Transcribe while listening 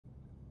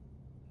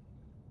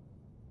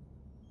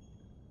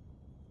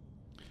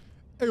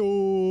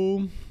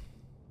Ayo.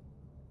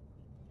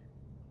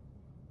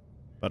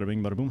 Bada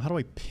bing, bada boom. How do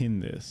I pin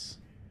this?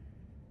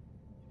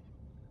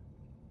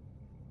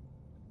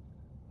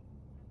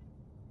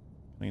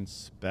 Can I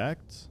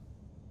inspect?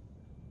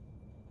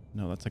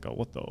 No, that's like a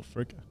what the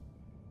frick?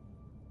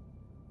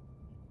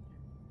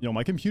 Yo,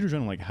 my computer's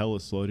running like hella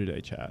slow today,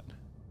 chat.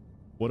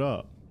 What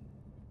up?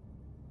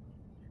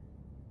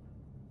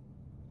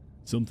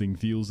 Something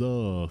feels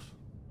off.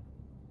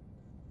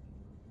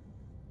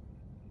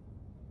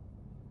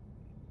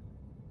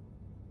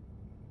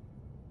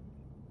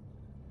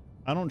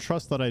 I don't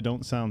trust that I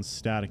don't sound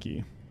staticky.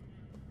 So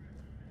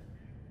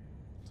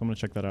I'm gonna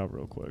check that out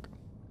real quick.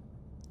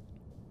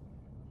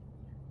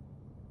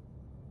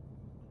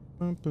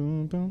 Boom,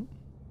 boom, boom.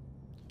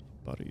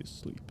 Body is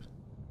asleep.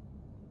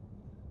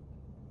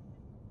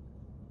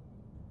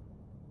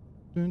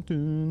 Dun,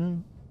 dun,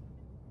 dun.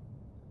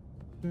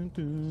 Dun,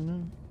 dun,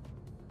 dun.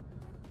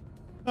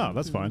 Oh,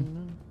 that's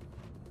fine.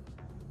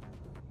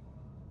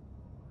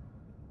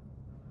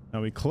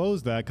 Now we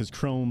close that because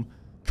Chrome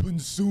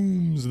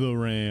consumes the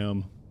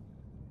RAM.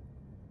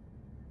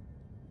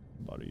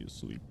 Body is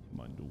asleep,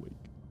 mind awake.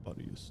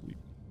 Body is asleep.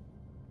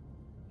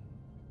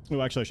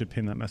 Oh, actually, I should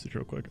pin that message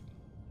real quick.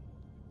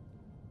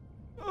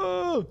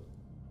 Oh!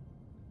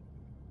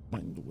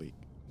 Mind awake,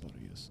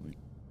 body is asleep.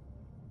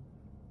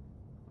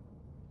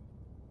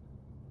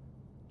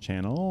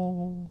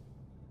 Channel.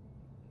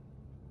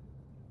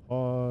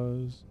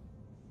 Pause.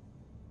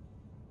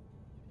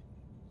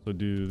 So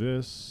do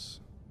this.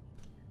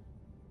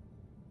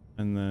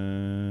 And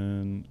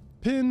then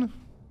pin.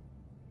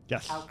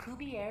 Yes.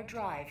 Alcubierre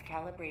drive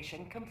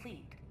calibration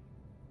complete.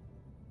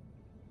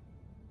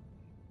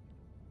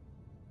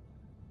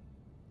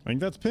 I think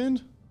that's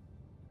pinned.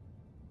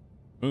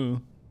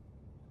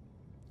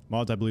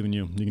 Mods, I believe in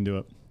you. You can do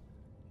it.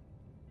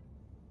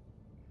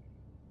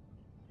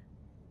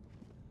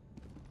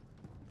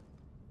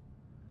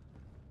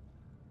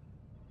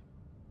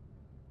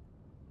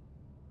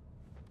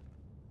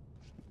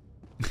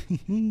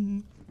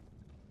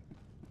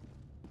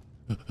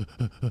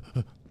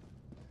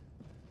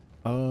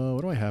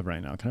 What do I have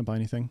right now? Can I buy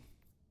anything?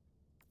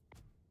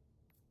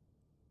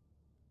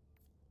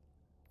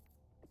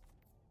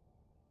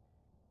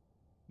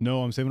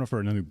 No, I'm saving up for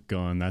another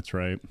gun. That's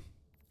right.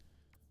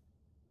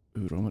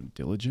 Ooh, do I want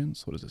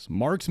diligence? What is this?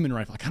 Marksman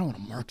rifle. I kind of want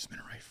a marksman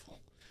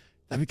rifle.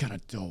 That'd be kind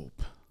of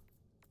dope.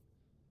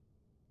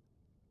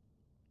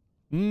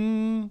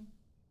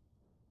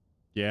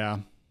 Yeah.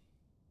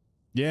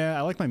 Yeah,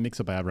 I like my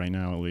mix-up I have right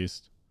now, at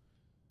least.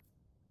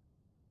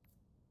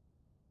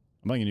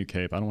 I'm buying a new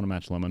cape. I don't want to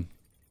match Lemon.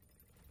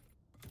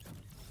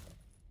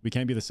 We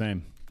can't be the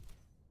same.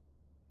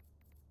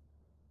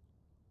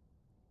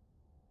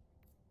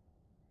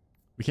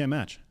 We can't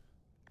match.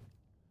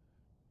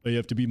 I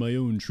have to be my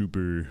own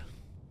trooper.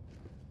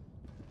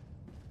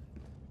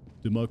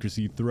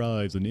 Democracy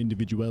thrives on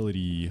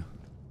individuality.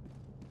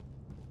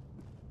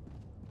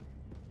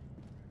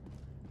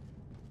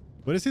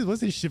 What's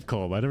his ship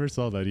called? I never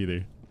saw that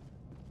either.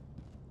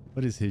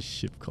 What is his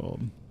ship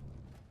called?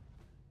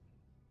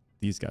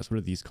 These guys, what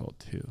are these called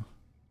too?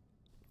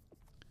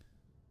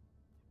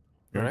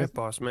 All right,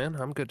 boss man,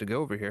 I'm good to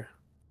go over here.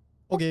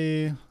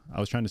 Okay. I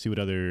was trying to see what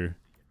other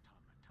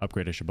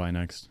upgrade I should buy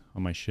next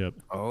on my ship.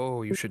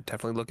 Oh, you should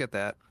definitely look at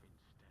that.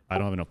 I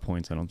don't have enough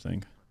points, I don't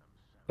think.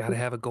 Gotta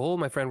have a goal,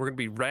 my friend. We're gonna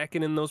be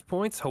racking in those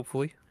points,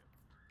 hopefully.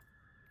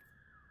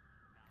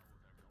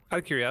 Out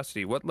of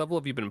curiosity, what level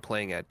have you been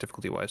playing at,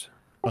 difficulty-wise?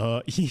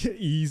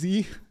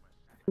 Easy.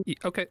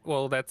 Okay,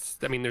 well,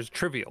 I mean, there's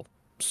trivial,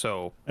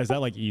 so... Is that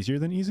like easier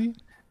than easy?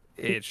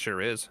 It sure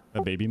is.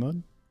 A baby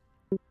mode?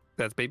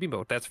 That's baby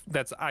mode. That's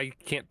I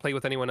can't play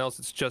with anyone else.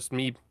 It's just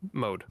me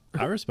mode.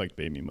 I respect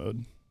baby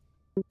mode.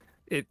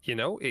 It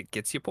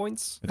gets you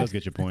points. It does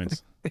get you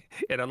points.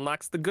 It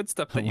unlocks the good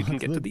stuff that you can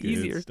get to the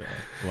easier stuff.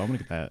 Well, I'm gonna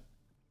get that.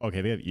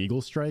 Okay, they have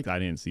eagle strike. I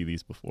didn't see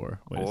these before.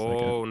 Wait a second.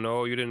 Oh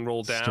no, you didn't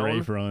roll down.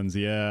 Strafe runs,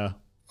 yeah.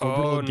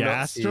 Oh,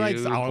 gas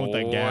strikes. I want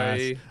that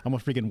gas. I'm a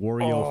freaking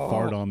Wario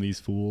fart on these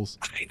fools.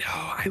 I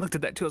know. I looked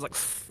at that too. I was like,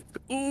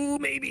 ooh,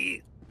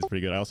 maybe. It's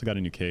pretty good. I also got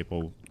a new cape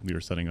while we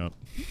were setting up.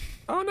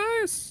 Oh,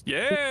 nice.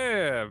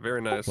 Yeah,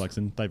 very nice.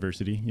 Flexing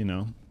diversity, you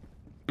know.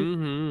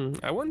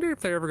 I wonder if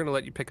they're ever gonna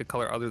let you pick a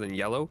color other than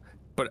yellow.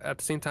 But at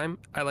the same time,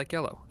 I like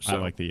yellow. So. I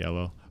like the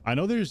yellow. I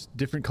know there's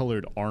different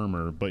colored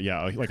armor, but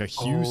yeah, like a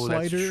hue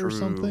slider or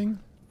something.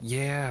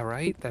 Yeah,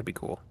 right. That'd be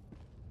cool.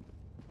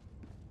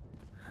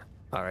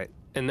 All right.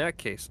 In that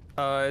case,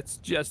 it's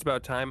just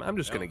about time. I'm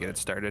just gonna get it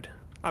started.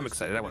 I'm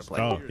excited. I want to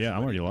play. Oh yeah,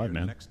 I'm already live,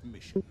 man.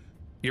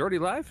 You already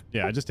live?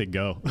 Yeah, I just hit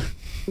go.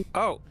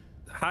 Oh,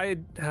 hi,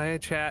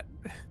 chat.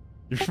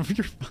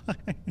 You're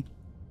fine.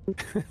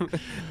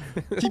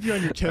 Keep you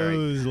on your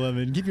toes, right.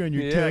 Lemon. Keep you on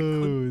your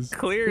toes.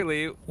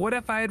 Clearly. What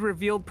if I had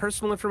revealed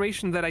personal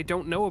information that I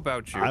don't know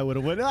about you? I would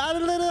have went.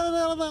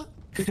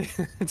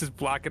 Just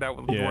block it out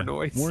with more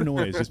noise. More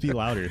noise. Just be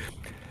louder.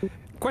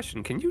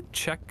 Question: Can you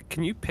check?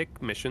 Can you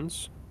pick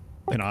missions?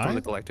 From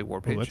the Galactic War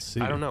page? Let's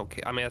see. I don't know.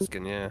 I'm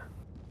asking. Yeah.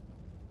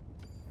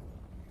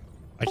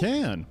 I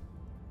can.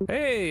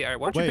 Hey, all right,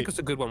 why don't you Wait. pick us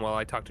a good one while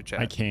I talk to chat?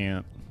 I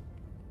can't.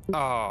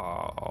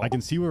 Oh. I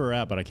can see where we're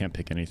at, but I can't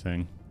pick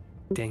anything.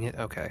 Dang it.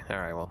 Okay. All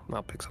right. Well,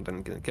 I'll pick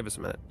something. Give us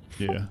a minute.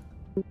 Yeah.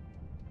 All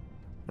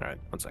right.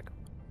 1 sec.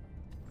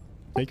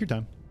 Take your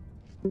time.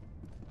 Yeah,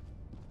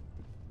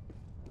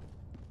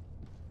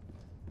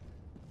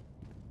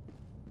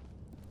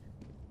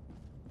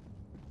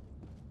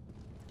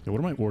 what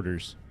are my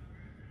orders?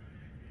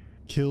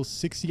 Kill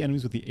 60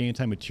 enemies with the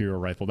anti-material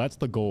rifle. That's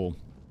the goal.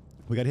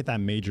 We gotta hit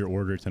that major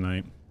order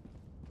tonight.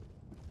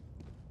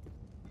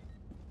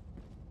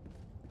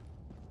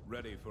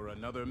 Ready for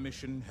another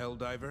mission,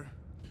 Helldiver?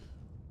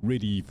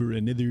 Ready for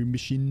another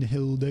mission,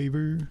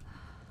 Helldiver.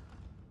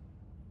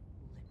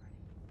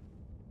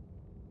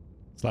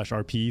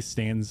 /RP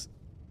stands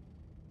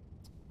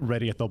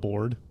ready at the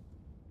board.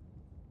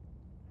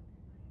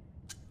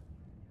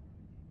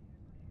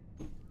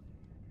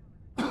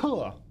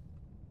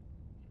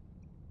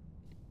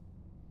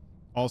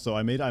 Also,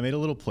 I made a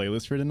little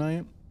playlist for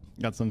tonight.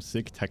 Got some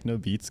sick techno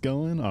beats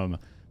going. I'm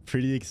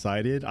pretty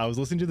excited. I was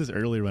listening to this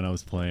earlier when I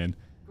was playing,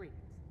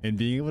 and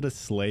being able to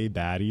slay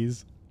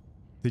baddies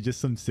to just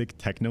some sick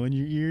techno in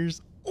your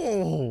ears.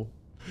 Oh,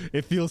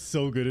 it feels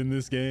so good in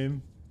this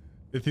game.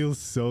 It feels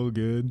so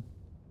good.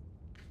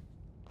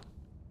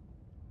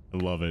 I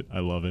love it. I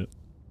love it.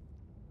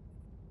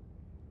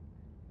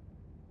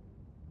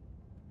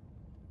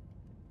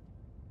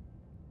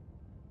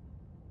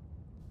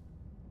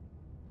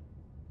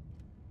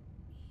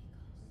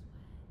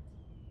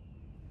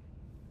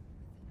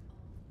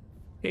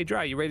 Hey,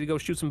 Dry, you ready to go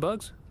shoot some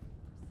bugs?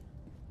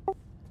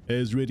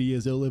 As ready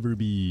as I'll ever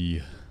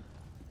be.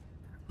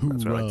 Hoorah.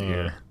 That's what I like to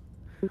hear.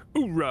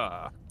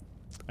 Hoorah!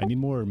 I need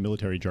more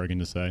military jargon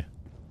to say.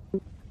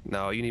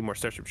 No, you need more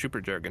Starship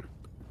Trooper jargon.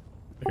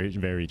 Very,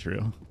 very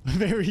true.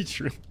 Very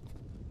true.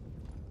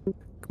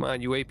 Come on,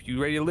 you ape.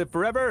 You ready to live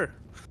forever?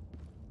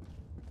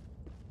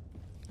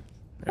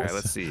 All right,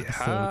 let's see.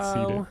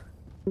 How...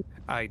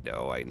 I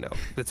know.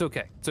 It's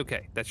okay. It's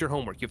okay. That's your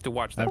homework. You have to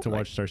watch that. I have to tonight.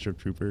 watch Starship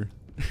Trooper.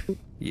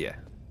 Yeah.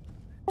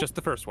 Just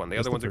the first one. The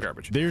other ones are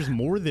garbage. There's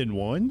more than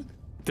one?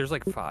 There's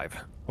like 5.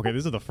 Okay,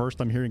 this is the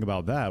first I'm hearing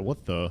about that.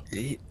 What the?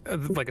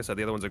 Like I said,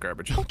 the other ones are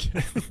garbage.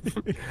 Okay.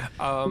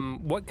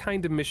 What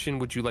kind of mission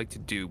would you like to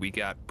do? We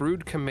got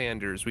Brood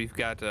Commanders. We've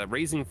got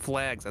Raising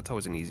Flags. That's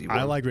always an easy one.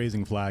 I like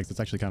raising flags. It's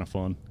actually kind of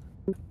fun.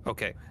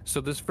 Okay,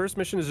 so this first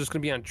mission is just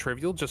going to be on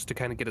Trivial just to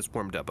kind of get us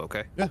warmed up,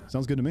 okay? Yeah,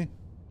 sounds good to me.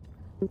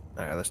 All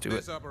right, let's do it.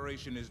 This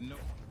operation is no.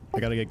 I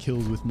gotta get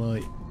kills with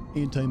my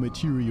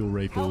anti-material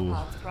rifle.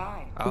 Hellpods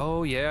Prime.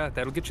 Oh, yeah,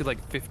 that'll get you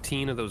like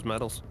 15 of those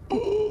medals.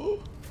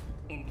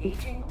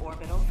 Engaging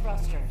orbital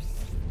thrusters.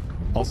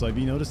 Also, have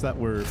you noticed that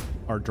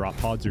our drop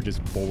pods are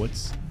just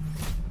bullets?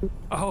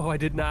 Oh, I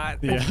did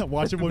not. Yeah,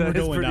 watch it when we're That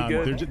is going pretty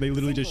down. good. They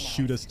literally just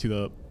shoot us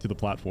to the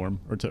platform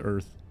or to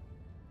Earth.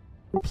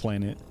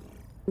 Planet.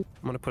 I'm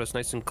going to put us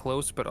nice and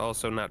close, but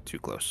also not too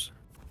close.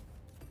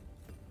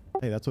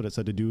 Hey, that's what it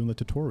said to do in the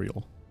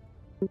tutorial.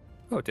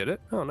 Oh, did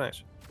it? Oh,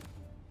 nice.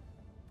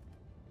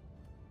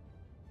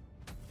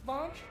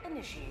 Launch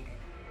initiated.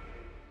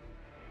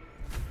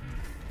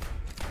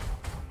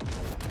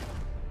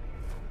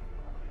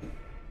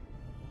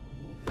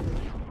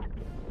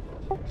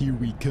 Here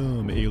we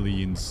come,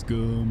 alien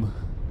scum.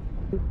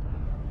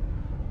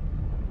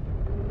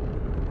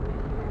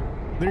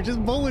 They're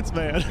just bullets,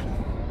 man.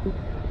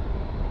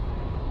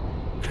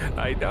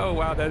 I know.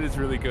 Wow, that is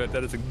really good.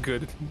 That is a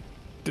good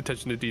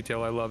attention to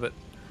detail. I love it.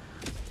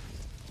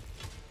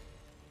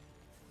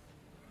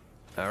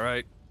 All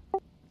right.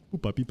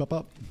 Oop, up, up,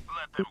 up.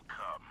 Let them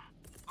come.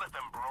 Let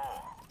them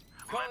brawl.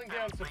 Calling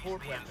down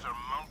support The weapons.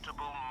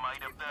 insurmountable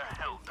might of the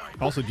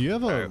Helldiver. Also, do you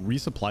have a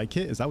resupply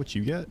kit? Is that what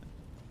you get?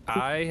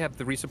 I have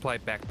the resupply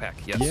backpack.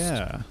 Yes.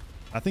 Yeah.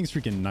 That thing's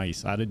freaking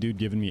nice. I had a dude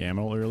giving me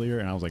ammo earlier,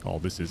 and I was like, oh,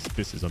 this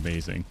is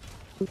amazing.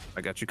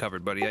 I got you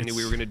covered, buddy. I knew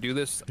we were going to do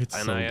this, it's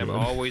and so I am good.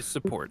 always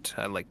support.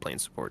 I like playing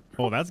support.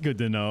 Oh, that's good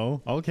to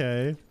know.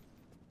 Okay.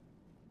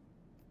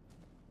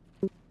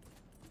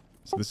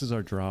 So this is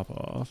our drop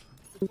off.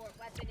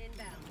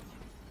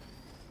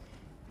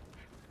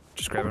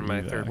 Just grabbing my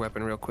do third that.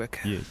 weapon real quick.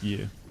 Yeah,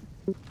 yeah.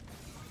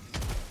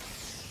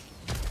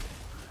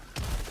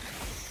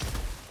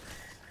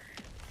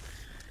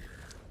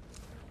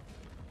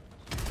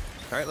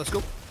 All right, let's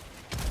go.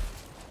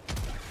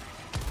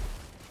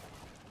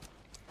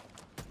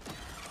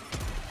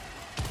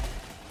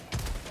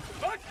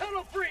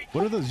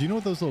 What are those? Do you know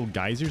what those little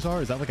geysers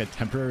are? Is that like a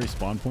temporary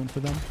spawn point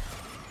for them?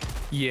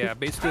 Yeah,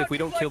 basically, if we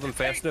don't kill them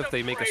fast enough,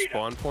 they make a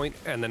spawn point,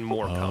 and then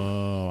more come.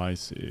 Oh, I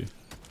see.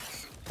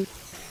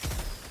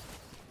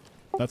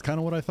 That's kind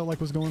of what I felt like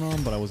was going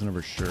on, but I wasn't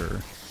ever sure.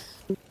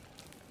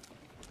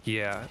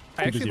 Yeah,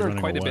 I Too actually busy learned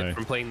running quite a away. bit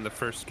from playing the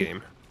first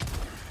game.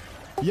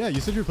 Yeah, you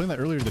said you were playing that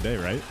earlier today,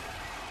 right?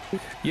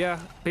 Yeah,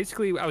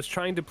 basically, I was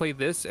trying to play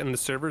this, and the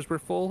servers were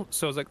full,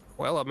 so I was like,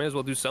 well, I may as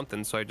well do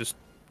something, so I just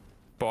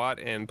bought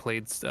and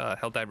played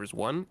HellDivers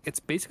 1. It's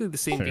basically the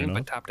same Fair game,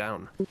 enough. but top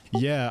down.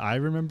 Yeah, I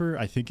remember.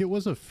 I think it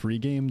was a free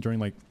game during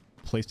like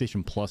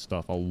PlayStation Plus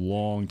stuff a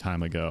long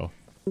time ago,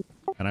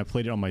 and I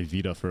played it on my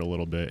Vita for a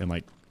little bit and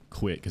like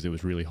quit because it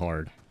was really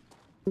hard.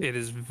 It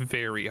is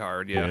very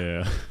hard, yeah.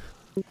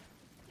 Yeah.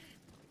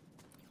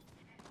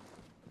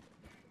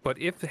 But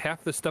if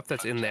half the stuff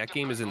that's in that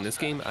game is in this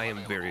game, I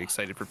am very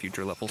excited for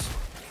future levels.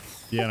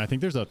 Yeah, and I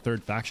think there's a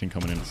third faction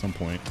coming in at some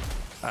point.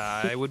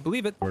 I would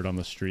believe it. Word on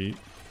the street.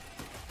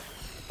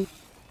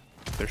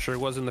 There sure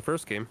was in the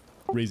first game.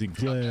 Raising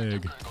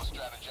flag.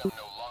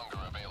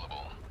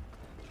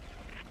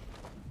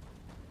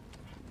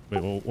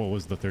 Wait, what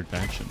was the third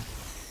faction?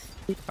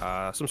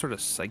 Some sort of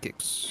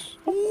psychics.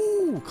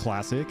 Ooh,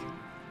 classic.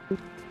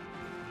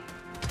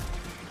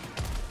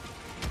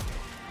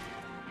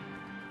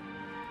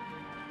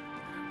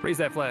 Raise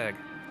that flag.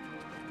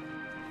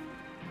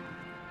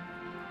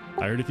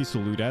 I heard if you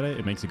salute at it,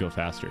 it makes it go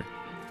faster.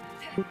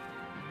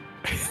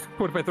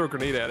 What if I throw a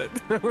grenade at it?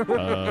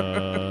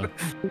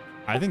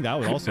 I think that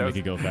would also make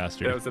it go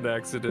faster. That was an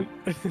accident.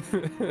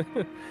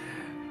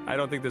 I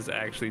don't think this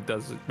actually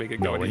does make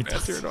it go any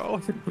faster at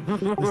all.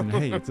 Listen,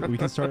 hey, we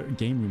can start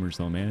game rumors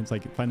though, man. It's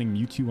like finding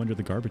Mewtwo under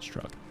the garbage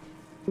truck.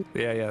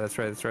 Yeah, that's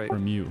right, that's right. Or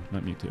Mew,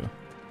 not Mewtwo.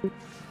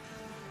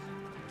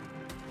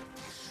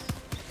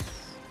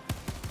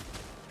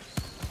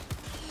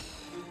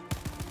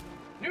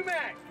 New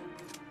mag.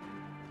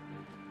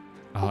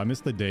 Oh, I miss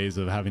the days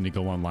of having to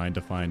go online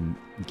to find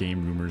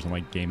game rumors and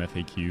like game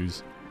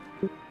FAQs.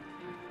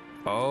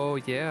 Oh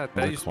yeah,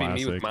 that used to be me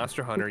with classic.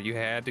 Monster Hunter. You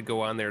had to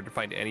go on there to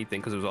find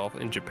anything because it was all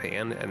in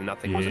Japan and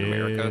nothing was in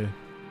America.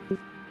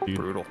 Dude,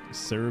 Brutal.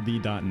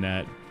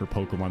 Cerebi.net for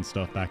Pokemon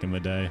stuff back in the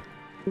day.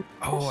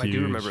 Oh, I do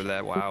Huge. remember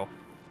that. Wow.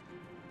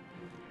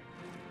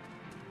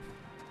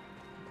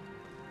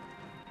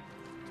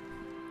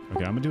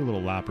 Okay, I'm gonna do a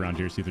little lap around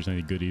here, see if there's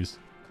any goodies.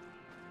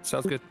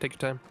 Sounds good. Take your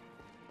time.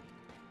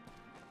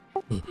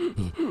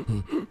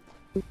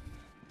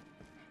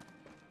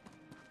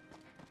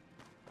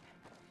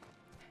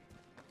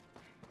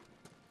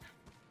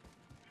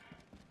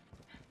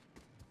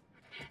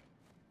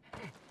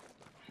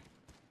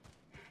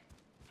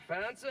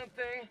 Found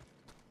something.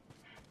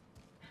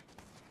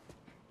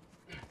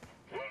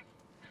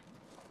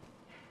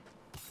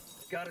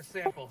 Got a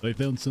sample. I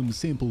found some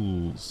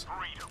samples.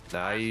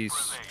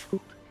 Nice.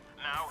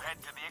 Now head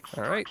to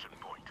the All right. extraction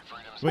point.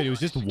 Wait, it was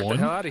just Get the one?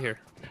 hell out of here.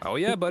 Oh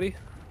yeah, buddy.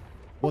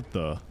 What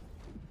the?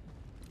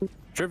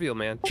 Trivial,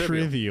 man.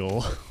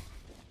 Trivial.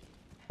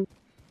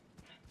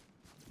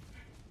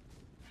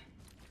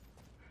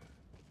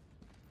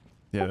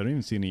 Yeah, I don't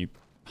even see any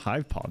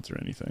hive pods or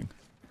anything.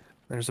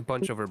 There's a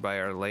bunch over by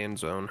our land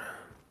zone,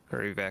 or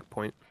evac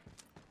point.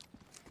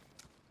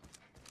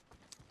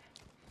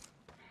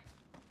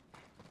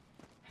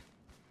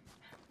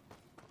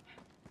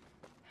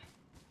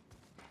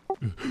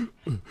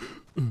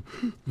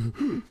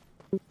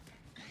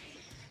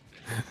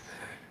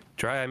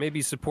 Try, I may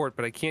be support,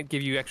 but I can't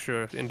give you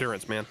extra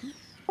endurance, man.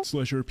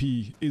 Slash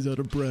RP is out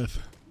of breath.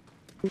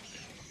 How'd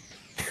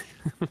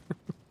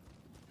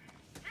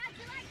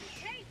you like the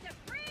taste of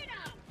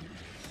freedom?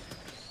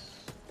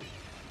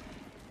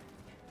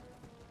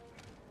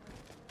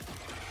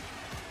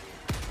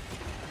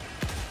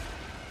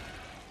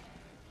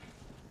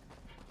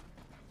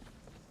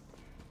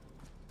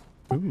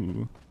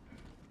 Ooh.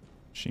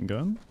 Machine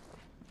gun?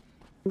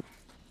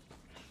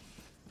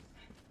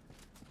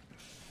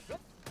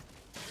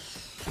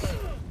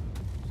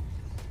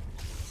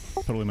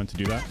 Totally meant to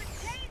do that.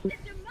 Taste of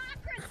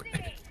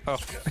democracy! Oh,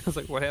 I was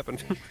like, what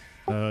happened?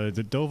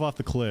 It dove off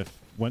the cliff.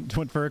 Went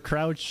for a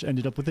crouch,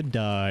 ended up with a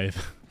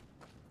dive.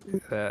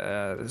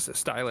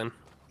 Styling.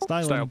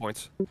 Styling. Style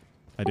points.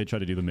 I did try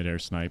to do the midair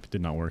snipe.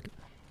 Did not work.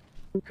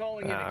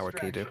 Calling in What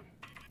can you do? extraction.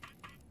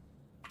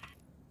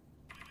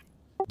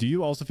 Do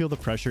you also feel the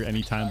pressure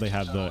anytime they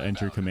have the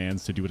enter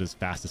commands to do it as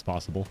fast as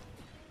possible?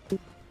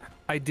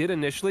 I did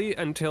initially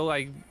until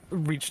I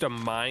reached a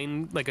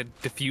mine, like a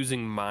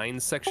diffusing mine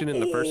section in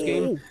the first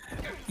game.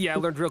 Yeah, I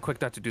learned real quick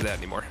not to do that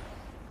anymore.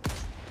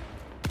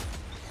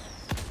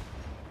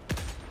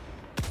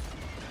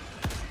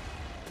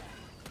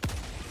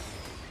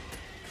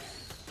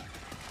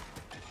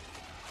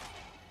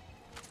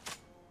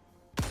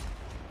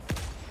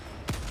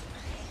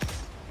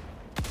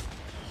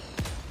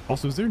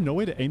 Also, is there no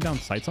way to aim down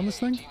sights on this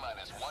thing?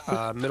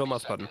 Middle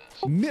mouse button.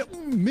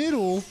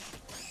 Middle?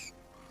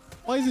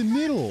 Why is it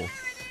middle?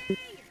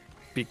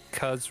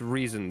 Because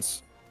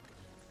reasons.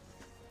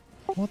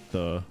 What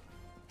the?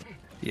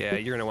 Yeah,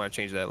 you're gonna want to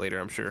change that later,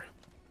 I'm sure.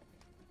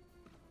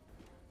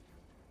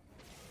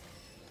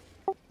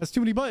 That's too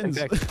many buttons.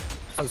 In fact,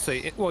 I would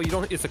say, well, you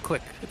don't. It's a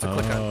click. It's a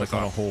click on, Oh, click it's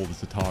not a off. hold.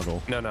 It's a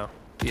toggle. No.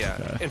 Yeah.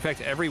 Okay. In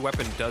fact, every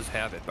weapon does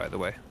have it, by the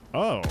way.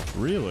 Oh,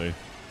 really?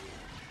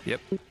 Yep.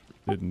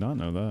 Did not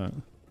know that.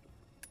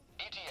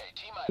 ETA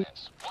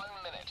T-minus 1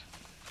 minute.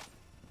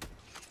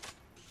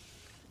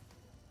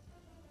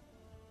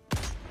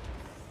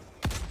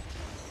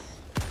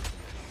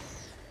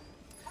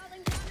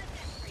 Calling down a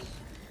sentry.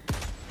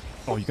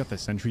 Oh, you got the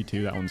sentry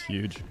too? That one's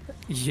huge.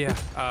 Yeah.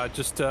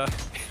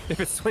 If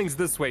it swings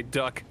this way,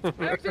 duck.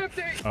 Mag's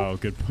empty. Oh,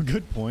 good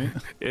point.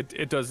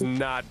 It does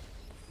not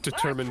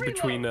determine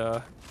between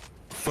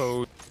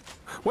foes.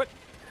 What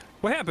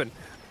happened?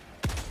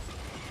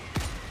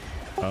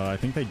 I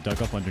think they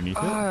dug up underneath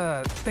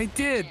it. They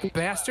did,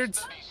 bastards.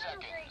 30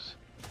 seconds.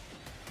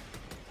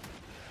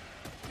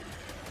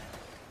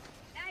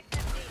 That's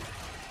empty.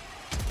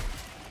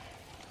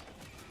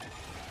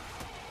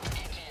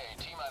 ETA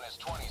T-minus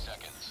 20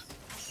 seconds.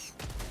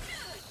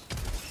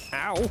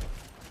 Ow.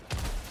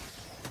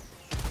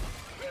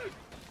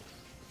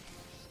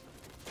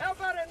 How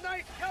about a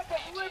nice cup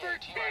of liver ETA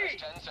T-minus tea?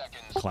 10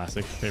 seconds.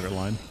 Classic. Favorite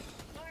line.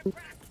 More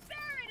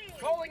prosperity.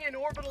 Calling in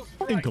orbital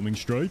strike. Incoming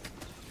strike.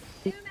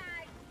 Two mags.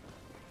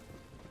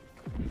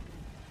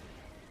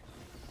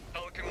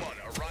 Pelican 1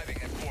 arriving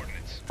at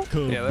coordinates.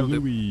 Yeah, that'll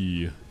do.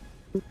 Kablooey.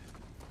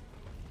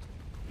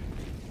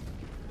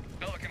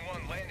 Pelican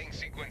 1 landing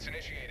sequence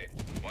initiated.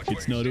 Watch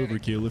It's where not you're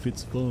standing. overkill if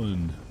it's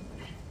fun.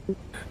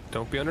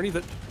 Don't be underneath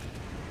it.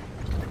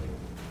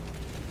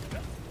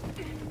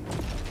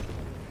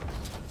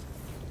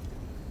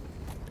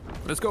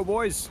 Let's go,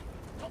 boys.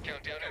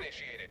 Countdown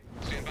initiated.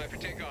 Stand by for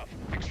takeoff.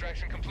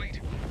 Extraction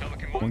complete.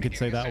 Pelican 1 One could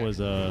say beginning that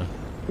ascent.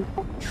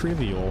 was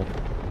trivial.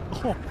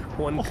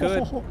 One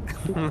could.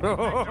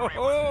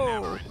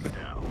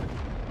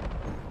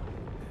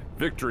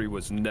 Victory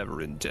was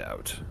never in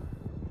doubt.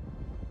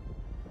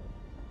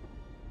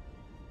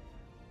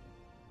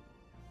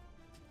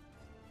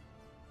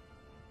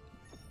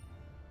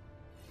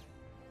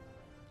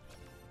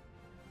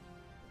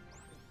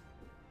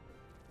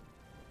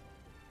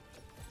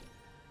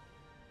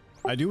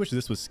 I do wish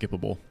this was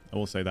skippable. I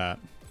will say that.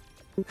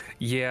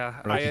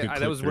 Yeah, Or like you could that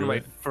click was one of through my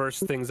it.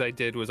 first things I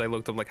did was I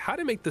looked up like how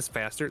to make this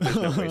faster. There's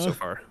no way so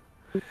far.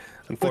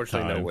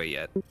 Unfortunately, no time. way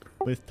yet.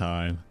 With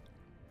time,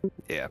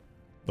 Yeah.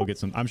 they'll get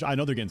some. I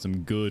know they're getting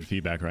some good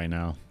feedback right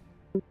now.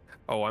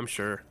 Oh, I'm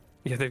sure.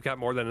 Yeah, they've got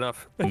more than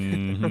enough.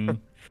 Mhm.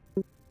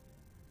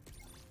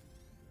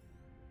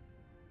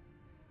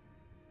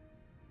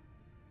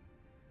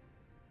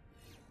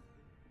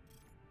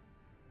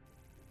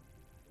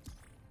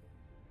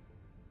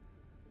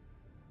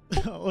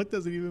 Oh, it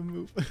doesn't even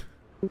move.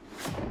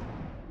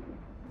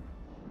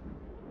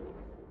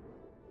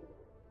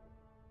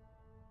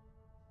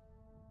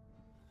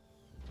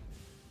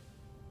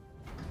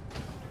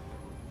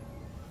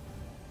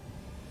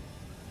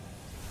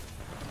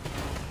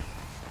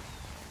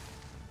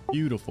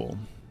 Beautiful.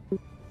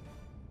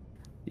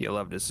 You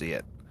love to see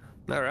it.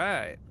 All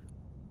right.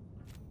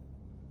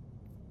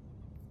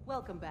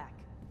 Welcome back.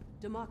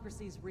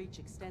 Democracy's reach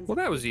extends. Well,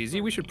 that was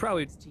easy. We should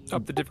probably to you.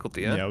 up the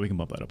difficulty, Yeah, huh? we can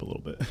bump that up a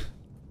little bit.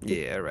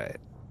 Yeah, right.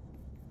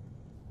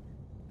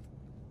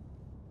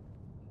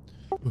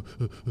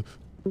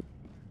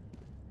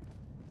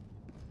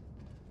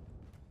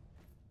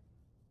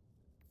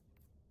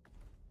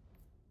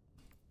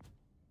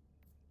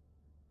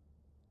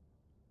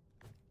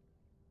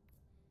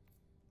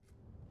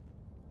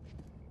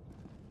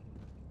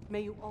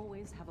 May you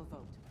always have a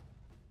vote.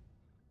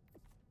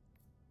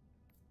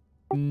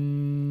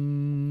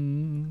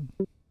 Mm.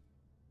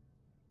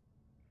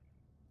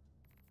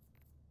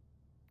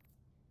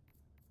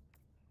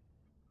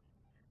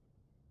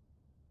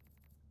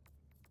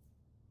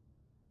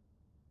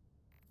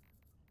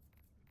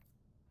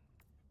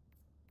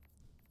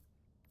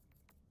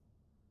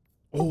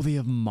 Oh, they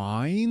have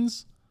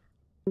mines?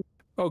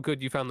 Oh,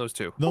 good. You found those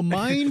too. The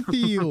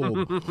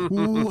minefield.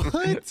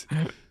 What?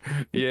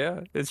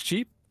 Yeah, it's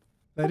cheap.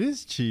 That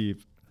is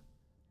cheap.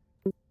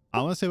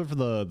 I want to save it for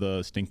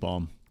the stink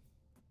bomb.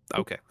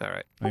 Okay, all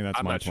right. I think that's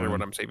I'm my not sure plan.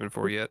 what I'm saving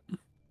for yet.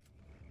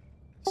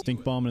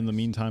 Stink bomb, and in the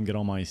meantime, get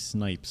all my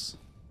snipes.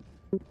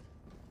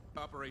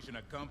 Operation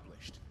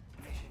accomplished.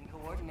 Mission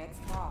coordinates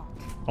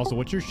locked. Also,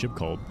 what's your ship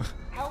called?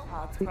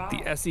 Hellpods The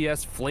prime.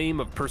 SES Flame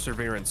of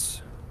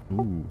Perseverance.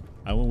 Ooh,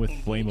 I went with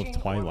Flame of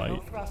Engaging Twilight.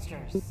 orbital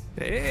thrusters.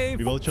 Hey,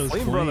 We both chose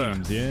Flame brother.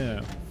 flames,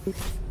 yeah.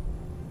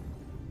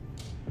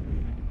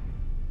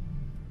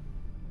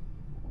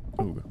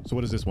 Ooh, so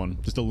what is this one?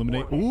 Just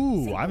eliminate?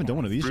 Ooh, I haven't done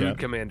one of these Brood yet.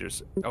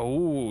 Commanders.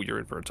 Oh, you're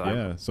in for a time.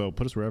 Yeah, so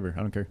put us wherever. I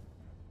don't care.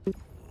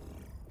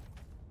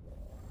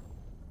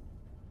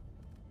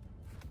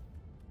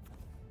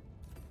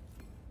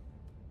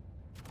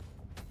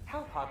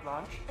 Hellpod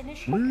launch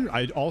initiated.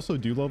 I also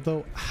do love,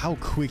 though, how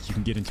quick you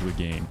can get into a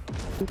game.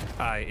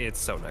 It's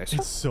so nice.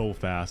 It's so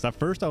fast. At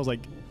first, I was like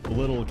a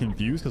little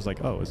confused because,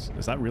 like, oh, is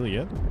that really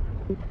it?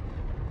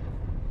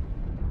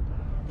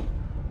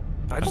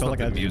 I just felt love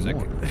like I the had to do music.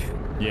 more.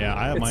 Yeah,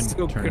 I have It's mine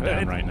so turned down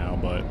good. right now,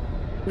 but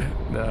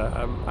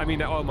I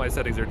mean, all my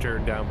settings are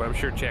turned down, but I'm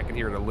sure chat can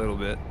hear it a little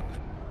bit.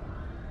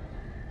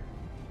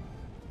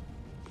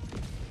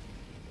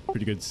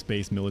 pretty good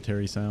space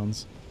military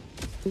sounds.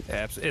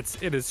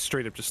 It is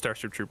straight up just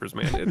Starship Troopers,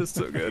 man. It is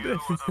so good. You're the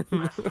best of the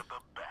best.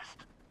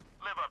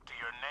 Live up to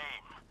your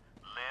name.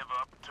 Live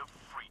up to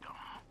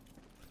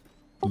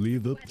freedom.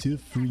 Live up to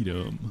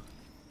freedom.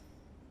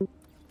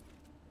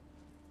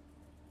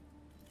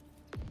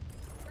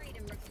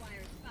 Freedom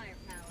requires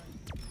firepower.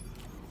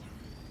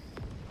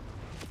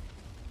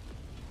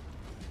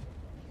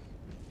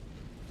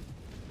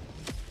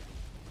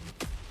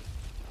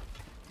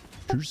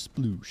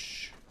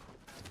 Sploosh.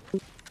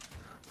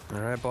 All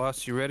right,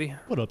 boss, you ready?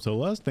 What up,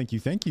 Solas? Thank you,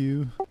 thank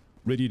you.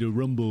 Ready to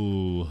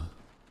rumble.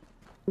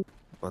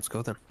 Let's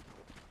go then.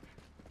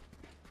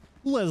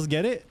 Let's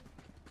get it.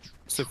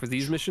 So for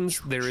these missions,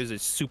 there is a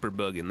super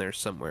bug in there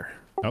somewhere.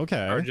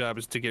 Okay. Our job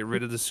is to get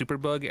rid of the super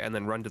bug and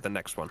then run to the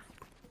next one.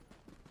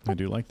 I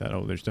do like that.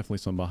 Oh, there's definitely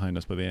some behind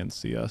us, but they didn't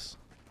see us.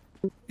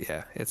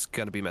 Yeah, it's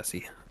gonna be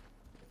messy.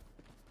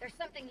 There's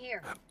something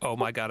here. Oh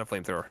my god, a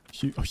flamethrower.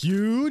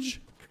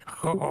 Huge?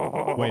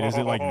 Wait, is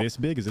it like this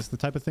big? Is this the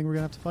type of thing we're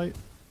gonna have to fight?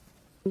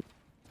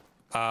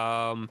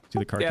 See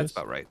the carcass? Yeah, that's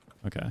about right.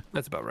 Okay.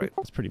 That's about right.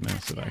 That's pretty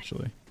massive,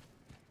 actually.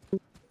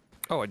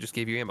 Oh, I just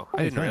gave you ammo.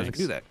 I didn't realize I could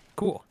do thanks. that.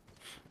 Cool.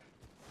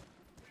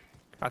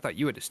 I thought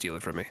you had to steal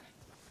it from me.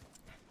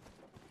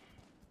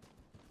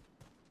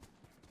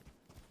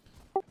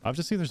 I'll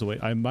just see if there's a way.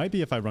 I might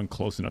be if I run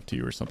close enough to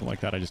you or something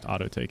like that. I just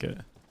auto take it.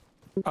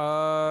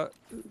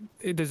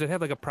 Does it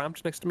have like a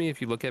prompt next to me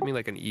if you look at me,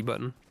 like an E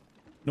button?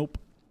 Nope.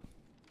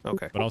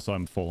 Okay. But also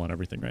I'm full on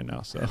everything right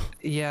now, so.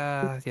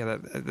 Yeah,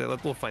 that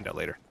we'll find out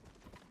later.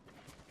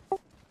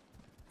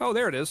 Oh,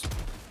 there it is.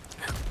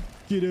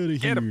 Get out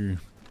of Get here.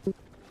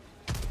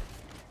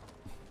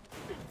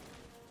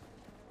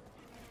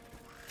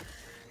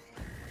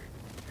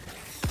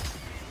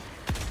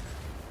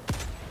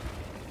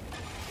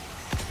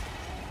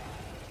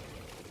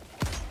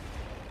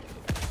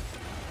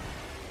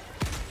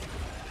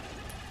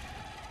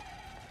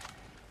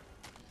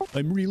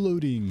 I'm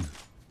reloading.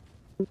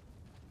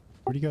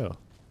 Where'd he go?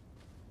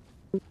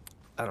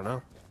 I don't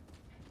know.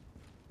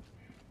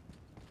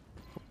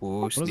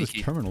 Ooh, What does this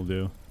sneaky. terminal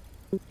do?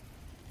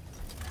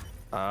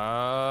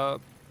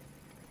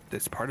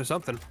 It's part of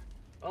something.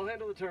 I'll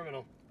handle the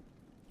terminal.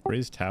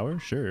 Raise tower?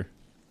 Sure.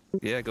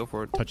 Yeah, go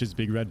for it. Touches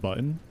big red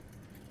button.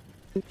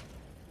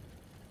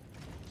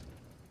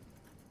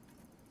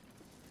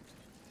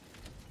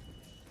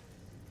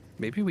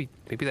 Maybe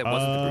that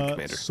wasn't the brute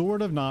commander.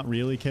 Sort of, not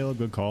really, Caleb.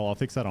 Good call. I'll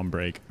fix that on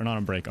break. Or not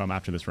on break,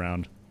 after this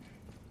round.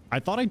 I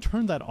thought I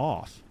turned that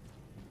off.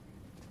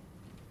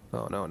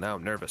 Oh no, now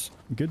I'm nervous.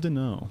 Good to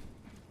know.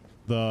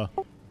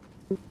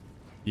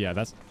 Yeah,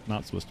 that's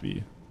not supposed to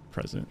be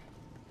present.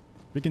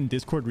 Freaking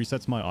Discord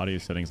resets my audio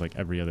settings like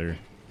every other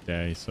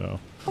day, so.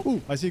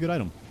 Ooh, I see a good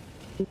item.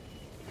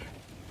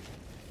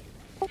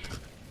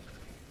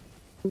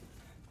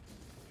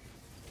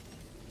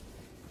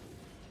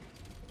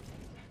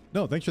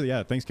 No, thanks for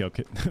the thanks, Gail.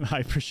 I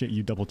appreciate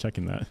you double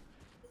checking that,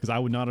 because I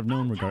would not have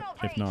known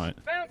if not.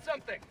 Found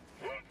something.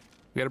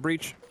 We got a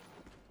breach.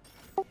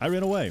 I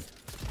ran away.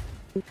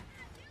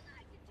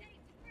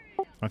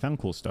 I found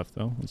cool stuff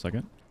though. 1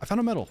 second. I found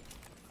a medal.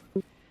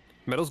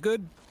 Metal's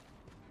good.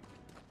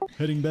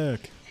 Heading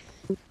back.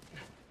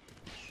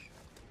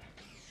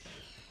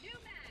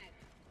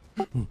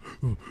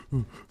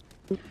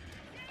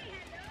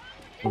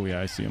 Oh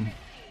yeah, I see him.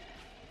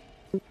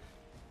 I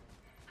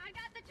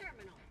got the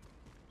terminal.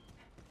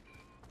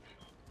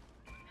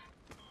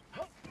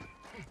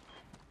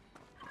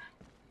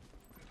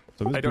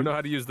 So this I don't dude- know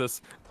how to use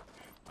this.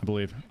 I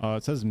believe.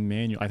 It says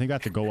manual. I think I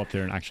have to go up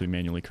there and actually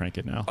manually crank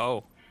it now.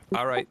 Oh,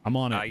 all right. I'm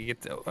on it. I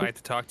have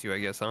to talk to you, I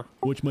guess, huh?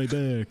 Watch my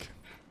back.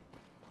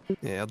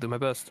 Yeah, I'll do my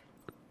best.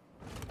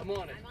 I'm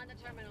on it. I'm on the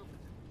terminal.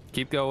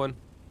 Keep going.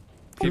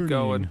 Keep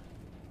going.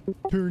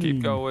 Turning.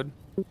 Keep going.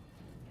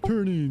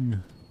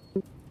 Turning.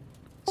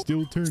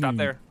 Still turning. Stop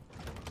there.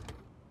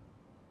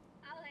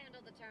 I'll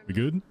handle the terminal. We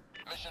good?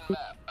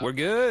 We're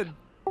good.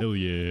 Hell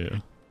yeah.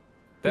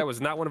 That was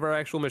not one of our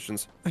actual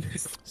missions.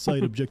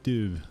 Side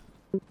objective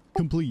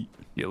complete.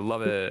 You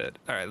love it.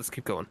 All right, let's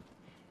keep going.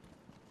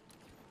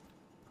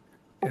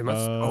 It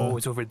must. Oh,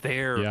 it's over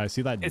there. Yeah, I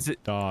see that Is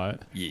it-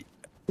 dot.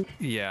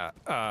 Yeah.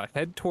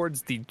 Head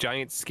towards the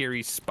giant,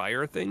 scary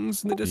spire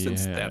things in the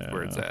distance. That's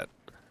where it's Yeah.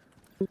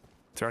 at.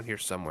 It's around here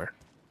somewhere.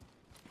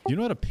 Do you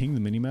know how to ping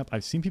the minimap?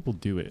 I've seen people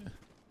do it.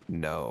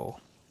 No.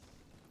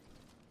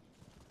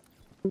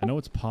 I know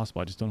it's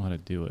possible. I just don't know how to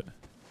do it.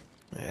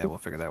 Yeah, we'll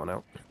figure that one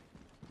out.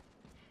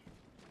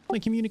 My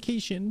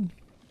communication.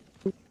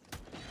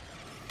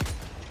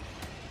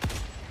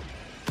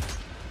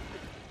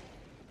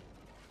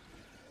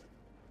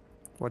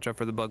 Watch out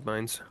for the bug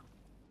mines.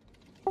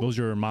 Those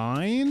are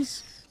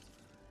mines?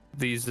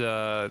 These,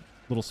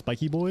 Little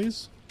spiky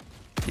boys?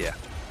 yeah.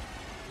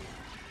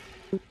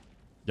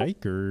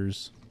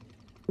 Yikers.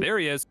 There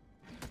he is.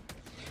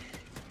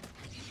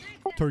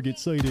 Target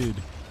sighted.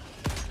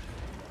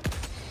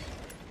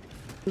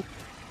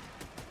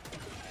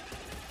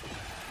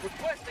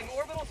 Requesting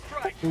orbital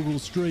strike. Orbital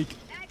strike.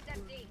 Bag's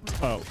empty.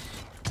 Oh.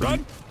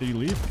 Run! Did he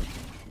leave?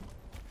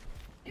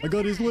 I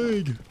got his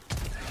leg.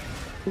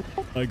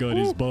 I got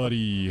his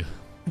body.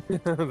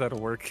 That'll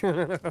work.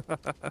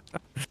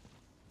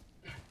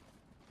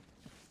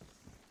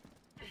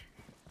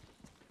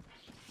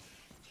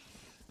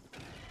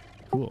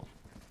 Cool.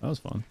 That was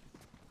fun.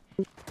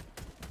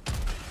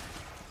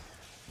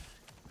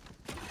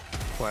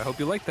 Well, I hope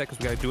you like that because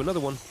we gotta do another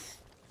one.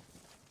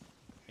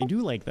 I do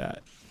like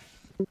that.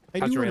 I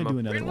How's do your want to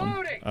ammo? do another one.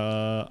 Reloading!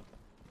 I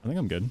think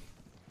I'm good.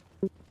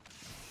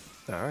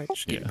 All right,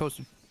 just keep Yeah. it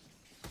posted.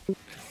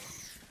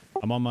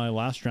 I'm on my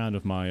last round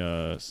of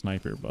my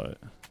sniper, but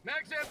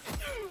Max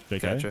empty.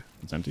 JK, Gotcha.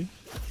 it's empty.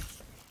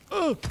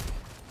 Oh!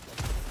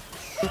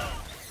 They're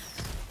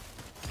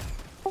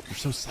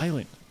so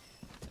silent.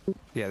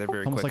 Yeah, they're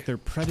very Almost quick. like they're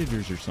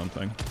predators or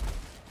something.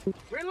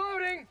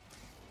 Reloading!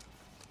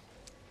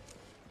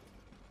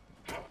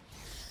 Have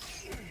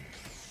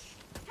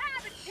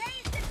a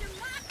taste of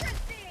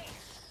democracy!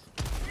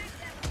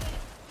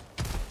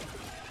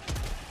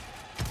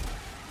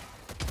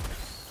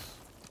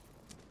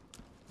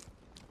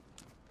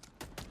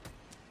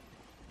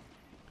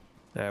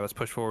 Yeah, let's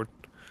push forward.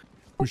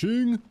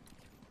 Pushing.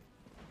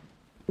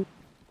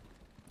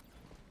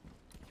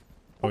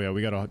 Oh yeah,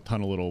 we got a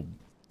ton of little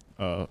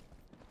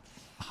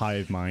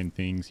hive mind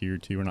things here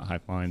too. We're not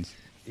hive minds.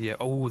 Yeah.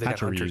 Oh, they got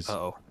hunters. Hatcheries.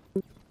 Uh-oh.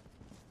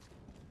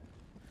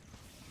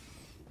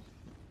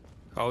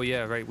 Oh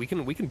yeah, right. We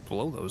can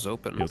blow those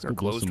open. Yeah, let's or go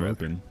blow closed some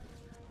rather. open.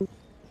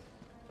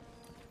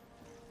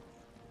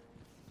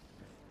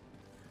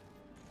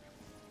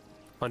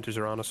 Hunters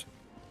are on us.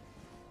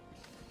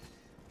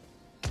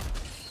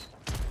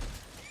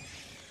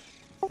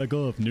 Back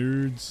off,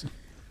 nerds.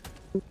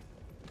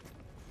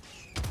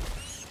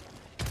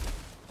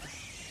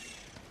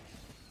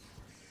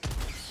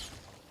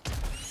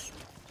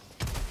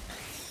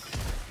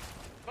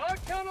 Fog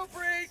tunnel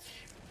breach!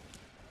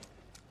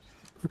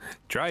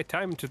 Dry,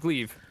 time to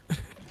leave.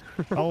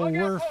 Oh, Look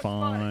out, we're folks,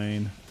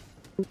 fine.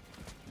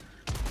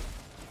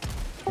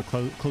 We'll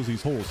close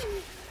these holes.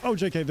 Oh,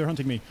 JK, they're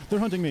hunting me. They're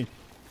hunting me.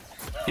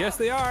 Yes,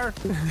 they are.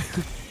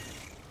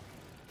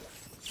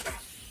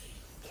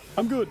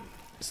 I'm good.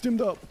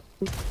 Stimmed up.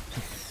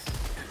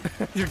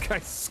 Your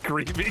guy's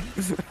screaming.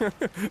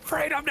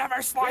 Freedom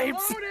never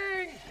sleeps.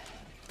 Reloading!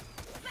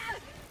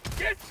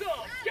 Get some!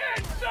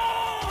 Get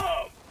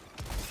some!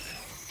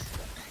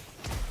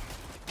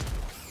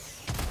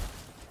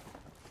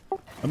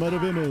 I'm out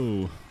of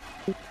ammo.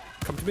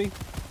 Come to me.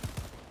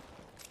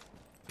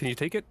 Can you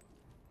take it?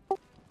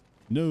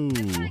 No.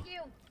 Got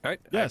you. All right.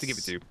 I have to give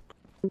it Yes. to you.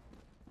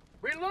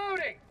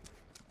 Reloading!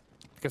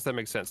 I guess that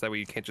makes sense. That way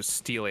you can't just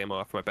steal ammo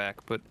off my back.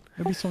 But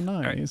That'd be so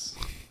nice.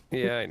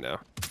 yeah, I know.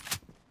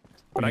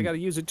 But I gotta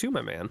use it too,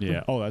 my man.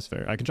 Yeah. Oh, that's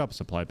fair. I can drop a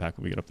supply pack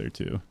when we get up there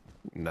too.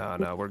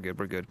 No, we're good.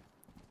 We're good.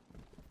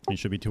 It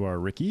should be to our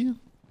Ricky.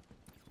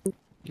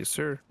 Yes,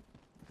 sir.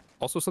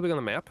 Also, something on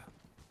the map.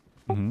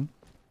 Mm-hmm.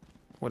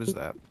 What is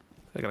that?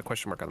 I got a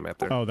question mark on the map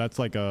there. Oh, that's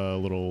like a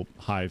little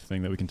hive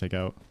thing that we can take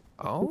out.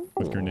 Oh,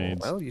 with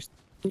grenades. Well,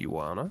 you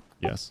wanna?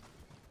 Yes.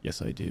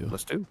 Yes, I do.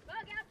 Let's do. Bug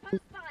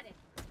outpost spotted.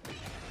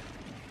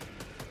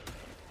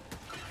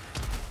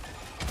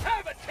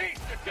 Have a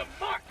taste of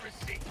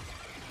democracy!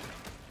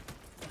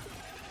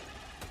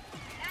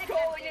 That's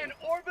Calling empty.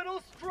 in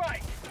orbital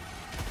strike!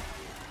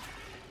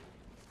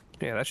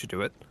 Yeah, that should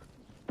do it.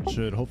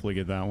 Should hopefully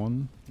get that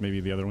one.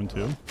 Maybe the other one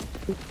too.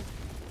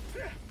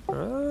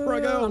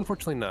 Well,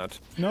 unfortunately not.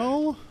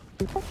 No?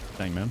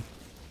 Dang, man.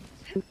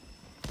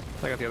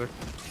 I got the other.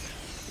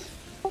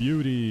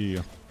 Beauty.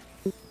 All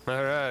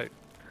right. Oh,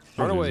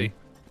 Run there's away.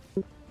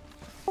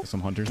 There's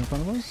some hunters in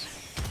front of us.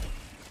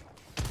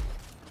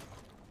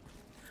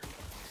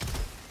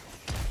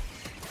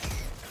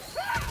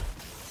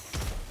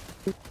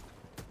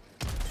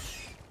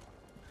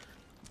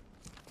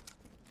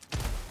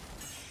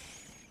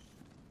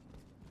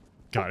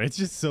 God, it's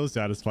just so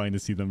satisfying to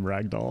see them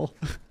ragdoll.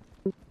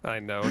 I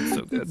know, it's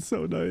so good. It's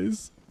so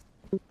nice.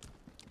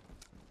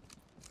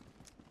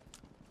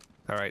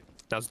 All right,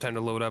 now's the time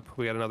to load up.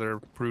 We got another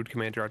brood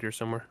commander out here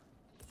somewhere.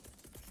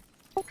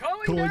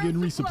 Calling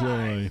in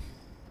resupply.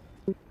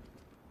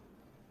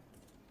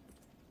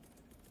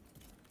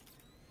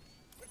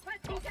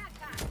 Requesting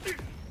jackpot.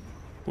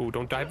 Ooh,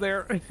 don't dive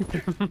there.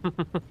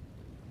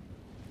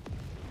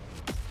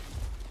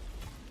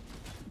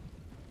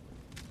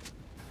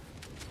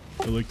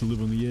 I like to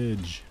live on the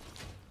edge.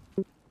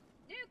 New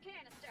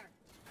canister.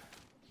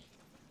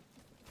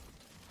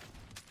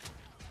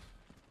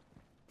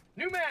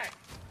 New mag!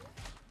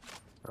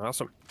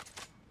 Awesome.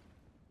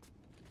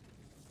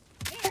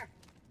 Here.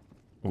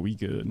 Are we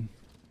good?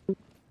 Well,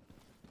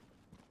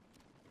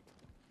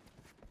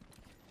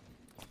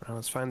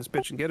 let's find this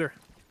bitch and get her.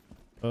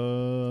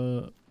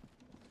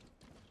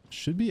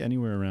 Should be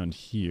anywhere around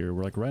here.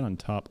 We're like right on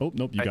top. Oh,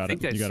 nope, you I got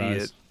think it. I You got see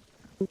eyes. it.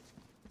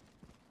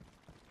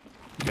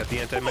 You got the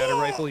antimatter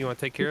rifle. You want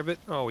to take care of it?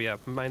 Oh yeah,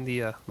 mind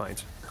the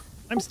mines.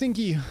 I'm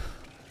stinky.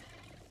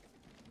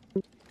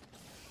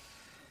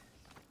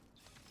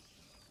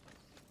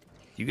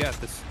 You got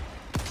this.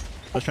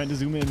 I was trying to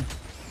zoom in. Mission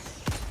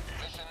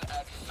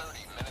at 30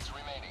 minutes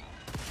remaining.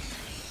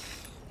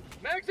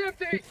 Mag's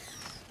empty!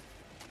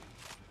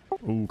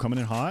 Ooh, coming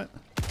in hot.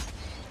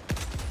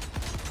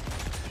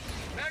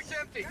 Mag's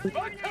empty!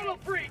 Bug tunnel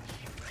breach!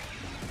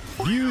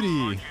 Beauty.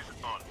 Launches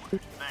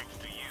onward, thanks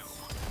to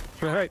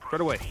you. All right, run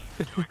away.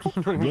 we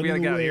Run gotta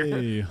get out of here.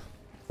 away.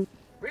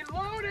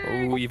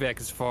 Reloading! Oh, evac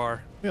is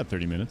far. We got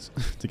 30 minutes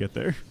to get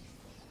there.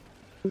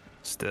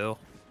 Still.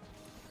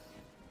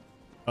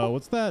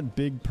 What's that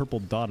big purple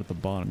dot at the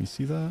bottom? You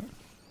see that?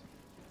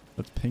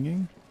 That's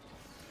pinging?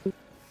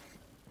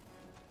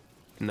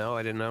 No,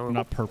 I didn't know.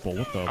 Not purple.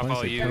 What the? Why did I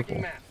about say you?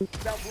 purple? Map,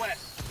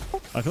 southwest.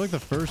 I feel like the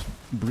first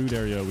brood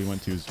area we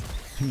went to is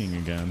pinging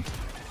again.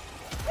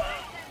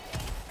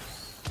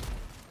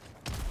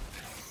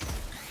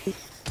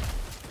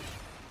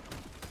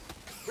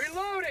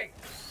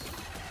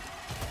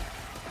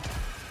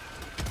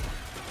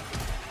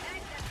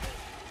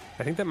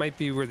 I think that might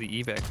be where the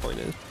evac point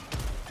is.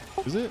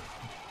 Is it?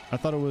 I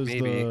thought it was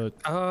Maybe. the...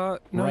 No,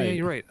 yeah, right.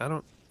 you're right. I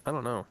don't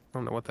know. I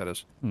don't know what that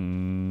is. Do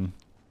you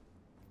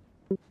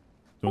want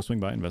to swing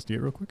by and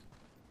investigate real quick?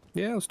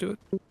 Yeah, let's do it.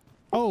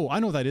 Oh,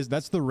 I know what that is.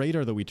 That's the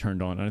radar that we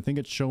turned on, and I think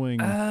it's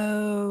showing...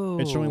 Oh.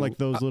 It's showing like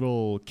those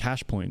little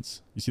cash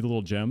points. You see the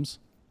little gems?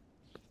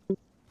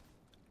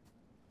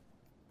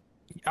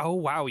 Oh,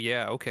 wow.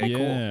 Yeah. Okay,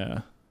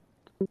 yeah.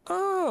 cool.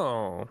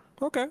 Oh,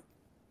 okay.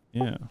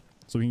 Yeah.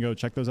 So we can go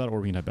check those out, or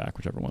we can head back,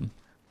 whichever one.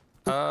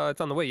 It's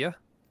on the way, yeah.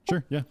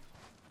 Sure, yeah.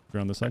 We're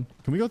on this side.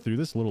 Can we go through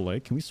this little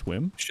lake? Can we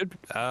swim? Should,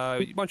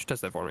 why don't you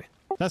test that for me?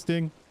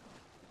 Testing.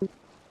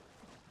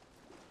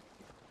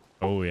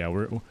 Oh yeah,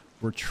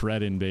 we're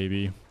treading,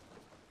 baby.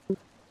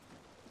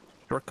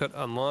 Shortcut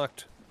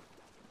unlocked.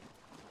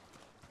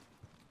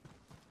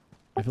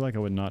 I feel like I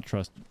would not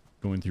trust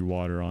going through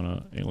water on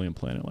an alien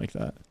planet like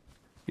that.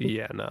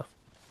 Yeah, no.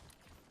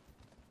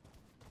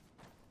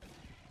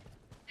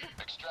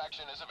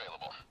 Extraction is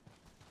available.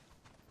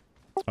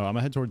 Oh, I'm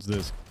gonna head towards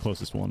this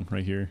closest one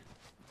right here.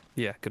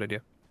 Yeah, good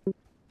idea.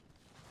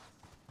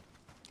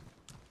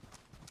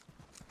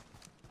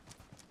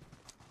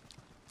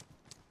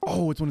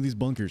 Oh, it's one of these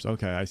bunkers.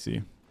 Okay, I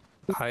see.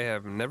 I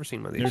have never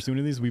seen one of these. Never seen one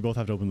of these. We both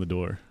have to open the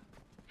door.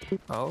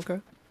 Oh, okay.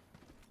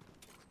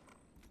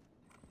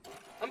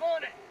 I'm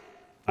on it.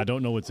 I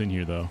don't know what's in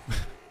here though.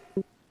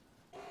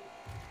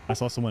 I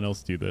saw someone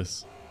else do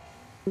this.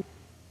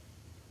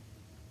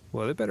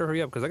 Well, they better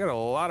hurry up because I got a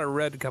lot of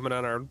red coming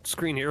on our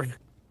screen here.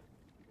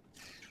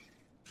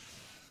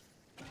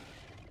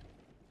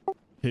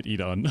 Hit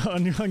eat on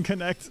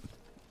connect.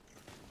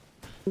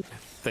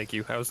 Thank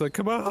you. I was like,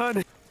 come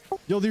on.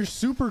 Yo, there's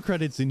super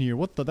credits in here.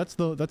 What the? That's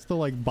the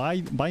like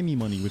buy me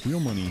money with real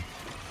money.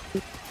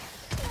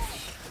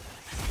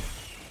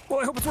 Well,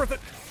 I hope it's worth it.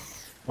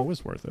 Oh, it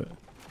was worth it.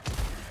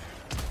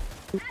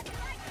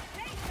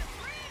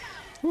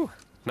 Whew,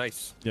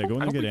 nice. Yeah, go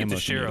in I and hope get we ammo. get to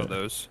if you share need all it.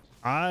 those.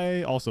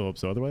 I also hope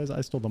so. Otherwise,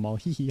 I stole them all.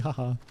 Hee hee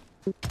haha.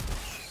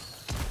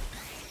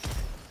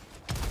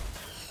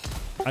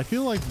 I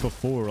feel like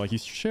before, like you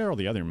share all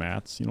the other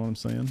mats. You know what I'm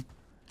saying?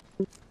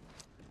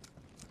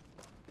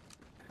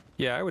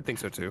 Yeah, I would think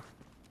so too.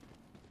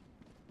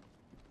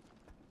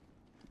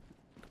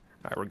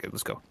 All right, we're good.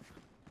 Let's go.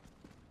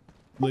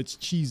 Let's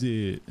cheese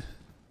it.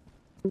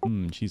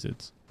 Cheese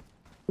its.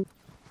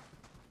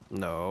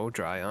 No,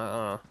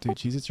 dry. Dude,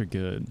 cheese its are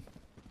good.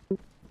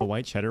 The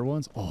white cheddar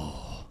ones.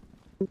 Oh.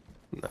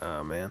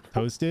 Nah, man.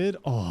 Toasted.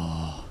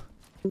 Oh.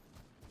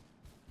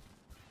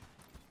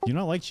 You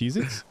not like Cheez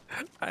Its?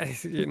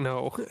 You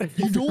know.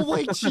 You don't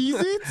like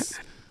Cheez Its?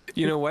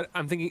 You know what?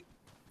 I'm thinking.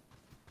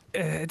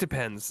 It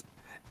depends.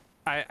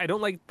 I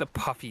don't like the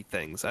puffy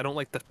things. I don't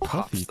like the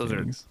puffs. Those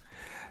things.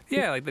 are.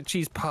 Yeah, like the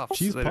cheese puffs.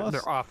 Cheese puffs?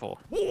 They're awful.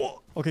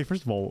 Okay,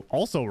 first of all,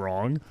 also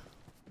wrong.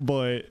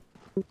 But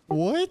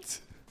what?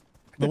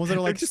 The ones that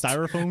are like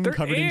styrofoam They're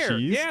covered air. in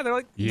cheese? Yeah, they're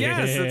like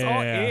yes, it's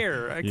all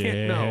air. I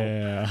can't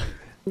Yeah.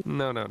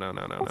 No.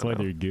 That's why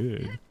they're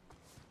good.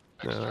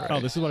 All Oh,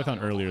 this is what I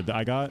found earlier.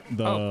 I got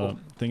the cool.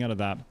 thing out of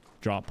that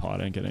drop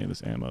pod. I didn't get any of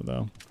this ammo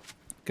though.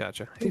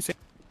 Gotcha. Hey, Sam.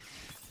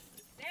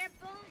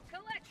 Sample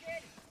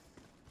collected.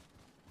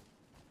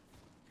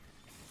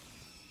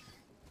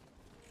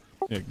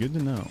 Yeah, good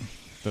to know.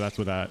 So that's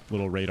what that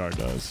little radar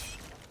does.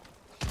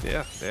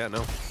 Yeah,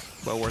 no.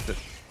 Well worth it.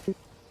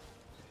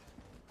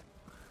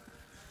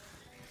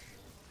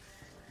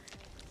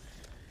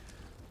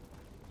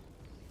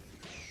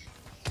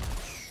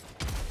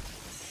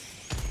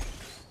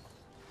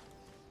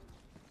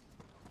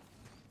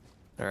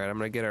 All right, I'm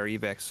gonna get our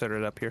evac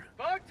started up here.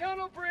 Fog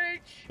tunnel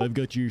breach. I've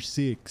got your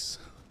 6.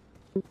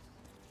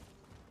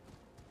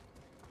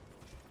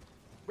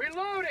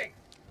 Reloading.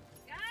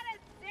 Got a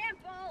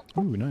sample.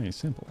 Ooh, nice.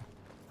 Simple.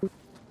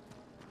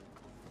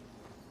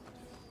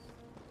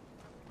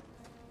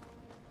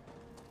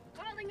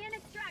 Calling in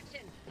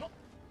extraction.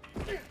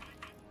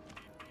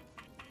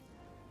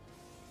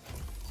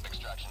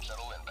 Extraction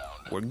shuttle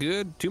inbound. We're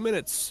good. 2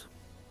 minutes.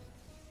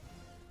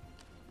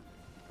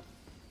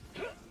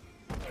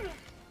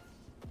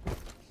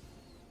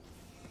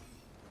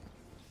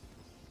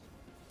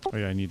 Oh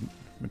yeah, I need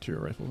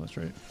material rifle. That's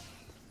right.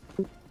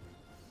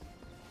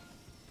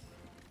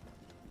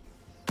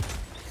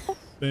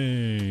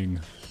 Bang.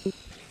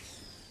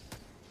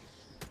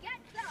 Get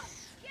some.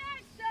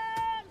 Get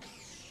some.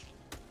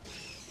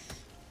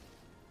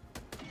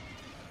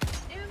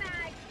 New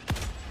mag.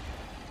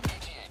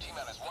 ETA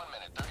T-minus 1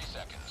 minute, 30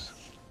 seconds.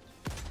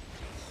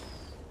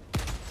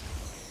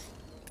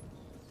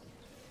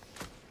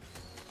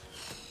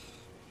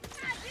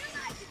 I do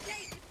like to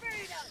taste the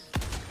freedom.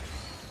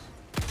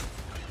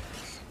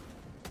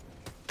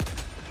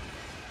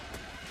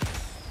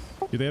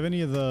 Do they have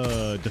any of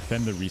the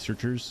defend the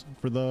researchers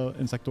for the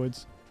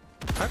insectoids?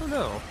 I don't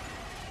know.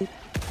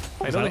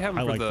 I know they have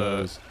them for like the.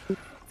 those.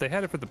 They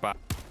had it for the bot.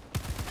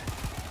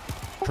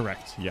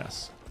 Correct.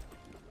 Yes.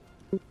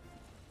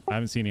 I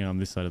haven't seen any on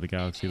this side of the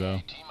galaxy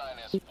though.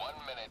 T-minus 1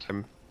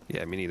 minute.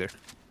 Yeah, me neither.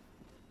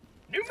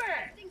 New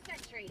mag.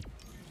 Sentry.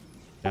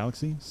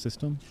 Galaxy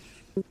system.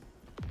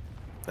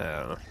 I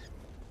don't know.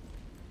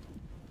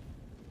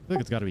 I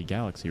think it's got to be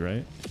Galaxy,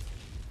 right?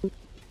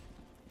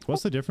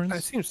 What's the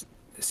difference? It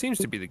seems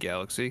to be the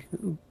Galaxy.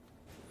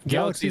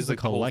 Galaxy is the like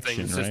whole thing.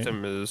 collection, The right?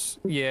 system is,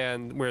 yeah,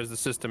 and whereas the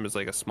system is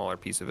like a smaller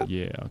piece of it.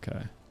 Yeah,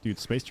 okay. Dude,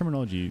 space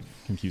terminology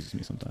confuses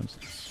me sometimes.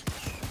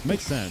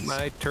 Makes sense.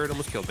 My turret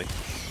almost killed me.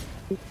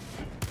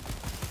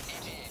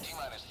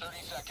 T-minus 30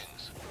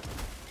 seconds.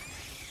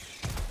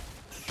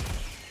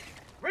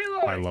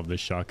 Reload! I love this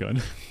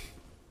shotgun.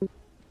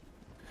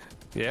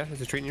 Yeah,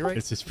 is it treating you right?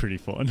 It's just pretty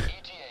fun.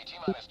 ETA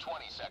T-minus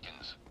 20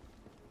 seconds.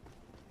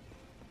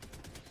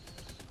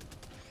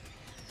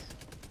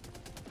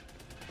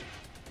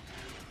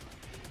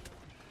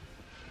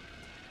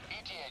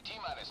 ETA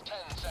T-minus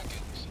 10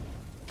 seconds.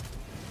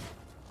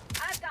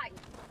 I've got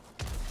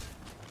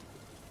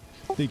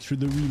you. Thanks for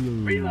the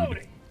reload.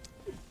 Reloading!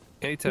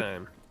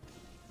 Anytime.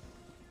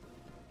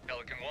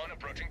 Pelican 1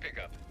 approaching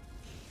pickup.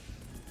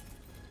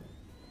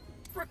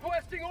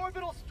 Requesting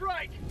orbital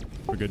strike!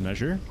 For good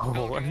measure.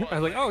 Oh, I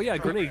was like, oh yeah,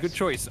 grenade, good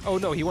choice. Oh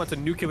no, he wants a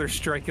nuclear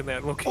strike in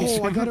that location.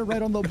 Oh, I got it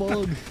right on the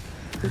bug.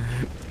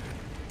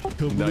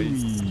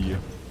 Kablooey.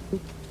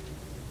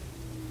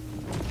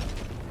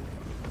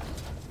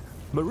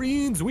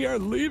 Marines, we are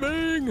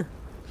leaving.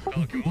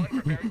 Pelican 1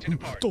 preparing to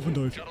depart. Dolphin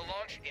dive. Shuttle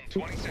launch in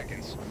 20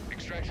 seconds.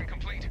 Extraction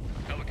complete.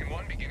 Pelican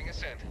 1 beginning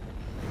ascent.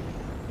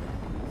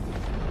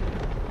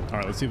 All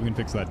right, let's see if we can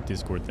fix that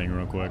Discord thing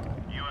real quick.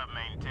 You have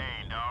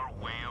maintained our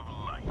way of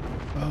life.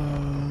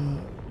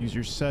 Use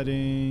your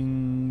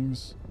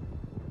settings.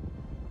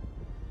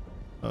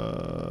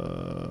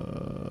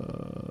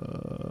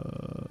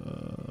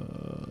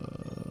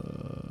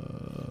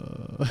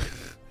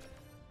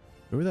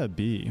 Where would that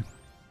be?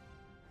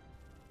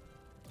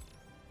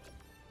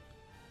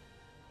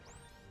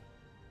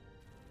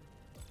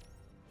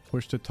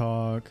 Push to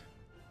talk.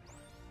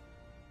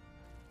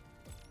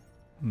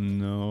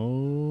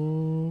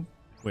 No.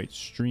 Wait,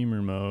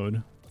 streamer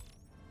mode.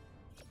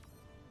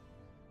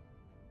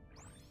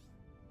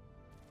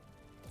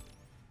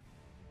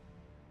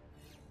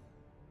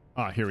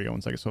 Ah, here we go.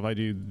 1 second. So if I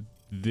do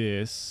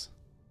this,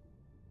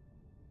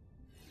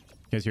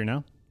 you guys hear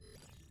now?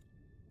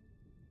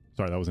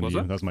 Sorry, that wasn't What's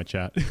you. that? That was my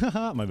chat.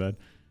 My bad.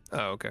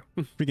 Oh, okay.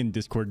 Freaking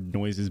Discord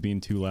noise is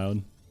being too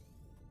loud.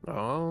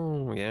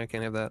 Oh, yeah, I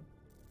can't have that.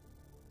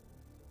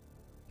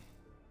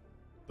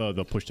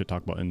 The push to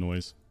talk button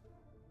noise.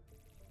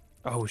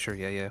 Oh, sure,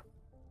 yeah, yeah.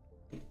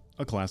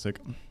 A classic.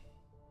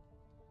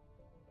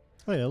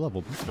 Oh yeah,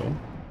 leveled. Let's go.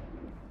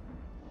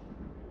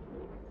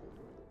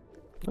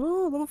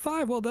 Oh, level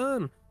 5, well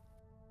done.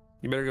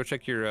 You better go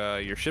check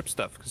your ship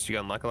stuff because you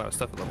got unlock a lot of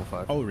stuff at level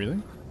 5. Oh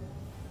really?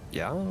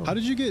 Yeah. How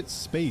did you get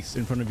space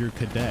in front of your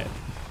cadet?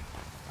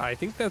 I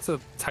think that's a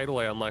title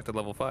I unlocked at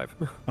level 5.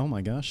 Oh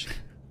my gosh.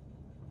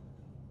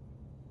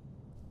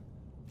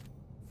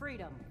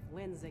 Freedom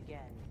wins again.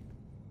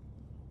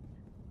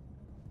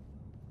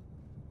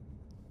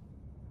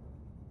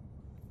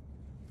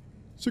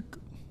 Sick.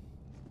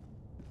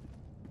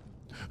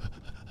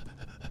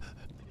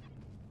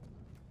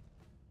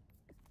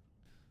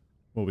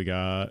 What we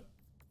got?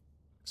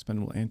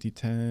 Expendable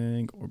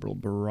anti-tank, orbital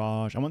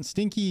barrage. I want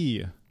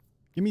Stinky.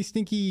 Give me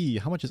Stinky.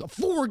 How much is it?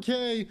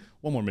 4K?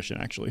 One more mission,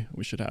 actually.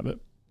 We should have it.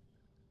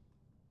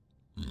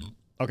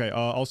 Okay,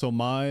 also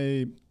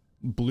my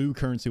blue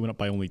currency went up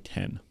by only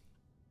 10.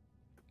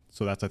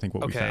 So that's, I think,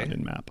 what we found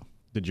in map.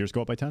 Did yours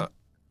go up by 10?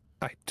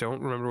 I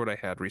don't remember what I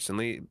had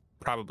recently.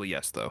 Probably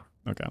yes, though.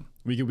 Okay.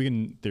 We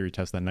can theory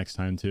test that next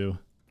time, too.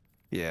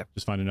 Yeah.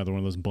 Just find another one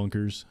of those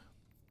bunkers.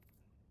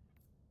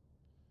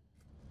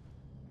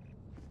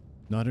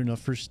 Not enough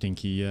for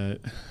Stinky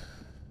yet.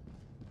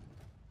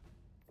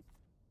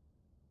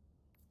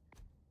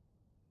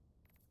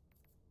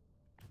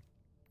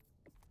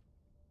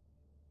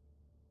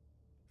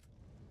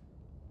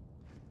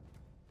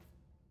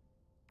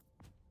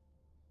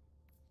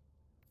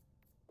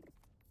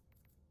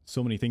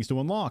 So many things to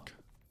unlock.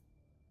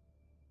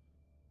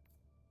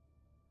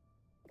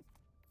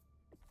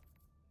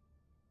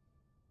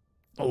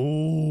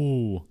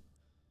 Oh.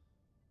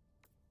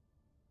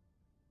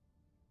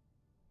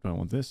 Do I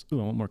want this? Ooh,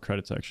 I want more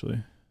credits,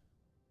 actually.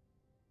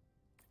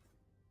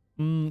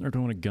 Or do I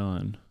want a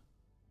gun?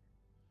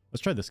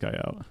 Let's try this guy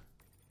out.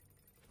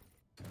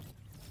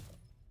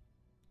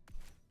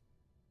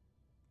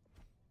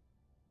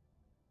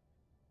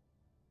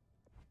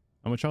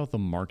 I'm gonna try with the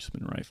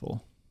marksman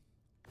rifle.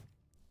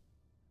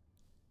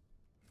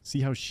 See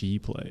how she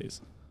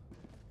plays.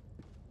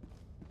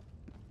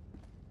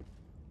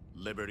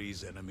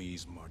 Liberty's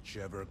enemies march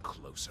ever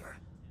closer.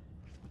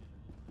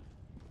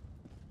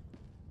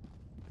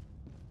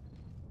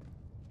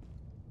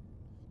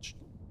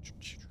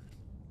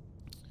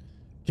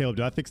 Caleb,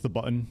 did I fix the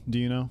button? Do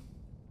you know?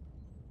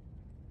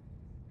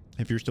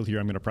 If you're still here,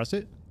 I'm going to press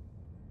it.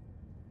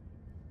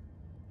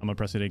 I'm going to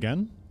press it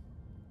again.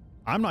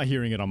 I'm not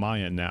hearing it on my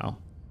end now,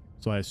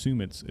 so I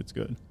assume it's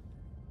good.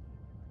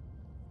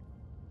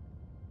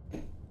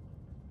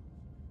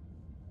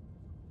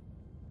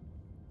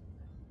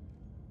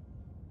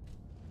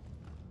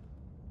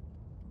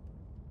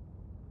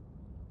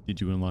 Did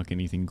you unlock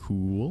anything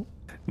cool?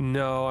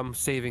 No, I'm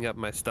saving up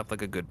my stuff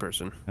like a good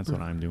person. That's what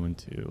I'm doing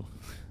too.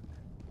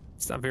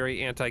 I'm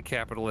very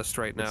anti-capitalist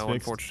right now,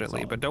 fixed. unfortunately.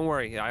 Solid. But don't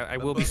worry, I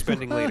will be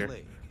spending later.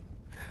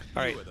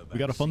 All right, We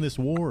gotta fund this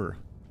war.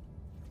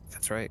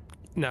 that's right.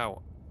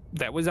 Now,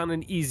 that was on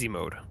an easy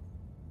mode.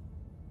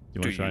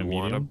 You want to try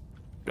medium?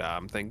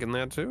 I'm thinking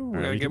that too. All We're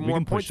right, gonna we get can more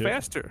push points it.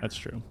 faster. That's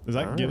true. Does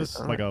that All give right, us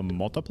all like a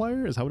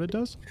multiplier? Is that what it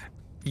does?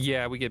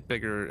 Yeah, we get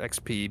bigger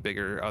XP,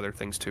 bigger other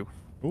things too.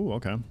 Oh,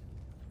 okay.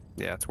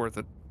 Yeah, it's worth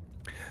it.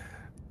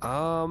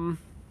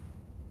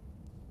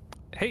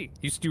 Hey,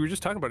 you were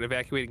just talking about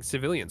evacuating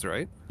civilians,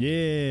 right?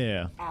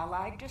 Yeah.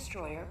 Allied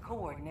destroyer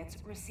coordinates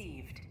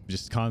received.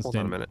 Just Hold on a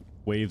constant minute.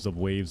 waves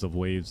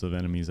of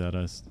enemies at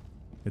us.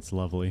 It's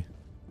lovely.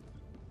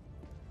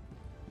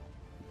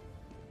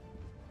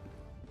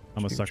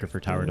 I'm a sucker for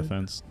tower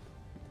defense.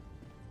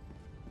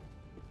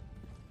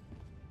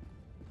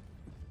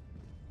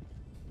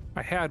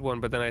 I had one,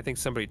 but then I think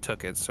somebody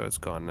took it, so it's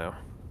gone now.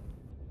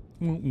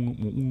 You're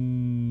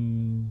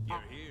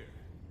here.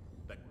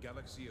 The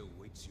galaxy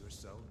awaits your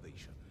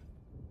salvation.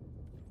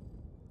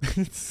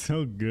 It's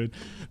so good.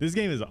 This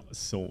game is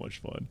so much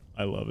fun.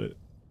 I love it.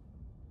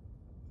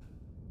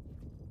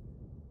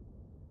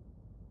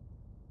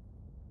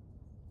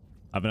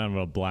 I've been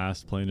having a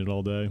blast playing it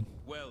all day.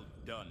 Well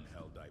done,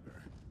 Helldiver.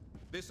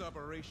 This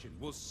operation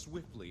will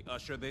swiftly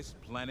usher this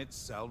planet's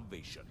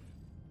salvation.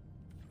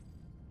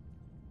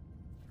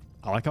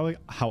 I like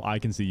how I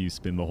can see you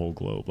spin the whole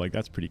globe. Like,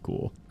 that's pretty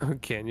cool.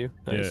 Can you?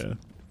 Nice. Yeah.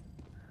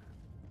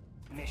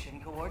 Mission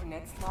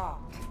coordinates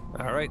locked.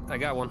 All right, I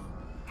got one.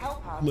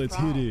 Hellpods Let's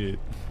hit prime. it.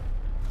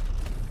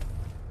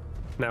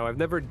 Now, I've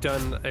never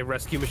done a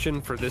rescue mission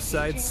for this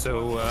side,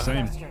 so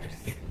Same.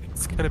 Thrusters.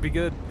 it's gonna be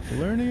good.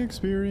 Learning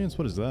experience.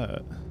 What is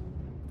that?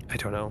 I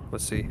don't know.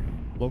 Let's see.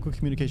 Local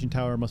communication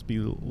tower must be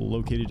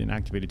located and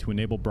activated to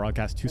enable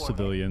broadcast to Orbit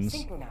civilians.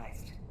 synchronized.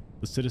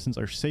 The citizens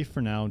are safe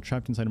for now,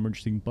 trapped inside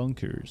emergency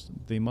bunkers.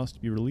 They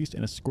must be released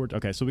and escorted.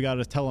 Okay, so we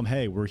gotta tell them,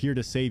 hey, we're here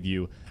to save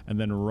you, and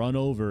then run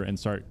over and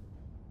start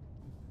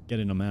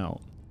getting them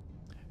out.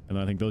 And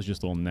then I think those are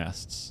just little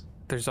nests.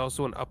 There's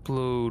also an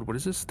upload. What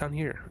is this down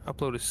here?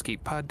 Upload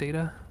escape pod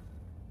data.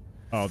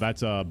 Oh,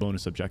 that's a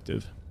bonus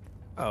objective.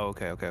 Oh,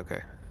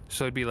 okay.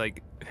 So it'd be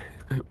like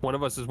one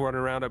of us is running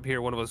around up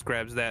here, one of us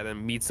grabs that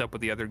and meets up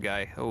with the other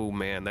guy. Oh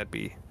man, that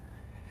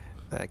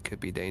could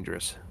be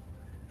dangerous.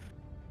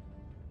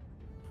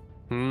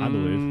 I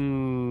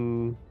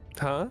believe.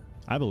 Huh?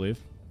 I believe.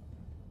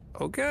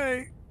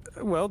 Okay.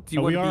 Well, do you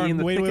Oh, want we to are be in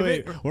the wait, thick wait, of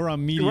wait. it? We're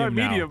on medium We're on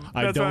now. medium.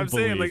 I That's don't what I'm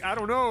believe. saying. Like, I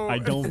don't know. I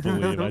don't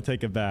believe. I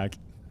take it back.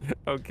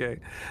 Okay.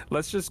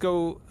 Let's just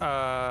go.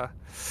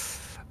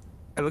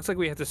 It looks like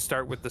we have to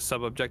start with the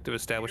sub-objective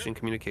establishing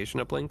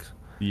communication uplinks.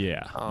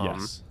 Yeah.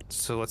 Yes.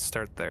 So let's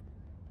start there.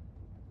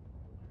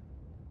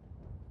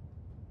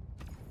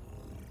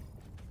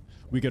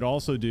 We could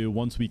also do,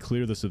 once we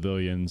clear the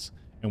civilians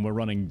and we're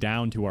running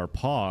down to our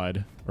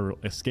pod or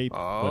escape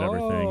whatever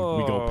thing,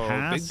 we go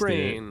past big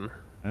brain. it.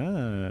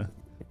 Ah.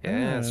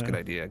 Yeah, that's a good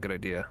idea. Good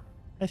idea.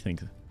 I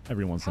think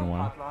every once in a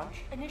while. Hellpod launch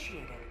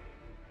initiated.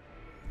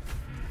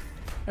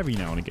 Every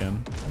now and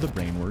again, the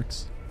brain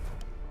works.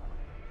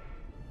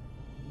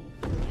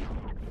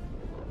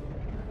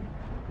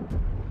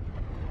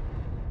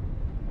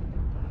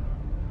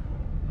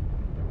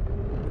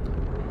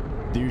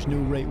 There's no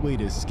right way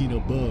to skin a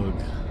bug.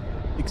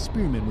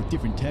 Experiment with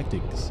different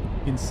tactics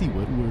and see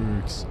what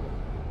works.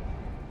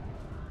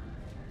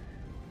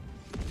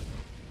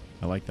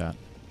 I like that.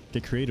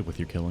 Get creative with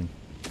your killing.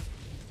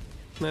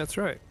 That's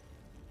right.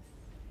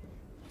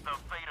 The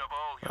fate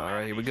of all All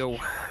right, here we go.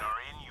 humanity's children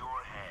are in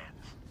your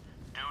hands.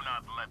 Do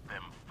not let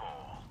them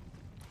fall.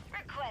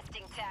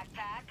 Requesting tac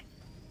pack.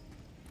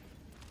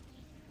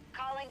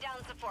 Calling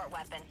down support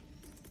weapon.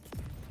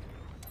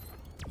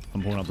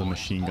 I'm pulling out the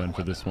machine gun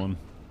for this one.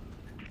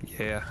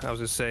 Yeah, I was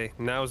gonna say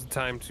now's the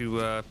time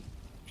to,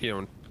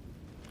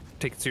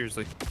 take it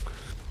seriously.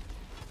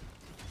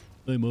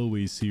 I'm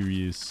always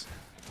serious.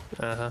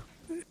 Uh-huh.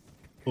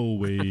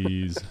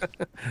 Always.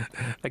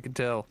 I can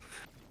tell.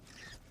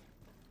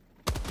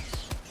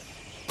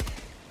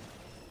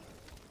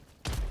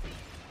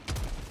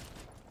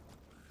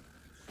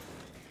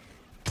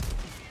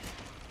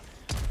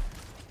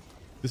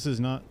 This is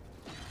not...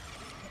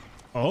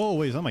 Oh,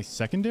 wait, is that my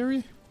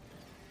secondary?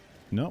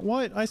 No,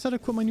 what? I said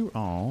equip my new...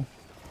 Oh.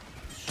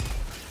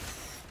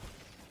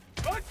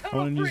 I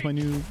want to use my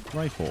new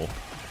rifle.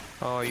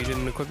 Oh, you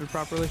didn't equip it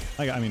properly?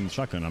 I mean,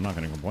 shotgun, I'm not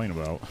going to complain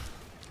about.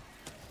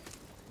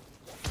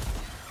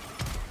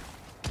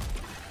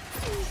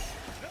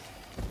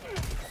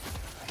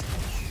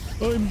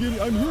 I'm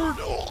hurt.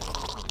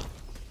 Oh.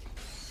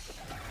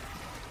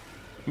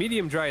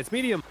 Medium dry, it's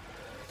medium.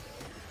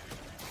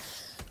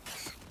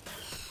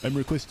 I'm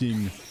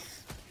requesting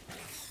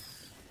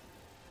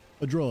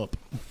a drop.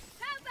 How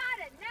about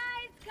a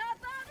nice cup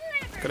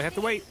of liver? Gonna have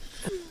to wait.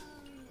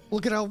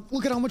 Look at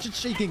how much it's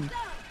shaking. Hands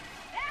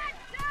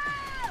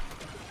up!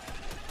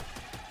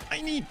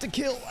 I need to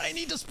kill. I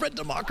need to spread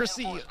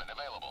democracy.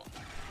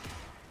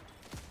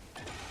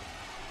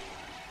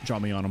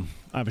 Drop me on him.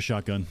 I have a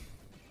shotgun.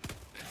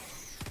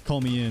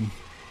 Call me in.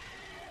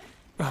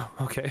 Oh,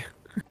 okay.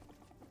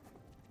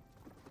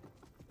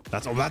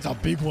 That's a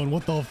big one.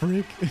 What the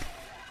freak?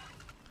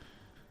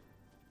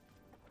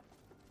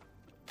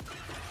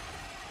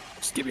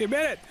 Just give me a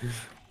minute.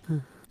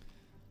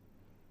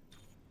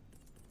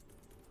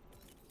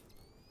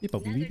 Beep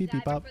up, beep beep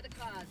beep up.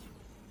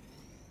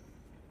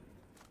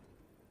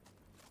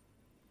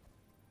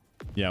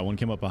 Yeah, one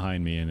came up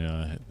behind me, and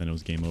then it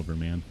was game over,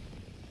 man.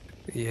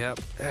 Yep,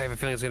 I have a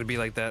feeling it's gonna be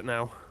like that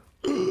now.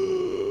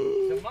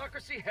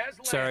 Democracy has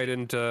landed. Sorry I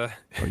didn't. Oh,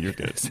 you're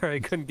good. Sorry I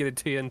couldn't get it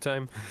to you in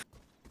time.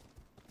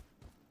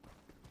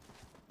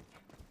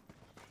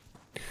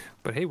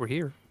 But hey, we're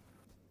here.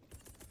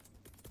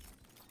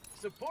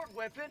 Support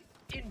weapon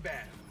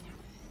inbound.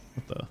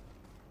 What the?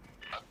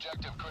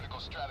 Objective critical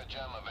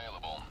stratagem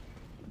available.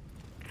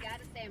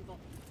 Got a sample.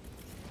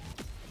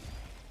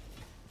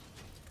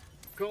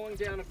 Calling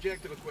down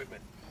objective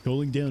equipment.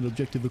 Calling down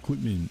objective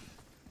equipment.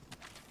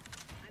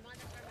 I'm on the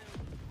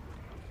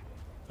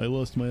terminal. I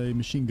lost my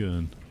machine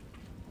gun.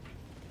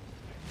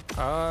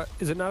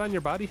 Is it not on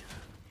your body?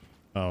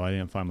 Oh, I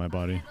didn't find my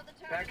body. Handle the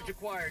terminal. Package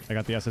acquired. I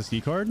got the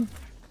SSD card.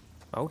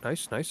 Oh,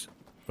 nice, nice.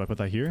 Do I put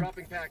that here?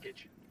 Dropping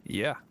package.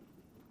 Yeah.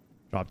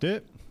 Dropped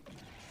it.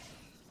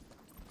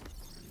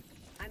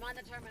 I'm on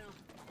the terminal.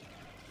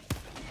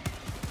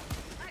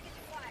 Package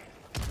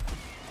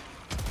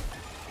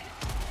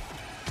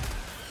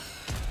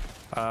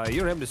acquired. You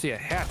don't happen to see a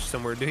hatch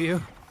somewhere, do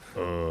you?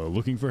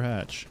 Looking for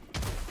hatch.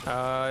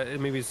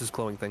 Maybe it's this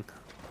glowing thing.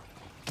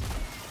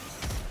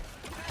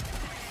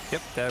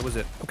 Yep, that was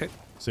it. Okay,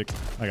 Sick.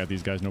 I got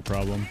these guys, no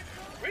problem.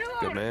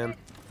 good man.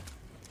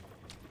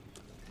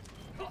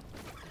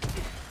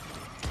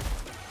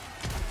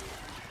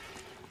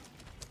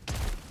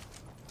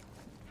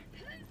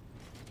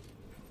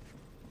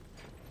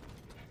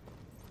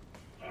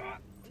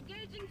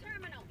 Engaging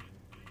terminal.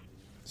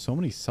 So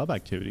many sub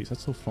activities.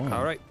 That's so fun.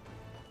 All right.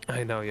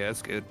 I know, yeah,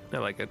 it's good. I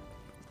like it.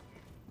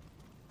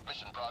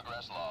 Mission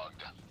progress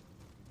logged.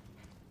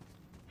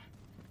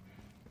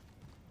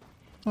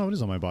 Oh, it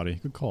is on my body.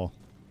 Good call.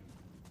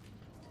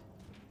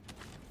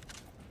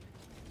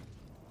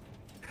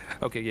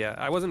 Okay, yeah,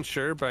 I wasn't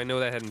sure, but I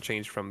know that hadn't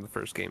changed from the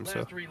first game, so.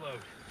 Last reload.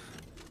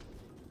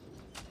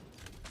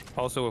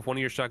 Also, if one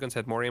of your shotguns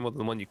had more ammo than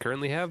the one you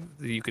currently have,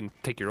 you can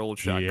take your old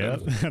shotgun. Yeah,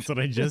 that's what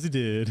I just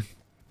did.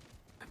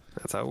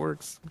 That's how it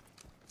works.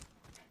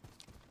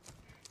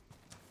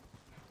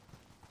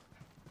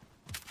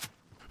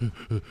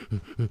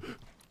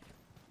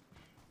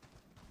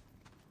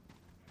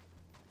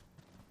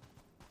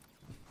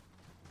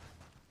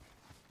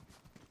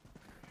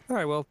 All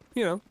right, well,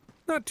 you know,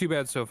 not too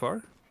bad so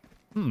far.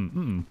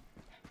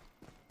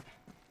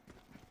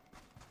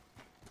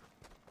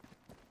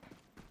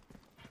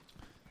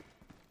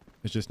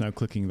 It's just now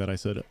clicking that I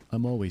said,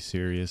 I'm always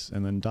serious,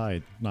 and then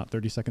died, not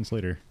 30 seconds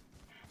later.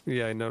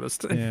 Yeah, I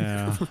noticed.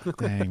 Yeah.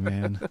 Dang,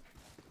 man.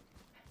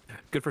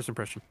 Good first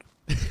impression.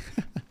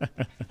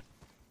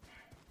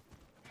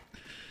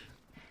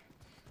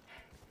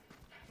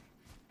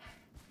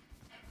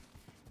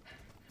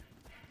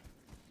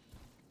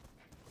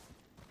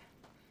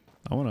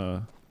 I want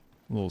a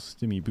little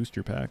stimmy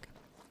booster pack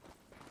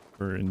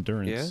for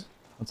endurance. Yeah?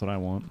 That's what I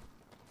want.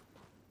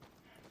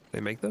 They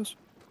make those?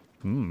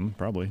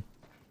 Probably.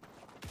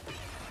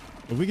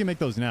 If we can make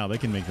those now, they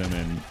can make them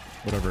in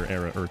whatever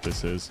era Earth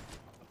this is.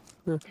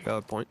 Yeah,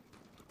 valid point.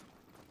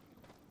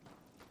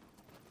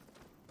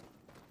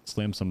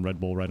 Slam some Red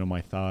Bull right on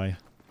my thigh.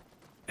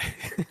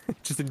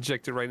 Just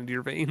inject it right into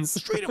your veins.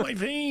 Straight in my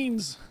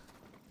veins!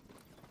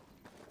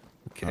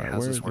 Okay, All right, how's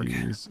where this are work?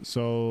 these?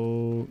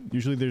 So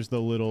usually there's the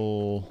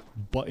little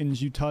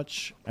buttons you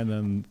touch, and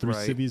then three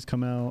Right. civvies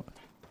come out,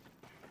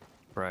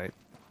 Right.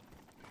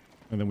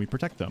 and then we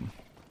protect them.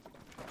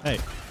 Hey,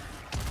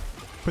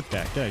 put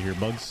that. Get out of here,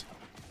 bugs.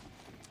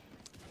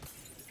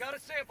 Got a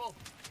sample.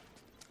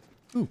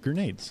 Ooh,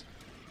 grenades.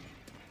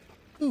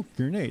 Ooh,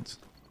 grenades.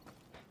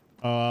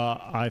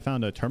 I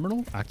found a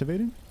terminal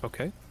activated.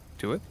 Okay,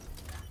 do it.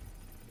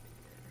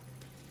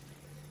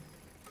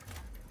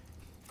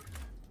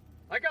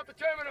 I got the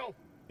terminal.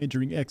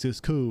 Entering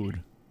access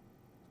code.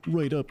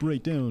 Right up,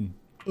 right down.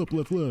 Up,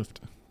 left,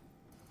 left.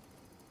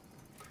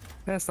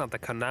 That's not the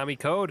Konami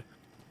code.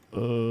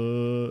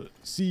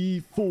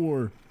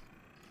 C4.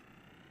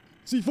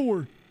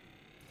 C4.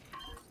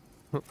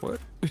 What? I'll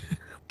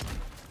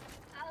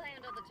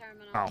handle the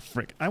terminal. Oh,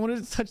 frick. I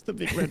wanted to touch the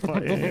big red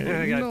button.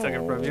 I gotta take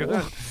it from you.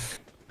 No.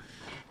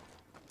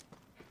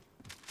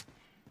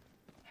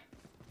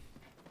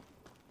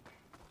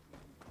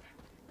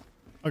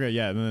 Okay,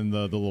 yeah, and then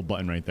the little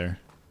button right there.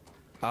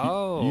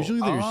 Oh. Usually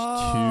there's two.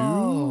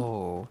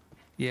 Oh.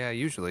 Yeah,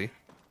 usually.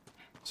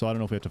 So I don't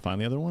know if we have to find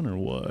the other one or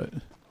what.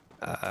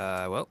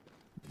 Well,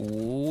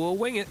 we'll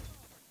wing it.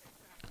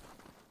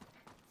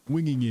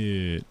 Winging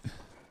it.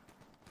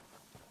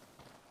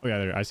 Oh yeah,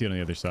 there. I see it on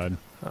the other side.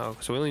 Oh,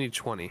 so we only need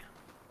 20.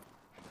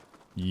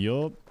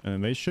 Yup,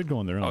 and they should go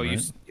on their own. Oh, right?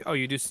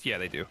 you just, yeah,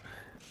 they do.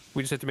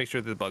 We just have to make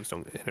sure that the bugs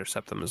don't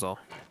intercept them is all.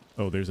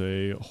 Oh, there's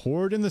a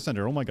horde in the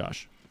center. Oh my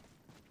gosh.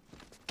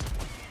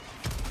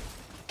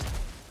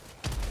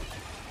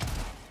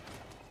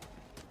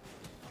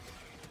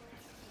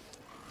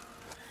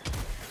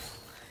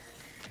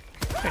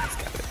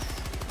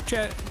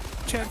 Chat,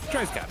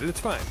 Dry's got it. It's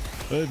fine.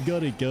 I've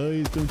got it,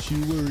 guys. Don't you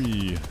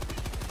worry.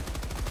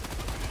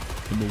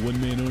 I'm a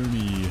one-man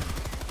army.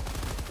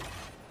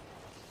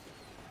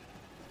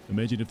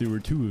 Imagine if there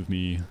were two of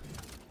me.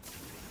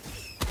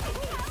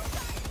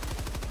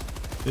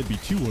 That'd be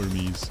two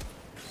armies.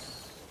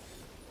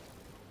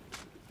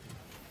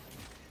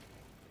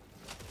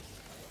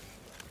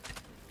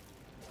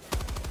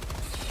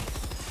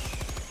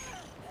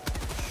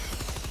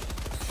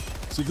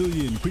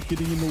 Civilian, quit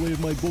getting in the way of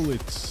my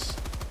bullets.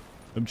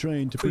 I'm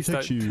trying to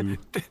protect you.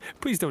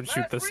 Please don't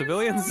shoot the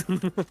civilians.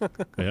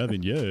 I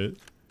haven't yet.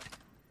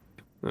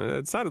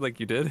 It sounded like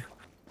you did.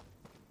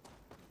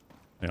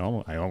 I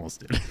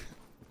almost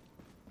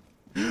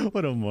did.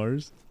 What a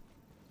Mars.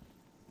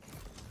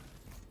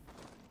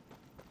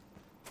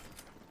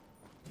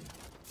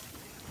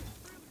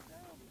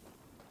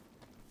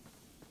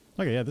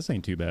 Okay, yeah, this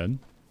ain't too bad.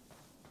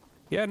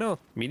 Yeah, no,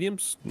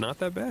 medium's not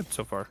that bad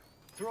so far.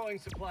 Throwing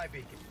supply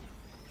beacon.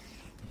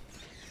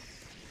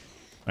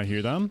 I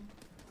hear them.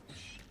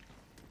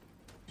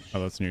 Oh,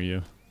 that's near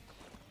you.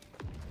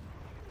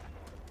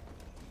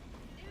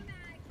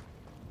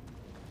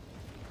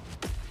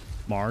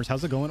 Mars,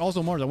 how's it going?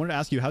 Also, Mars, I wanted to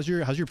ask you, how's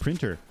your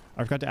printer?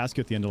 I forgot to ask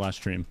you at the end of last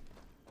stream.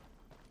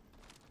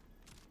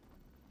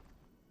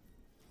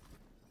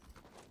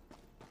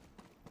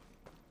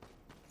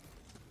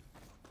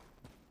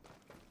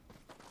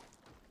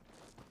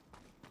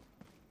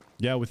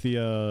 Yeah, with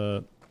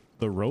the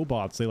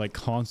robots, they like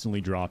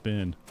constantly drop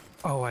in.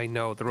 Oh, I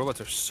know. The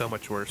robots are so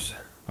much worse.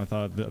 I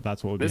thought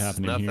that's what would be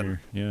happening here.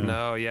 Yeah.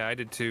 No, yeah, I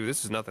did too.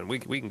 This is nothing. We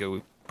can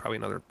go probably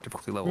another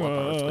difficulty level up,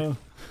 honestly.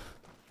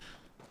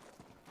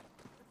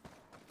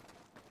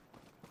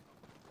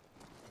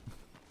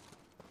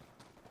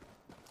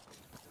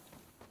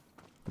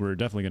 We're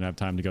definitely gonna have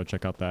time to go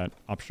check out that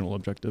optional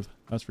objective.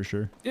 That's for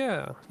sure.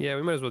 Yeah,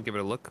 we might as well give it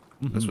a look.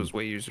 This was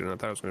way easier than I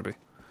thought it was gonna be.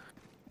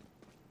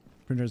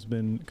 Printer's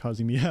been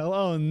causing me hell.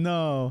 Oh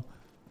no.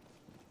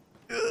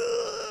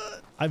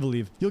 I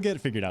believe you'll get it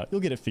figured out.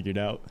 You'll get it figured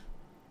out.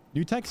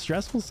 New tech's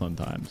stressful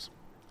sometimes.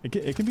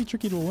 It can be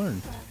tricky to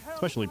learn,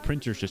 especially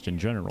printers just in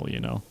general,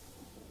 you know.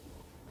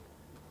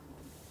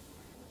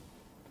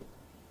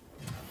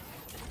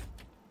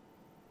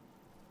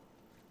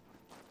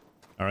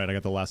 All right, I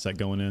got the last set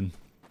going in.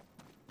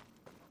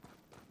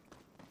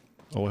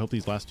 Oh, I hope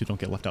these last two don't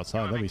get left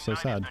outside. That'd be so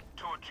sad.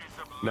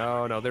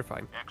 No, they're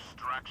fine.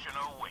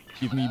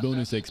 Give me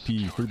bonus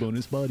XP for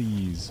bonus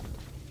bodies.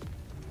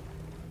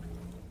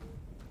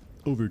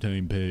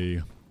 Overtime pay.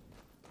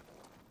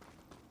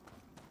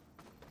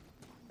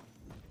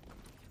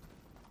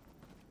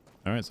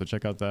 All right, so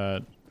check out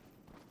that.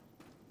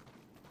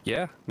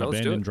 Yeah, no,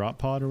 let's do abandoned it. drop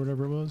pod or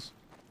whatever it was.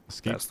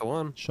 Escape That's the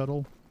one.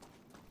 shuttle.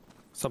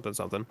 Something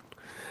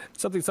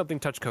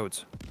touch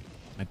codes.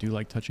 I do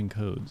like touching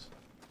codes.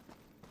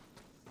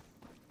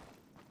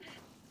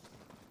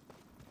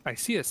 I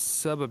see a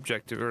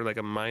sub-objective or like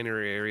a minor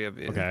area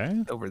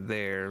over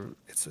there.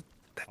 It's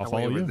I'll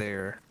way follow over you.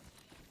 there.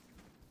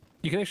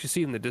 You can actually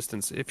see in the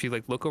distance. If you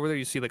like look over there,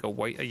 you see like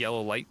a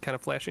yellow light kind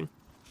of flashing.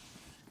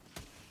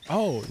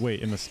 Oh,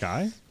 wait, in the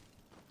sky?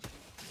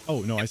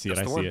 Oh, no, I see it.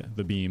 I see one. it.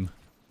 The beam.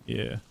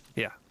 Yeah.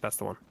 Yeah, that's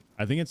the one.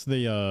 I think it's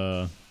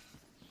the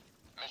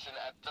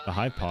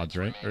hive pods,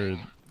 right? Or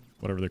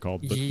whatever they're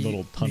called. The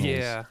little tunnels.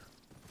 Yeah,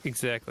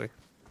 exactly.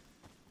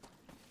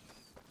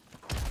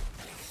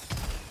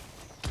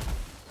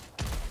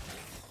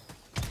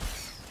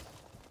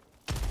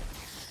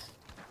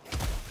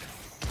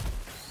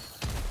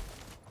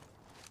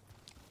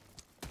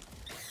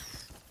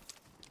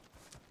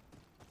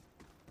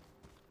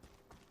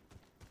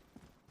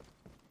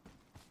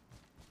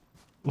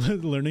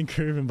 Learning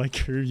curve, and by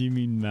curve you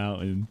mean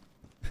mountain.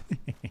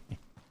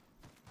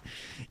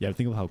 Yeah,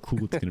 think of how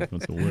cool it's gonna be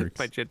once it works.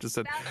 My chat just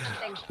said,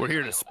 "We're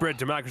here to spread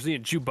democracy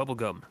and chew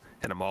bubblegum,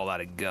 and I'm all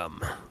out of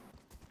gum."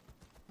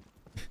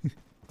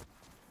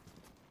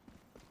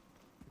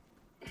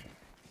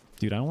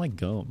 Dude, I don't like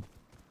gum.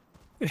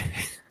 You're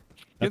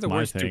That's the my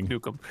worst thing.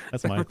 Duke Nukem.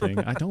 That's my thing.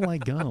 I don't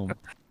like gum.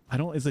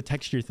 It's a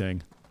texture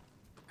thing.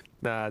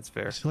 Nah, that's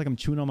fair. I just feel like I'm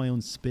chewing on my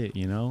own spit,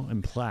 you know,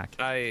 and plaque.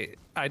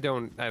 I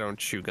don't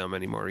chew gum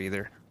anymore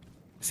either.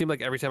 It seemed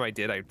like every time I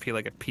did, I'd feel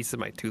like a piece of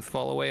my tooth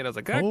fall away, and I was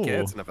like, okay,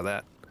 that's enough of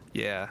that.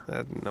 Yeah,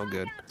 no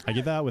good. I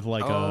get that with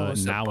like now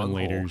and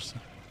laters.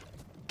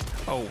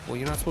 Oh, well,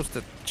 you're not supposed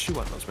to chew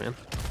on those, man.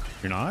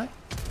 You're not?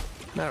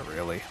 Not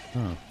really.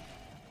 Oh.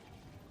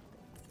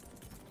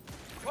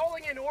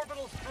 Calling in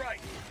orbital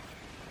strike.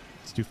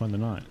 It's too fun to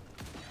not.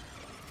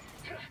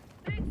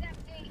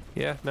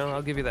 Yeah, no,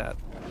 I'll give you that.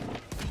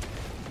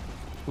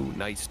 Ooh,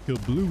 nice.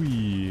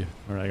 Kablooey.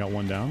 All right, I got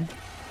one down.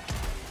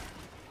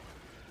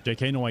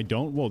 JK, no, I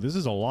don't. Whoa, this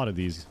is a lot of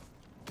these.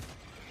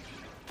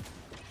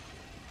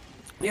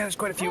 Yeah, there's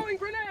quite a few. Throwing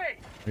grenade.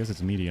 I guess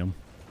it's medium.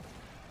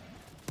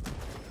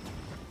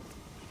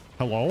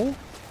 Hello?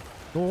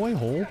 Go away,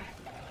 hole.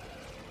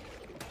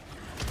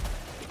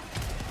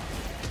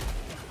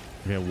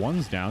 Okay,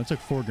 one's down. It took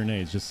 4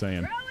 grenades, just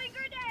saying. Throwing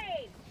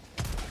grenade.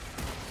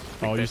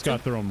 Oh, you just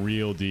gotta throw them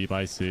real deep.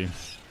 I see.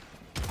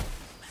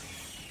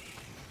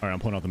 All right, I'm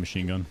pulling out the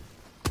machine gun.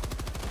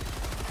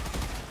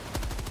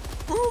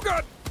 Oh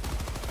god!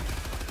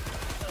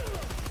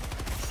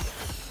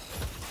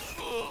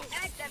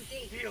 That's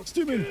empty.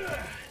 Stupid.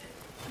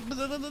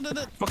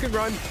 Fucking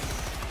run!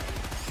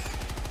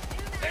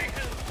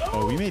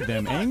 Oh, we made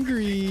them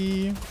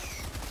angry.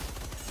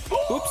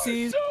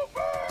 Oopsies!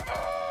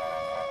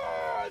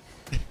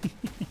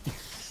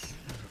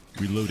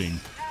 Reloading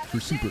for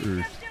Super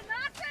Earth.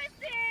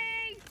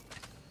 Democracy!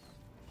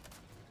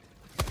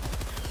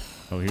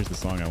 Oh, here's the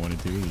song I wanted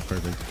to. This is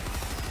perfect.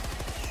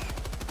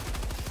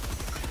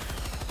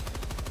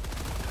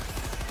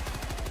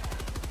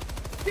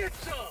 Get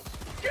some!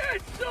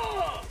 Get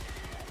some!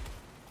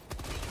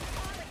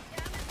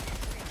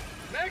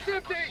 Max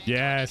empty!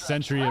 Yeah,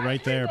 sentry it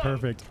right there.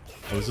 Perfect.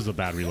 Oh, this is a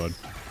bad reload.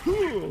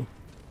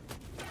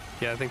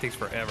 Yeah, that thing takes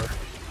forever.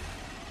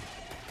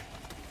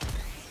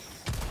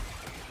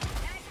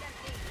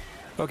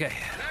 Okay,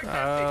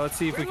 let's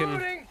see if we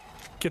can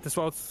get this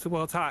while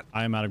it's hot.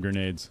 I am out of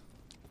grenades.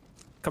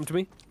 Come to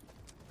me.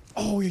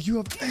 Oh, yeah, you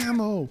have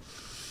ammo.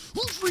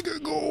 Let's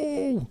freaking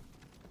go.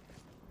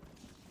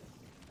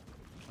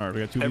 All right, we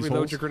got two Did I of these reload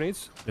holes. your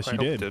grenades? Yes, I you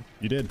hope it did.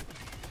 You did.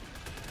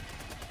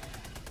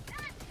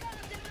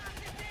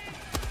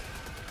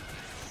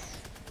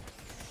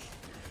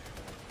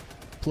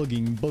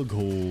 Plugging bug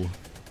hole.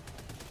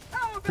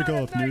 Pick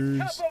off,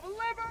 nerds.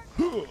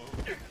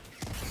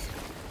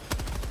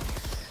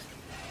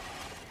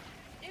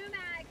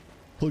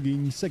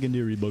 Plugging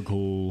secondary bug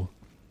hole.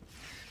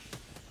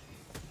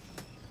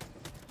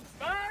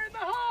 Fire in the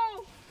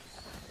hole!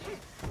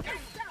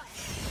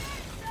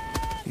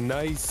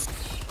 Nice.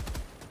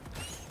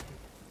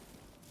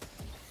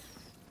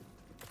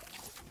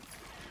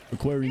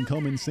 Acquiring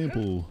common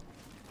sample.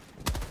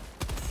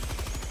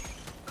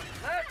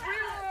 Last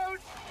reload!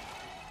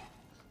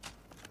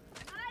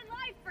 My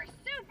life for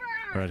Super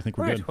All right, I think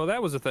we're Right. good. Well,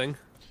 that was a thing.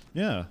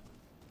 Yeah.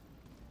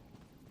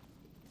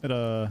 It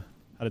had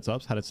its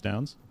ups, had its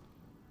downs.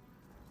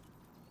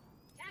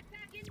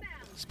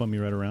 Spun me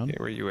right around. Okay,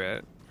 where you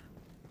at?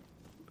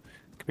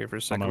 Come here for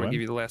a second. my I'm gonna way.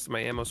 give you the last of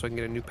my ammo so I can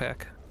get a new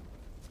pack.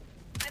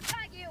 I've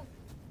got you.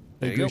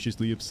 There I you go.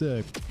 graciously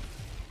accept.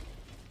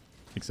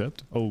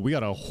 Except? Oh, we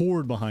got a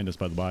horde behind us,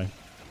 by the by.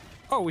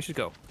 Oh, we should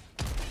go.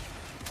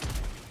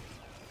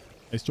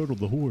 I startled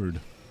the horde.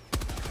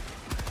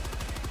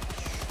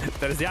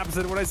 That is the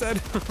opposite of what I said.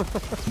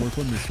 It's more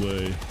fun this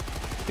way.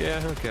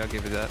 Yeah, okay, I'll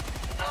give you that.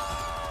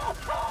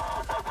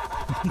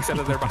 Except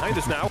that they're behind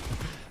us now.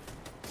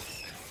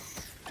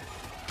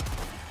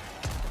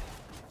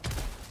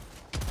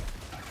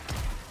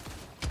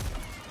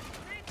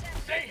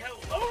 Say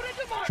hello to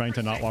democracy! Trying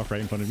to not walk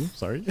right in front of you.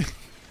 Sorry.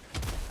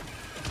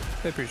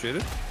 I appreciate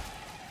it.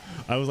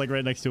 I was like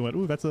right next to it.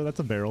 Ooh, that's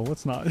a barrel.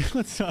 Let's not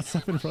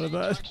step in front of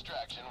that.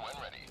 Extraction when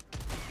ready.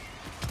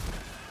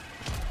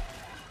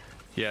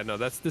 Yeah, no,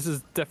 this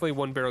is definitely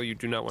one barrel you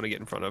do not want to get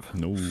in front of.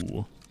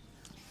 No.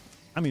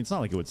 I mean, it's not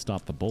like it would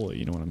stop the bullet.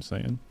 You know what I'm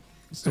saying?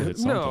 It still hit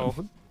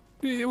something.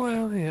 No. Yeah,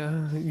 well,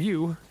 yeah,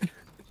 you.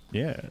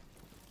 Yeah.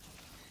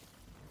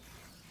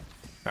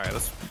 All right,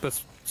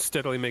 let's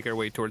steadily make our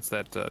way towards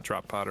that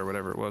drop pod or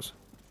whatever it was.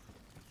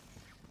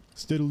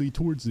 Steadily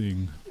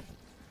towardsing.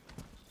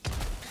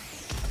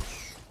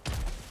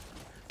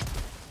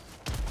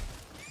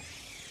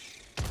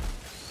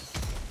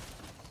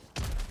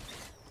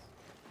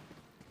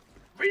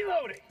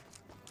 Reloading!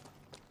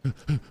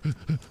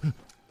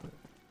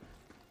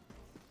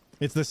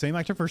 It's the same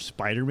actor for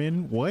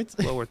Spider-Man? What?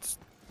 Well, it's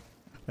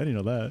I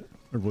didn't know that.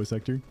 Or voice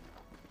actor.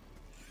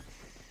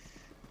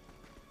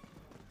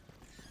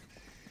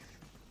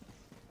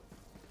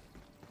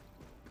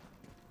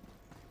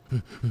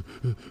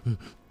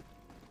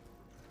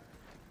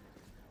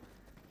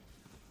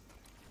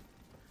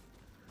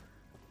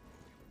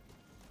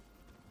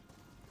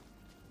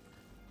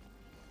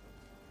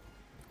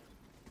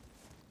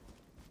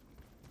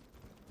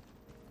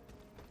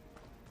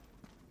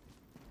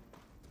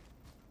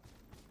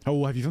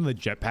 Oh, have you found the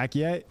jetpack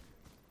yet?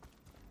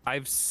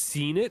 I've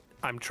seen it.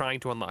 I'm trying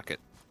to unlock it.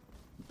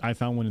 I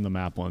found one in the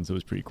map once. It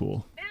was pretty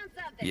cool. Found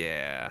something.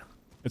 Yeah.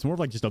 It's more of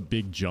like just a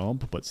big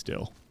jump, but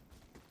still.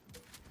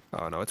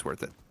 Oh no, it's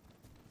worth it.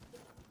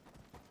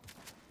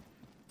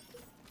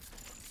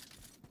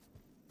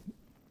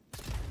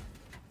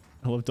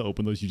 I love to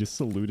open those. You just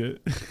salute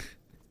it.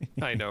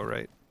 I know,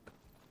 right?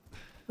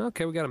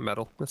 Okay, we got a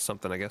medal. That's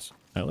something, I guess.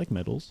 I like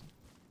medals.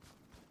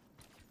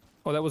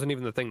 Oh, that wasn't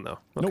even the thing, though.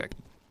 Okay. Nope.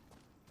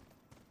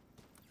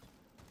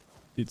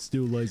 It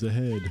still lies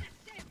ahead.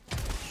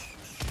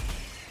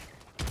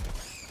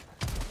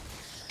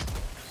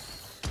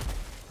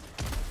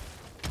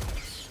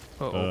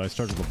 Uh-oh. I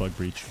started the bug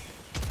breach.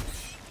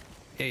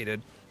 Yeah, you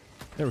did.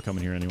 They were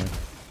coming here anyway.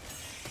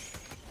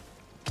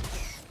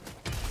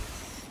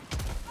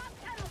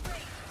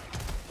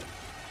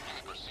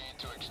 Proceed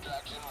to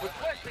extraction when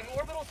ready. Requesting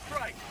orbital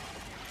strike!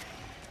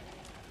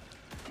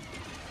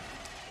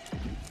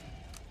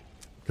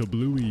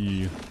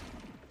 Kablooey.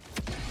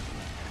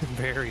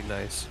 Very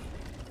nice.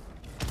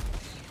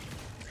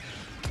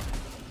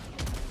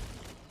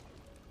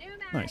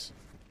 Nice.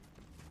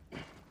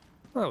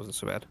 Well, that wasn't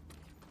so bad.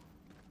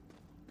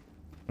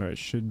 All right,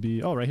 should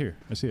be. Oh, right here.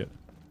 I see it.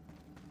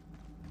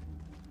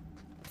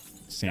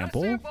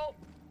 Sample.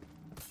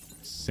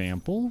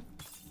 Sample.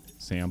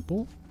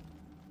 Sample.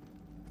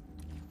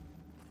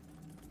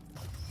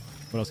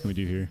 What else can we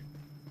do here?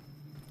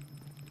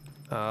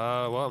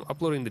 Well, I'm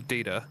uploading the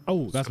data.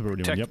 Oh, that's what we're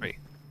doing. Protect Yep. me.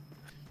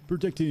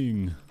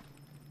 Protecting.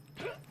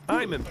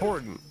 I'm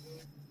important.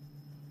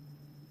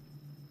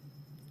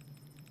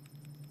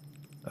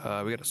 We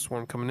got a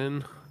swarm coming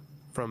in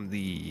from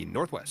the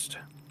northwest.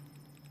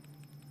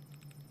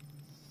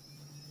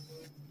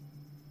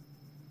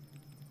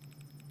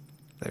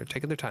 They're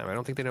taking their time. I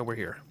don't think they know we're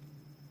here.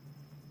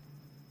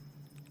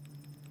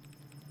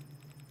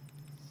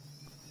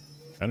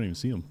 I don't even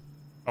see them.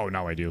 Oh,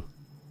 now I do.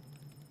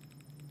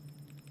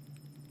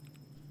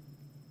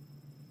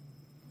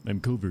 I'm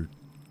covert.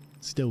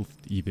 Stealth,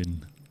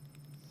 even.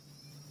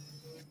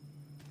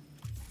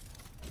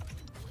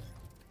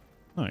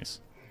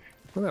 Nice.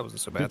 Well, that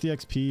wasn't so bad. 50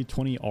 XP,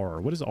 20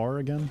 R. What is R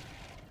again?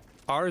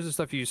 R is the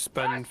stuff you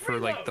spend for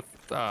like the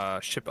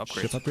ship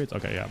upgrades. Ship upgrades?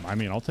 Okay, yeah. I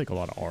mean, I'll take a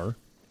lot of R.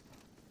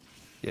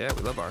 Yeah,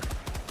 we love R.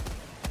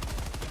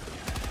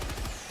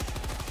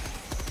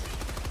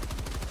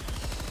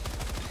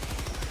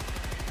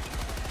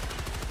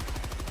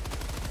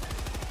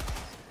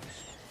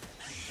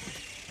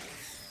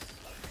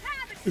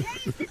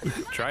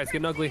 Try, it's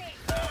getting ugly.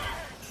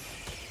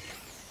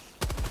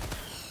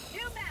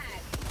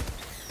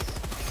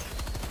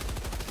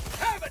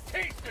 Have a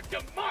taste of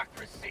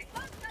democracy.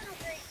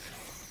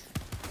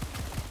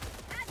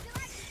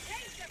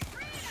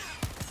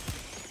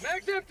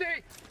 Mag's empty.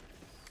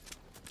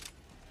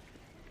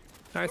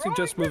 I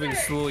suggest moving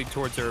slowly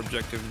towards our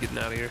objective and getting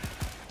out of here.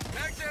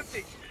 Mag's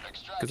empty.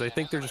 Because I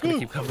think they're just going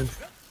to keep coming.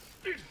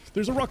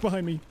 There's a rock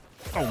behind me.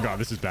 Oh god,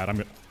 this is bad. I'm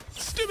gonna...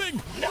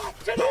 Stimming! Not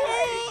today.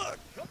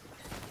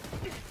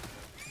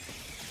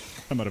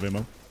 I'm out of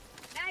ammo.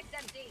 Mag's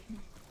empty.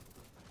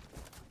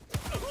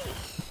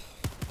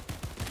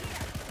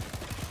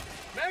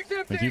 Mag's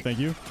empty. Thank you, thank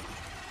you.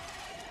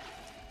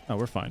 Oh,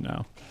 we're fine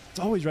now. It's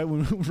always right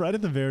when right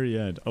at the very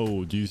end.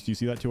 Oh, do you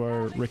see that to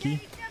our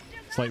Ricky?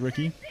 Slight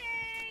Ricky?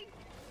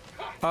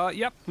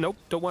 Yep. Nope.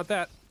 Don't want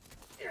that.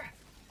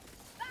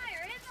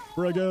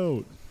 Frag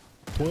out.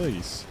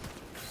 Twice.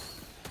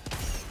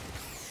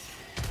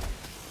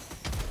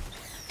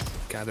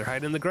 God, they're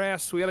hiding in the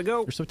grass. We gotta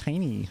go. They're so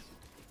tiny.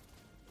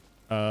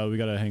 We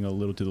gotta hang a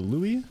little to the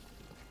Louis.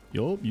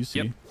 Yup, you see.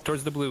 Yep.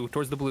 Towards the blue.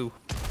 Towards the blue.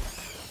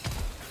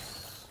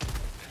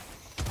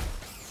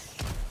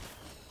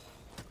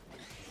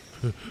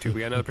 Dude, we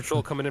got another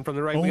patrol coming in from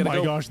the right. Oh we gotta my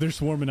go. gosh, they're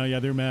swarming now. Yeah,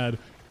 they're mad.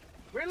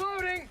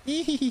 Reloading.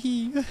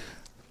 Hey,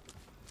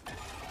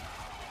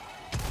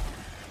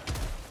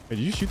 did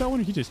you shoot that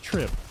one or he just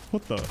tripped?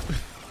 What the?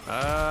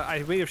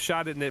 I may have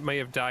shot it and it may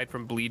have died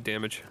from bleed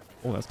damage.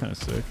 Oh, that's kind of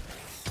sick.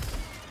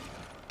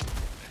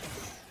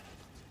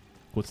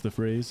 What's the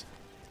phrase?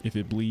 If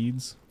it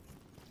bleeds,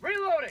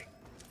 Reloading.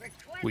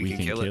 We can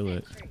kill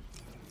it.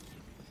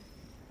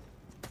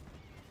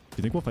 Do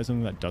you think we'll find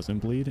something that doesn't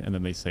bleed and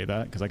then they say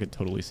that? Because I could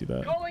totally see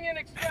that. Calling in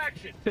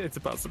extraction. It's a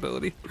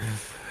possibility.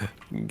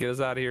 Get us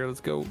out of here.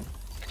 Let's go.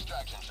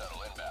 Extraction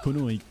shuttle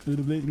inbound.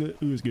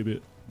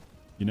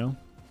 You know?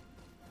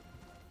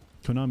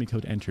 Konami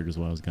code entered is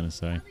what I was gonna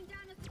say.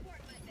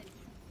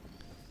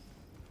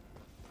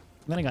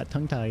 Then I got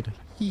tongue-tied.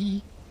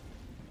 Hee.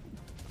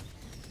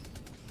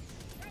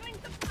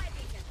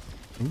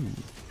 Ooh.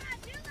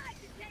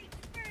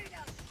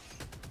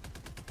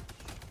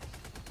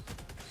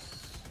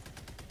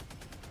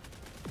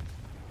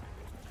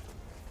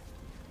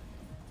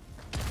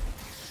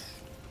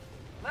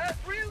 Last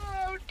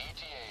reload.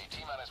 ETA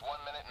T-minus 1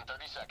 minute and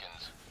 30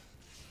 seconds.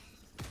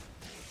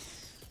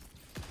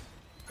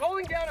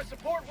 Calling down a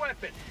support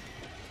weapon.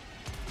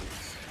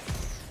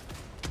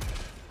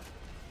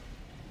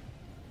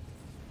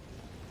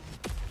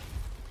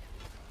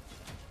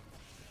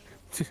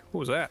 What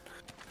was that?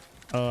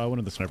 I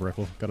wanted the sniper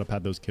rifle. Gotta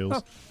pad those kills.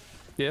 Oh.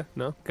 Yeah,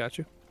 no, got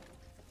you.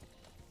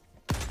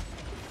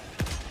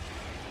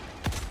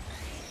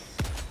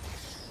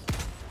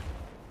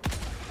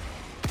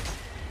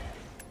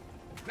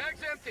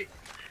 Mag's empty.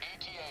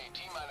 ETA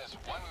T-minus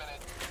 1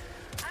 minute.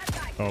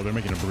 Oh, they're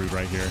making a brood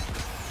right here.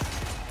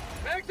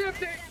 Mag's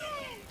empty.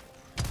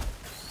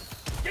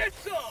 Get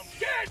some.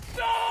 Get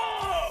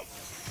some.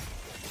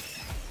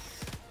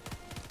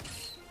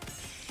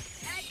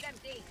 Mag's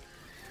empty.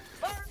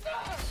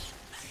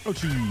 Oh,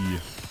 gee.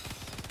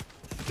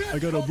 I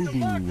got a boo-boo.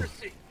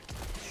 Democracy.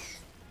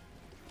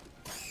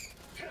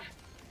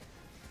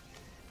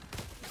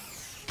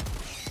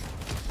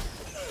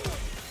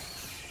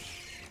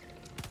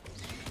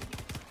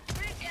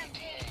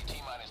 ETA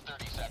T-minus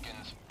 30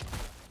 seconds.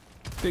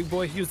 Big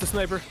boy, use the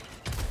sniper.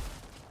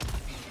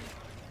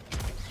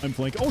 I'm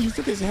flanking. Oh, he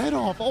took his head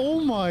off. Oh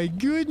my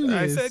goodness.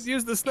 I said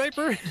use the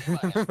sniper.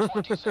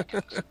 20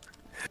 seconds.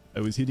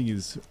 I was hitting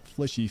his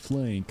fleshy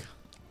flank.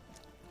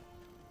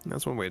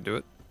 That's one way to do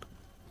it.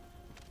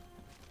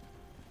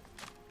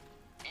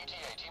 ETA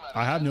T-minus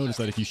I have 10 noticed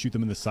that if you seconds. shoot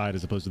them in the side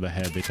as opposed to the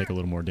head, they take a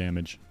little more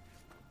damage.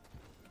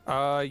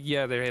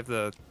 Yeah, they have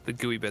the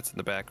gooey bits in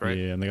the back, right?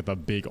 Yeah, and they got the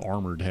big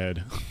armored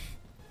head.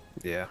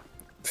 Yeah.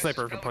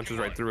 Sniper punches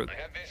right through it.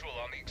 I have visual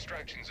on the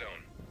extraction zone.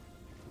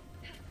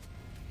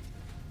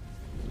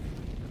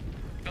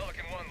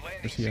 Pelican 1 landing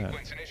Where's he at?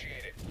 sequence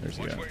initiated. Where's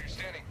he Watch at? where you're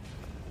standing.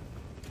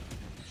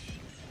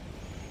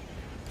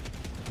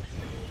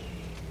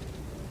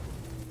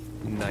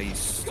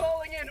 Nice.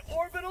 Calling in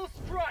orbital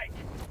strike.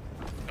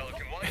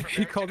 Pelican 1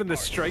 He called in the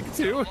strike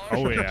too?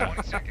 Oh, yeah.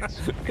 20 seconds.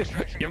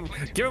 Extraction Give him-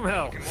 complete. give him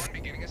hell. Pelican 1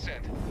 beginning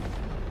ascent.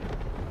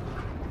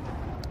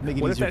 Make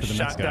it What if easier that for the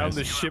next shot down guys.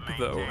 the ship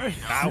though?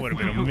 That would have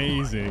been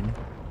amazing.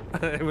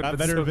 It would've That been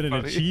better so have been an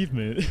funny.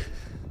 achievement.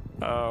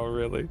 Oh,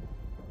 really?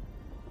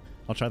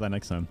 I'll try that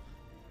next time.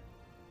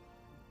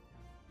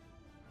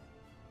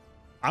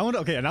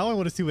 Okay, now I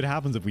want to see what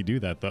happens if we do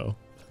that though.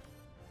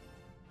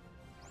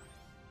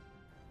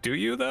 Do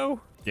you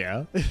though?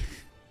 Yeah.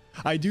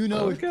 I do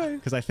know Okay.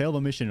 because I failed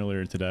a mission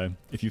earlier today.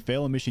 If you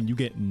fail a mission, you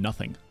get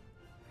nothing.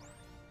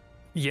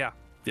 Yeah.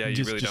 Yeah, you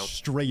just really don't.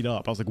 straight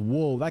up. I was like,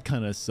 whoa, that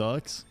kind of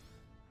sucks.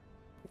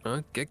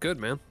 Get good,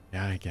 man.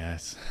 Yeah, I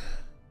guess.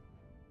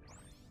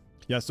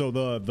 Yeah, so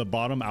the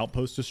bottom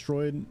outpost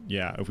destroyed.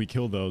 Yeah, if we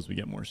kill those, we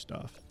get more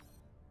stuff.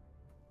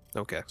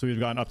 Okay. So we've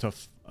gotten up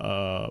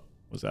to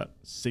was that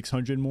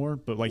 600 more?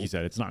 But like you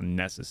said, it's not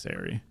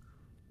necessary.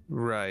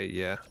 Right,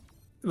 yeah.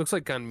 It looks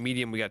like on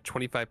medium we got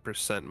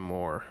 25%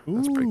 more.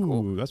 That's pretty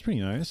cool. Ooh, that's pretty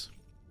nice.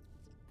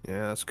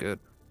 Yeah, that's good.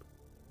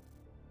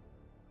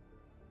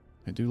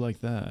 I do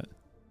like that.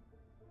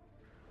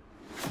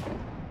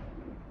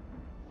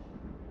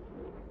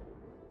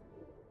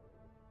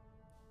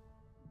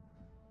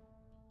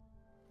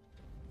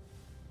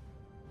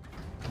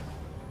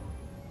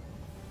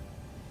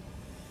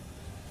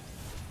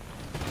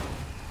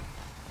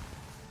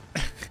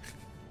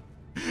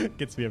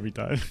 Gets me every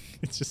time.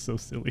 It's just so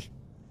silly.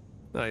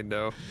 I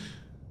know.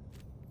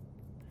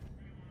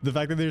 The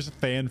fact that there's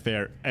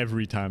fanfare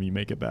every time you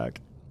make it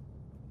back.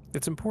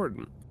 It's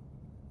important.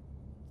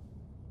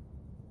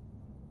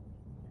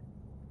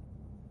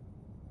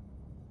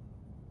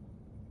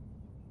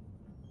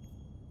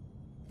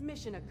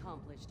 Mission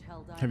accomplished,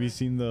 HellDivers. Have you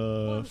seen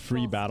the One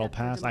free small battle step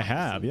for pass? I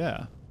have, democracy.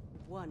 yeah.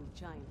 One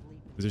giant leap.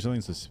 Is there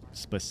something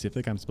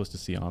specific I'm supposed to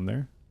see on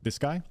there? This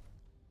guy?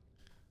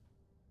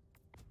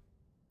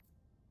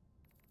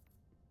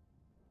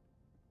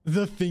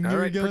 The finger All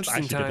right, guns? I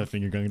purchasing should get the time.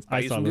 finger guns. Buy I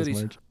you saw some this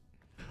goodies.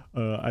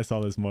 Mars. I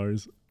saw this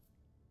Mars.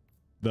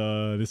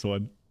 This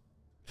one.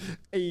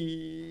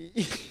 Hey.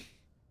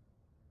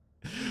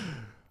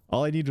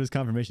 All I need was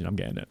confirmation. I'm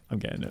getting it. I'm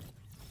getting it.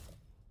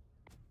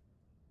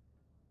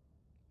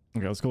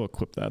 Okay, let's go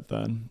equip that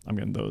then. I'm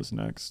getting those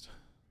next.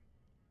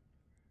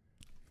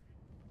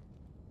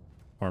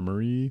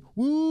 Armory.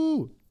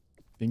 Woo!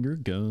 Finger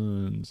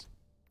guns.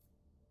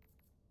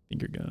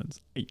 Finger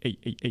guns.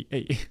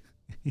 Hey.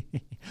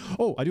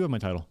 Oh, I do have my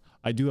title.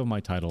 I do have my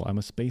title. I'm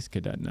a space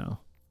cadet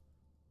now.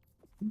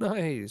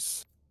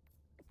 Nice.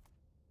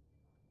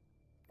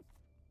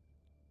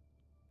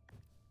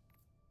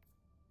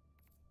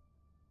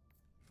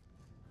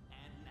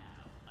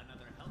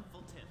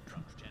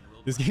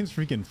 This game's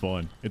freaking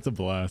fun. It's a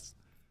blast.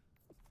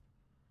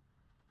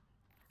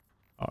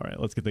 All right,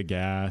 let's get the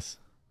gas.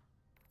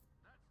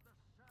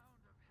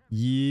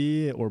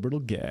 Yeah, orbital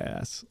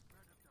gas.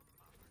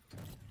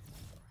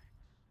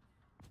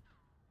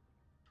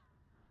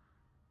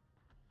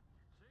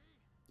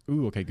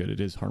 Ooh, okay, good. It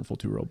is harmful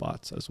to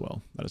robots as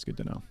well. That is good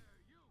to know.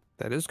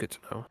 That is good to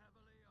know.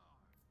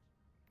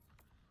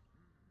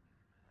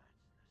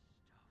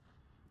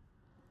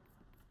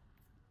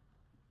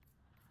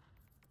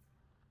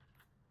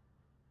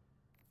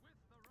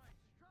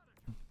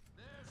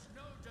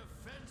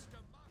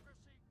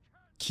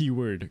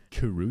 Keyword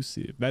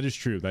corrosive. That is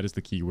true. That is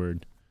the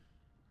keyword.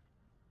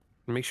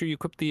 Make sure you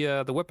equip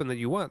the weapon that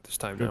you want this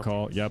time. Good now.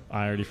 call. Yep,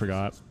 I already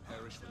forgot.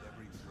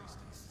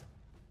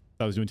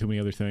 I was doing too many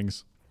other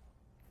things.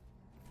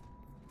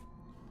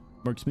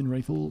 Marksman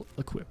rifle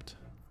equipped.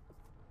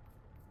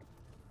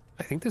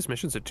 I think this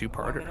mission's a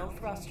two-parter. Orbital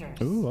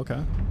thrusters. Ooh,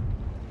 okay.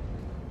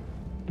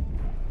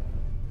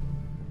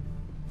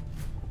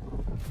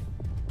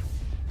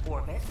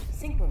 Orbit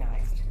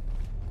synchronized.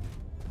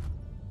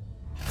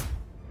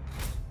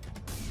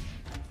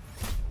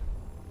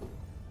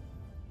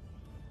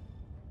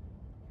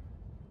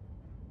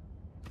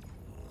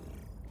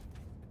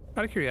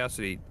 Out of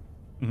curiosity,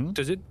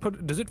 does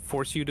it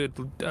force you to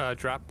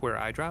drop where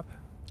I drop?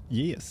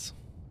 Yes.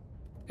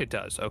 It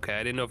does. Okay,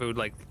 I didn't know if it would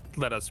like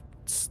let us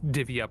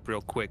divvy up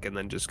real quick and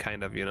then just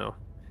kind of, you know,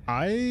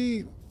 I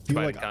feel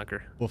divide like and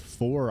conquer.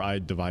 before I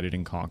divided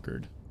and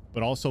conquered,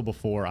 but also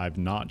before I've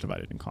not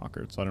divided and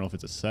conquered. So I don't know if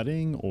it's a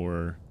setting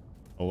or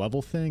a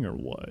level thing or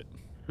what.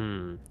 I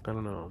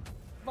don't know.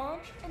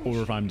 Launch Or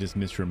if I'm just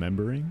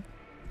misremembering.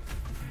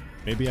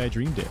 Maybe I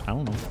dreamed it. I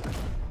don't know.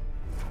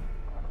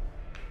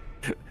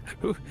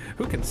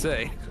 Who can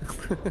say?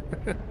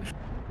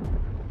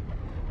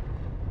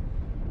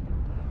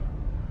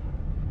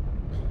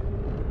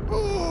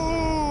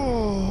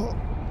 Oh,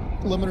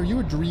 Lemon, are you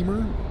a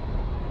dreamer?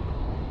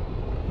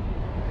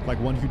 Like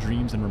one who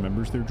dreams and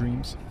remembers their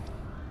dreams?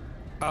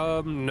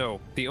 No.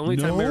 The only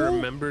time I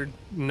remembered,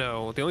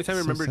 no. The only time I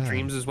remembered sad.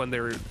 dreams is when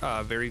they were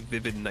very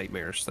vivid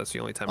nightmares. That's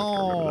the only time I can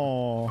remember them.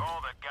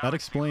 Oh, that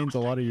explains a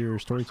lot of your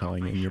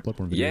storytelling in your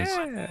Bloodborne videos.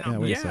 Yeah,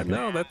 wait a second.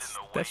 no,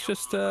 that's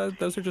just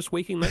those are just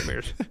waking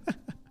nightmares.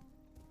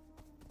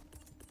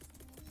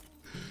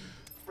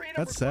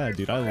 That's sad,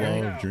 dude. I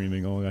love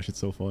dreaming. Oh my gosh, it's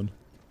so fun.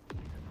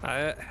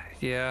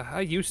 Yeah, I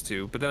used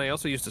to, but then I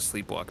also used to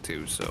sleepwalk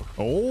too. So.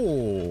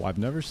 Oh, I've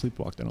never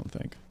sleepwalked. I don't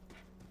think.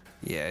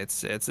 Yeah,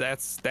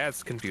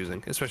 that's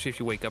confusing, especially if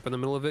you wake up in the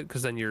middle of it,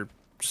 because then you're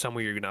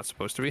somewhere you're not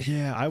supposed to be.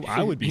 Yeah,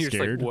 I would be You're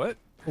just scared. like, what?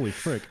 Holy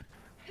frick.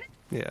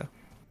 Yeah.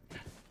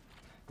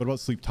 What about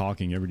sleep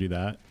talking? You ever do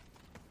that?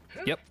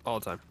 Yep, all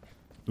the time.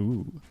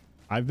 Ooh,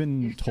 I've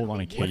been told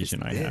on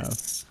occasion I have.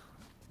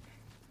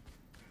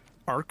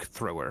 Arc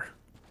thrower.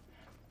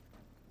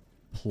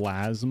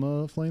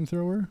 Plasma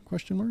flamethrower?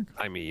 Question mark.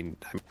 I mean,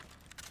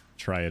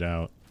 Try it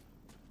out.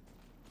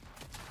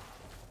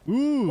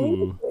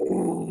 Ooh.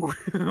 Ooh.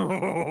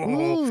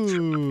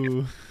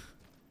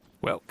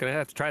 well, gonna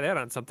have to try that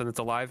on something that's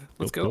alive.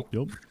 Let's go.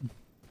 Yup.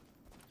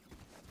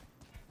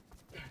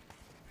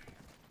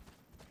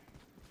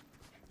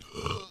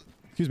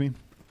 Excuse me.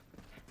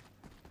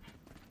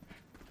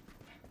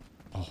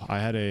 Oh, I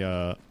had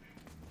a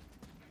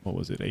what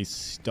was it? A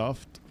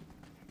stuffed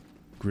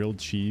grilled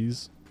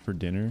cheese for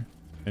dinner,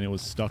 and it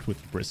was stuffed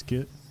with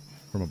brisket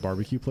from a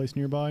barbecue place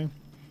nearby.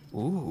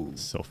 Ooh,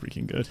 So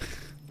freaking good.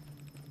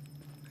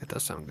 it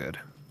does sound good.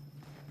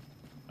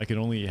 I could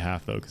only eat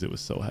half though because it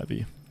was so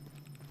heavy.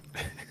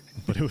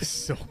 But it was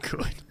so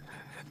good.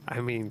 I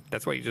mean,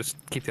 that's why you just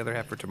keep the other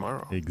half for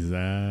tomorrow.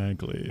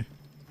 Exactly.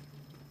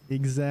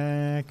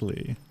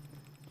 Exactly.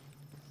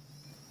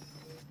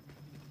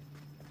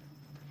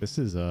 This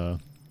is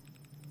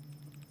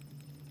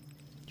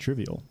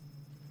trivial.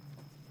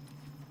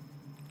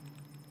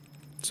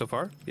 So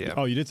far? Yeah.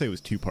 Oh, you did say it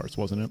was 2 parts,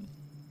 wasn't it?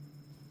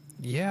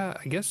 Yeah,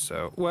 I guess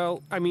so.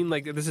 Well, I mean,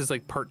 like, this is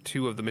like part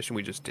 2 of the mission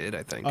we just did,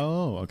 I think.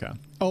 Oh, okay.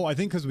 Oh, I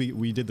think because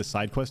we did the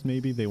side quest,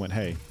 maybe they went,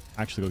 hey,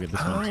 actually go get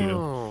this one too.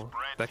 Oh,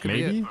 that could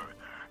be Maybe.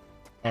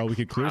 it. We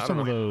could clear I don't some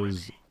of know.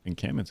 those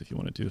encampments if you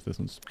wanted to. If this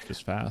one's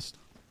just fast.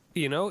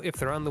 You know, if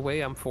they're on the way,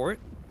 I'm for it.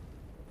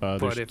 But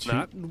There's if 2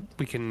 not,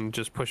 we can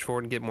just push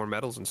forward and get more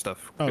medals and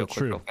stuff. Oh, real quick,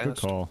 true. real Good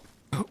fast. call.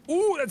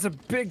 Ooh, that's a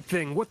big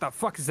thing. What the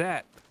fuck is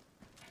that?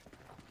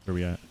 Where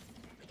we at?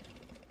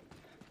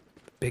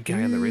 Big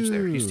guy on the ridge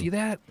there. You Ew. see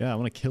that? Yeah, I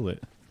want to kill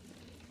it.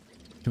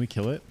 Can we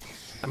kill it?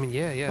 I mean,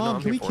 yeah. Mom, no,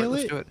 I'm can here we for kill it.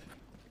 Let's it? do it.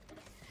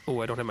 Oh,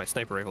 I don't have my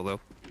sniper rifle though.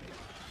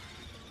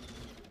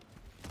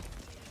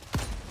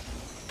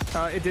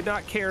 It did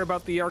not care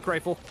about the arc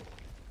rifle.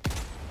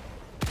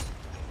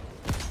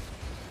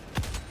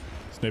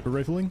 Sniper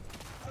rifling?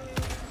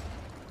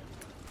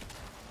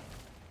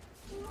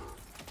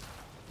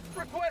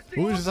 Requesting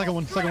Ooh, there's a second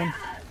one. Second one.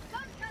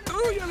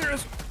 Oh, yeah, there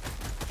is.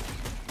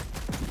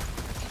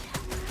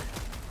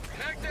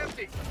 Mag's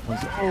empty.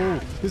 Oh,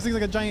 this thing's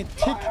like a giant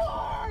tick.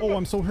 Oh,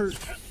 I'm so hurt.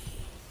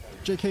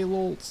 JK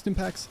lol stim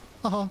packs.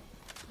 Haha.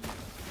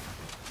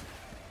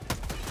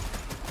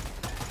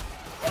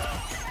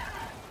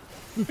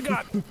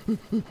 God.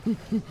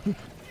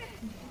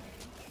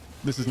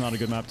 This is not a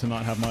good map to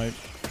not have my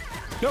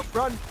Nope,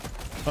 run.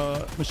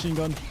 machine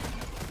gun.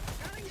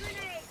 Throwing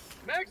grenade.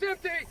 Mag's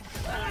empty.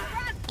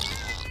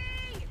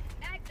 Proximity.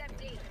 Mag's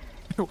empty.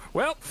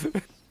 Well,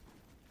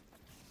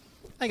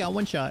 I got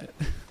one shot.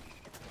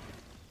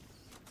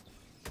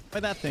 By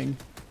that thing.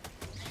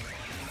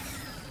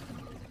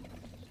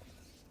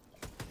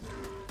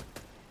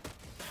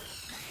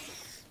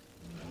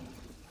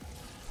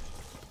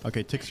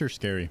 Okay, ticks are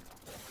scary.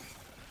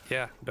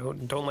 yeah,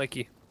 don't like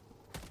you.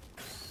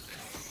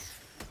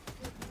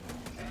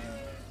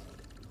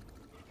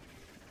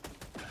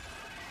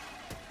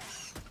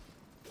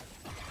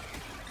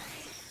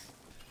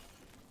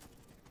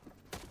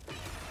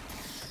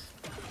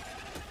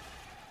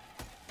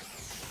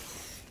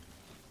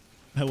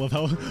 I love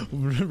how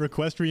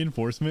request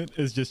reinforcement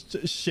is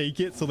just shake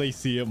it so they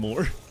see it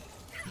more.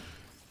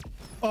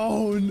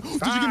 Oh, no. Did you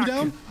get me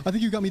down? I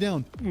think you got me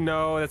down.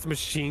 No, that's a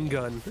machine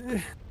gun.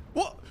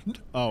 What?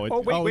 Oh,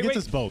 Oh, wait, it wait, gets wait.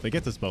 us both. It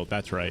gets us both.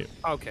 That's right.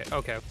 Okay.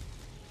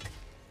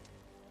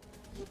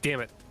 Damn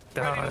it.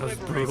 Oh, that was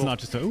It's brutal. not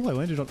just a, oh, I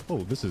landed on, oh,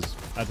 this is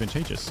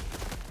advantageous. Do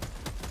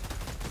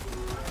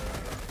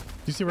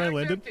you see where I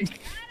landed? empty.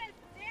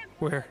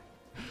 Where?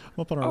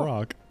 I'm up on a Oh.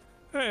 rock.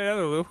 Hey,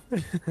 hello,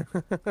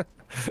 Lou.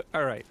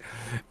 All right.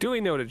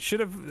 Duly noted. Should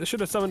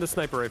have summoned a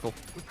sniper rifle.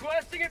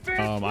 Requesting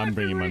advanced I'm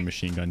bringing my weaponry.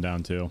 machine gun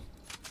down too.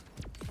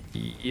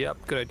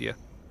 Yep, good idea.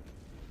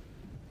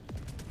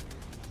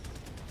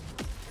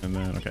 And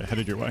then, okay,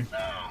 headed your way.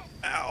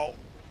 Ow!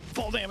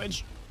 Fall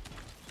damage!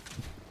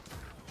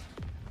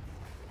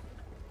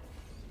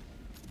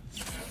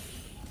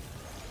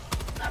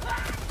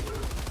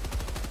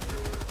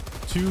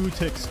 Two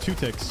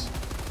ticks.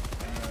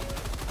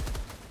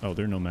 Oh,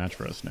 they're no match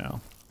for us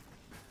now.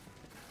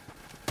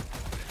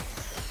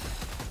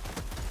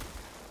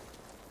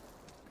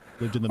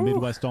 Lived in the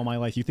Midwest all my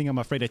life. You think I'm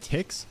afraid of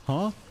ticks?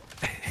 Huh?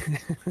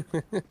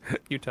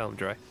 You tell him,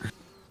 Dry.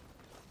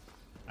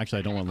 Actually,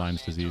 I don't want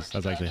Lyme's disease.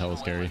 That's actually hella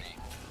scary.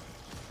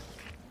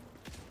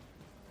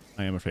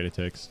 I am afraid of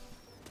ticks.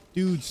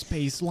 Dude,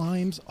 space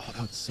limes? Oh,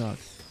 that would suck.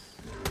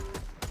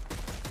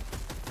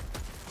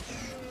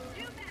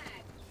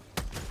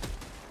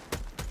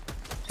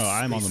 Oh,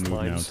 I'm on the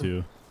move now,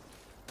 too.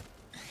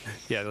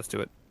 Yeah, let's do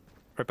it.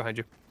 Right behind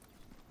you.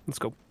 Let's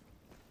go.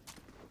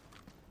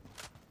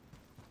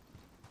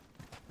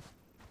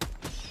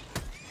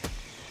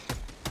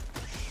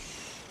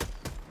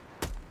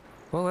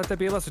 Well, let that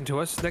be a lesson to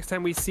us. Next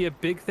time we see a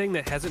big thing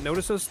that hasn't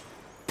noticed us,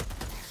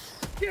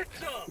 Get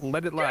some!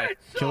 let it lie. Get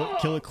some!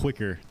 Kill it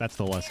quicker. That's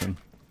the lesson.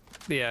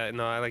 Yeah,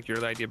 no, I like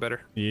your idea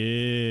better.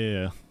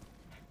 Yeah.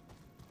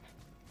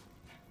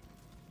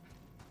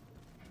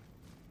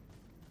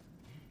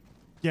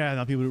 Yeah,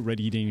 not people red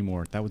eat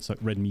anymore. That would suck.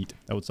 Red meat.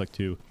 That would suck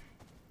too.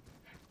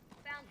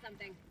 Found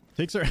something.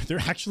 Ticks are, they're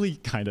actually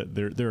kind of,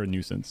 they're a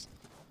nuisance.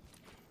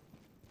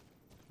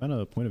 Found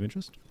a point of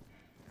interest?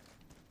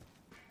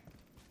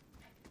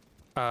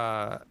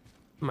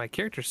 My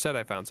character said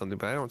I found something,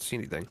 but I don't see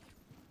anything.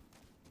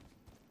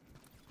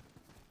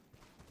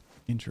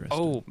 Interesting.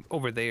 Oh,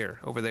 over there.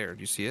 Over there.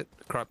 Do you see it?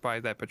 Crop by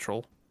that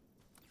patrol.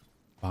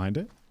 Behind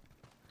it?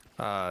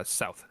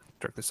 South.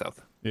 Directly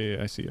south. Yeah,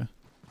 I see ya.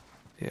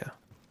 Yeah.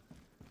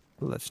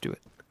 Let's do it.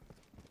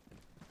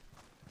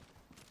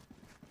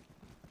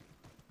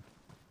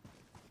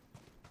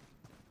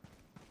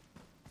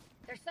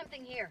 There's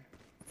something here.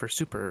 For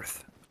Super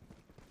Earth.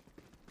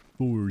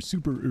 For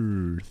Super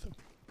Earth.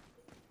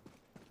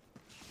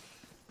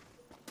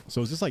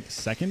 So is this like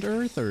second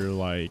Earth or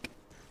like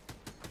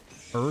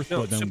Earth,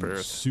 No, but then Super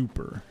Earth.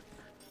 super?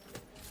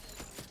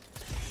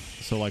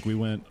 So like we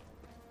went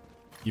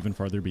even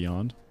farther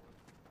beyond?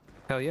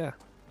 Hell yeah.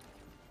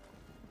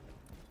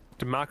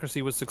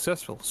 Democracy was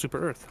successful.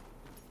 Super Earth.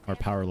 Our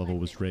power level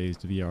was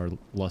raised via our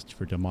lust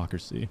for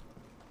democracy.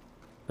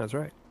 That's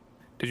right.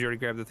 Did you already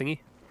grab the thingy?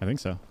 I think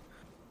so.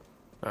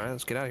 All right,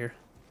 let's get out of here.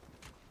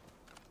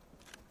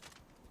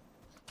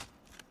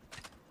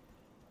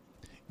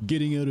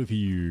 Getting out of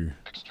here.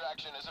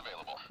 Extraction is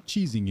available.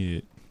 Cheesing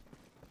it.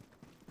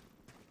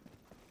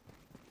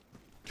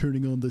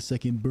 Turning on the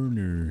second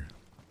burner.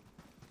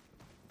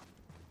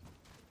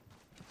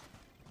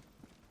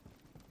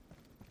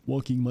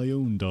 Walking my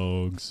own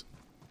dogs.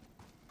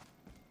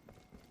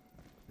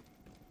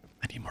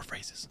 I need more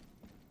phrases.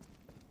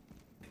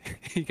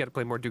 You gotta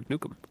play more Duke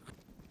Nukem.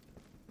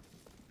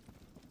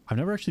 I've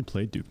never actually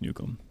played Duke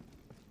Nukem.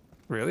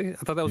 Really? I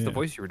thought that was the Yeah.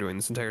 voice you were doing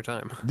this entire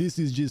time. This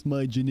is just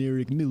my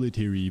generic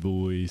military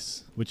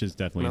voice, which is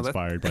definitely No, that-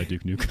 inspired by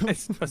Duke Nukem.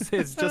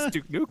 It's just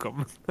Duke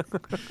Nukem.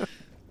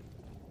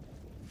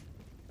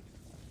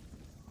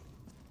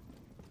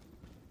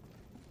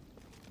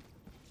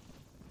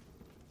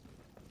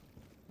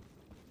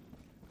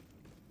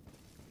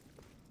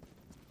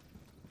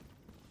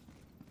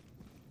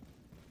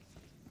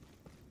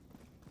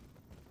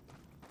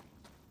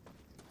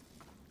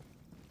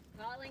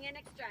 Calling in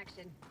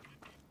extraction.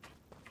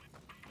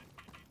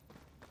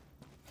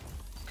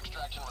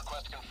 Extraction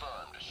request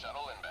confirmed.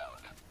 Shuttle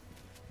inbound.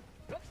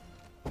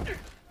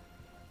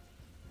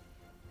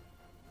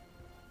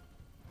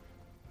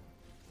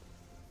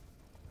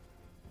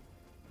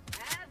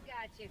 I've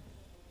got you.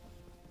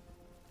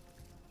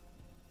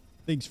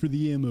 Thanks for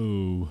the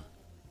ammo.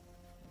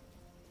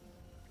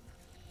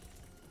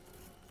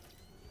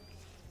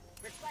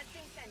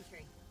 Requesting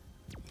sentry.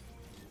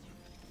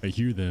 I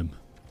hear them,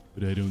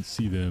 but I don't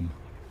see them.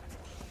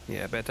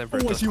 Yeah, bad time for Oh,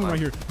 a I dust see one cloud. right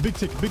here. Big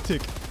tick, big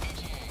tick.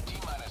 ETA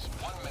T-minus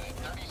 1 minute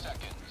 30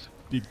 seconds.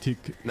 Big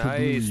tick.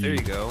 Nice, there you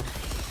kaboom. go.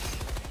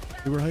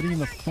 They were hiding in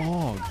the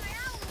fog.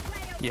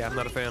 Yeah, I'm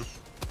not a fan.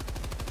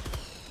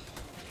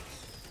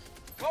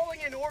 Calling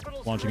in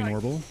orbital Launching an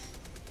strike. orbital.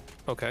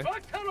 Okay. A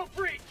tunnel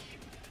breach!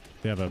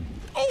 They have a...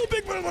 Oh,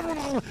 big...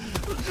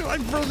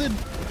 I'm frozen.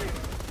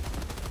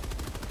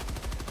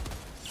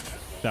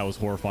 That was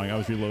horrifying. I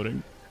was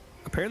reloading.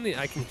 Apparently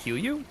I can heal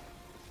you?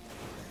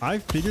 I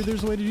figured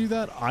there's a way to do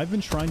that. I've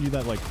been trying to do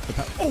that like the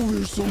past... Oh,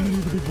 there's so many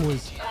of the big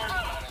boys.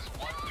 T-minus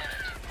 1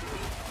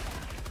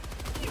 minute.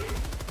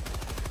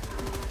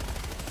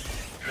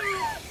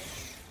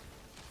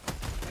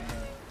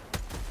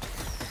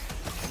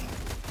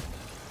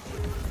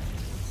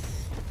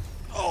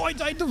 Oh, I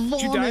died to vomit.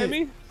 Did you die at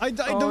me? I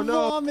died Oh, to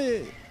no.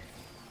 vomit.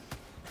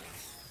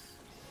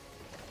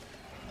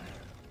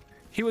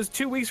 He was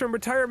 2 weeks from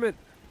retirement.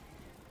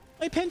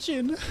 My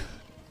pension.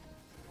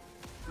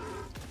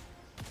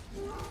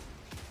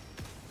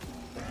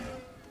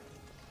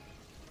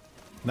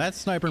 That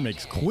sniper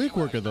makes quick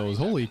work of those.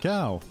 Holy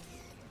cow.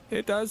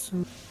 It does.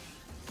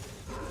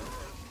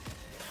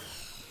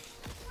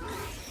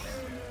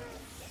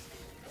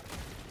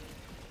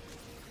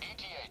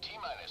 ETA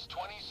T-minus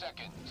 20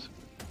 seconds.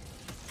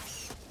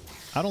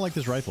 I don't like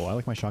this rifle. I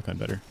like my shotgun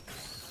better.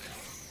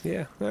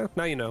 Yeah, well,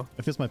 now you know.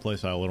 It fits my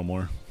playstyle a little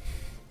more.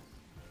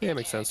 Yeah, it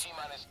makes sense.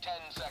 T-minus 10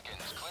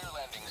 seconds. Clear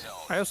landing zone.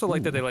 I also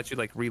like that they let you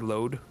like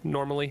reload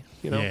normally,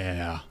 you know?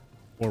 Yeah.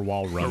 Or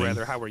while Or running.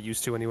 rather how we're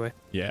used to anyway.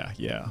 Yeah,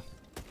 yeah.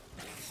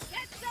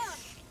 Get some!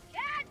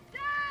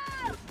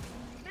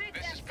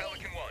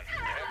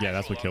 Yeah,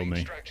 that's what killed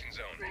me. Extraction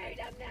zone.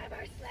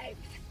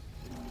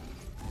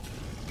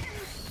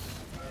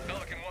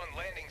 Pelican 1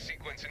 landing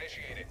sequence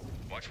initiated.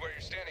 Watch where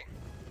you're standing.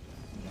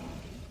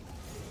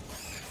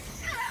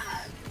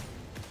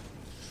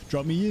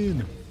 Drop me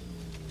in.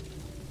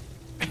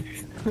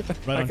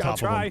 Right on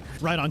top of him.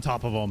 Right on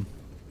top of him.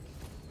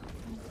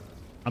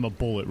 I'm a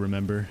bullet,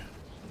 remember?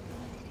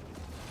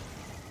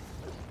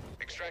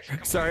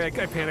 Sorry, I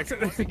panicked.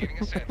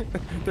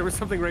 There was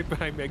something right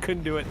behind me. I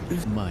couldn't do it.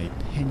 My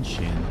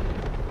pension.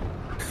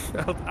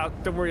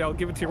 Don't worry, I'll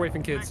give it to your wife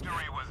and kids.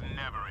 Victory was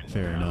never in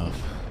Fair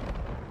enough.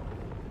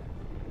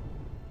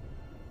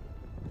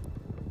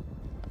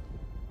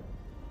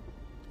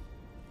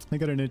 I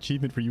got an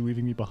achievement for you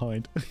leaving me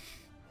behind.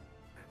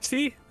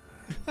 See?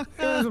 It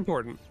was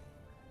important.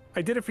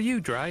 I did it for you,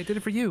 Dry. I did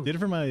it for you. Did it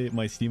for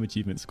my Steam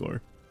achievement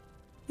score.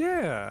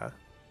 Yeah.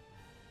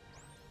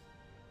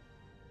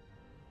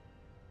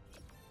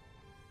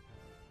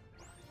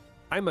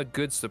 I'm a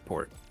good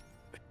support.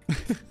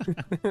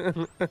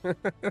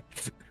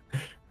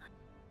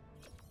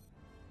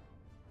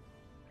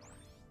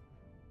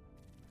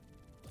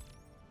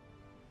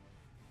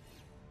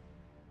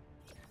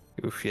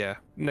 Oof, yeah.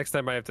 Next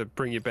time I have to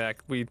bring you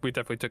back. We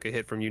definitely took a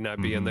hit from you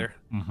not being there.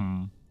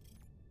 Mm-hmm.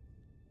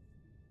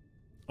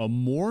 A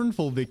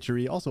mournful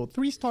victory. Also,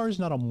 3 stars,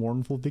 not a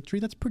mournful victory.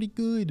 That's pretty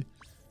good.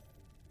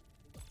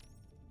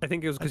 I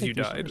think it was because you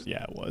died. Stars.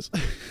 Yeah, it was.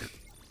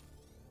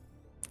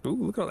 Ooh,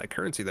 look at all that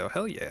currency, though.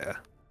 Hell yeah.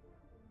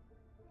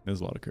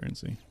 There's a lot of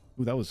currency.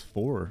 Ooh, that was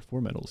 4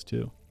 medals,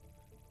 too.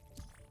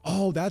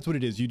 Oh, that's what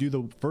it is. You do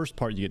the first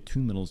part, you get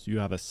 2 medals. You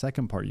have a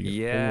second part, you get 4.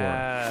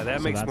 Yeah,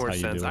 that makes more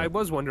sense. I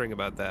was wondering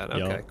about that.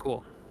 Okay, Yep.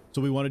 cool.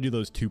 So we want to do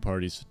those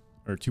 2-parters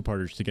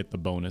to get the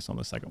bonus on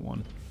the second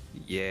one.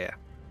 Yeah.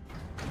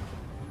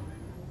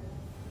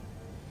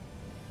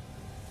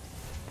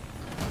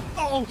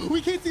 Oh,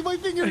 we can't see my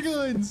finger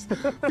guns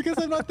because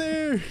I'm not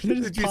there.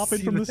 They just pop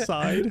in from the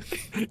side.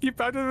 You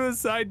popped in from the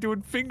side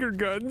doing finger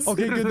guns.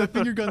 Okay, good. The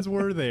finger guns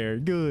were there.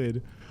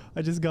 Good.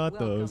 I just got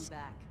those.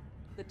 Back.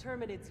 The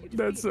Terminids you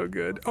That's so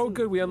good. Oh,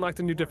 good. We unlocked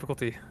a new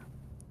difficulty.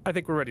 I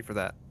think we're ready for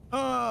that.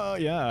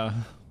 Yeah.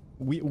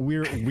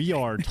 We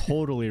are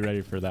totally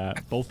ready for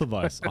that. Both of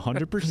us,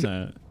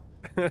 100%.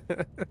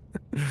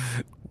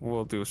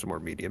 We'll do some more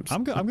mediums.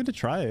 I'm going to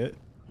try it.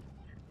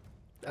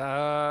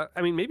 I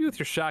mean, maybe with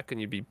your shotgun,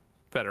 you'd be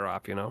better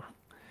off. You know,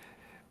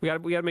 we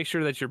gotta make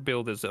sure that your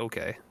build is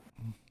okay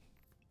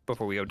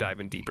before we go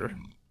diving deeper.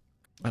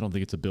 I don't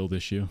think it's a build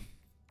issue.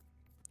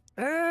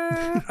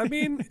 I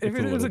mean, if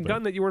it was a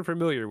gun that you weren't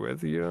familiar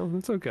with, you know,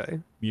 it's okay.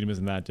 Medium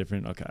isn't that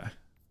different. Okay.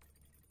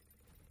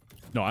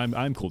 No,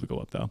 I'm cool to go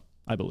up though.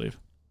 I believe.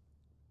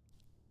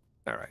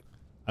 All right.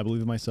 I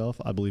believe in myself.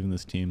 I believe in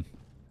this team.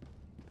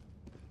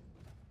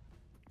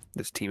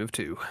 This team of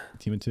 2.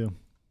 Team of 2.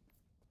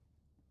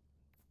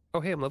 Oh,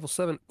 hey, I'm level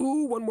 7.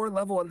 Ooh, 1 more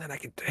level, and then I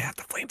can have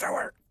the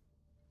flamethrower.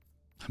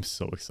 I'm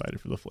so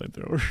excited for the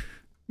flamethrower.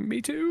 Me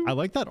too. I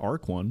like that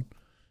arc one.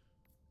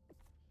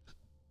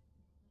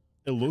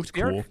 It looked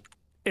cool.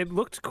 It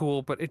looked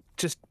cool, but it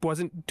just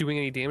wasn't doing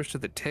any damage to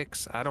the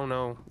ticks. I don't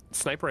know.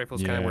 Sniper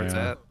rifle's kind of where it's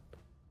at.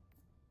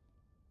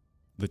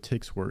 The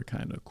ticks were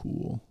kind of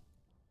cool.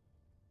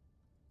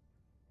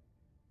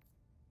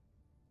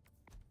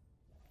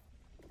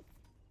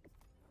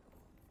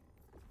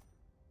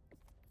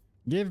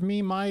 Give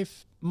me my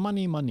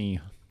money.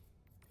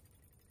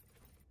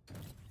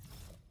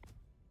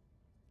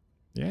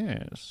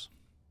 Yes.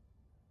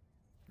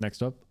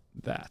 Next up,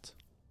 that.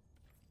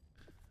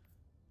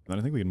 Then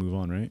I think we can move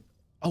on, right?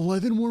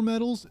 11 more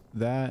medals?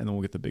 That, and then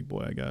we'll get the big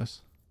boy, I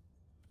guess.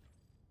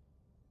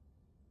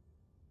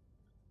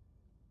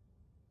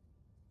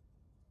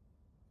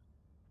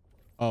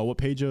 What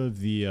page of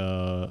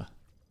the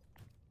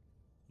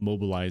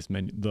mobilized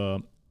menu,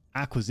 the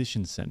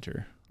acquisition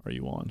center, are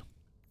you on?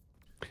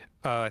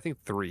 I think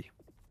 3.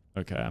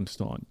 Okay, I'm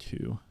still on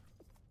 2.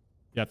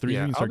 Yeah, 3 you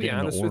can start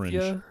getting the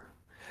orange.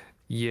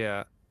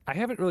 Yeah, I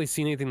haven't really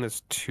seen anything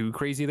that's too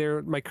crazy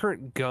there. My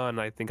current gun,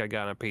 I think I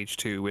got on page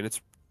 2, and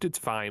it's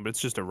fine, but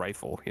it's just a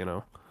rifle, you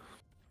know.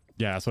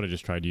 Yeah, that's what I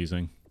just tried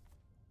using.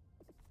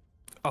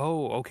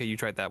 Oh, okay, you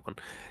tried that one.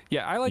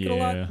 Yeah, I like it a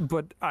lot,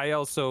 but I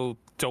also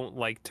don't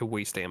like to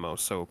waste ammo,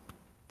 so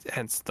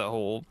hence the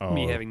whole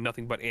me having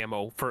nothing but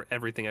ammo for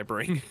everything I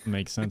bring.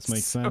 Makes sense,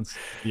 makes sense.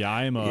 Yeah,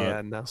 I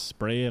am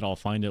spray it, I'll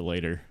find it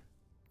later.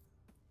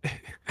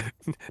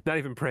 Not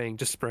even praying,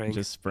 just spraying.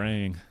 Just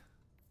spraying.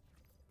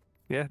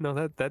 Yeah,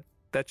 no,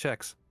 that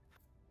checks.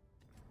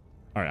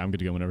 All right, I'm good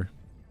to go whenever.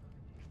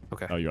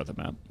 Okay. Oh, you're at the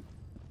map.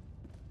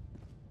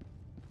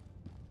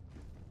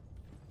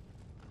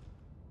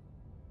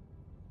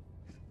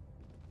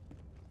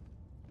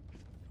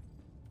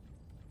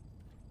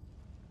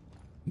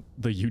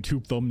 The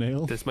YouTube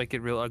thumbnail. This might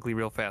get real ugly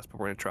real fast, but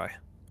we're gonna try.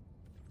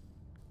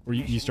 Where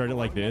you start it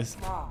like this,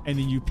 and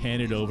then you pan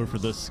it over for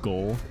the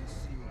skull.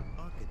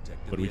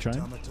 What are we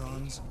trying?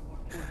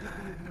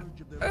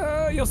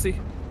 You'll see.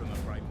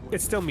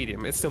 It's still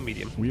medium. It's still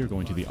medium. We are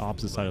going to the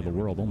opposite side of the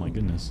world. Oh my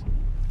goodness.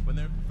 When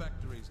their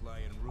factories lie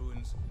in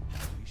ruins,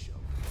 we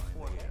shall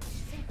find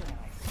the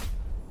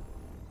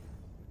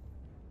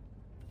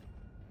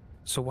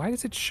So why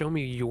does it show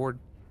me your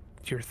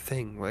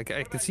thing? Like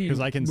I can see because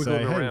I can say,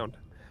 hey, around.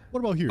 What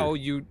about here? Oh,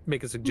 you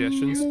make a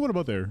suggestions. What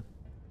about there?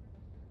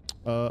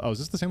 Oh, is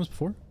this the same as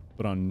before,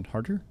 but on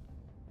harder?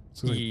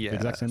 It's like the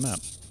exact same map.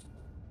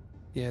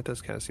 Yeah, it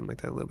does kind of seem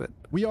like that a little bit.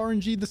 We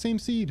RNG'd the same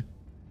seed.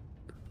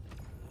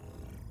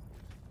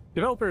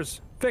 Developers,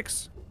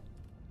 fix.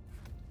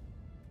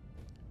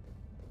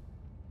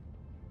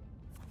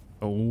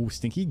 Oh,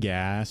 stinky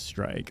gas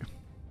strike.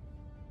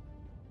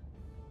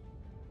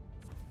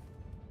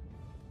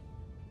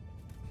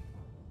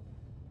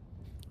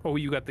 Oh,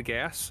 you got the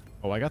gas?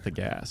 Oh, I got the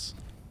gas.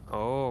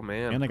 Oh,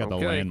 man. And I got the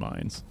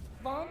landmines.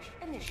 Launch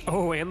initiated.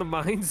 Oh, and the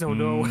mines? Oh,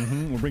 no.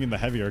 We're bringing the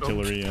heavy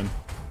artillery in.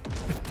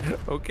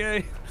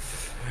 Okay.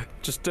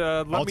 Just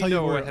let I'll me tell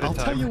know you ahead of time. I'll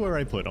tell you where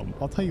I put them.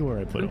 I'll tell you where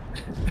I put them.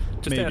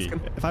 Just Maybe, asking.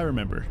 if I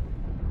remember.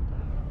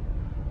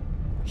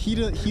 Heat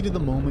of the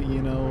moment,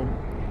 you know.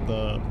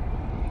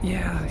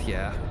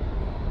 Yeah.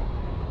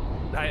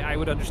 I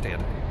would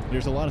understand.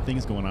 There's a lot of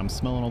things going on. I'm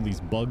smelling all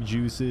these bug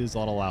juices, a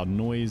lot of loud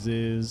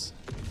noises.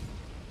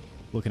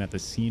 Looking at the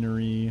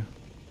scenery.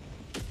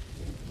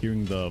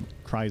 Hearing the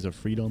cries of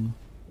freedom.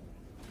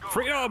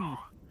 Freedom!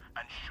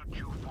 And should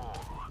you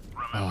fall,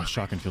 Oh,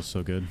 shotgun feels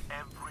so good.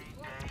 every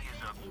day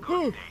is a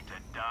good day to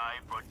die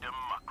for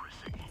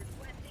democracy.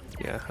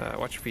 Yeah,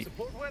 watch your feet.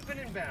 Support weapon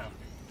inbound.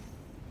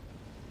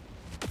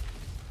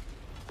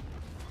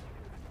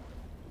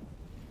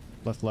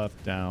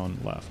 Left, down,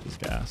 left is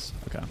gas.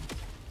 Okay.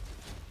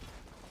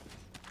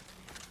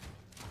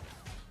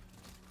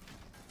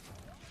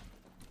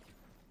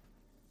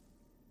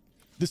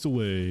 This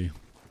away.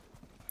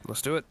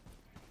 Let's do it.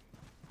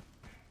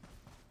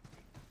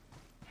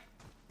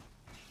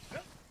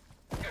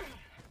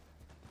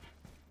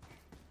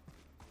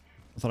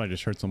 I thought I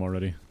just heard some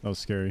already. That was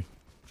scary.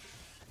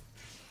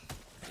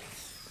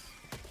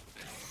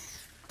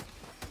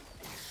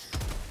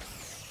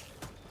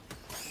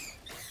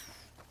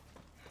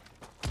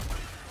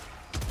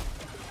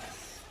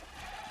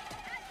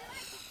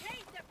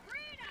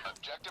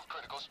 Objective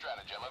critical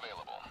stratagem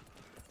available.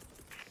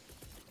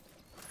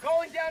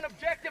 Calling down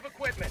objective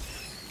equipment.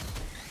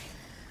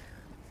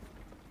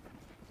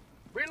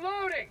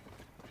 Reloading.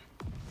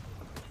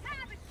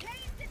 Have a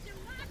taste of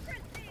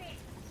democracy!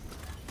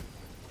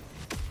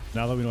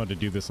 Now that we know how to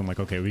do this, I'm like,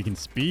 okay, we can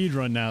speed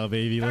run now,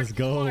 baby. Let's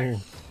go.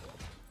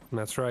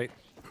 That's right.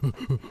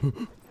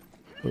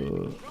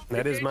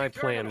 That is my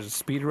plan, is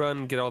speed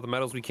run, get all the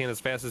medals we can as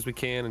fast as we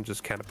can, and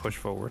just kind of push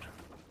forward.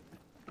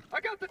 I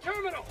got the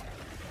terminal.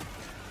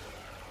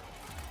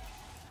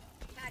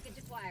 Package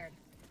acquired.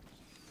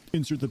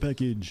 Insert the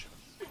package.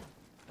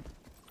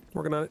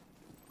 Working on it.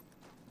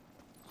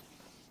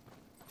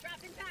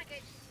 Dropping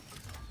package.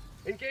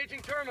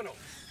 Engaging terminal.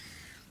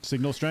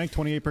 Signal strength,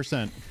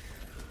 28%.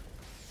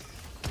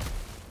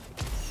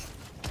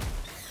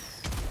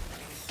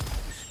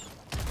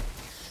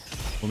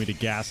 Want me to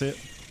gas it?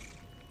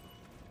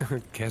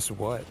 Guess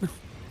what?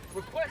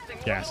 Requesting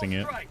Gassing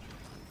it. strike.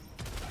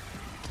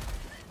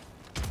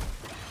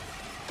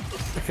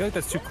 I feel like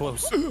that's too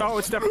close. Oh,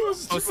 it's definitely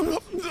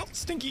close.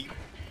 Stinky.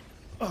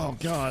 Oh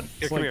god.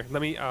 Here, come here.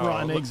 Let me.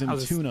 Rotten eggs and I'll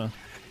just- tuna.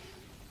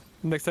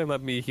 Next time,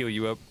 let me heal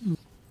you up.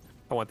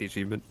 I want the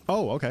achievement.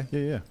 Oh, okay.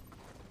 Yeah.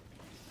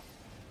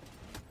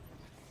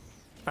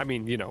 I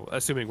mean, you know,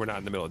 assuming we're not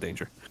in the middle of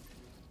danger.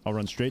 I'll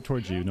run straight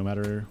towards you, no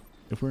matter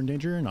if we're in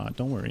danger or not.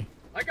 Don't worry.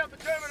 I got the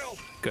terminal.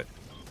 Good.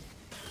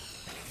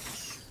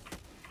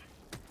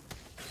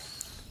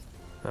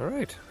 All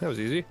right, that was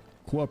easy.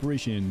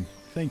 Cooperation.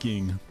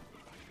 Thanking.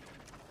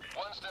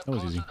 One step That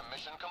was closer easy. to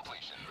mission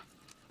completion.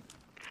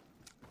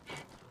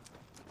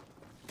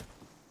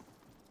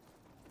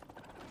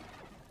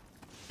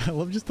 I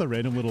love just the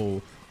random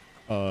little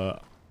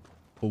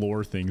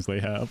lore things they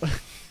have.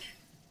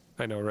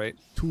 I know, right?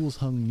 Tools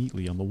hung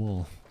neatly on the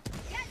wall.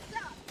 Get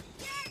some!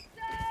 Get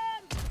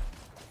some!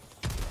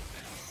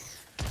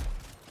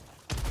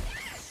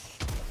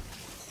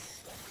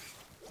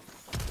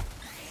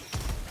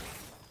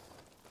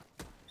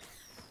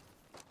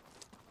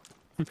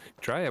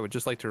 Dry, I would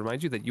just like to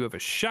remind you that you have a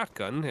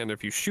shotgun, and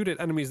if you shoot at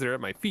enemies that are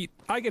at my feet,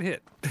 I get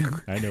hit.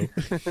 I know.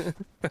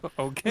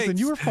 Okay. Listen,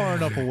 you were far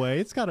enough away.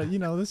 It's gotta, you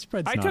know, this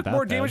spread's I not took that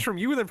more bad. damage from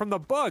you than from the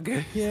bug.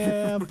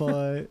 Yeah,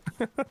 but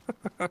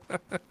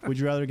would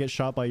you rather get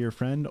shot by your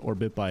friend or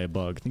bit by a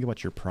bug? Think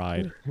about your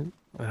pride.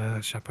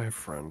 Shot by a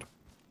friend.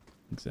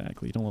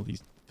 Exactly. You don't let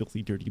these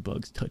filthy, dirty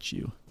bugs touch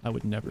you. I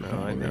would never. No, don't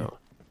I worry.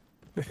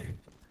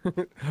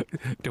 know.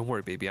 Don't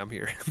worry, baby. I'm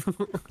here.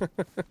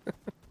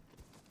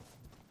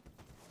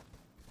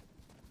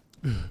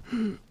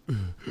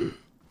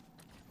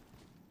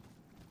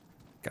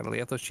 Gotta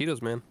lay out those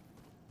Cheetos, man.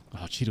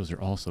 Oh, Cheetos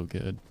are also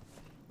good.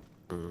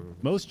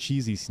 Most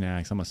cheesy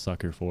snacks I'm a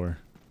sucker for.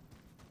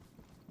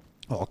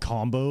 Oh,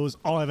 combos.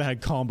 Oh, I haven't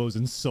had combos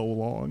in so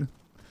long.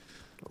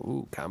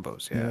 Ooh,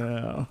 combos,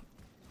 yeah. Yeah.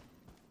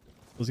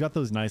 Those got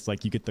those nice,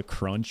 like, you get the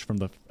crunch from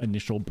the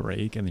initial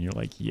break, and then you're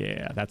like,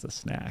 yeah, that's a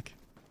snack.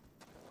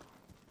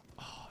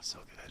 Oh, so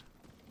good.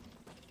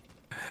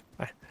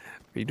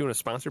 Are you doing a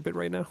sponsor bit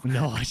right now?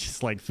 No, I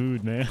just like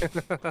food, man.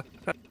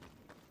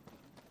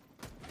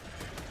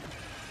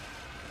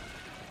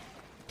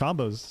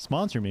 Combos,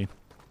 sponsor me.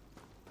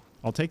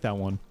 I'll take that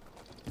one.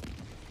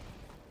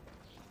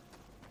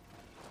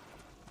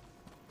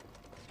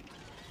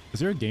 Is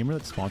there a gamer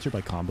that's sponsored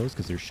by combos?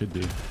 Because there should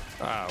be.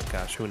 Oh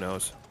gosh, who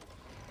knows?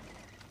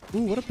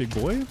 Ooh, what a big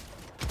boy.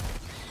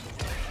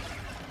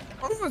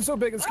 Oh, it's so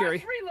big and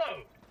scary.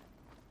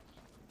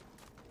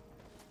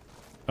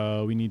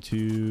 Reload. We need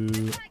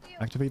to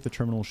activate the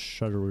terminal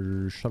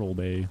shuttle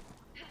bay.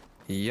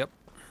 Yep.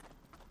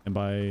 And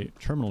by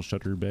terminal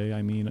shutter bay,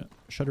 I mean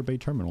shutter bay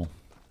terminal.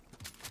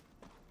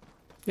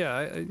 Yeah,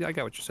 I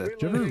got what you said.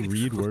 Do you ever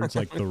read words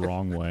like the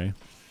wrong way?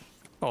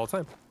 All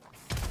the time.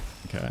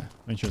 Okay,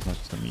 make sure it's not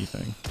just a me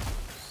thing.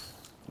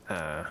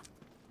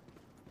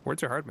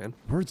 Words are hard, man.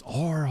 Words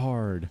are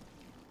hard.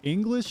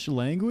 English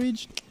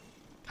language,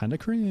 kind of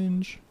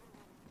cringe.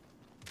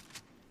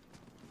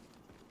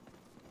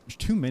 There's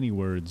too many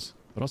words,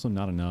 but also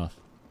not enough.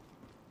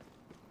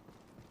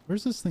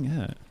 Where's this thing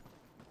at?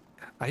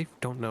 I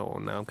don't know.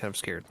 Now I'm kind of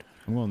scared.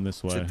 I'm going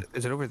this way.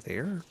 Is it over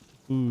there?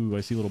 Ooh,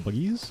 I see little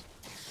buggies.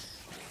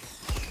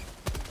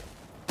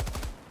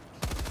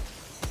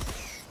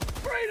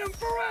 Freedom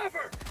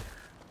forever.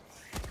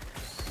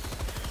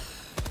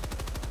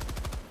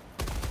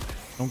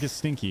 Don't get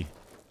stinky.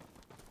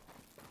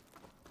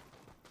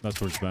 That's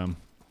towards them.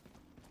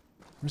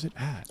 Where's it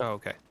at? Oh,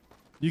 okay.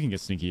 You can get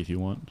stinky if you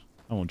want.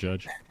 I won't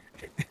judge.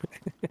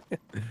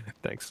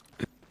 Thanks.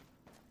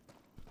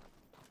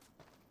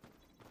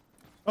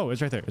 Oh,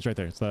 it's right there. It's right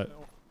there. It's that.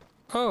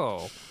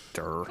 Oh,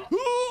 durr.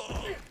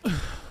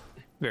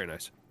 Very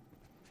nice.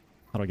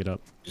 How do I get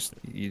up?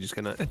 You just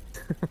gonna.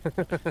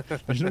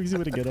 There's no easy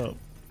way to get up.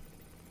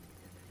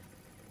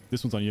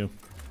 This one's on you.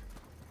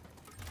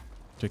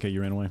 JK,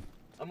 you ran away.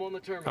 I'm on the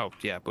terminal. Oh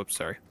yeah. Whoops.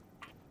 Sorry.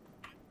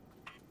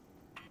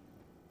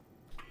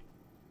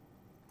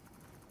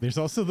 There's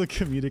also the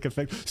comedic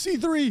effect.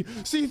 C3!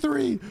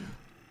 C3!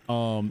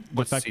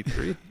 What's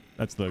C3?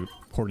 That's the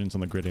coordinates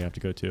on the grid I have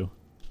to go to.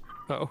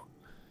 Oh.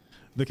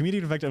 The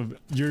comedic effect of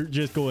you're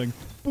just going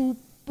boop,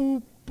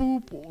 boop,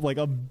 boop, like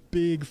a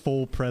big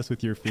full press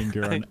with your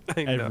finger on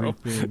I know.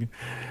 everything.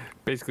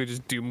 Basically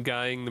just doom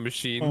guying the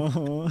machine.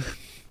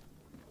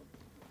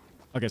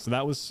 Okay, so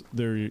that was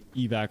their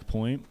evac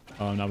point.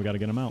 Now we gotta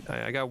get them out.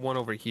 I got one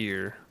over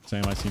here.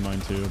 Same, I see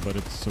mine too, but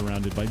it's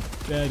surrounded by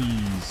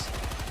baddies.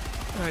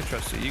 I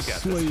trust you. You got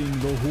Slaying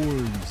the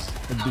hordes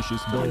of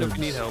vicious this. Let me know if bugs.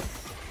 you need help.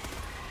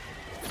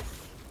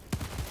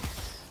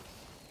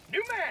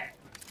 New mag.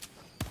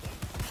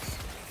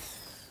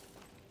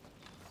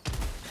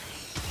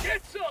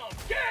 Get some.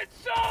 Get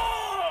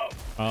some.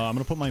 I'm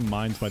gonna put my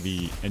mines by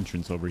the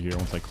entrance over here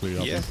once I clear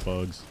out these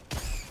bugs.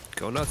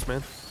 Go nuts,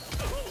 man.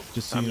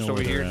 Just so I'm you just know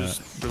over where here they're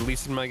just at.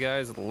 releasing my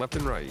guys left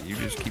and right. You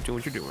just keep doing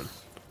what you're doing.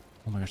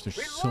 Oh my gosh,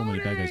 there's so many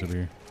bad guys over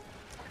here.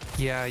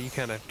 Yeah, you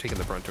kind of taking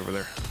the brunt over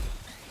there.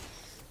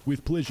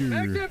 With pleasure.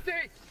 Mag's empty.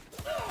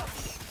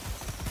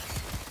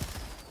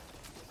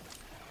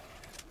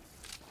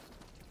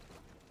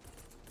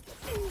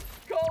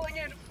 Calling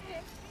in.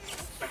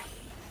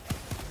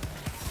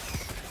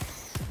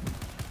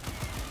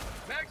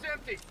 Mag's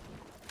empty.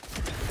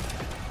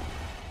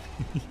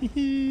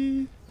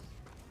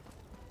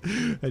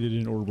 I did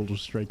an orbital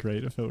strike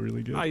right. It felt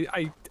really good.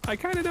 I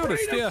kind of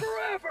noticed, Freedom yeah.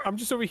 forever. I'm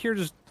just over here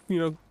just,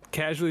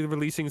 casually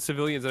releasing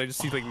civilians and I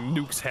just see like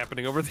nukes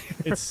happening over there.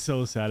 It's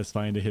so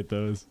satisfying to hit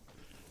those.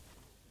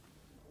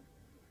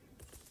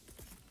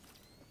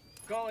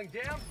 Calling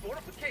down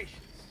fortifications.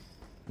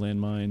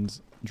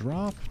 Landmines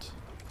dropped.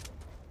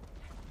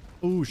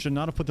 Ooh, should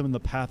not have put them in the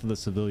path of the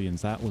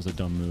civilians. That was a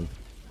dumb move.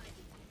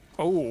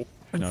 Oh.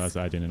 No,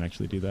 I didn't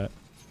actually do that.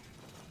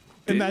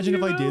 Imagine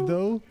if I did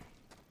though.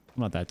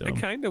 I'm not that dumb. I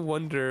kind of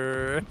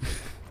wonder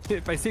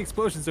if I see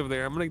explosions over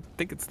there, I'm going to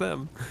think it's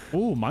them.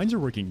 Oh, mines are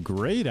working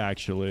great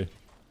actually.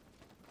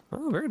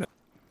 Oh, very nice.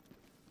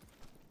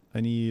 I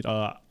need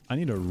a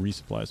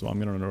resupply, so I'm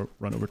gonna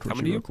run over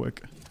towards you real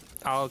quick.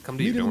 I'll come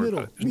to Meet you. in the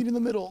middle. Meet in the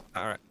middle.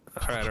 All right.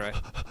 All right. All right.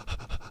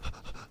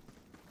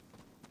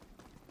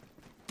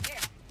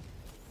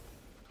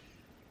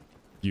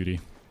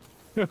 Beauty.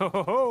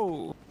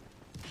 Oh.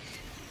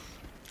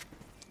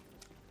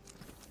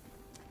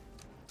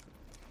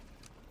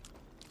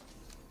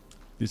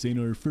 This ain't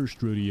our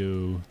first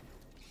rodeo.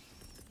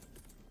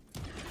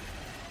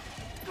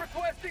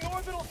 Requesting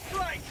orbital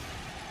strike.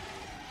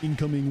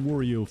 Incoming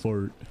Wario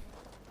fart.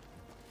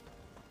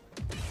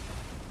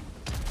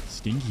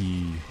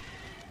 Stinky.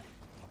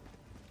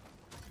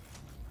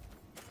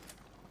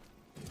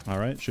 All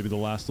right, should be the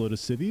last load of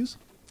civvies.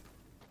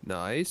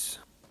 Nice.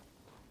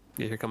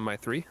 Yeah, here come my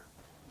 3.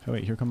 Oh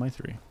wait, here come my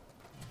 3.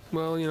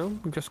 Well,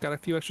 we just got a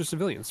few extra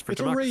civilians for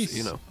It's a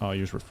democracy, race. Oh,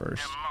 yours were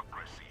first.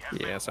 Democracy has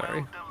Yeah, been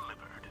sorry. well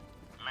delivered.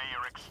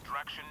 Mayor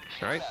extraction.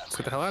 All right, let's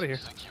get the hell out of here.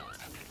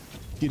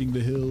 Getting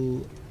the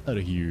hell out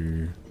of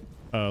here.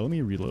 Let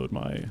me reload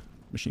my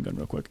machine gun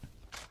real quick.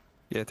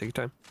 Yeah, take your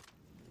time.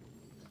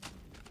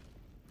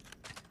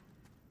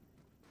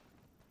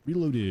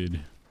 Reloaded.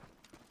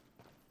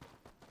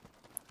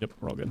 Yep,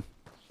 we're all good.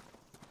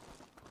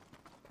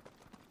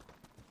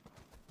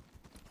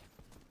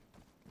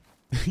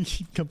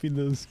 Keep cupping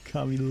those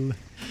commie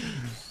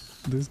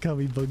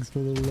bugs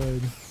full of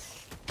lead.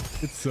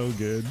 It's so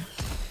good.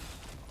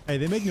 Hey,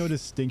 they make no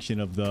distinction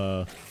of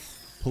the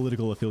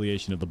political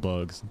affiliation of the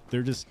bugs.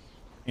 They're just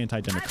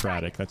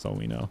anti-democratic. That's all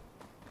we know.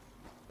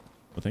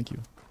 Well, thank you.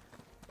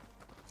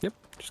 Yep,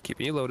 just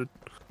keeping you loaded.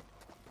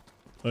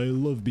 I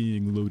love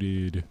being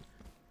loaded.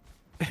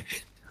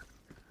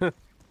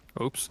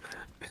 Oops.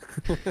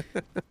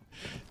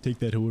 Take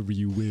that however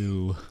you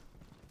will.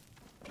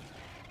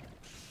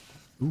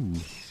 Ooh.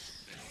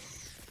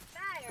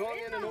 Calling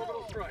in an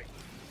orbital strike.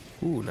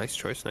 Ooh, nice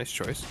choice, nice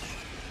choice.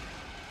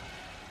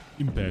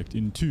 Impact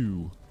in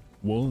 2,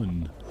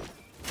 1.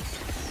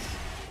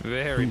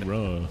 Very nice.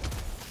 Hoorah.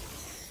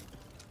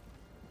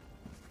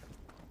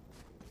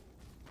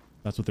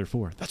 That's what they're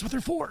for. That's what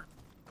they're for.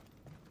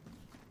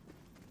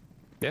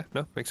 Yeah,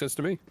 no, makes sense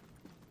to me.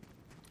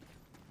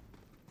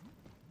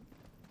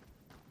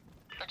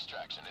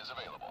 Extraction is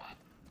available.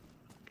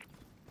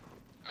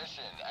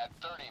 Mission at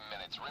 30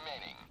 minutes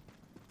remaining.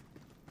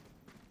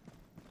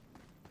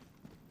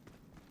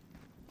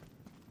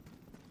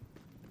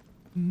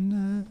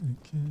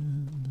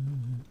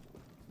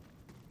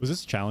 Was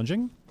this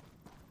challenging?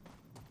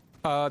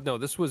 No,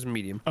 this was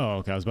medium. Oh,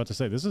 okay. I was about to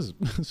say this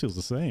feels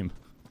the same.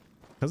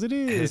 Because it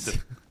is.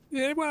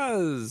 It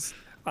was.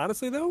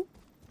 Honestly, though,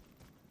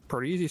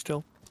 pretty easy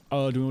still.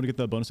 Oh, do we want to get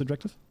the bonus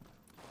objective?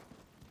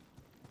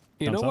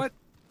 You know what?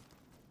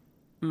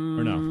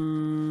 Or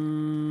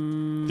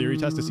no? Theory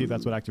test to see if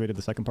that's what activated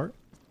the second part?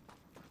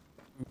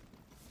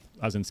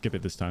 As in skip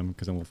it this time,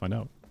 because then we'll find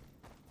out.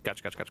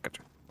 Gotcha.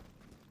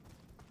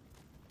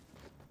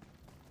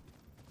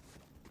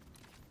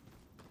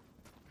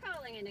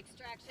 Calling in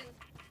extraction.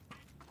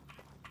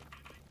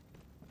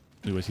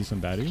 Do I see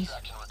some baddies?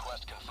 Extraction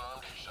request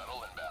confirmed.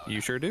 Shuttle inbound.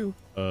 You sure do.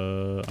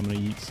 I'm gonna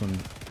eat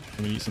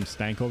some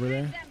stank over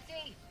there.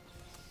 Empty.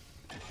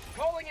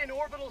 Calling in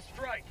orbital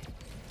strike.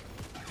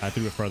 I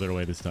threw it farther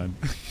away this time.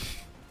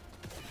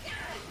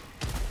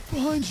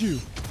 Behind you.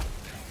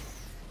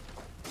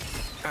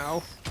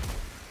 Ow.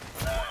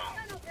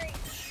 Tunnel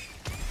breach.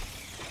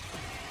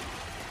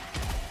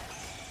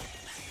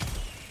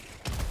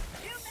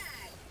 New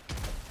mag.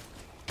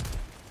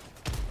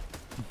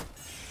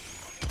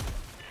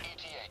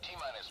 ETA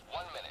T-minus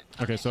 1 minute.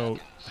 Okay, so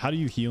how do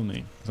you heal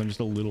me? Because I'm just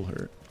a little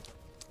hurt.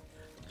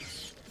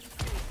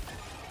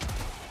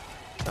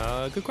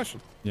 Good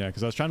question. Yeah,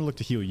 because I was trying to look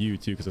to heal you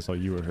too, because I saw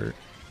you were hurt.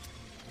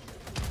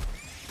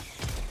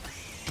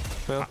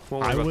 Well, won't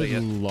worry I about that would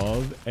yet.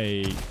 love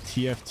a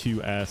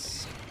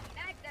TF2S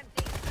Mag's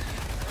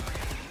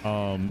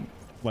empty.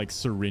 like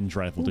syringe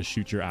rifle to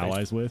shoot your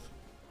allies with.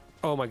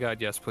 Oh my god,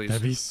 yes, please.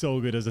 That'd be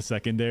so good as a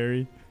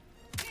secondary.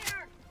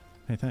 Here.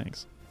 Hey,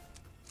 thanks.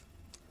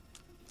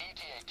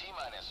 ETA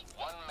T-minus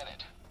 1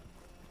 minute.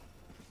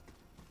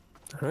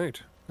 All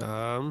right.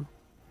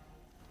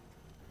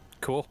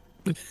 Cool.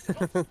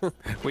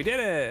 We did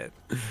it.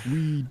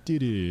 We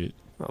did it.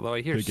 Although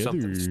I hear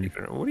something Together.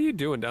 sneaking around. What are you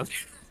doing down there?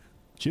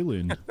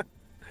 Chilling.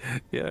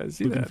 Yeah, I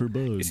see Looking that. for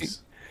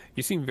bugs.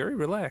 You seem very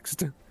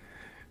relaxed.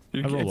 I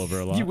roll over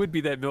a lot. You would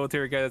be that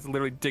military guy that's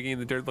literally digging in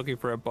the dirt looking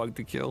for a bug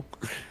to kill.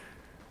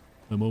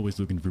 I'm always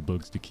looking for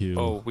bugs to kill.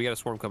 Oh, we got a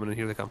swarm coming in.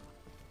 Here they come.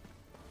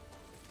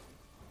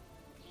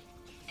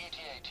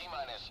 ETA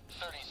T-minus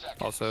 30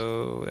 seconds.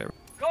 Also, there.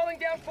 Calling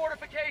down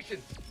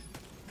fortifications.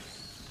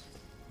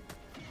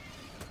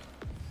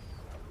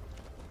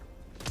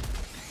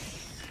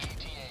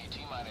 ETA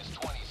T-minus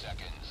 20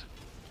 seconds.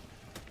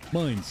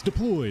 Mines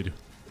deployed.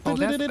 Oh,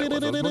 that's what that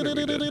was. I was wondering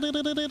what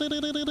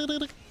you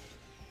did.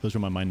 Those are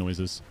my mine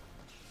noises.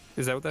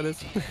 Is that what that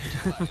is?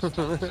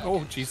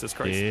 Oh, Jesus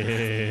Christ.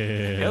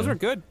 Yeah. Those are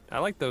good. I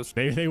like those.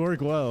 They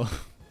work well.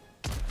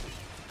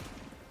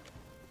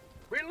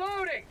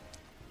 Reloading.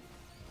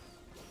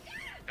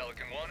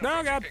 Pelican 1. No,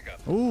 approaching God.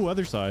 pickup. Ooh,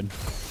 other side.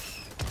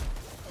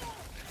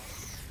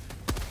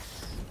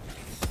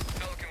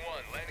 Pelican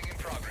 1 landing in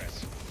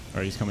progress.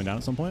 Alright, he's coming down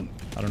at some point.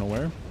 I don't know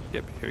where.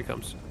 Yep, here he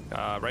comes.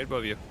 Right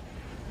above you.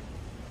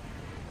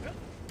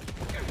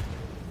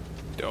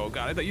 Oh,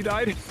 God, I thought you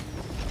died.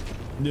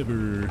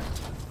 Never.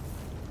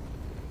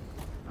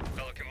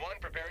 Pelican 1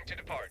 preparing to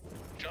depart.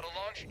 Shuttle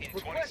launch in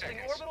 20 Requesting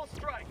seconds. orbital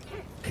strike.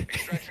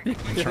 Extraction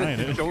complete. Trying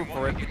it. Going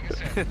for it. Beginning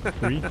ascent.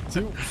 3,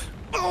 2.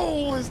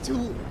 Oh, it's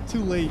too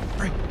late.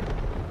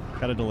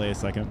 Gotta delay a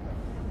second.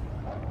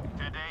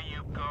 Today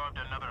you carved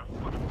another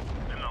foot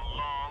in the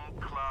long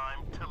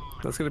climb to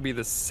liberty. That's gonna be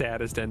the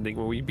saddest ending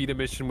when we beat a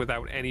mission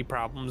without any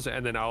problems,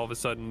 and then all of a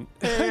sudden,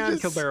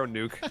 and killed by our own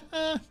nuke.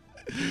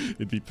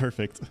 It'd be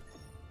perfect.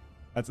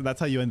 That's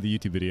how you end the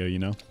YouTube video, you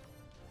know?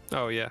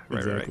 Oh yeah,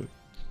 right.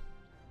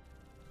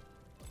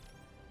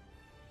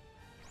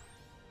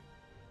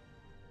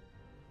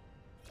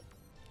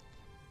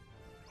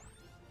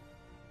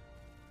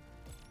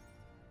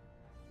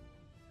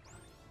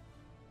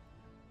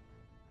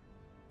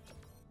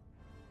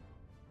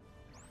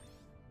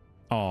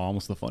 Oh,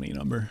 almost the funny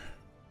number.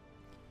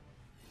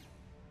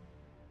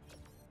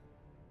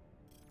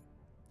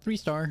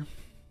 3-star.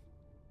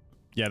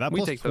 Yeah, that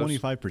We plus take those.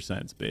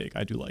 25% is big.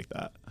 I do like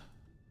that.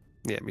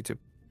 Yeah, me too.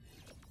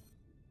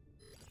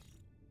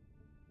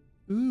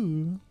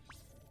 Ooh.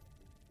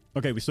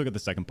 Okay, we still get the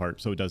second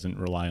part, so it doesn't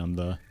rely on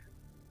the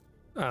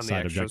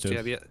side extras.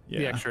 objectives. Yeah,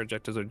 the extra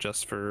objectives are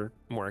just for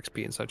more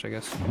XP and such, I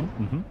guess.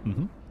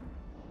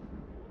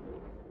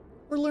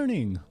 We're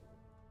learning.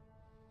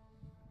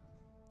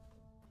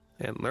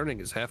 And learning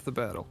is half the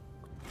battle.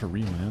 For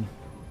real, man.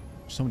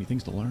 So many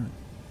things to learn.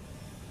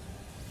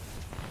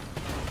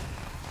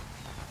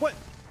 What?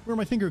 Where are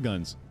my finger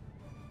guns?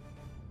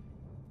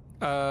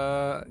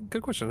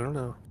 Good question. I don't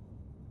know.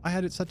 I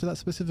had it set to that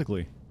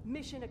specifically.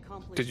 Mission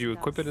accomplished. Did you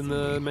equip it in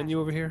the menu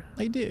over here?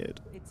 I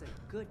did. It's a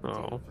good day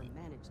for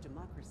managed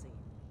democracy.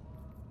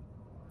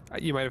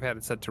 You might have had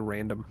it set to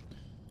random.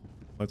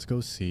 Let's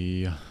go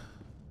see.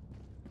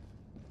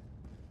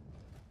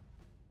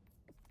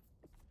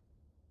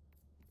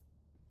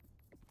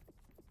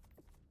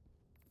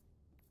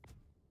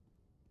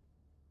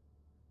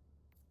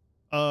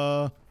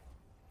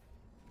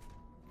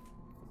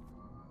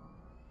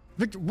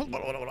 Victor,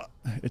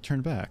 it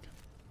turned back.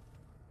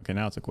 Okay,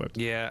 now it's equipped.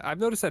 Yeah, I've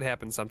noticed that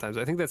happens sometimes.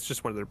 I think that's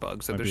just one of their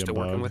bugs that they're still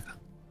working with.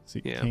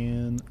 See,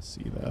 can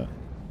see that.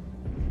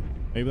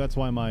 Maybe that's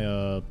why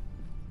my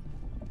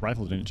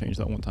rifle didn't change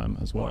that one time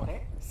as well.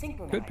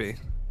 Could be.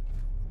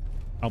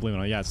 I'll blame it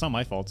on. Yeah, it's not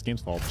my fault. It's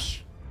game's fault.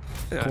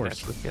 Of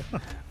course.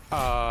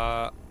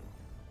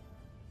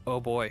 Oh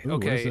boy. Ooh,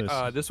 okay.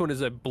 This one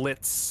is a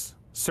blitz.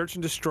 Search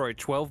and destroy.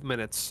 12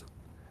 minutes.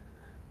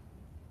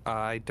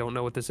 I don't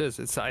know what this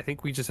is. I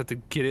think we just have to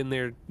get in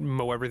there,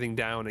 mow everything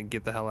down, and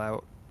get the hell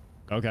out.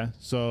 Okay,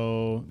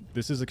 so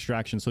this is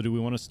extraction. So do we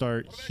want to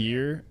start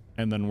here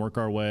and then work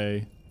our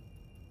way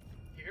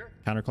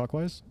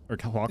counterclockwise or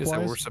clockwise? Is that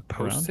what we're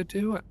supposed to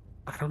do?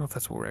 I don't know if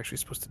that's what we're actually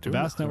supposed to do. The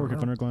vast network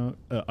of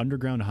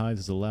underground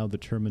hives has allowed the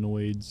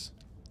terminoids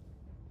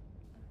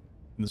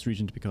in this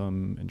region to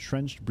become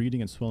entrenched,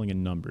 breeding and swelling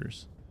in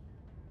numbers.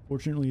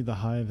 Fortunately, the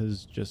hive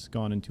has just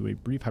gone into a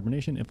brief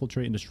hibernation.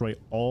 Infiltrate and destroy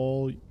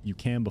all you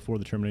can before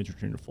the terminoids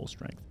return to full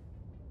strength.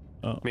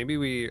 Oh.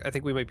 Maybe I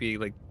think we might be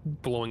like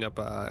blowing up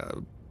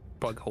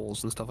bug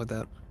holes and stuff like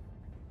that.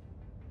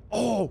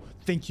 Oh,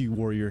 thank you,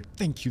 warrior.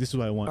 Thank you. This is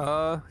what I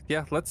want.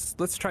 Yeah, let's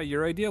try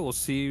your idea. We'll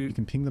see. You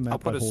can ping the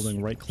map by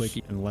holding right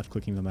click and left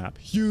clicking the map.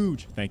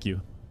 Huge. Thank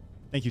you.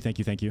 Thank you, thank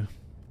you, thank you.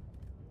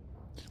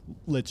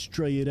 Let's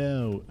try it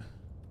out.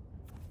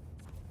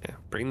 Yeah,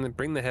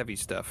 bring the heavy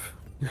stuff.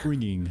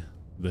 Bringing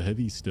the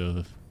heavy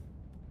stuff.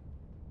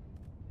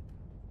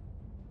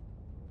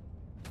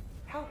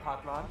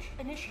 Hellpod launch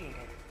initiated.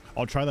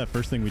 I'll try that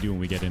first thing we do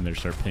when we get in there,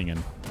 start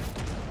pinging.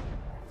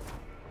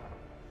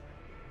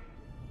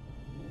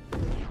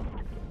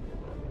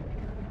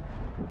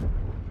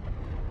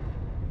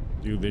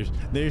 Dude,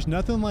 there's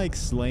nothing like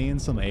slaying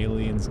some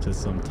aliens to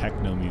some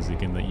techno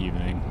music in the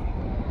evening.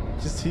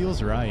 Just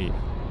feels right.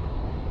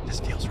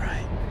 Just feels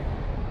right.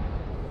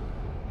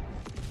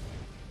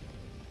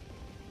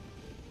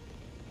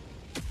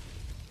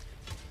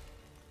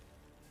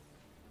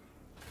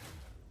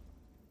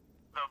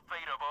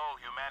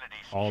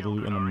 All the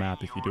loot on the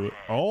map if you do it.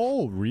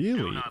 Oh,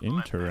 really?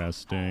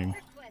 Interesting.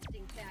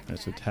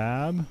 There's a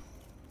tab.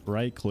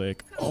 Right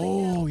click.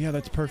 Oh, yeah,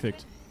 that's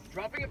perfect.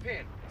 Dropping a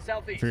pin.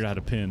 Southeast. Figured out how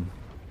to pin.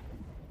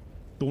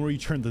 The one where you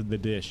turn the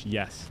dish.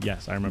 Yes,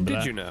 yes, I remember that.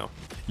 Did you know?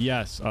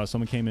 Yes,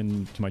 someone came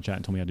into my chat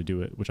and told me how to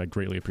do it, which I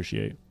greatly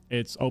appreciate.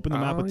 It's open the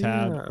map with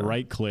tab,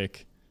 right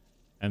click,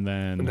 and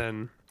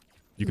then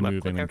you can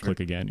move and then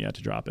click again, yeah,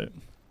 to drop it.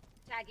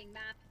 Tagging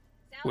map.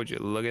 Would you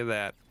look at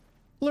that?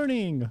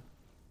 Learning.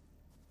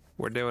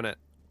 We're doing it.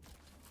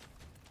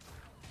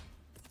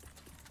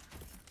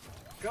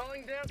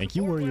 Thank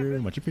you, warrior.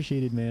 Much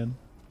appreciated, man.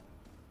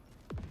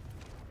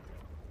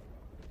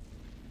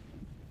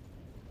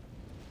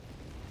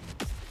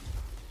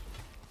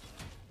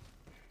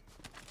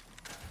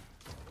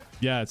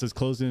 Yeah, it says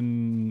close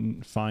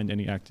and find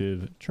any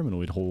active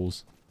terminoid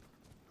holes.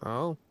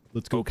 Oh.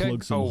 Let's go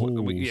plug some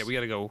holes. Yeah, we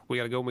gotta go. We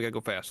gotta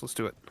go fast. Let's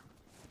do it.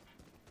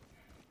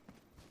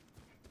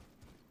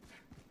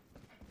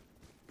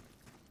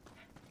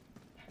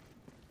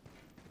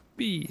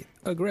 Be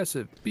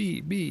aggressive.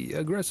 Be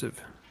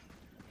aggressive.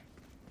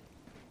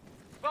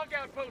 Bug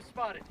outpost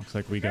spotted. Looks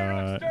like we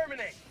got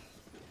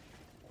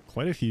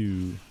quite a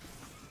few.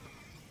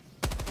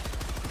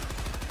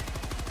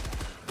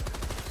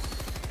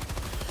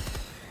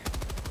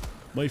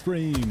 My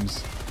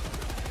frames.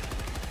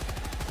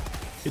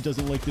 It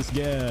doesn't like this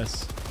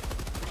gas.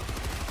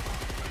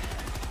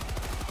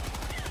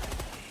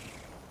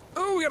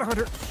 Oh, we got a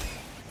hunter.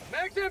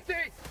 Mag's empty.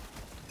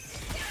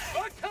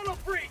 Bug tunnel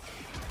free.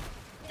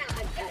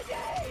 Not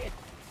today.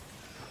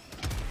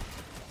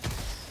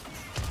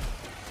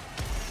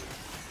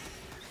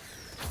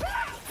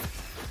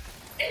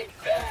 Eat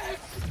this.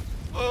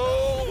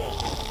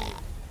 Oh.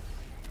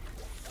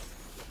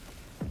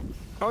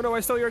 Oh no,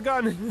 I stole your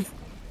gun.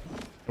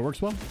 It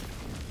works well.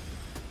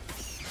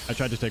 I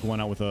tried to take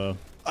one out with a...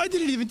 I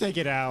didn't even take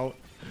it out.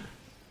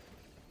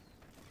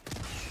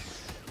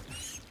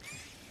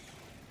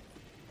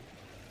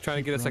 Trying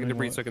to get a second to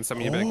breathe so I can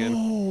summon you back in.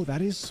 Oh,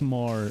 that is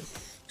smart.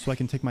 So I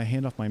can take my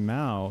hand off my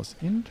mouse.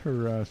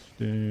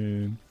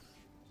 Interesting.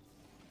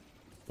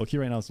 Okay,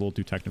 right now it's a little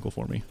too technical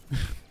for me.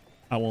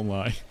 I won't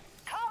lie.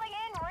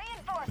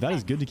 But that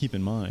is good to keep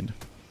in mind.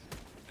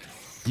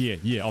 Yeah,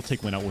 yeah, I'll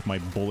take one out with my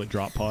bullet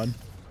drop pod.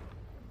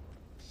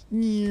 I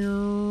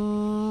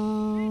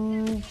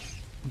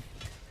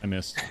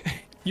missed.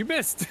 You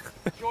missed.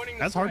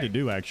 That's hard to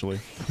do, actually.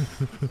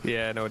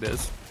 Yeah, no, it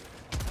is.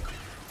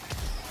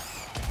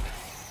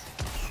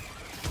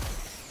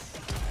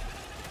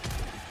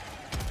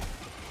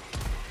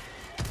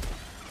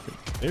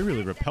 They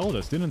really repelled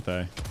us, didn't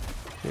they?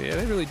 Yeah,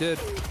 they really did.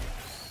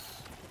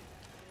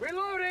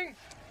 Reloading.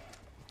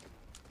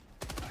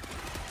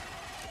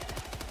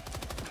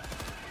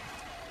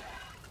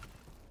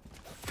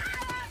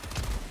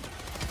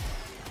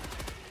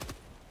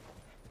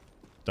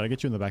 Did I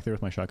get you in the back there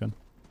with my shotgun?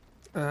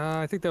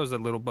 I think that was a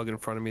little bug in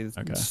front of me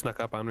that snuck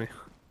up on me.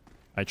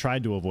 I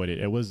tried to avoid it.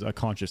 It was a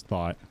conscious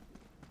thought.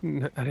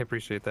 I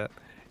appreciate that.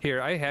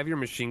 Here, I have your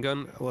machine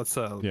gun. Let's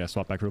yeah,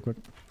 swap back real quick.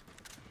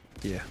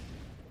 Yeah.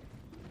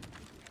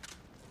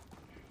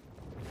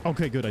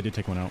 Okay, good. I did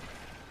take one out.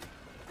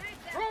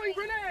 Throwing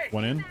grenade.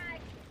 One in.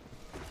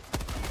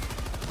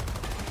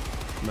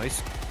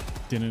 Nice.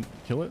 Didn't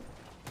kill it.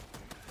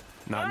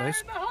 Not nice.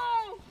 In the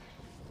hole.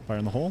 Fire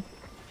in the hole.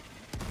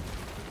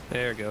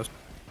 There it goes.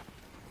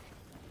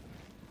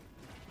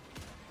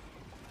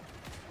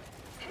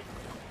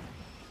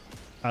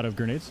 Out of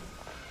grenades.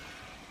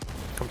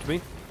 Come to me.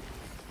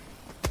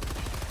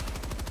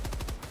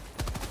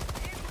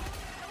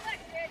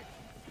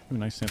 Ooh,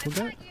 nice sample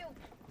get.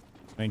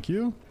 Thank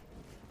you.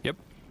 Yep.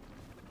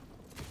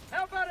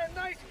 How about a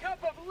nice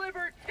cup of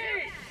liver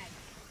tea?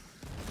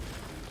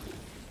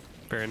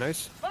 Very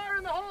nice. Fire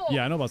in the hole.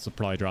 Yeah, I know about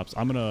supply drops.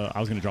 I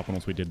was gonna drop one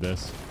once we did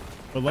this.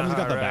 But Levin's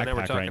got the Alright, now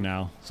we're backpack right talking.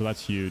 now, so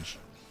that's huge.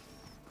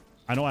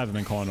 I know I haven't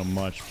been calling him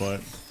much, but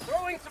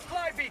Throwing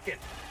supply beacon.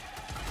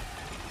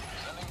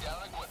 Sending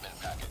down equipment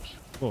package.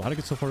 whoa, how'd it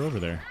get so far over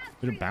there?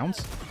 Did it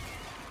bounce?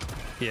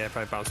 Yeah, if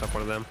I bounced off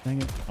one of them.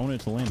 Dang it! I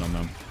wanted it to land on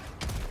them.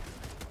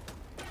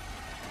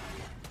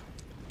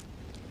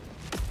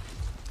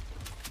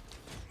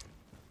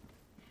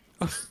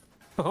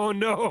 Oh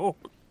no.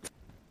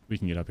 We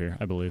can get up here,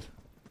 I believe.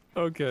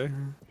 Okay.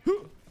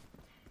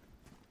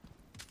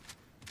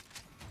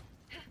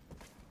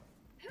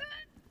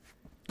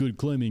 Good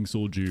climbing,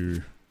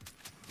 soldier.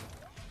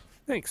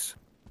 Thanks.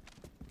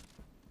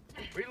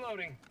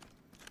 Reloading.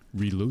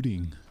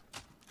 Reloading.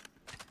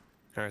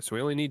 All right, so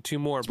we only need 2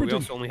 more, but we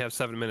also only have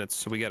 7 minutes,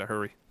 so we gotta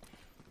hurry.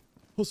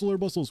 Hustle or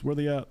bustles, where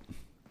they at?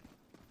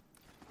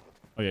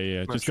 Oh yeah,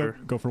 yeah. Just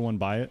go for one,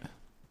 buy it.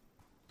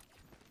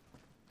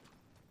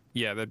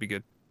 Yeah, that'd be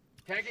good.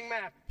 Tagging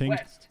map. Ping.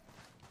 West.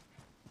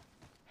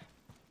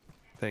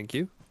 Thank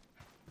you.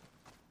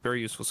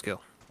 Very useful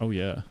skill. Oh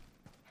yeah.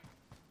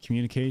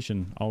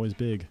 Communication, always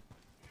big.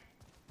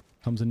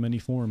 Comes in many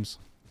forms.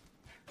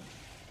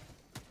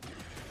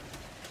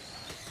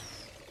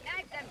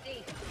 Bag's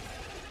empty.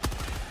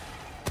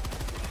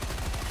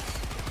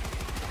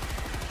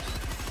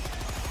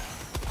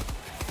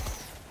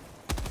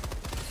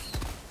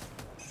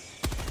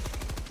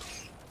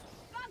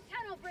 Bug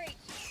tunnel breach.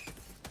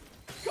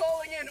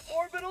 Calling in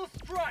orbital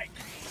strike.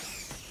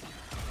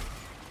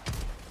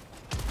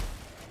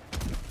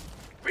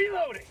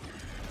 Reloading.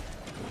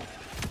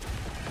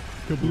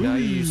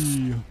 Nice.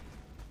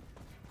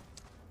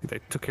 They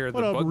took care of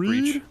the What up, bug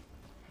Reed? breach.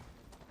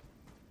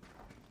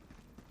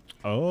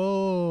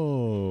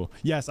 Oh,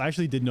 yes, I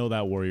actually did know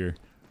that, warrior.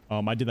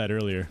 I did that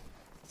earlier.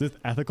 Is this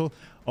ethical?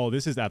 Oh,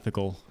 this is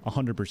ethical,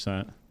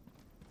 100%.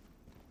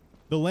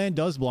 The land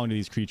does belong to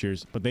these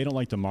creatures, but they don't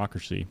like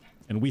democracy,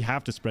 and we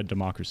have to spread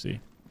democracy,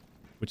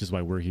 which is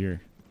why we're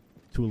here,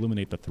 to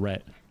eliminate the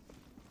threat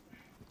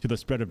to the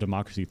spread of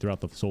democracy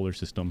throughout the solar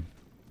system.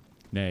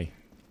 Nay,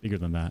 bigger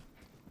than that,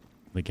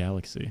 the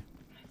galaxy.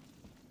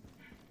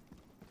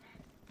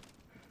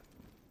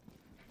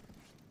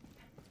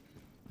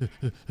 Got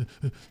a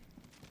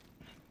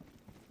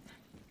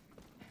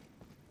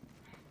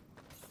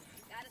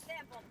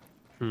sample.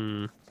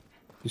 You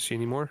see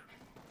any more?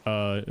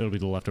 It'll be to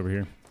the left over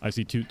here. I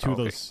see two of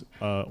okay. those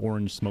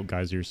orange smoke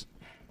geysers.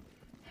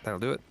 That'll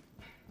do it.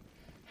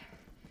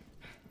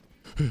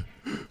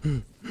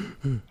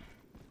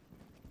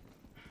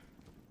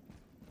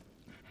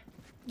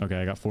 Okay,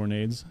 I got 4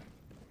 nades.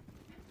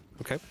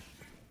 Okay.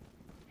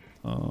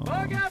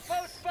 Bug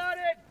outpost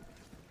spotted.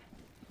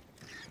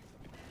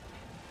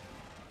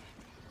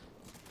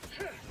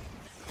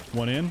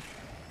 One in.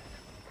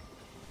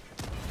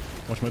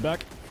 Watch my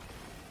back.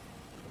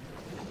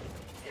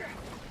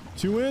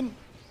 2 in. You've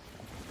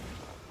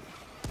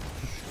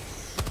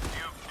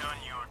done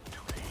your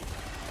duty.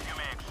 You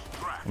may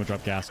extract. I'm gonna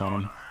drop gas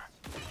on him.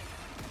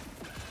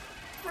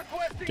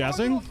 Requesting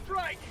Gassing? orbital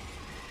strike.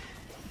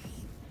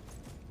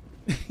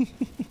 Two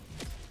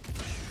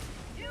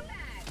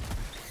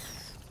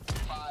bags.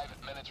 5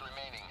 minutes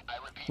remaining. I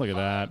repeat. Look at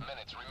that. 5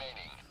 minutes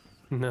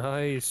remaining.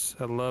 Nice.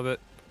 I love it.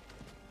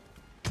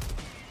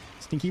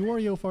 Stinky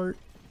Wario fart.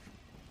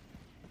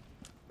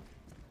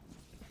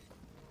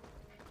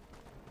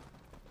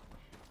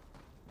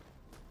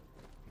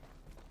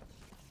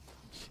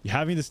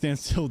 Having to stand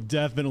still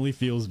definitely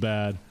feels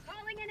bad.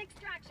 Calling in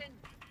extraction.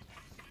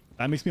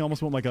 That makes me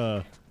almost want like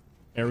a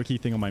arrow key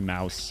thing on my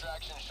mouse.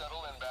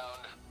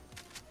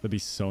 That'd be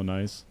so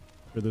nice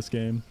for this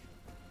game.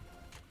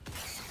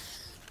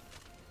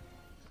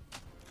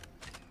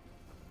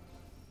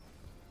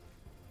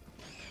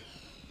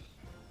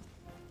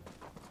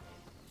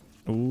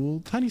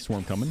 Ooh, tiny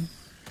swarm coming.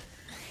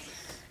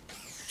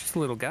 Just a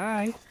little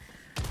guy.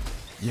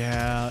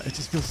 Yeah, it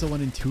just feels so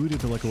unintuitive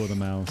to let go of the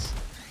mouse.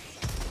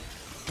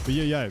 But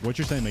yeah, what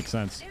you're saying makes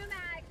sense.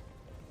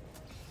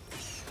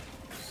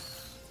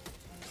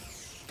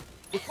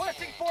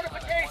 Requesting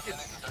fortification.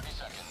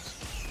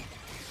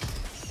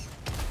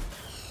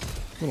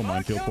 Little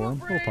minefield for him.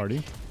 Little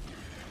party.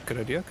 Good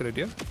idea. Good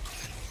idea.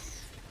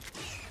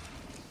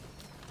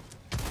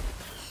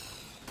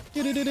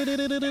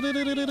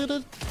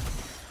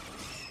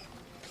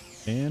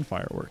 And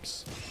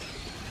fireworks.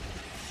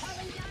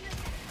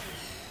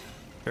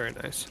 Very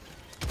nice.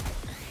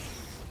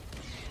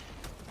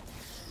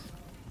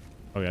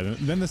 Oh yeah,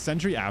 then the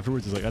sentry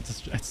afterwards is like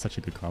that's such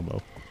a good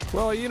combo.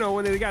 Well, you know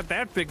when they got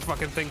that big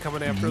fucking thing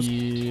coming after us.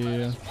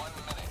 Yeah.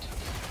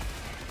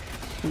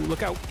 Ooh,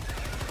 look out.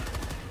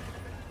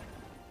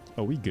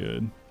 Oh, we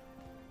good.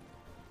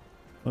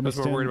 Because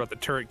we're worried about the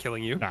turret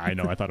killing you. I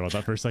know. I thought about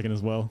that for a second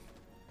as well.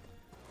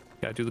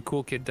 Gotta do the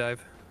cool kid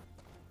dive.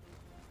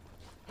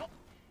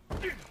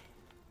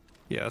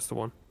 Yeah, that's the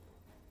one.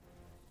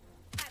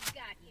 I've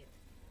got you.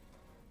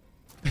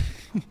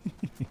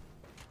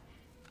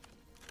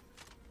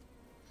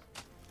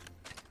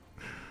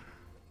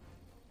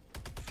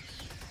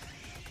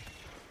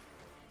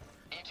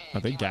 Are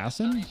they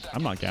gassing?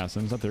 I'm not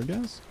gassing. Is that their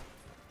gas?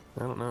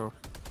 I don't know.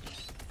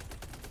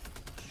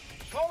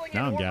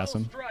 Now I'm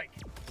gassing.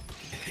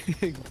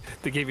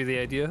 They gave you the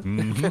idea?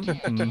 Mm-hmm.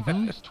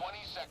 Mm-hmm.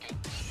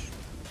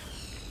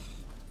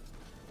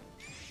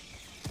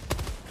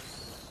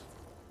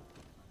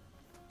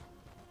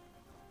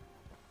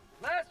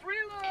 Last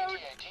reload.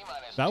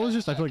 That was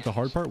just, I feel like the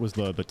hard part was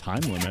the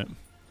time limit.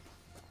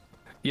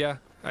 Yeah,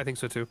 I think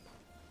so too.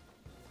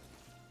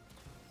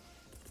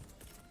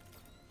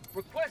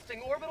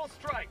 Requesting orbital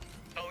strike.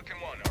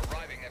 Pelican 1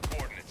 arriving at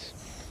coordinates.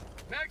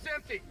 Mag's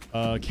empty.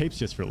 Cape's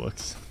just for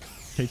looks.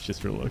 Cape's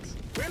just for looks.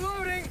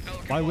 Reloading.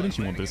 Why wouldn't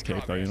you want this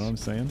cape though, you know what I'm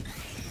saying?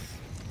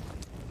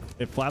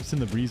 It flaps in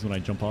the breeze when I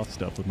jump off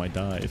stuff with my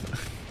dive.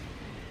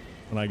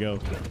 When I go.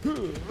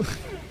 Pelican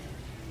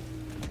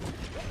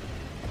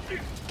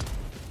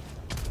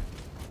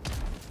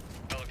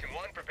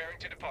 1 preparing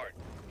to depart.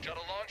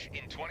 Shuttle launch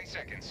in 20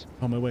 seconds.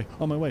 On my way,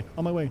 on my way,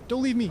 on my way.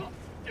 Don't leave me.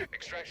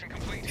 Extraction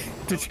complete.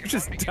 Did you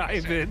just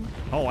dive in?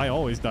 Oh, I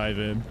always dive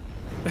in.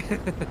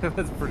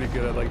 That's pretty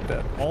good. I like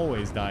that.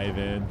 Always dive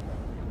in.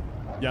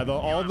 Yeah,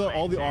 all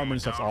the armor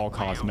and stuff's all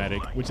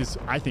cosmetic, which is,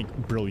 I think,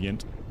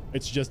 brilliant.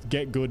 It's just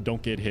get good,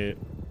 don't get hit.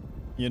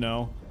 You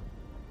know?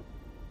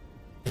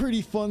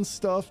 Pretty fun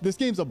stuff. This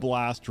game's a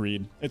blast,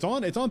 Reed. It's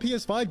on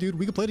PS5, dude.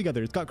 We could play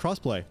together. It's got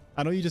crossplay.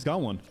 I know you just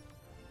got one.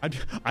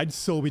 I'd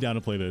so be down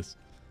to play this.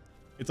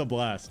 It's a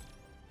blast.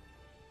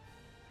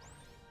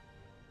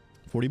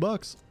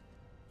 $40.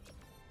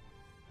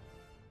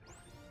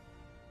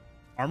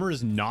 Armor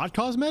is not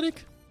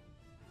cosmetic?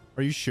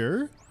 Are you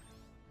sure?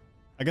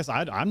 I guess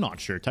I'm not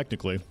sure,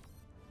 technically.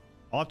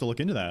 I'll have to look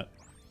into that.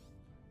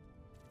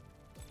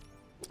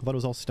 I thought it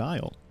was all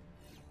style.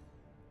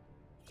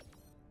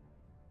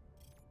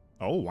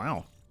 Oh,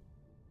 wow.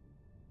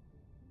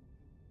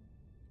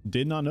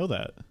 Did not know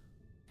that.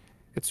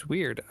 It's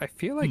weird. I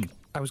feel like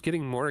I was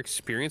getting more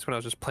experience when I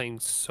was just playing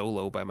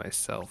solo by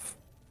myself.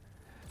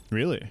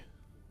 Really?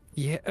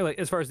 Yeah, like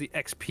as far as the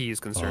XP is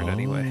concerned,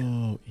 anyway.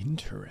 Oh,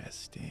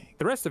 interesting.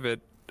 The rest of it,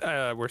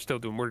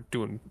 we're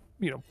doing,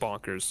 you know,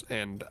 bonkers.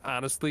 And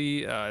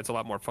honestly, it's a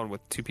lot more fun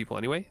with two people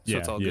anyway, so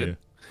it's all good.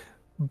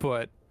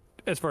 But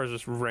as far as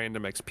just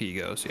random XP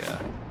goes, yeah.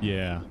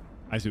 Yeah,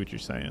 I see what you're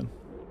saying.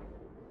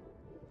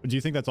 Do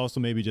you think that's also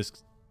maybe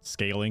just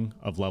scaling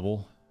of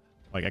level,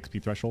 like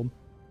XP threshold?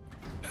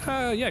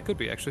 Yeah, it could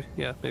be actually.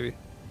 Yeah, maybe.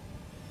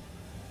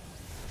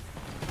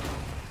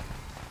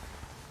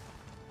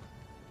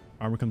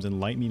 Armor comes in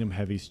light, medium,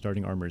 heavy.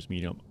 Starting armor is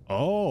medium.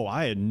 Oh,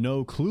 I had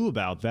no clue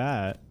about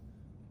that.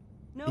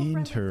 No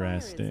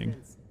interesting.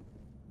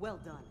 Well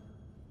done.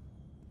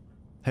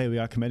 Hey, we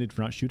got commended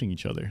for not shooting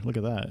each other. Look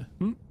at that.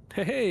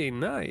 Hey,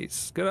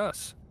 nice. Good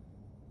us.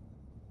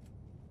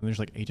 And there's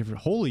like 8 different.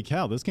 Holy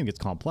cow, this game gets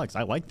complex.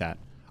 I like that.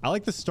 I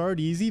like the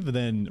start easy, but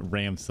then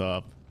ramps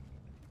up.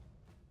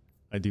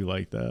 I do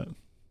like that.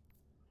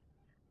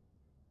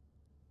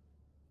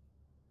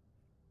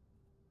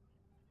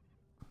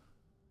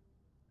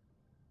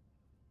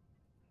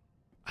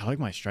 I like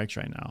my strikes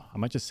right now. I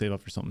might just save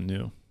up for something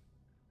new.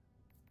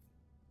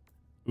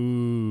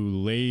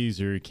 Ooh,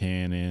 laser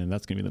cannon.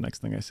 That's going to be the next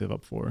thing I save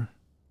up for.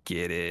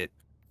 Get it.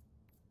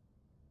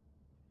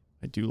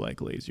 I do like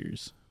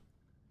lasers.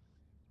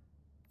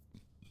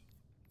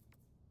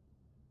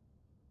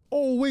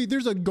 Oh, wait,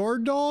 there's a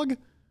guard dog?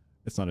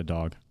 It's not a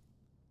dog.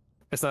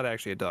 It's not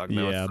actually a dog.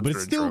 No, yeah, but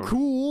it's still drone.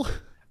 cool.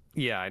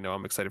 Yeah, I know.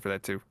 I'm excited for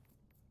that too.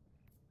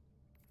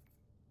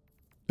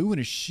 Ooh, and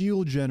a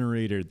shield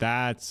generator.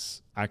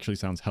 That's actually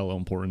sounds hella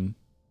important.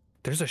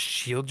 There's a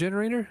shield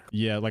generator?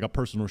 Yeah, like a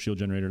personal shield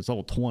generator. It's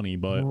level 20,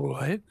 but...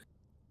 What?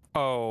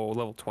 Oh,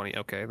 level 20.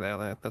 Okay,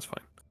 that's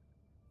fine.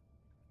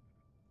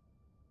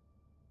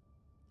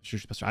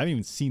 I haven't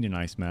even seen an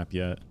ice map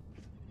yet.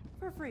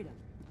 For freedom.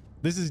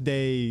 This is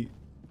day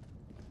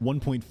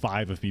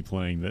 1.5 of me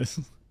playing this.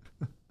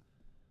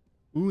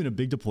 Ooh, and a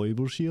big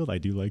deployable shield. I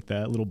do like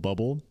that. Little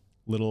bubble.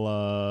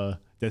 Little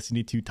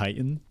Destiny 2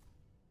 Titan.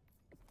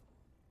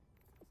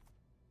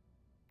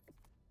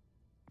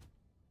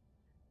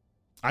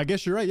 I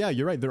guess you're right. Yeah,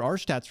 you're right. There are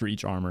stats for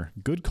each armor.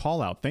 Good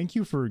call out. Thank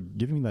you for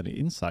giving me that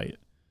insight.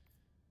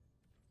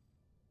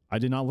 I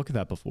did not look at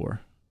that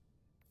before.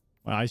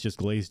 My eyes just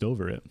glazed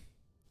over it.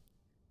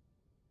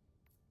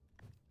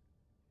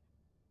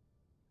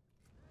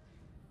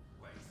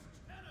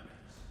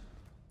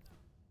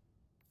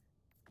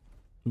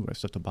 Ooh, I have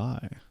stuff to buy.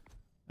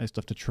 I have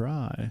stuff to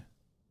try.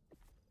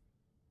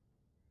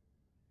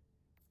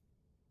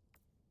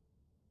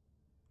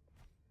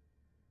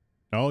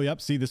 Oh,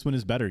 yep. See, this one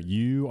is better.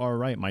 You are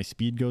right. My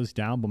speed goes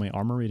down, but my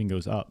armor rating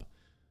goes up.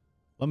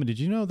 Lemon, did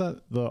you know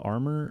that the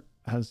armor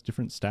has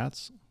different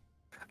stats?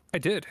 I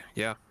did,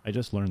 yeah. I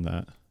just learned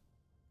that.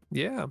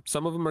 Yeah,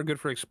 some of them are good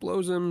for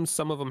explosions.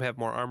 Some of them have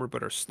more armor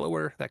but are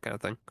slower, that kind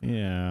of thing.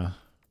 Yeah.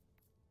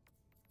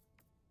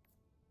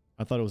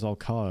 I thought it was all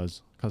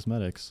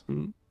cosmetics.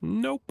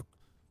 Nope.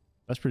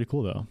 That's pretty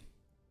cool, though.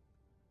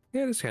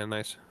 Yeah, it is kind of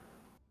nice.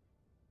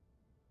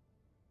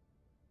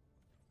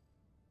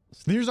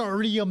 So there's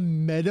already a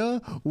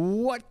meta?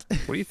 What?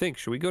 What do you think?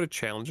 Should we go to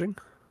challenging?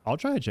 I'll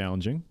try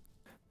challenging.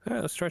 Yeah,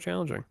 let's try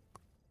challenging.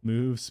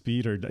 Move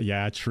speed or...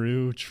 Yeah,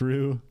 true.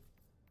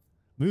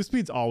 Move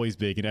speed's always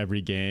big in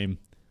every game.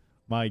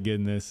 My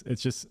goodness.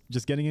 It's just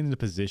getting into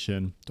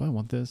position. Do I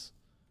want this?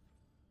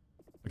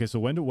 Okay, so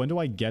when do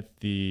I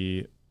get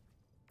the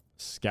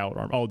scout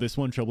arm? Oh, this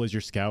one,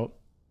 Trailblazer Scout.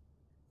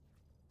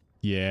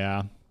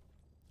 Yeah.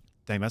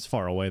 Dang, that's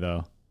far away,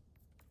 though.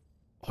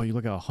 Oh, you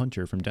look at a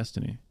hunter from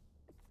Destiny.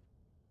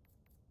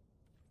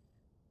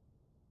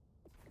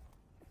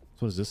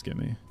 So what does this give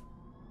me?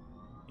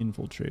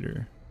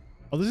 Infiltrator.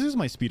 Oh, this is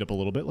my speed up a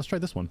little bit. Let's try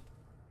this one.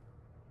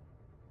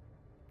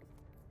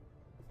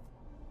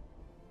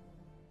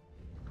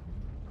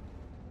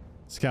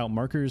 Scout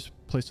markers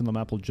placed on the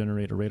map will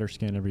generate a radar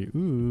scan every...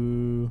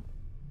 Ooh.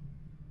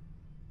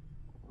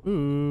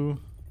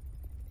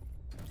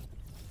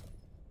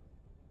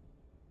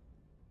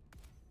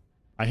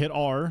 I hit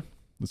R.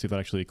 Let's see if that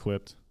actually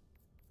equipped.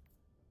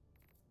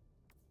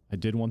 I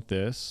did want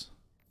this.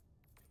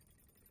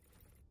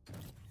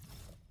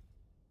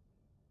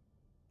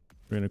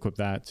 We're going to equip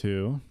that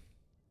too.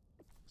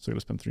 So we're going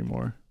to spend 3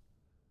 more.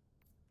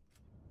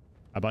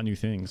 I bought new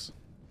things.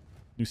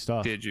 New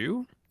stuff. Did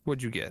you?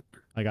 What'd you get?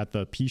 I got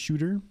the pea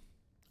shooter,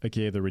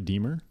 aka the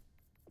Redeemer.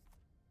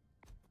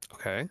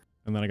 Okay.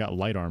 And then I got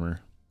light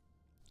armor.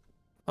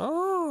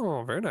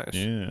 Oh, very nice.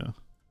 Yeah.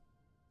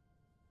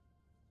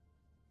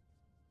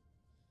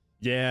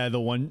 Yeah,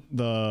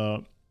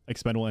 the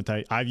expendable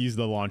anti... I've used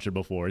the launcher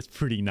before. It's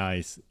pretty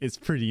nice.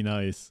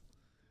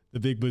 The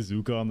big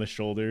bazooka on the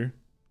shoulder.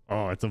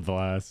 Oh, it's a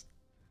blast.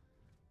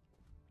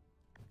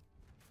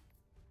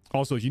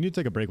 Also, if you need to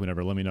take a break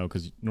whenever, let me know,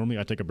 because normally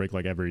I take a break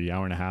like every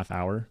hour and a half,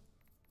 hour.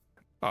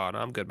 Oh, no,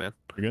 I'm good, man.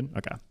 You're good?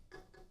 Okay.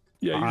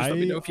 Yeah, you just let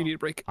me know if you need a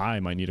break. I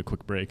might need a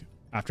quick break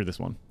after this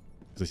one,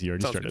 because I see you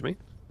already started. Good to me.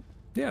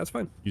 Yeah, it's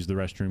fine. Use the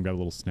restroom, grab a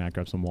little snack,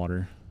 grab some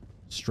water.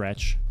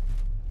 Stretch.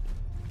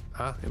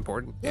 Ah,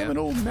 important. I'm an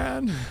old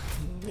man.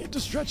 Need to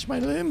stretch my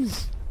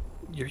limbs.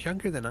 You're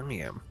younger than I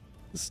am.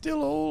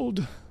 Still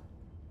old.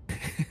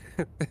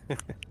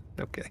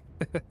 Okay.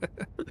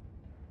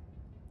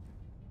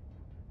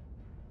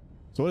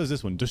 So what is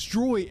this one?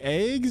 Destroy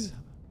eggs?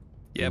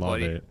 Yeah, Love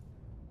buddy. it.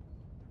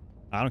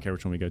 I don't care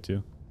which one we go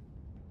to.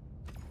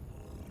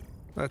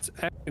 That's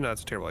a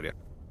terrible idea.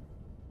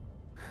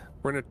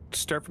 We're gonna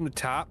start from the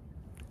top.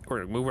 We're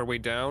gonna move our way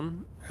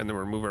down, and then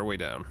we're gonna move our way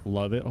down.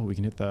 Love it. Oh, we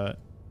can hit that.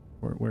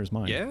 Where's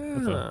mine? Yeah.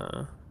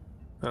 I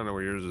don't know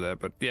where yours is at,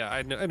 but yeah,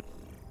 I know.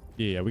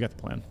 Yeah, we got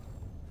the plan.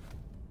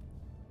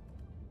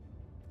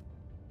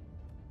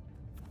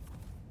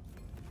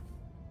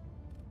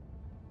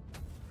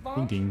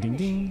 Ding, ding, ding,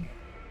 ding.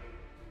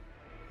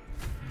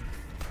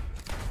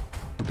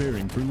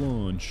 Preparing for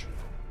launch.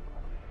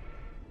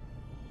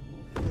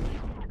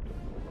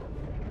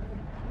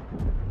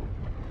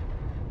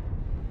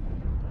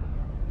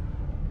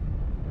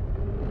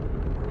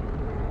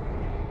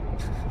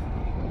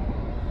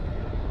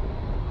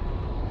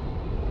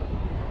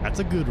 That's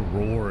a good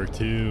roar,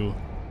 too.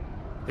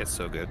 It's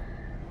so good.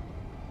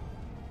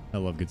 I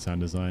love good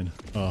sound design.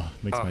 Oh,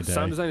 makes my day.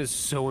 Sound design is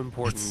so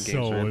important It's in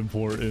games, so man.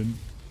 important.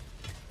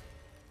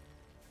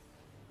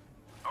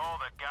 All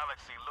the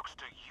galaxy looks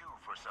to you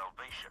for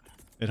salvation.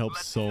 It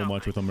helps so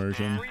much with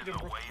immersion. Freedom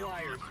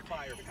requires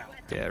firepower.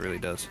 Yeah, it really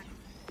does.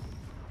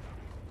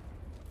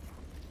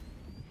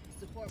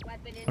 Support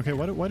weapon in Okay,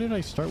 why did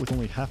I start with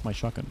only half my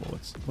shotgun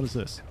bullets? What is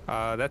this?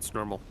 That's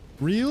normal.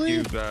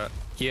 Really?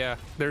 Yeah,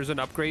 there's an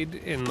upgrade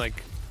in,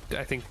 like,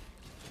 I think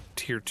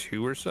tier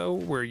 2 or so,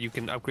 where you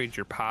can upgrade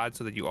your pod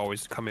so that you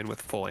always come in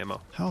with full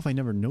ammo. How have I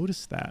never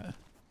noticed that?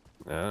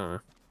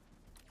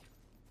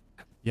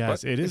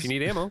 Yes, but it is. If you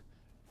need ammo.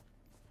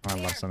 I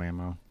love some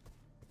ammo.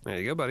 There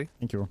you go, buddy.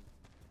 Thank you.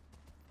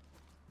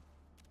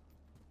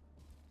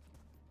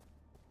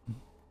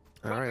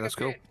 All right, let's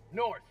go.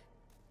 North.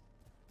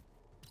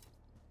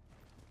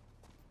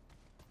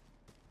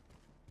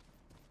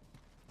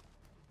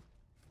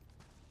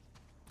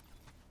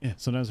 Yeah,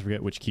 sometimes I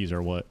forget which keys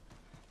are what.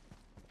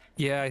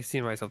 Yeah, I see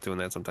myself doing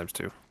that sometimes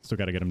too. Still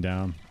got to get them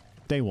down.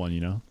 Day one,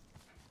 you know?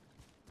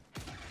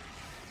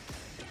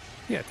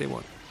 Yeah, day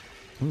one.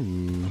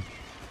 Ooh.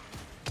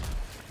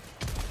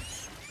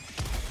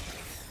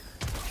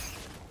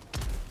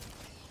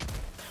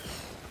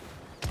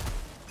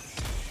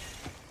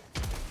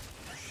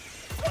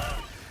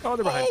 Oh,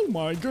 they're behind. Oh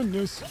my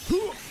goodness.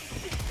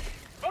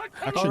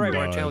 All right,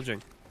 we're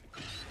challenging.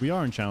 We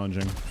are in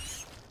challenging.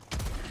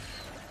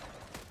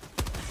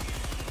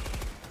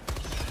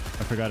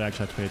 I forgot I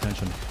actually have to pay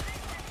attention.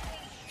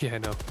 Yeah, I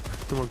know.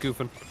 No more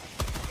goofing.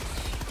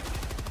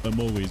 I'm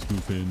always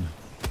goofing.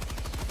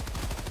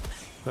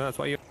 Well, that's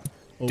why you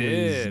Always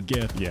did.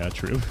 Get, yeah,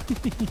 true. Bug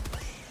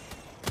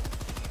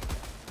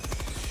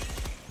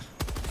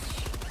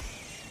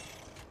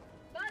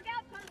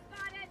outpost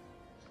spotted.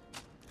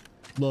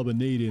 Love a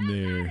nade in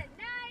there. Nice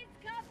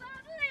cup of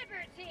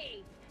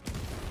liberty.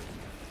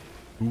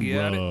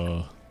 Got it.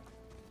 Hoorah.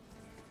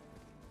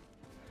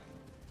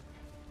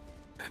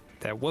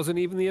 That wasn't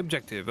even the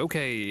objective.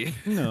 Okay.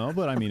 No,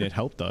 but I mean, it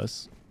helped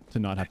us to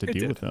not have to It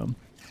deal did. with them.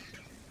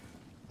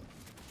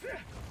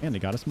 And they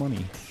got us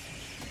money.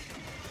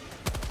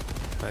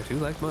 I do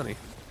like money.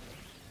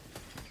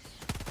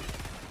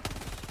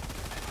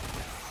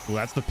 Well,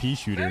 that's the pea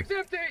shooter. Mag's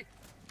empty.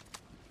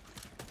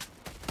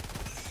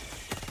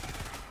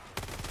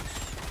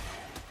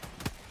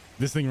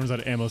 This thing runs out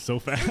of ammo so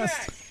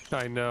fast.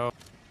 I know.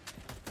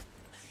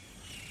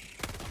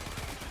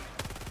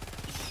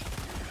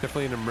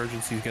 Definitely an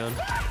emergency gun.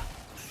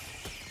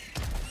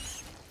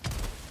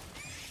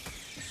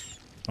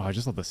 Oh, I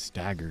just love the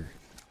stagger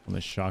on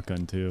the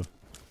shotgun too.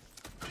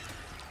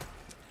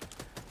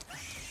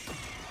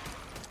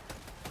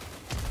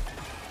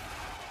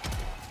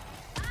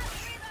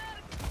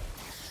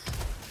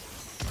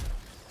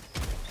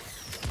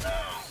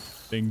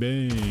 Bang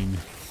bang.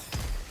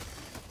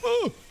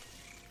 Oh!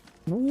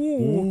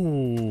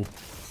 Ooh.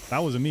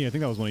 That wasn't me. I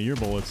think that was one of your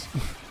bullets.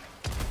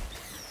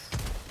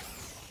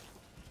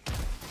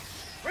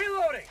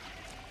 Reloading.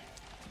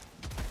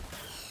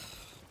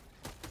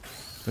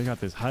 They got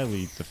this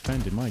highly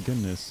defended. My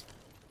goodness.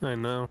 I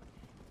know.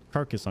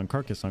 Carcass on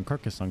carcass on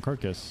carcass on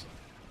carcass.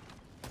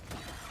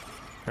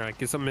 All right,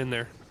 get something in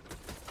there.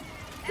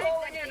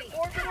 Going in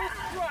orbital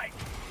strike.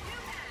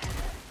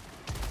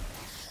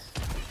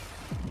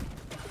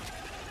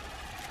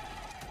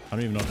 I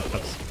don't even know if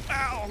that's...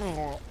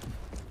 Ow!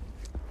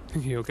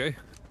 You okay?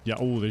 Yeah,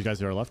 oh, there's guys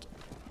to our left.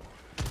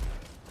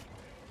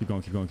 Keep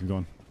going, keep going, keep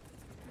going.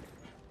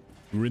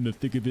 We're in the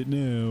thick of it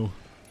now.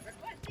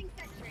 Requesting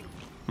sentry.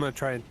 I'm gonna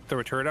try and throw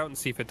a turret out and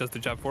see if it does the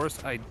job for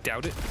us. I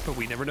doubt it, but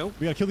we never know.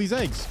 We gotta kill these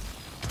eggs.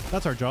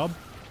 That's our job.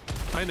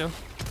 I know.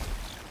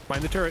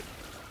 Find the turret.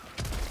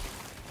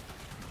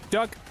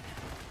 Duck.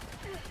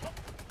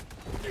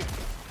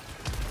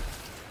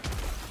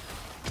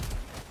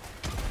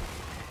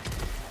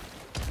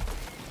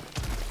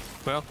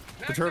 Well,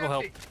 the turret will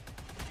help. Mag's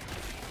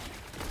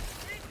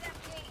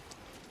empty.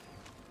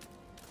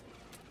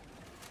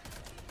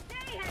 Say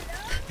hello to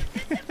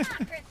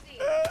democracy.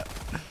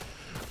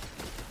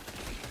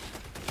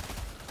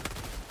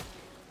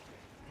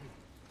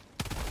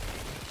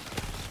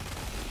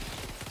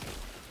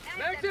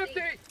 Mag's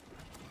empty.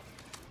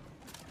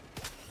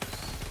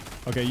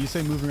 Okay, you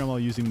say moving around while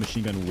using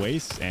machine gun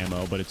wastes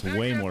ammo, but it's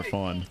way more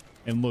fun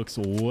and looks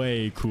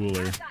way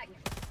cooler. Outside.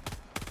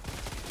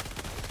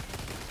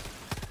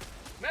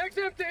 Mag's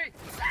empty.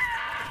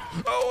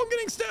 Oh, I'm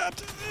getting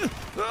stabbed.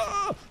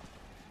 Ah!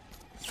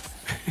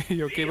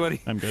 You okay,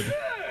 buddy? I'm good.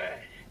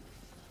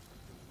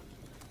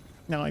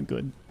 No, I'm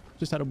good.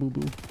 Just had a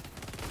boo-boo.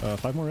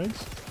 5 more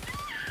eggs?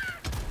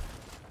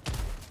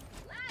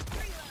 Last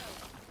reload.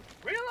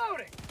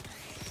 Reloading.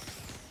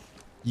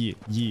 Yeah,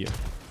 yeah.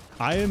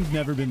 I have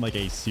never been like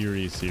a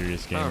serious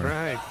gamer. All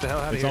right, the hell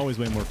out of It's here. always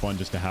way more fun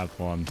just to have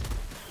fun.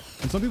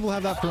 And some people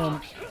have that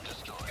from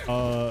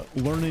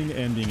learning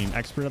and being an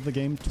expert at the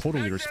game.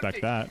 Totally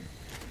respect that.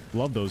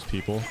 Love those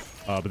people.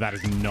 But that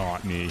is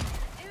not me. New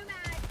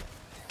mag.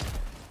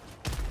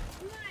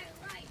 My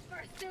life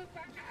for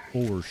super.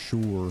 For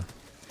sure.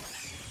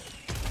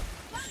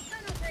 One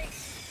tunnel breach.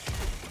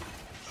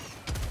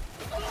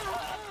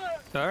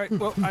 All right,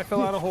 well, I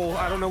fell out a hole.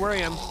 I don't know where I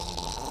am.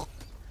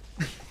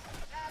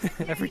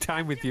 Every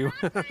time with you.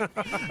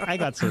 I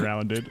got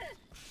surrounded.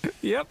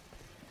 Yep.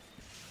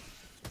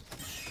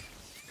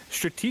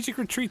 Strategic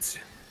retreats.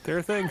 They're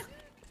a thing.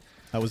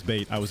 I was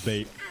bait. I was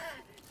bait.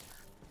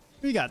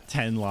 We got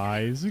 10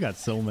 lives. We got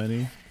so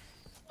many.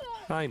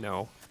 I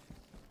know.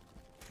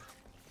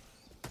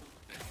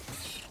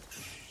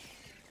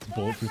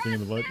 Bulletproof thing in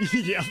the butt.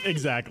 Yeah,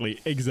 exactly.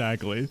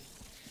 Exactly.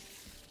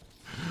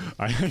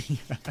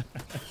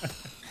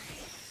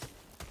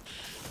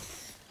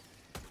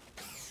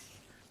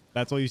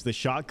 That's why I use the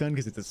shotgun,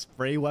 because it's a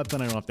spray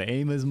weapon. I don't have to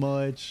aim as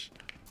much.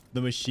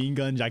 The machine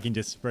gun, I can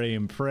just spray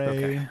and pray.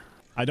 Okay.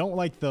 I don't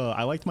like the...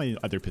 I liked my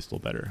other pistol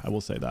better. I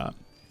will say that.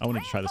 I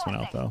wanted to try this one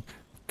out, though.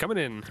 Coming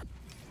in.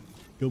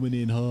 Coming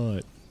in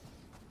hot.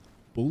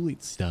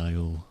 Bullet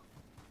style.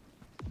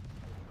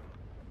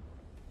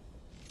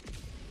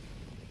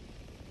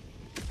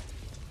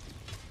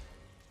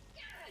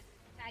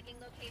 Tagging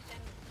location.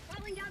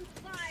 Falling down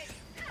slide.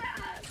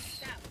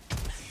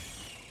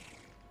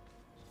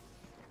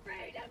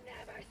 Freedom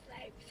never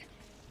sleeps.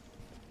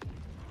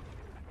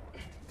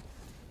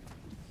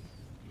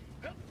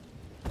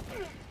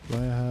 I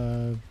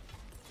have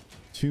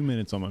 2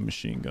 minutes on my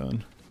machine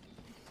gun.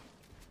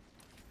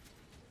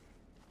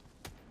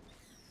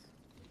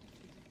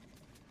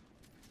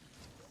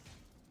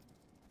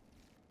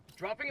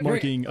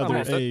 Marking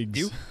other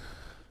eggs. Do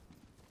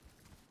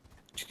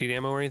you need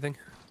ammo or anything?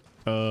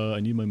 I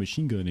need my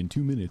machine gun in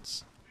 2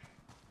 minutes.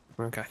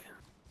 Okay.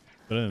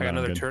 But I got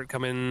another turret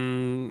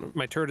coming.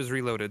 My turret is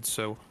reloaded,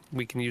 so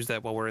we can use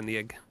that while we're in the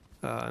egg.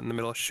 In the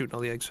middle of shooting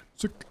all the eggs.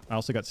 Sick. I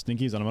also got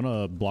stinkies, and I'm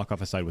gonna block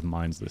off a side with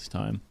mines this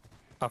time.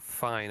 A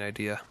fine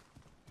idea.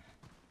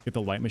 Get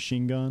the light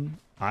machine gun.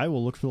 I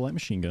will look for the light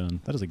machine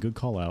gun. That is a good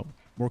call out.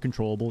 More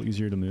controllable,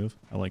 easier to move.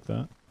 I like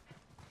that.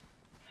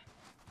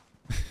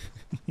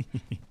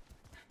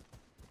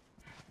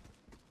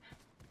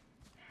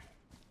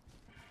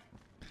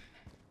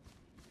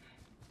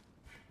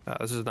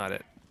 This is not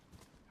it.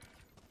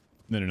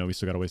 No. We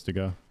still got a ways to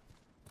go.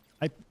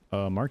 I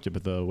marked it,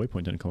 but the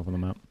waypoint didn't come up on the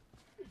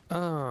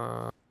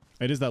map.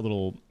 It is that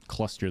little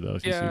cluster, though,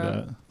 if you see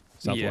that.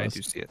 Southwest. Yeah, I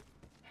do see it.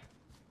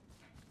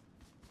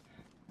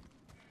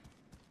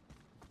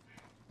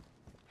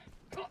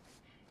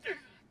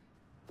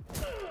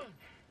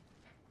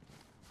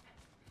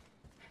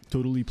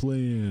 Totally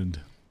planned.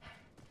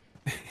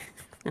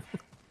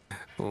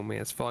 Oh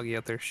man, it's foggy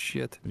out there.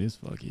 Shit. It is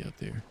foggy out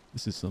there.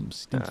 This is some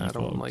stinky fog, I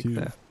don't like too.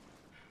 that.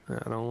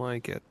 I don't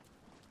like it.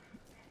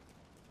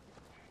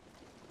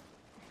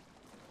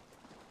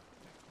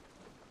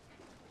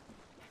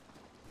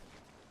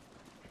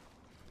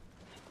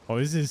 Oh,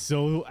 this is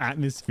so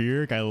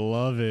atmospheric. I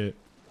love it.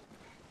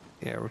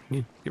 Yeah,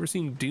 you ever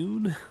seen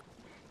Dune?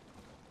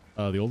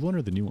 The old one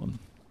or the new one?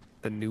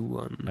 The new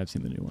one. I've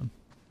seen the new one.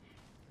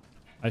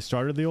 I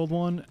started the old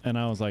one and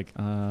I was like,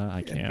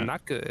 I can't.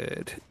 Not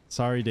good.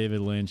 Sorry,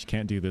 David Lynch.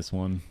 Can't do this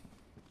one.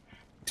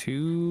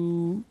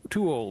 Too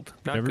old.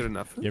 Not good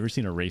enough. You ever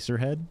seen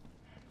Eraserhead?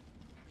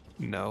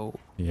 No.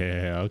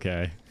 Yeah,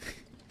 okay.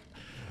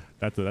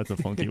 That's a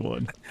funky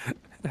one.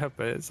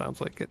 But it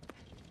sounds like it.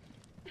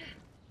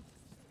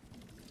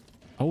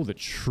 Oh, the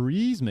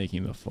tree's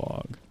making the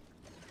fog.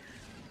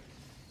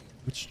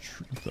 Which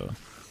tree?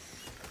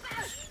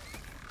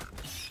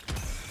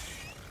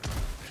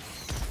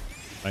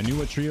 I knew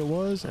what tree it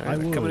was. Right, I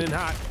would. Coming in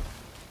hot.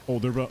 Oh,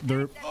 they're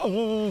running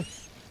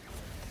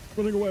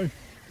away.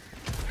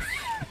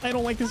 I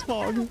don't like this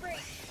fog.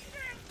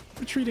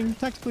 Retreating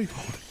tactically.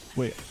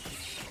 Wait.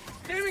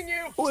 Stimming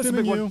you. Oh, that's a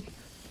big one.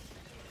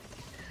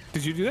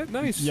 Did you do that?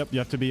 Nice. Yep, you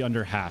have to be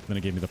under half. Then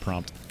it gave me the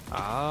prompt.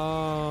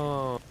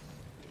 Oh.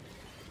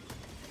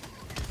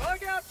 Bug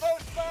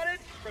outpost spotted.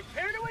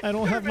 Prepare to exterminate. I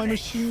don't have my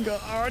machine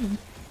gun.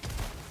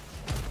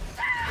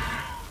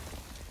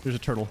 There's a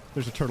turtle.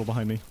 There's a turtle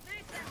behind me.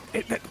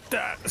 The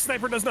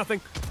sniper does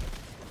nothing.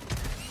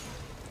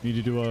 We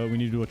need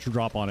to do a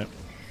drop on it.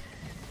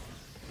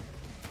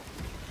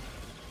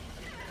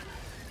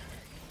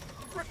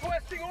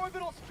 Requesting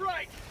orbital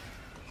strike.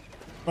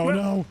 Oh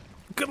no!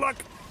 Good luck.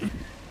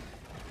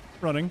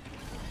 Running.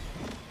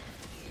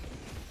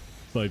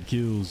 5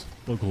 kills.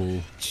 Bug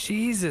hole.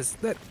 Jesus,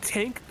 that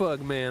tank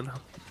bug, man.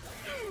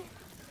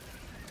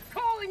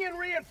 Calling in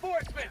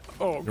reinforcement.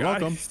 Oh, You're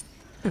God. welcome.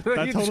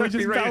 That totally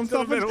just bounced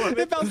off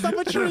it bounced off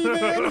a tree,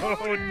 man.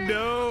 Oh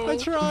no! I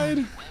tried.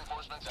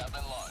 Reinforcements have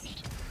been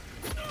launched.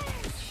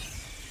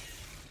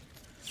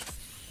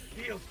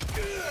 Feels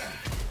good.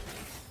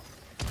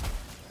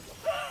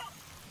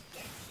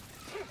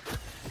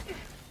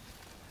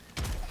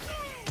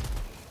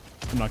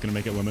 I'm not gonna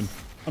make it, women.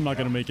 I'm not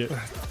gonna make it.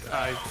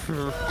 I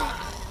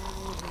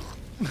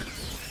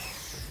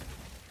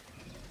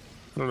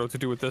don't know what to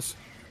do with this.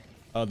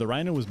 The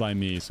rhino was by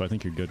me, so I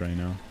think you're good right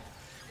now.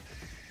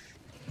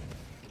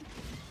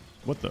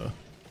 What the?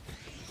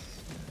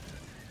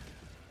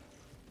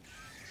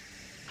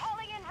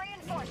 Calling in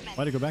reinforcements.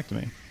 Why'd it go back to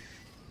me?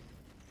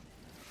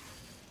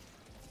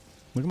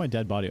 Look at my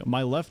dead body.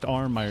 My left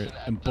arm,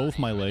 and both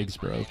my legs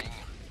broke.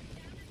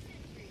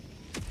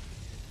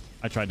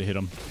 I tried to hit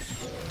him.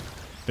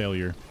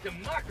 Failure.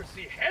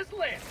 Democracy has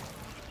landed.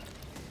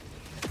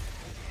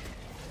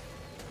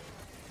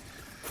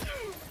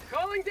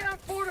 Calling down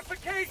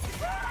fortification.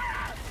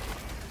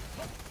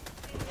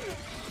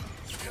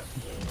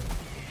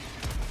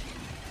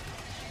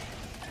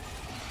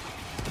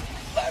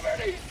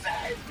 Liberty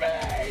save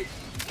me!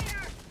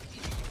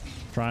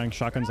 Trying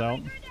shotguns out.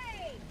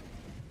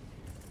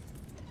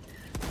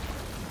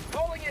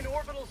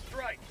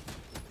 strike.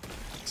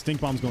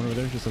 Stink bomb's going over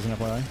there, just as an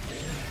FYI.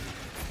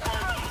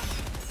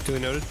 Duly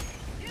noted.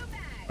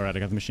 All right, I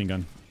got the machine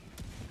gun.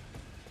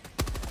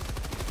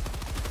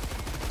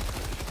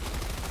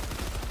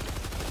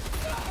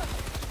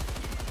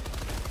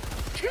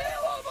 Kill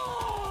them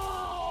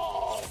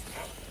all!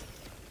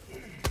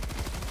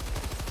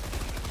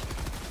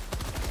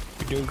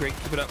 You're doing great.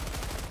 Keep it up.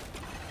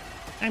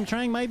 I'm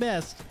trying my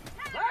best.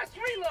 Last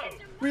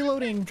reload.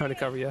 Reloading. Trying to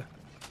cover you.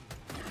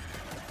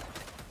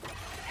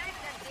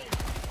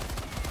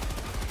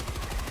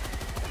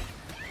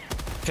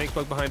 Tank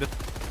bug behind us.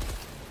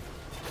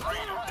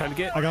 Time to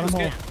get. I got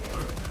them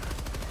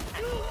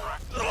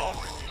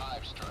all.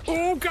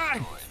 Oh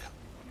god!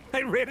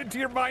 I ran into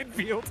your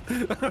minefield.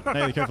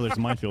 Hey, be careful, there's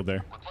a minefield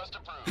there.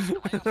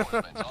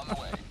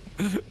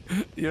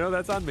 You know,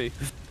 that's on me.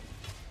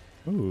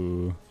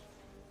 Ooh.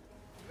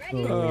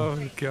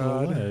 Oh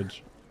god.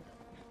 Edge.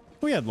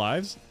 We had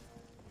lives.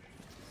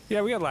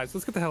 Yeah, we got lives.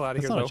 Let's get the hell out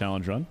of That's here, not though. a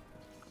challenge run.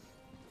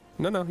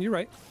 No, you're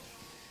right.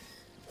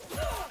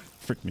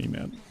 Frick me,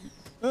 man.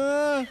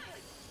 I'm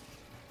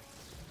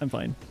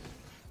fine.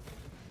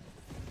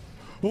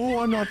 Oh,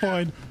 I'm not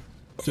fine.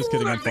 Just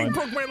kidding, I'm fine.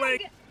 Broke my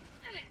leg.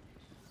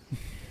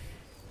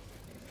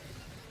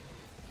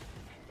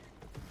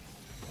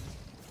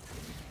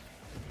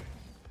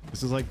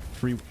 This is like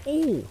free.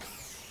 Oh.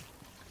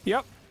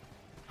 Yep.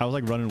 I was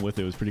like running with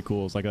it. It was pretty cool.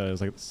 It was like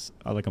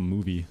a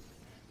movie.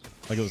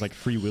 Like it was like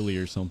Free Willy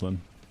or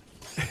something.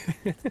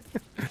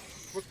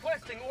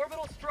 Requesting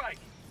orbital strike.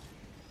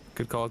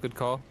 Good call. Good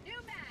call.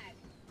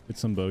 Hit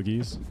some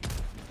bogeys.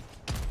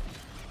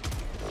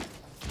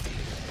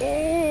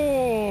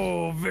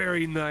 Oh,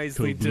 very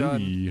nicely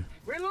done. Kablooey.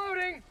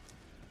 Reloading.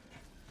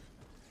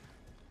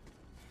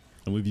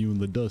 I'll leave you in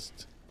the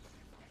dust.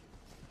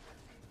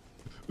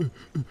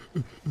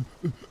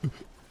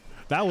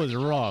 That was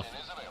rough.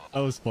 That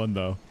was fun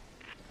though.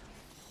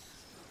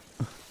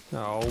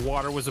 Oh,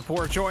 water was a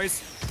poor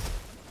choice.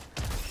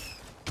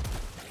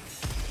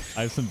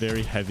 I have some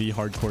very heavy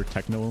hardcore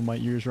techno in my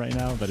ears right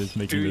now that is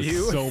making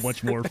this so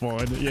much more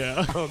fun.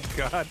 Yeah. Oh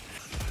god.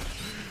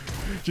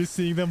 Just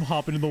seeing them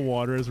hop into the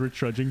water as we're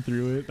trudging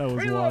through it. That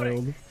was Reloading.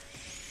 wild.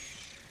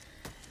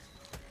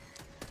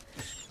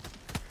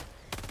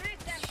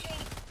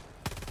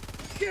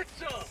 Get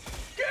some.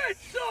 Get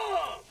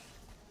some.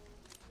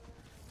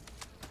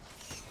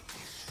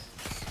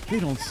 They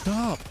don't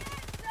stop.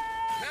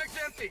 Mag's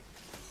empty.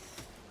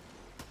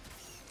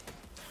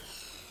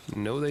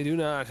 No, they do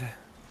not.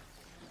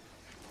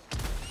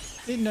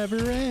 It never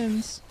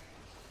ends.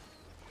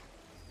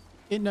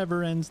 It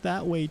never ends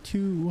that way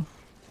too.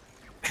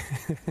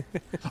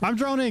 I'm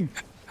drowning.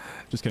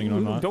 Just kidding. No,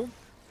 I'm not. Don't.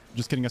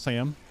 Just kidding. Yes, I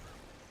am.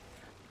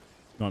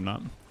 No, I'm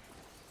not.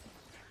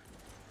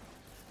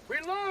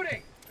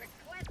 Reloading.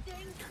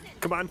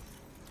 Come on.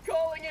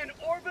 Calling in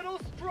orbital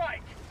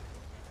strike.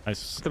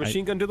 The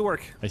machine gun do the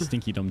work. I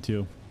stinky them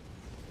too.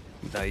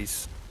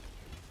 Nice.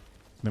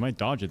 They might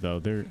dodge it though.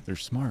 They're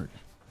smart.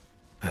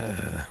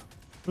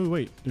 Oh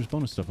wait, there's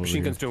bonus stuff over Machine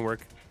here. gun's doing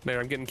work. There,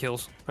 I'm getting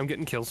kills. I'm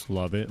getting kills.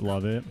 Love it.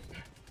 Love it.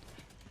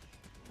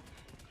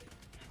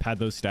 Pad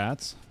those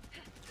stats.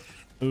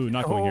 Ooh,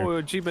 not going here. Oh,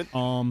 achievement.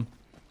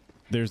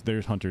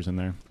 There's hunters in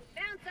there.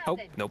 Oh,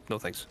 nope, no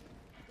thanks.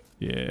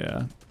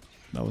 Yeah,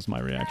 that was my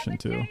reaction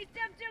too.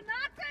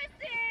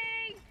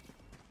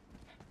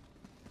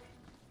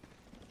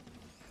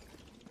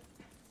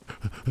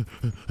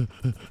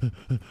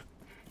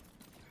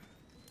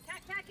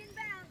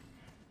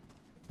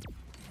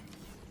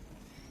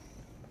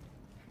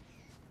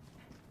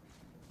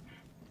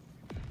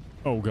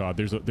 Oh god,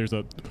 there's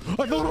a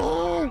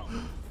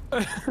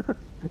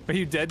Are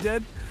you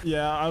dead?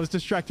 Yeah, I was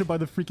distracted by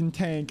the freaking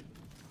tank.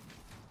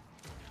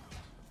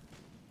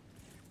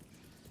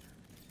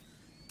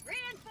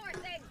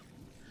 Reinforcing.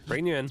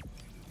 Bring you in.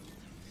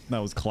 That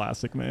was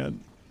classic,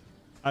 man.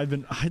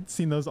 I'd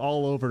seen those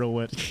all over.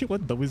 What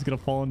dummy's gonna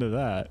fall into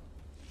that?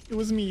 It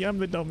was me. I'm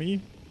the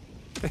dummy.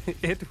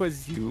 It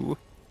was you.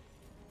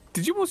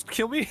 Did you almost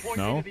kill me?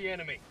 No. Into the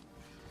enemy.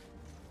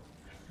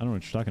 I don't know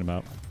what you're talking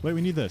about. Wait,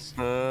 we need this.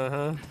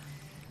 Uh-huh.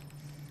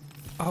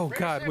 Oh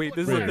god, wait,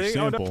 this is Rare a thing?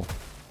 sample. Oh,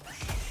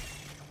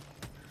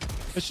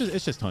 no.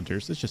 It's just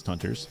hunters. It's just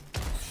hunters.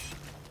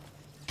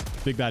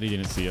 Big Baddie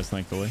didn't see us,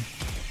 thankfully.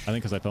 I think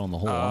because I fell in the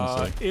hole,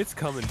 honestly. It's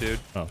coming, dude.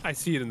 Oh. I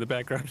see it in the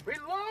background.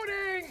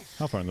 Reloading.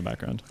 How far in the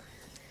background?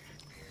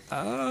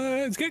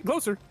 It's getting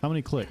closer. How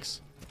many clicks?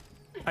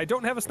 I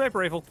don't have a sniper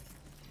rifle.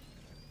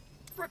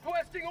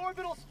 Requesting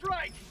orbital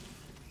strike.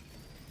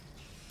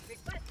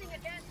 Requesting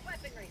advanced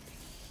weaponry.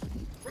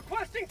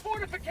 Requesting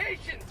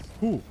fortifications.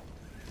 Ooh.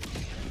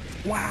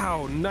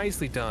 Wow,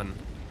 nicely done.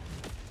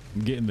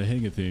 I'm getting the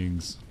hang of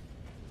things.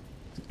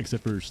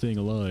 Except for staying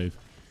alive.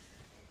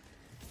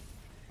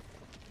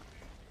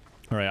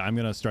 Alright, I'm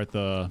gonna start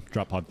the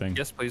drop pod thing.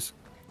 Yes, please.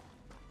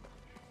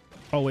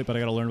 Oh wait, but I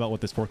gotta learn about what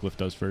this forklift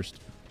does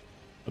first.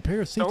 A pair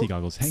of safety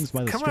goggles hangs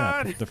by the Come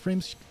strap. on. The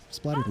frame's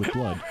splattered with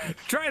blood.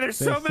 Try, there's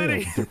They so have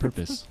many. failed their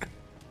purpose.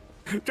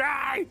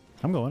 Try.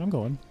 I'm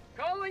going.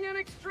 Calling in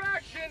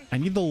extraction. I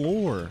need the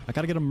lore. I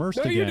gotta get immersed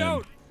No, again. you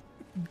don't.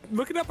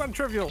 Look it up on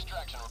Trivial.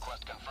 Extraction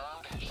request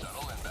confirmed.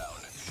 Shuttle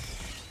inbound.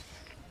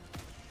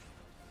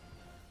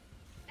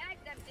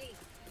 Mag's empty.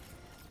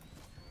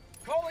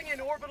 Calling in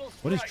orbital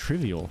strike. What is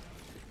trivial?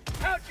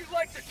 How'd you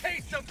like to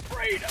taste some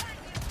freedom?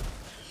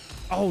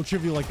 Oh,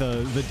 trivial, like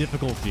the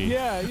difficulty.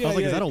 Yeah, I was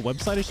like, is that a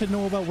website I should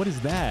know about? What is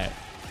that?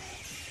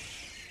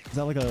 Is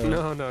that like a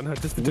No,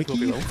 just the wiki?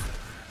 difficulty.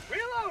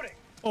 Reloading.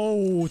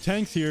 Oh,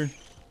 tanks here.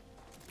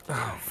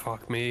 Oh,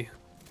 fuck me.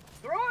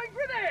 Throwing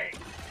grenade.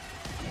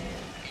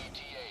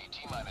 ETA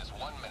T-minus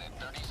 1 minute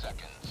 30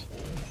 seconds.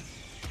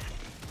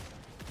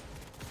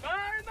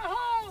 Fire in the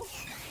hole.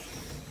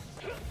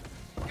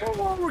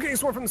 Oh, we're getting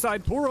swarmed from the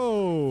side.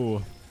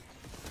 Toro.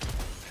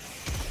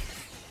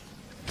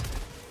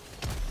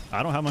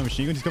 I don't have my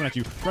machine gun. He's coming at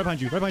you. Right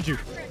behind you. Right behind you.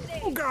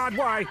 Oh God,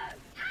 why?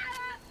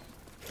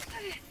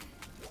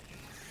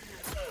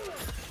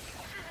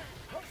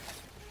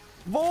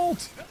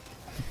 Volt.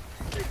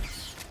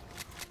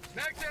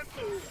 Mag's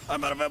empty.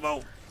 I'm out of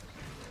ammo.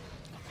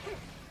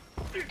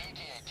 ETA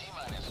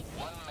T-minus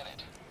 1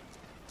 minute.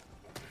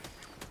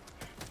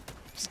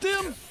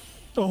 Stim.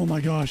 Oh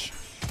my gosh.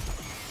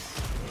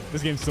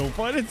 This game's so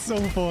fun. It's so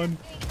fun.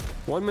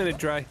 1 minute,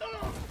 Dry.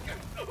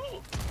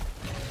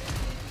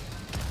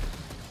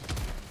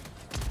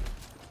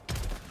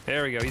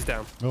 There we go. He's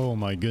down. Oh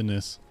my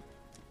goodness.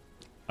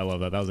 I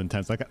love that. That was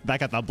intense. That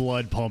got the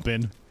blood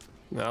pumping.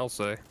 I'll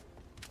say.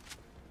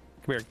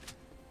 Come here.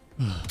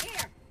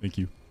 Thank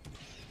you.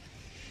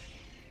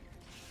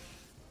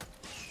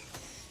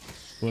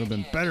 Would have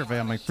been better if I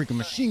had my freaking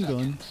machine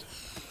gun.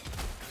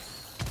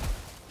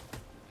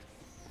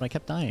 But I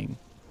kept dying.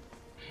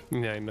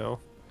 Yeah, I know.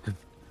 ETA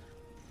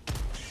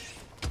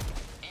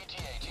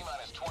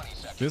T-minus 20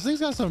 seconds. This thing's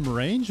got some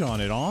range on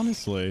it,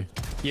 honestly.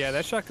 Yeah,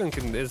 that shotgun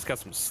it's got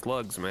some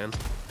slugs, man.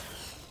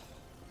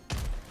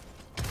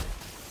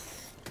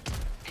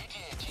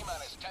 ETA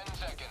T-minus 10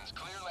 seconds.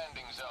 Clear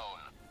landing zone.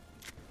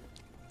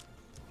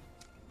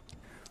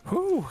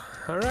 Whew.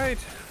 All right.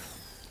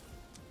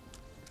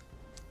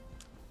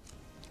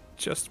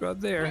 Just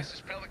about there. This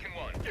is Pelican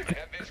 1. I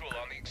have visual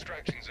on the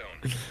extraction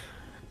zone.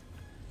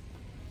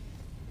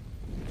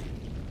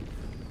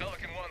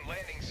 Pelican 1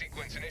 landing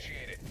sequence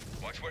initiated.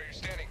 Watch where you're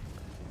standing.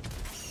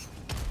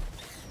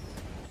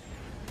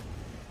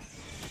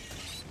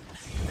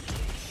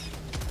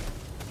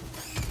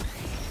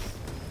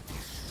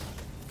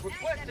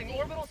 Requesting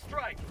orbital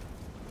strike.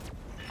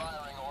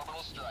 Firing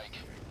orbital strike.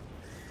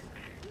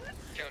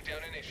 Countdown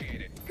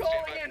initiated. Stand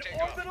Calling by in for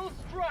takeoff. orbital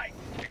strike.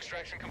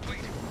 Extraction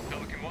complete.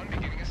 Pelican 1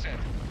 beginning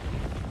ascent.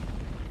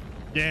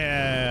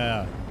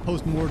 Yeah.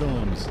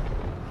 Post-mortems.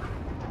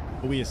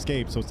 But we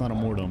escaped, so it's not a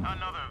mortem.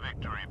 Another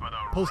victory for the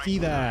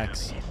Post-evacs. right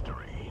side of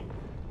history.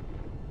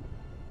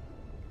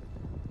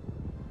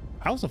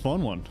 That was a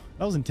fun one.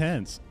 That was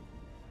intense.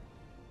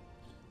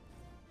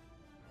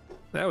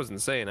 That was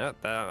insane. I'm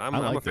a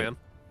liked it. fan.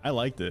 I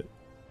liked it.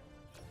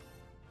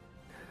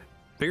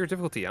 Bigger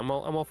difficulty. I'm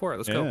all for it.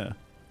 Let's go.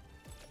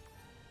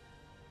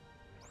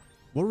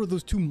 What were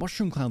those 2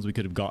 mushroom clowns we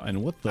could have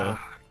gotten? What the?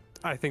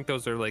 I think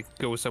those are like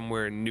go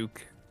somewhere and nuke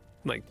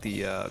like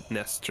the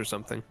nests or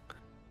something.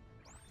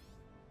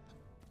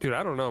 Dude,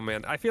 I don't know,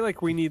 man. I feel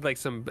like we need like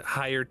some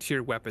higher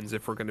tier weapons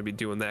if we're going to be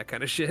doing that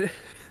kind of shit.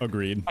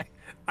 Agreed.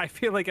 I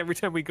feel like every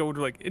time we go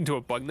to like into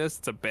a bug nest,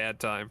 it's a bad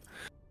time.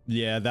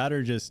 Yeah, that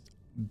or just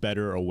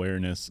better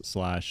awareness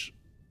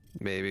 /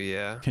 Maybe,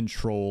 yeah.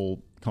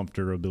 control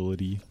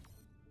comfortability.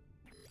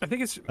 I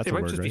think it might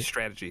word, just be right?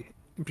 strategy.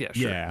 Yeah,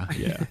 sure. Yeah.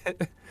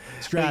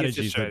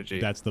 Strategy. strategy.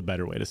 That's the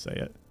better way to say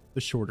it. The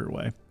shorter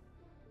way.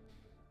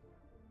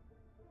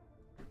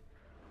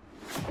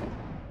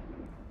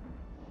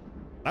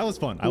 That was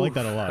fun. I like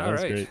that a lot. That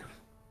was great.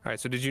 All right,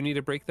 so did you need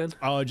a break then?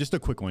 Just a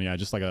quick one. Yeah,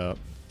 just like a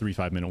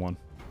 3-5 minute one.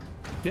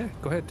 Yeah,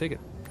 go ahead, take it.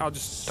 I'll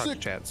just talk to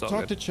chat. It's all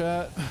Talk good. to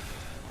chat.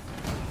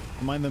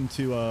 Remind them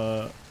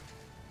to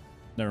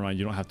never mind,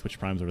 you don't have Twitch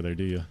Primes over there,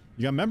 do you?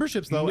 You got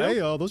memberships though. Nope.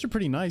 Ayo, those are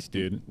pretty nice,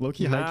 dude.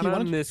 Low-key, high-key. Not Why on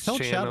don't you this tell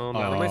channel,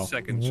 chat? not on my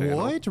second channel.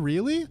 What?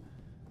 Really?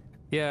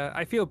 Yeah,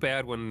 I feel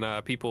bad when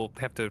people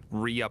have to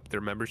re-up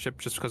their membership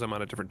just because I'm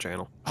on a different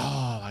channel.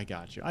 Oh, I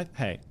got you.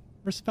 Hey,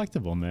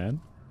 respectable, man.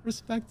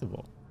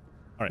 Respectable.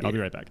 All right, I'll be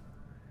right back.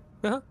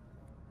 Uh-huh.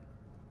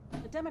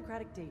 A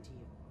democratic day to you.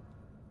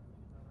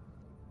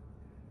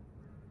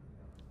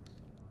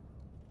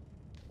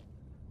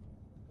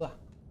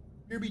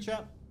 Here be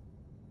chat.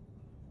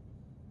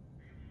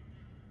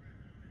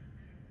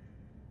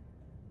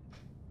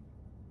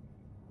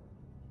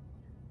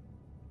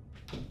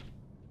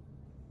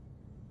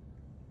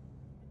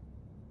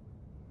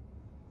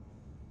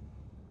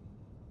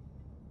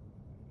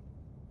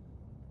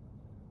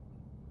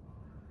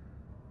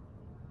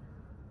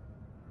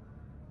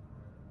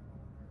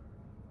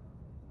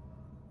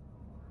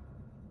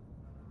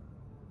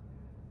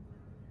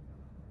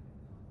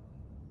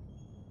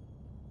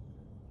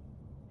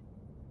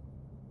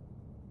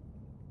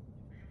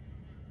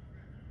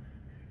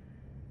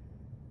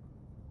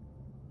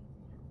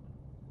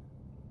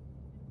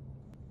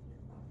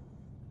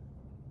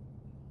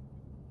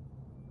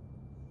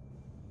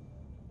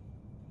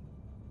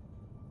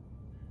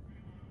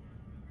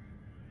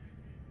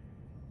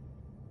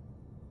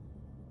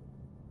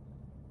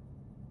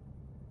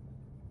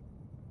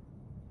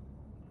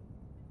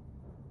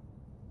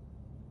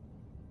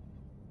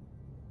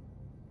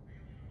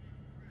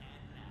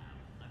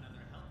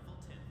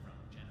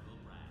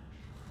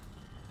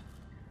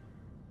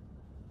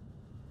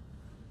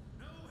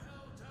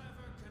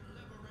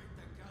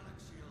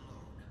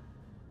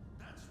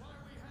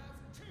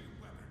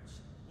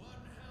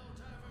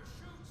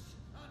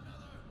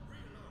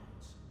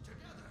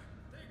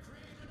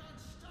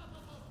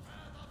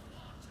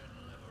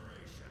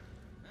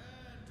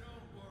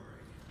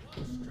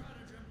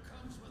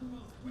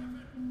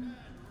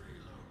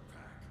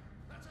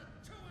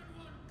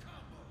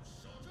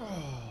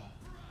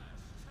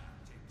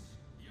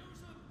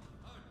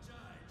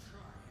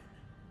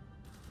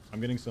 I'm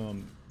getting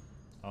some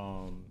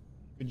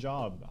good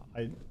job.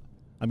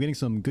 I'm getting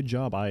some good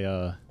job.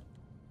 I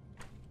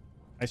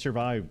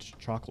survived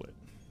chocolate.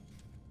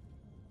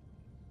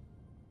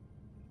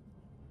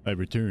 I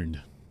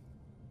returned.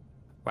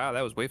 Wow,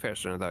 that was way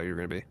faster than I thought you were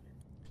gonna be.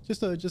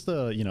 Just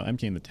you know,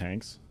 emptying the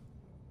tanks.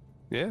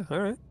 Yeah, all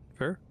right,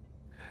 fair.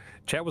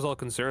 Chat was all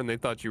concerned. They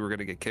thought you were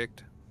gonna get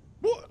kicked.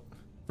 What?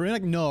 For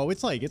like, no,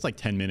 it's like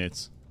 10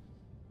 minutes.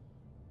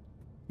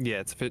 Yeah,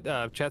 it's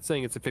chat's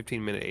saying it's a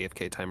 15-minute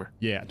AFK timer.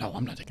 Yeah, no,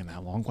 I'm not taking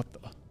that long. What the?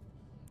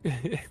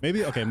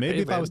 Maybe okay. Maybe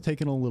Hey, if I was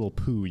taking a little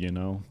poo, you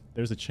know,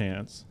 there's a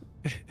chance.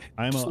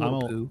 I'm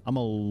a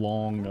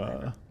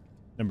long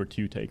number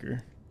 2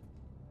 taker.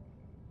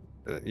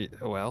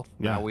 Well,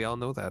 yeah. now we all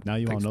know that. Now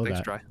you all know thanks,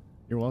 that. Dry.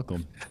 You're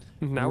welcome.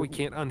 Now we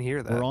can't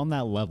unhear that. We're on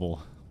that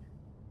level.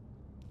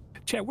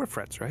 Chat, we're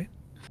friends, right?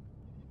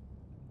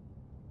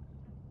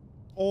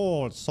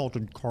 Oh, it's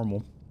salted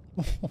caramel.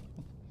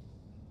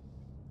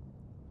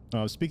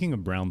 Speaking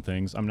of brown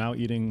things, I'm now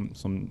eating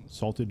some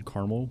salted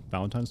caramel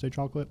Valentine's Day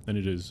chocolate, and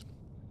it is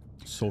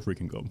so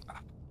freaking good.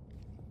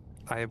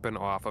 I have been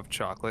off of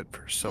chocolate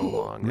for so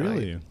long.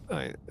 Really?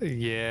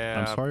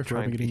 Yeah. I'm sorry for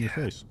rubbing it in your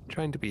face.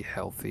 Trying to be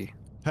healthy.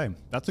 Hey,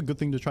 that's a good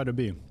thing to try to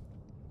be.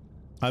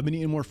 I've been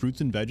eating more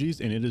fruits and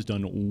veggies, and it has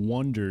done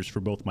wonders for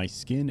both my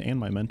skin and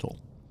my mental.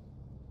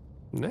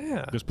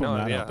 Yeah. Just putting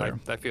that out there.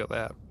 I feel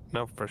that.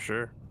 No, for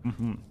sure.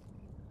 Mm-hmm.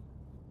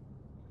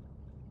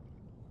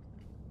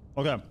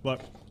 Okay,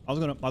 but I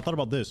thought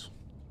about this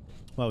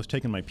while I was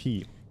taking my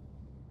pee.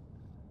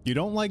 You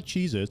don't like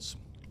Cheez-Its.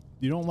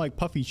 You don't like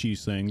puffy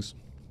cheese things.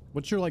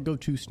 What's your like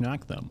go-to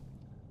snack then?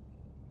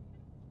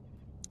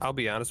 I'll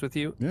be honest with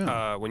you.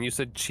 Yeah. When you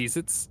said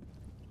Cheez-Its,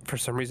 for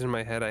some reason in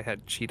my head I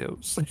had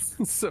Cheetos.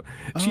 So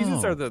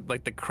Cheez-Its are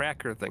the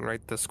cracker thing,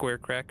 right? The square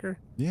cracker.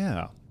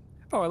 Yeah.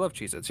 Oh, I love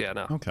Cheez-Its. Yeah,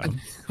 no. Okay.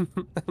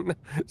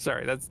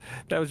 Sorry,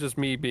 that was just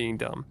me being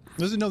dumb.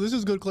 This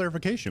is good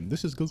clarification.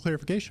 This is good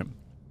clarification.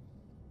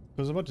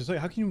 I was about to say,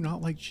 how can you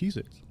not like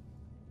Cheez-Its?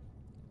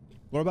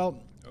 What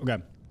about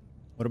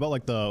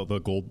like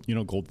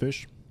the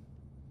goldfish?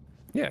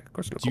 Yeah, of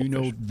course. Do you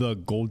know the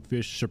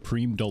Goldfish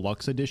Supreme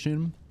Deluxe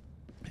Edition,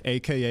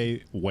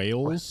 aka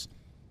whales?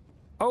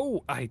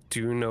 Oh, I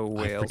do know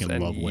whales. I freaking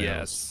love whales.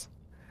 Yes,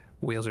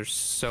 whales are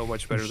so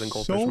much better than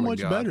goldfish. So oh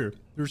much better.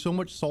 They're so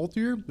much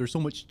saltier. They're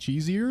so much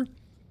cheesier.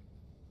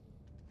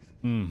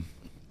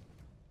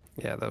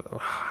 Yeah,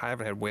 I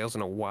haven't had whales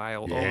in a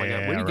while. Yeah, oh my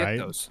god, where do you right?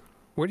 get those?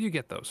 Where do you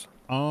get those?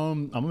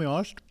 I'm gonna be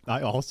honest.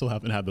 I also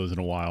haven't had those in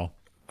a while,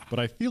 but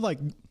I feel like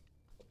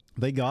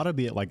they gotta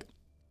be at like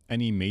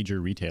any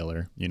major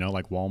retailer. You know,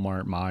 like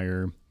Walmart,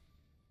 Meijer.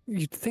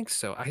 You'd think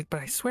so.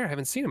 But I swear I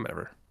haven't seen them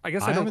ever. I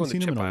guess I don't haven't go to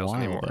seen chip them in a aisles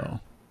while anymore. though.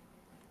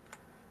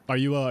 Are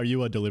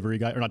you a delivery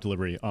guy or not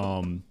delivery?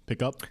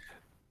 Pickup?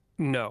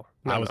 No,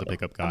 I was a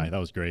pickup guy. That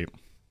was great.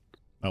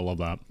 I love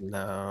that.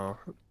 No,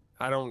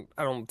 I don't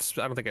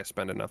think I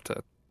spend enough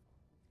to.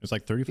 It's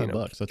like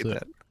 $35. That's it.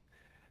 That.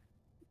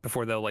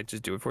 Before they'll like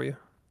just do it for you.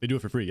 They do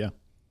it for free. Yeah.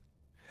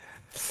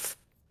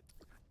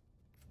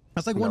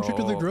 That's like one trip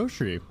to the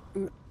grocery.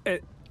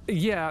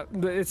 Yeah,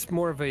 it's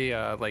more of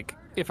a like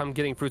if I'm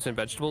getting fruits and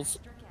vegetables.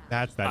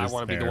 I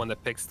want to be the one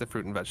that picks the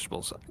fruit and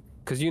vegetables.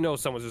 Because you know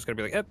someone's just going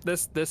to be like,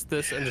 this,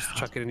 and just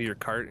chuck it into your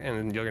cart, and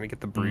then you're going to get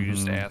the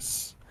bruised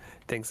ass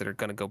things that are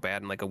going to go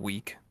bad in like a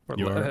week or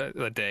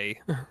a day.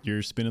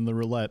 You're spinning the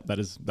roulette. That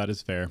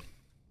is fair.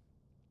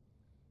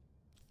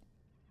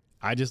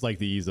 I just like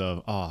the ease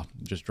of,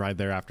 just drive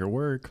there after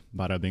work,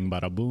 bada bing,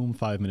 bada boom,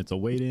 5 minutes of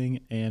waiting,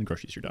 and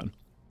groceries are done.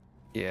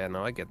 Yeah,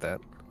 no, I get that.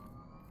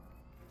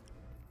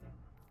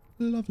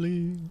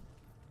 Lovely.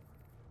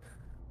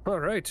 All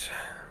right.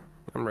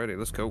 I'm ready.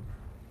 Let's go.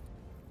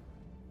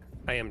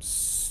 I am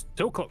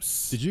so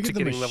close. Did you get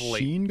the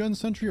machine gun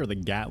sentry or the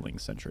Gatling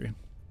sentry?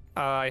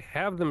 I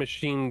have the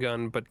machine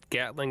gun, but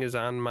Gatling is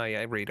on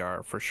my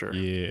radar for sure.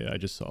 Yeah, I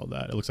just saw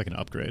that. It looks like an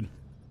upgrade.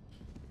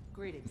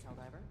 Greetings,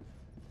 Helldiver.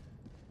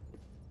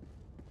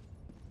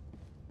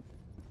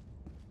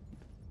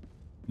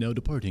 Now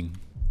departing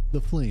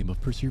the flame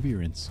of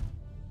perseverance.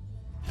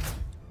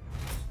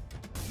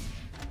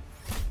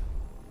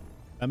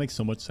 That makes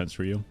so much sense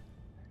for you.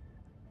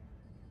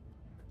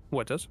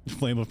 What does?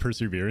 Flame of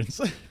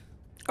perseverance.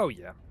 Oh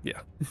yeah.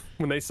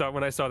 When I saw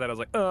that, I was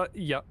like,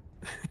 yeah.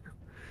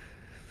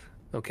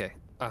 Okay.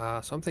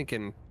 So I'm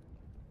thinking,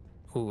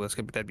 ooh,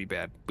 that'd be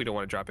bad. We don't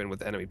want to drop in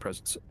with enemy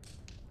presence.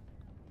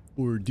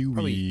 Or do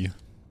we?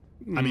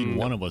 I mean,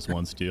 one of us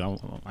wants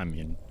to. I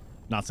mean,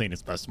 not saying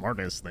it's the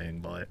smartest thing,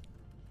 but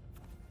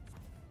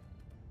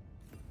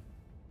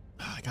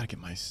I gotta get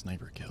my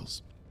sniper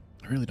kills.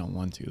 I really don't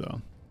want to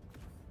though.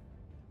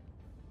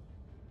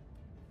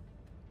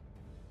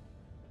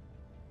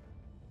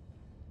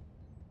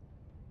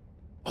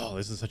 Oh,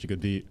 this is such a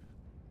good beat.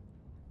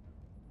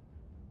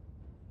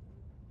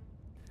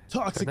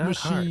 Toxic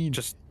machine.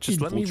 Just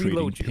let me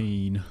reload you.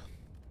 Pain.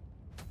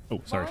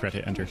 Oh, sorry, forgot to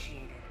hit enter.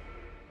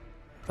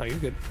 Oh, you're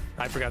good.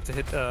 I forgot to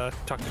hit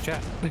talk to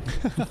chat.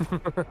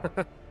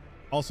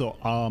 Also,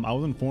 I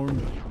was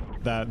informed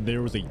that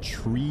there was a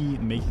tree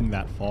making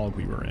that fog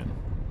we were in.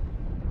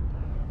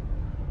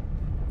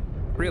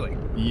 Really?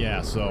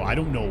 Yeah, so I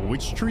don't know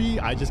which tree.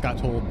 I just got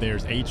told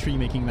there's a tree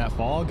making that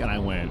fog, and I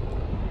went,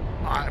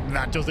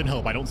 that doesn't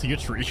help. I don't see a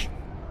tree.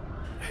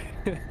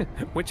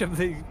 Which of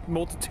the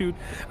multitude?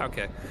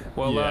 Okay.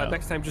 Well, Yeah.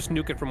 next time just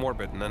nuke it from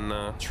orbit, and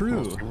then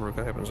True. we'll see what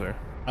happens there.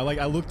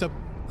 I looked up.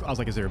 I was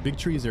like, is there a big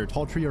tree? Is there a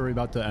tall tree? Or are we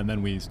about to? And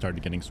then we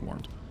started getting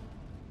swarmed.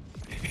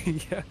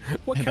 Yeah.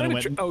 What And kind then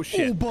of? I went, Oh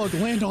shit! oh, bug,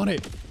 land on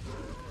it.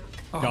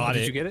 Oh, Got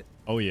did it. you get it?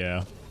 Oh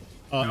yeah.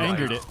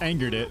 Angered it.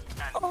 Angered it.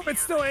 Oh,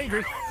 it's still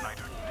angry.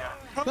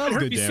 That was It hurt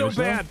good me damage.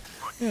 so bad.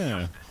 Though.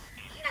 Yeah.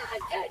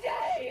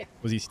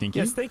 Was he stinky?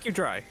 Yes, thank you,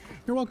 Dry.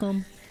 You're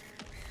welcome.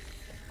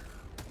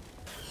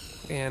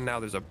 And now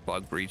there's a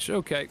bug breach.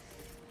 Okay.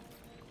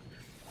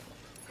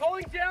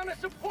 Calling down a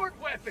support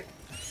weapon.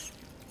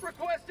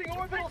 Requesting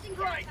orbital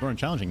strike. We're on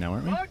challenging now,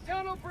 aren't we? Bug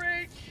tunnel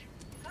breach.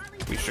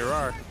 We sure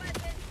are.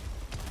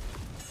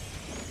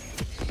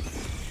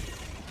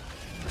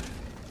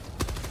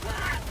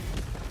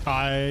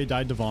 I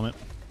died to vomit.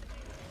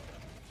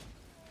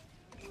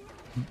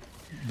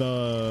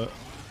 The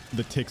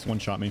ticks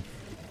one-shot me.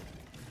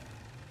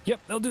 Yep,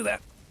 they'll do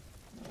that.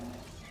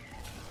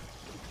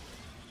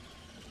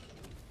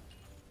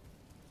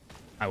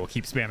 I will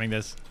keep spamming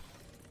this.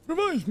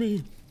 Revive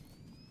me.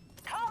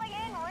 Calling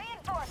in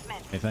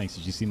reinforcements. Hey, thanks.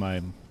 Did you see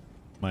my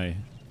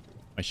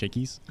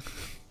shakies?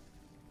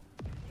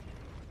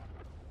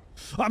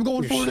 I'm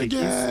going for it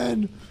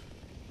again.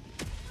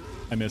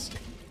 I missed.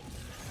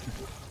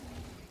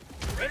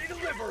 Ready to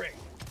liberate.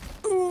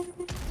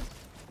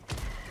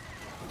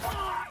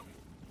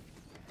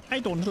 I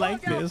don't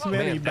like this.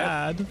 Very Man,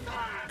 bad.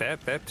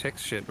 That tick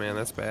shit, man.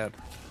 That's bad.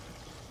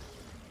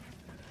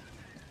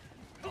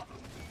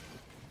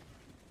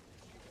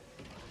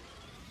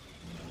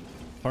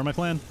 Part of my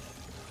plan.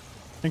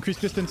 Increase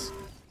distance.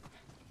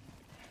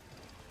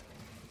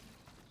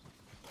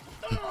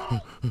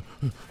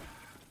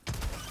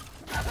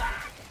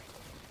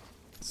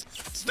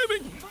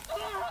 Stimming.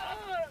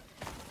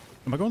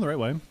 Am I going the right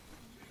way?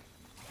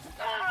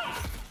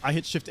 I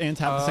hit shift and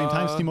tab at the same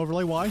time. Steam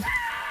overlay. Why?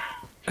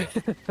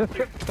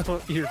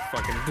 Oh, you're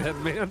fucking dead,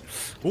 man.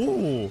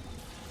 Ooh.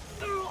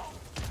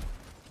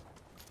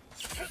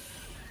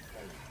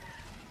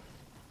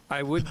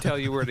 I would tell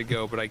you where to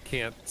go, but I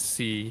can't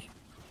see.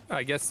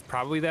 I guess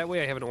probably that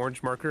way. I have an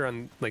orange marker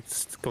on, like,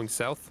 going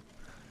south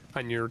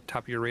on your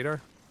top of your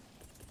radar.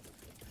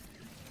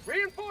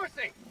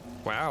 Reinforcing.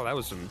 Wow, that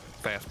was some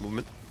fast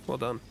movement. Well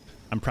done.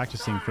 I'm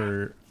practicing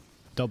for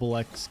double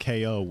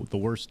XKO, the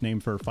worst name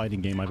for a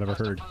fighting game I've ever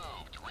heard.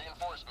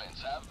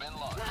 Reinforcements have been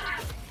launched.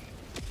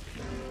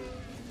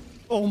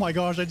 Oh my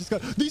gosh, I just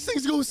got... These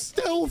things go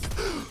stealth!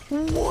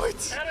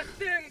 What? Out of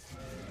stims.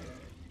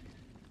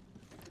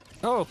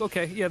 Oh,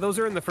 okay. Yeah, those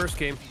are in the first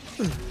game.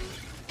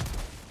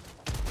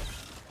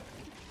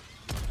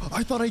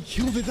 I thought I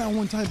killed it that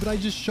one time, but I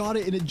just shot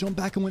it and it jumped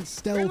back and went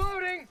stealth.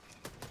 Reloading.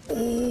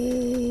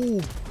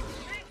 Oh!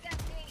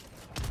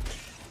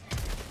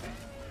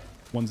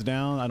 One's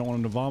down. I don't want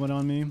him to vomit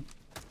on me.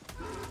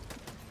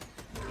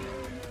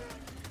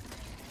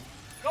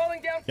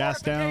 Calling down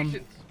Gas down.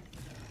 fortifications.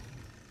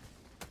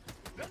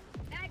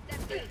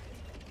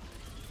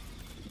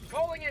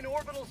 Calling in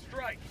orbital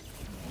strike.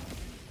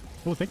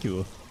 Oh, thank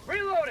you.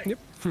 Reloading.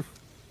 Yep.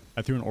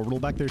 I threw an orbital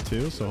back there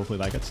too, so hopefully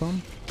that gets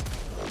some.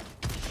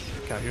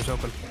 God, here's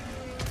open.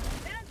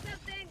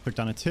 Clicked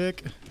on a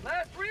tick.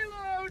 Last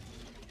reload.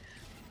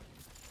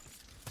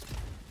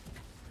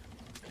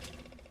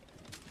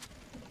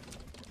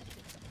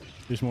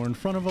 There's more in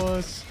front of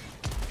us.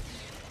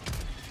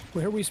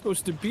 Where are we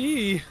supposed to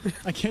be?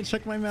 I can't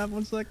check my map.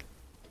 1 sec.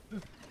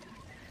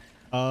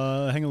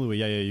 Hang on, Louis.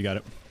 Yeah, you got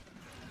it.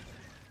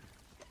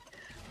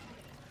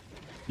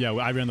 Yeah,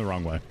 I ran the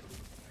wrong way.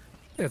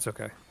 It's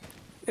okay.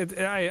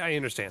 I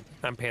understand.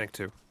 I'm panicked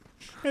too.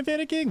 I'm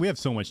panicking. We have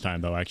so much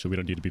time though. Actually, we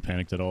don't need to be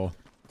panicked at all.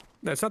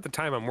 That's not the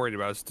time I'm worried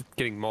about. It's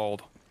getting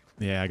mauled.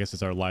 Yeah, I guess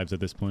it's our lives at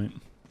this point.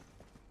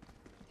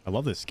 I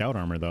love this scout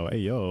armor though. Hey,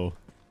 yo.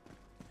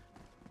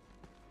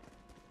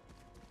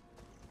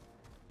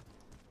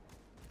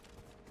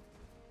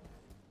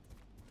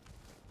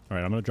 All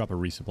right, I'm going to drop a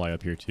resupply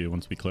up here too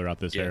once we clear out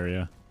this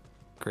area.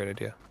 Great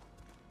idea.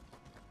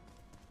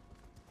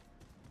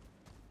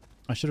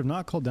 I should have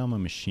not called down my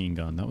machine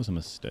gun. That was a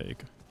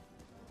mistake.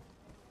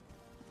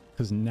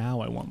 Because now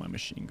I want my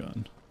machine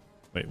gun.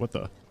 Wait, what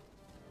the?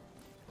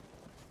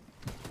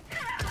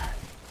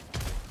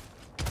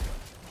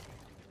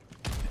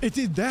 It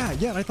did that.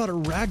 Yeah, I thought it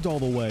ragged all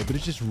the way, but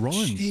it just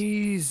runs.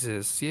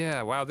 Jesus.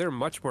 Yeah. Wow. They're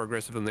much more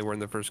aggressive than they were in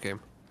the first game.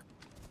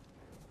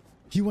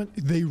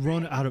 They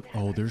run out of...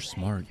 Oh, they're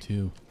smart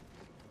too.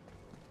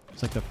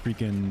 It's like the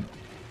freaking...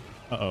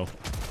 Uh-oh.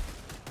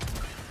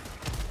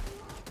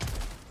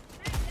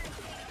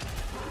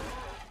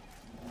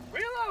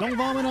 Don't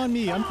vomit on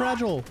me. I'm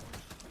fragile.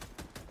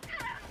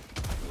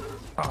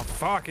 Oh,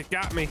 fuck. It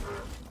got me.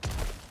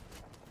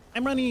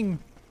 I'm running.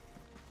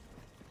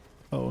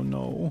 Oh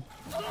no.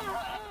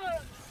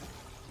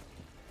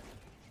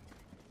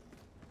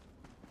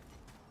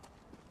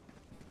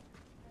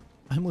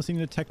 I'm listening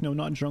to techno,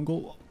 not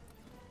jungle.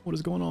 What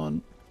is going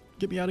on?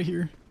 Get me out of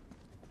here.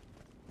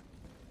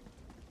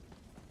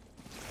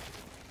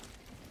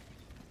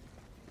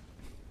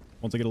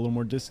 Once I get a little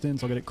more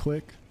distance, I'll get it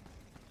quick.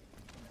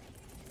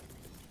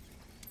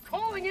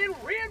 Calling in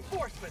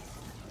reinforcements.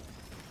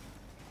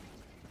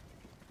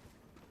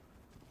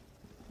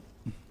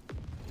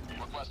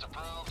 Request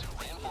approved.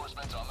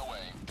 Reinforcements on the way.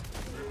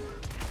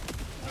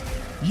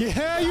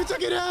 Yeah, you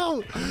took it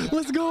out.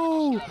 Let's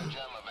go. Gem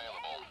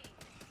available.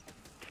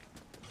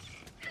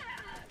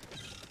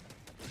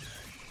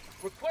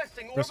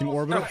 Requesting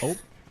orbital.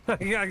 Oh,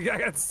 Yeah, I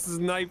got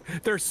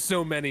sniped. There's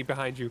so many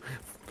behind you.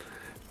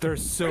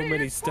 There's so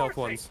many stealth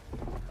ones.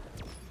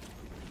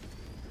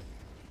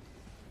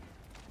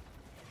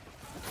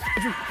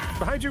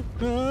 Behind you.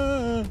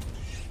 Objective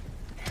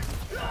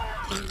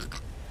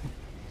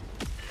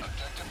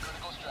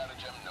critical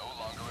stratagem no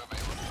longer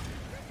available.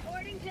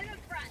 Reporting to the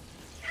front.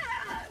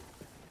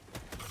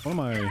 one of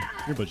my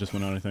earbuds just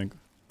went out, I think.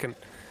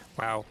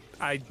 Wow.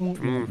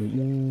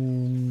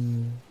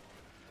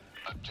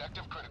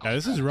 Objective critical. Yeah,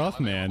 this is rough,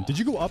 man. Did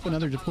you go up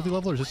another difficulty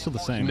level, or is it still the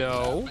same?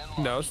 No,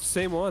 it's the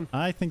same one.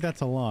 I think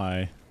that's a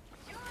lie.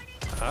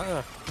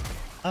 Ah.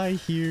 I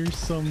hear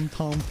some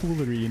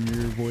tomfoolery in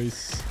your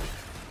voice.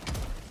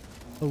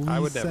 A wee I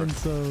would never.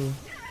 sense of...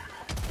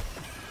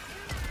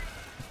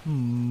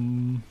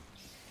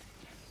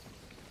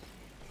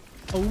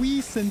 A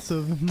wee sense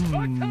of...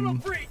 Tunnel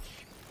breach.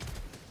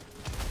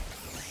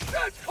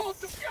 That's called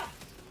the...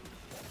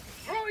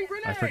 Throwing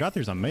grenade. I forgot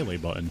there's a melee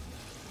button.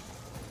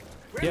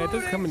 Yeah, it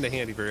doesn't come into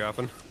handy very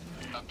often.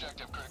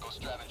 Objective critical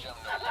stratagem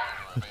no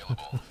longer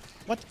available.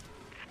 What?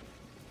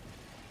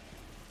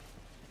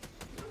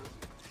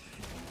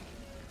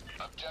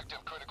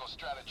 Objective critical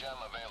stratagem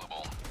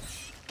available.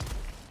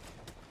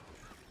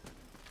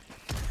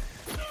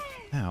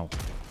 Ow.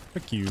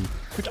 Frick you.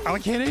 Oh, I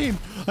can't aim!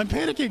 I'm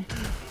panicking!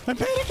 I'm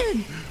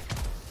panicking!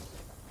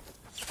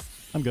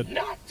 I'm good.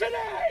 Not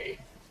today.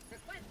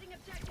 Requesting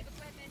objective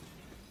equipment.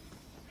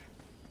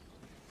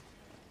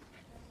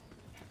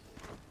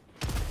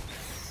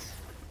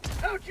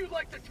 How'd you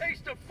like the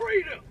taste of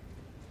freedom?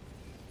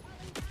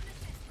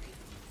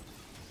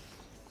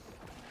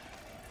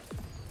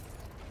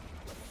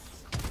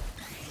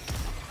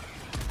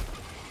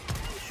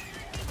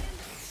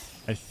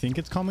 I think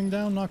it's calming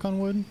down, knock on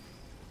wood.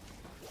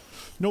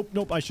 Nope,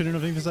 nope, I shouldn't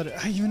have even said it.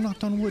 I even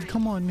knocked on wood,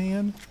 come on,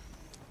 man.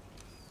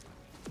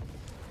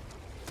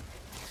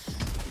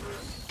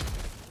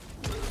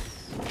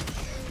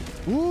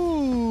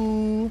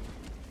 Ooh.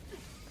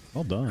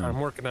 Well done.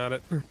 I'm working on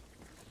it.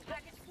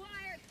 Package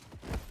fired.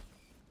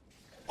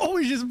 Oh,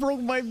 he just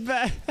broke my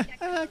back.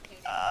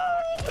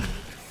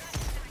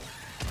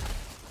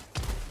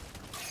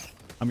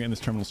 I'm getting this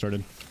terminal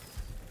started.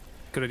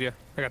 Good idea.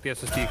 I got the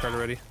SSD card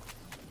already.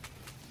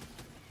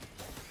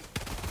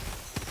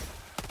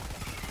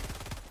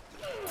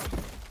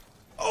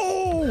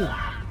 Oh!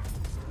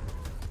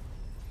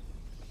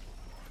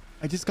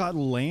 I just got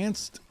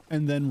lanced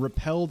and then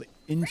repelled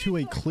into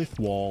a cliff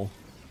wall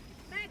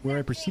where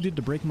I proceeded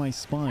to break my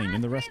spine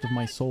and the rest of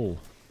my soul.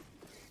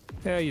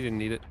 Yeah, you didn't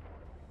need it.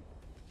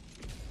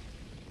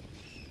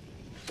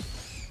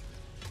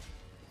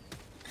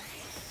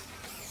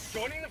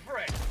 Joining the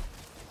fray.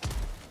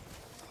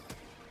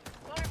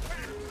 For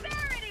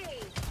prosperity.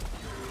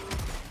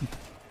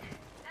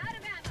 Out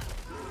of ammo.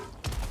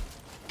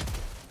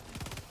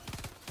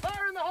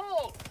 Fire in the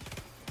hole.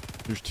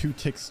 There's 2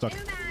 ticks stuck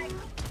New mag.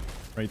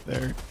 right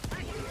there.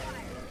 Package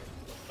fired.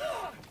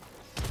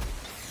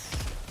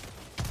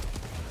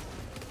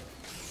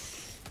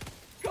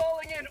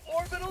 Calling in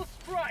orbital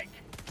strike.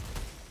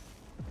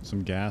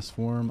 Some gas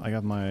form. I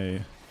got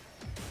my...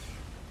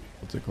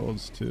 What's it called?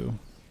 Too.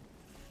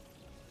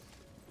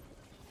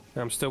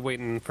 I'm still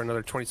waiting for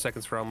another 20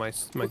 seconds for all my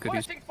goodies.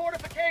 Requesting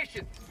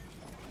fortifications.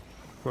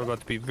 We're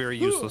about to be very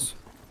useless.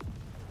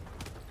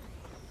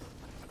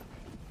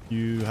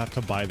 You have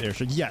to buy the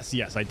airship. Yes,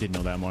 yes, I did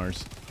know that,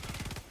 Mars.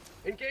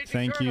 Engaging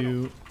Thank terminal.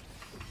 you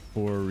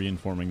for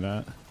reinforming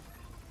that.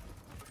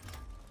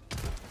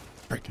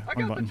 Break. I Wrong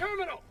got button. the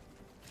terminal.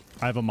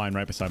 I have a mine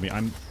right beside me.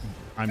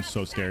 I'm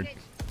so scared.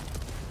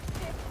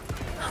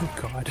 Oh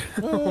god.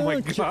 Oh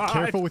my god.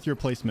 Careful with your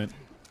placement.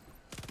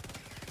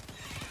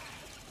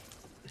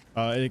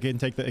 It can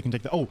take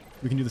the. Oh,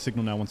 we can do the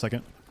signal now. 1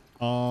 second.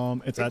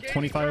 It's at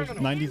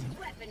 25, 90,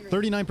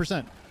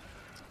 39%.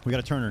 We got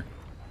a turner.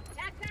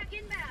 Backpack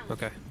inbound.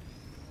 Okay.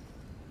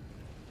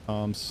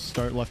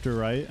 Start left or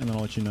right, and then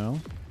I'll let you know.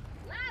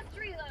 Last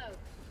reload.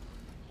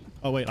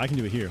 Oh wait, I can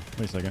do it here.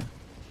 Wait a second.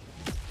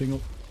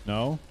 Signal.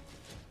 No.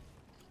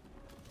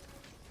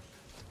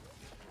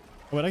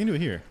 Oh wait, I can do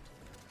it here.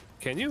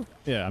 Can you?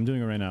 Yeah, I'm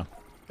doing it right now.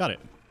 Got it.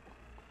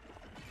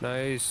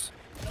 Nice.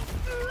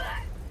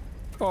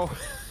 Oh.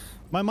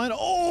 My mind.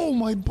 Oh,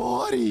 my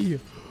body.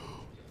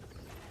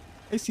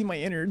 I see my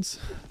innards.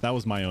 That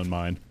was my own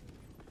mind.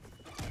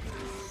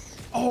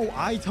 Oh,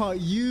 I taught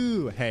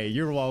you. Hey,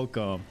 you're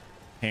welcome.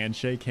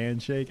 Handshake,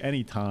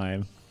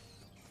 anytime.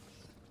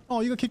 Oh,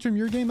 you got kicked from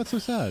your game? That's so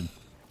sad.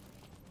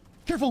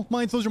 Careful,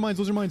 mines, those are mines,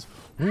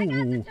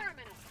 Ooh.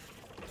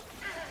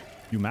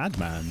 You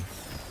madman.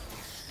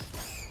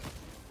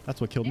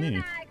 That's what killed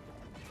me.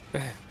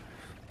 Making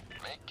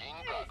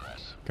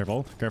progress.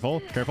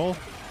 Careful.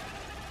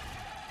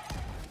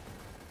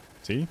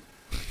 See?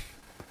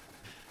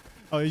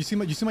 Oh, you see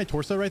my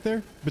torso right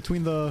there?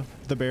 Between the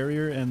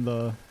barrier and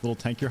the little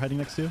tank you're hiding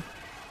next to?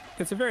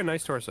 It's a very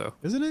nice torso.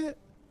 Isn't it?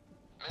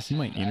 See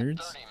my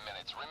innards? 30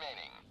 minutes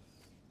remaining.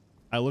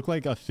 I look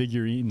like a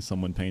figurine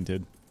someone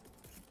painted.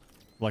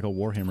 Like a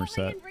Warhammer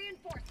set.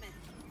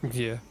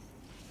 Yeah.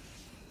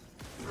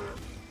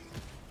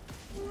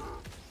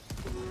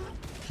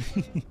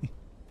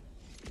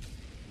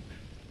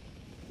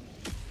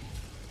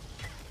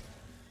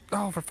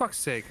 Oh, for fuck's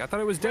sake. I thought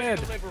it was dead.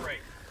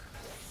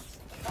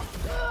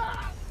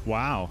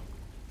 Wow.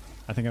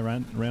 I think I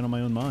ran on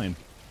my own mine.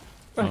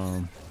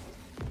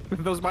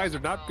 Those mines are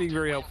not being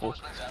very helpful.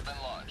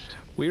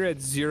 We're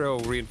at 0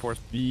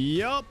 reinforcement.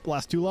 Yup.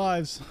 Last 2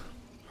 lives.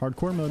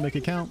 Hardcore mode, make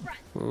it count.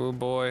 Oh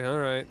boy,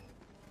 alright.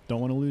 Don't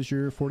want to lose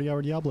your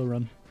 40-hour Diablo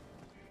run.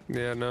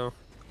 Yeah, no.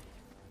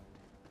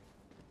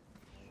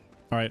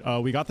 Alright,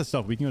 we got the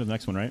stuff. We can go to the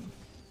next one, right?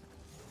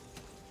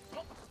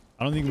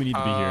 I don't think we need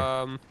to be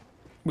here.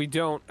 We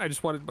don't. I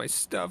just wanted my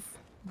stuff.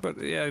 But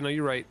yeah, no,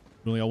 you're right.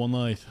 We only got 1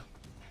 life.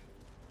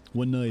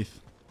 1 knife.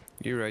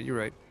 You're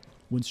right.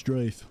 1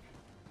 strife.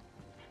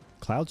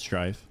 Cloud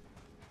Strife.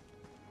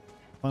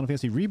 Final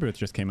Fantasy Rebirth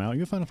just came out. Are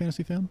you a Final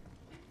Fantasy fan?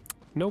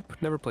 Nope,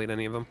 never played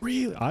any of them.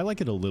 Really? I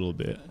like it a little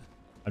bit.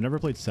 I've never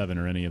played 7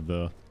 or any of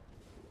the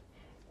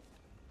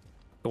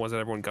ones that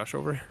everyone gush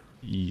over?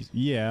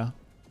 Yeah.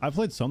 I've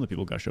played some that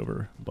people gush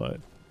over, but...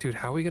 Dude,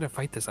 how are we gonna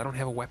fight this? I don't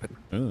have a weapon.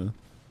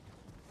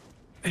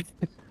 Alright,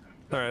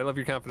 I love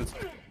your confidence.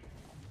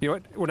 You know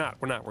what? We're not.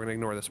 We're gonna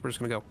ignore this. We're just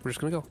gonna go.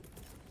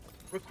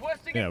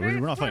 Requesting Yeah, we're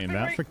not fighting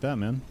that. Frick that,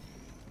 man.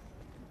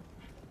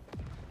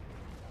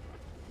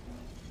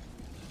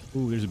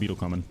 Ooh, there's a beetle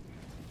coming.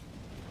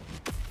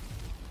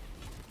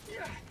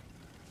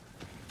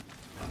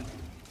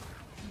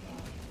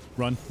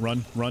 Run.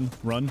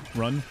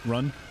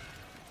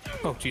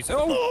 Oh, jeez.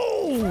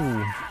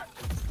 Oh!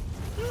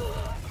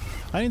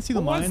 I didn't see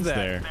the mines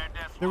there.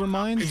 There were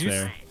mines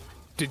there.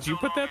 Did you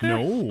put that there?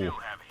 No.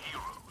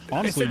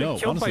 Honestly, no.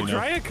 Killed by Honestly, no.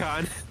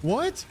 Dryakon.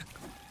 What?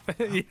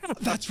 Yeah.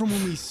 That's from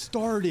when we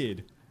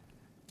started.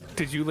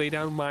 Did you lay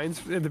down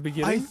mines in the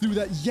beginning? I threw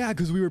that. Yeah,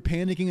 because we were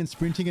panicking and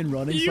sprinting and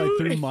running, so I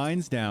threw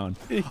mines down.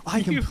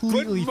 I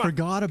completely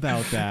forgot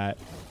about that.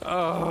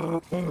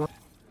 Oh.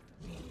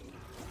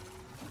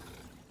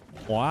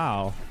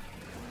 Wow.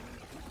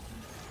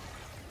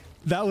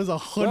 That was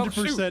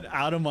 100%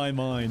 out of my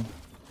mind.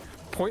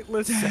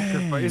 Pointless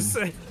sacrifice.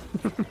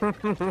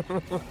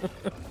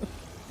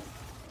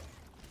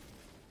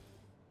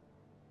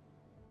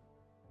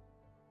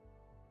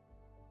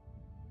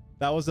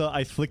 That was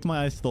I flicked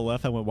my eyes to the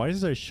left. I went, why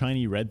is there a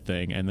shiny red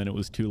thing? And then it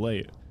was too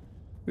late.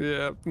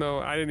 Yeah, no,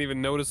 I didn't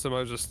even notice them. I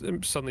was just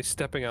suddenly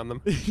stepping on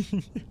them.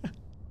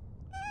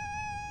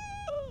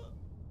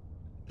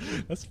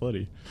 That's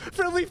funny.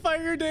 Friendly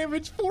fire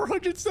damage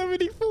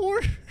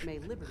 474.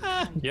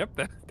 Yep,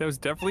 that was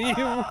definitely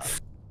you.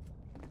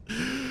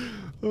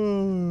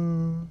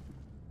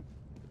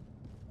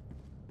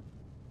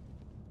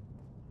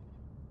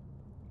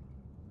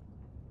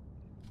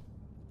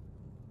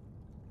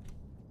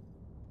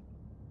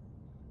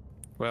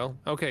 Well,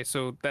 okay,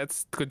 so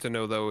that's good to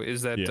know, though,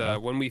 is that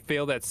when we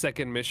fail that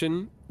second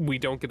mission, we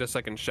don't get a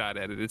second shot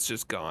at it. It's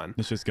just gone.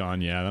 It's just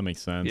gone. Yeah, that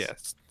makes sense.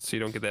 Yes, so you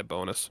don't get that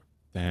bonus.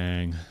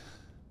 Dang.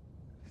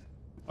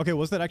 Okay,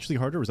 was that actually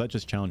harder, or was that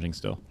just challenging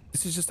still?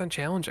 This is just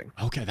unchallenging.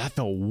 Okay, that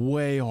felt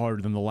way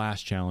harder than the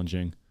last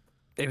challenging.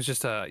 It was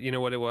just, you know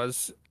what it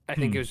was? I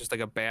think it was just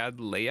like a bad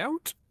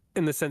layout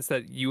in the sense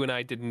that you and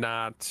I did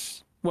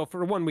not... Well,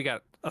 for one, we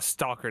got a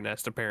stalker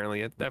nest,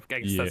 apparently. I guess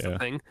that's the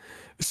thing.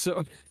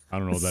 So... I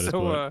don't know what that is,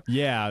 but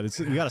yeah,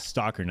 we got a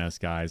stalker nest,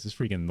 guys. It's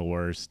freaking the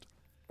worst.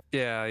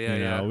 Yeah.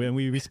 And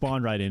we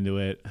spawned right into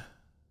it.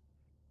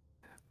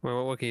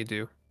 Well, what can you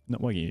do? No,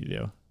 what can you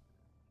do?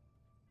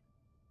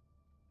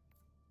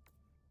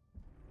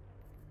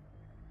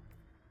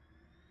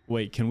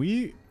 Wait, can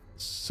we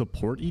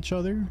support each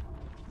other?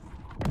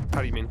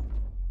 How do you mean?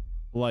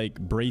 Like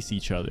brace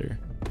each other,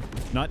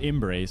 not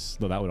embrace,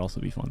 though that would also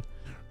be fun.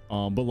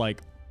 But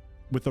like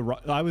with the,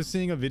 I was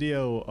seeing a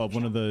video of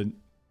one of the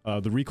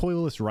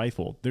recoilless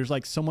rifle. There's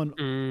like someone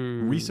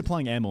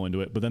resupplying ammo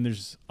into it, but then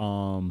there's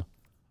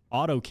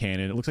auto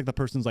cannon. It looks like the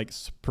person's like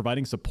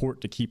providing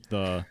support to keep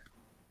the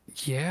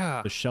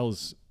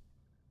shells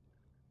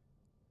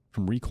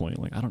from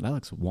recoiling. I don't. That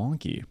looks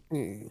wonky.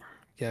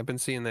 Yeah, I've been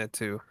seeing that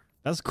too.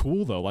 That's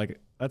cool though. Like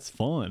that's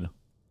fun.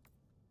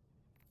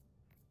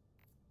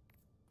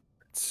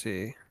 Let's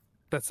see.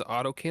 That's the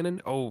auto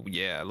cannon. Oh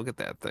yeah, look at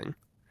that thing.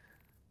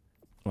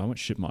 Well, I want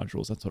ship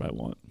modules. That's what I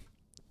want.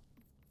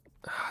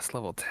 It's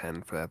level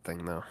 10 for that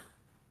thing, though.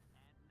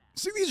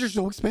 See, these are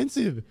so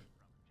expensive.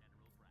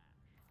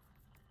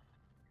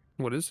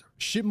 What is?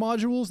 Ship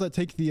modules that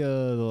take the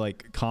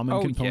like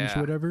common components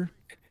or whatever.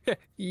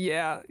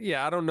 Yeah.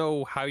 I don't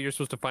know how you're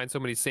supposed to find so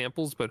many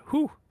samples, but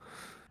whew.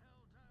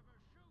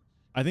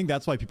 I think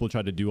that's why people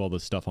try to do all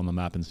this stuff on the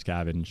map and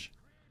scavenge.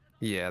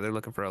 Yeah, they're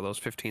looking for all those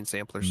 15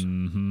 samplers.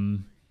 Mm-hmm.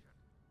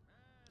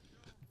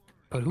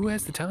 But who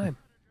has the time?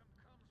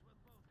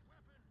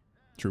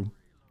 True.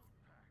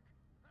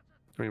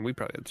 I mean, we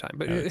probably have the time,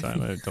 but I have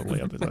time. I totally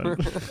have the time.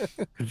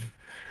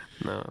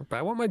 No, but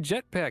I want my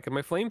jetpack and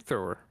my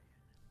flamethrower.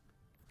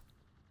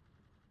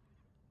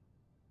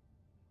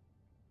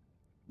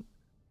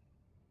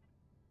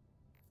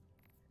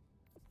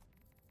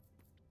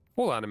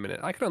 Hold on a minute.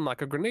 I can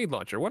unlock a grenade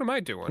launcher. What am I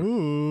doing?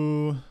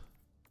 Ooh.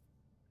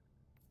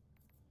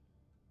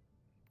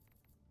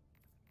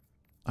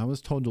 I was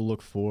told to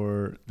look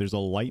for... There's a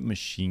light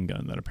machine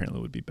gun that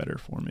apparently would be better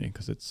for me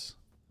because it's...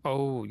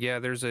 Oh, yeah,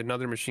 there's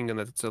another machine gun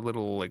that's a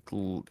little, like...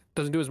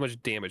 Doesn't do as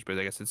much damage, but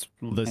I guess it's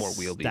more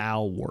wieldy.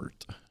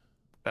 Stalwart.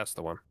 That's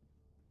the one.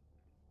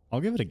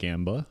 I'll give it a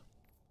gamba.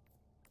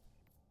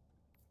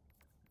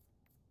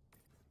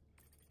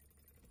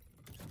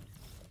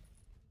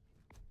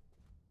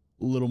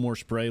 A little more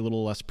spray, a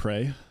little less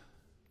prey.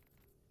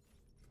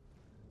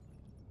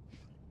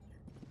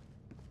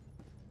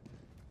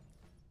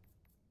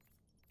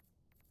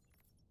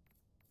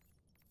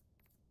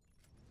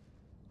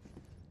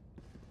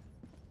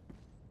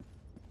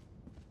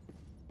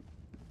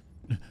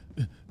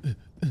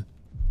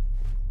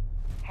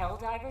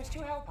 Helldivers to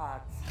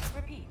Hellpods.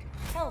 Repeat.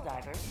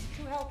 Helldivers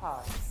to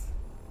Hellpods.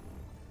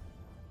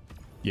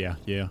 Yeah.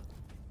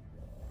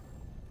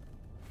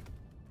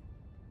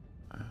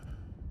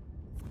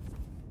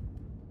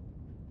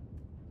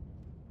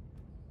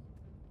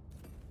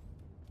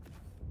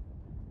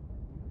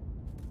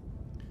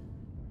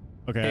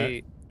 Okay.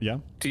 Hey, yeah.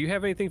 Do you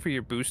have anything for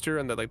your booster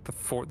on the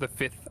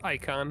fifth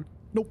icon?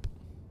 Nope.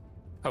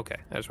 Okay,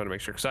 I just want to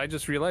make sure because I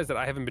just realized that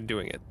I haven't been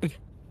doing it.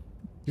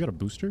 You got a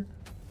booster?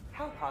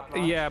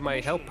 Yeah, my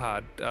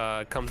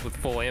HellPod comes with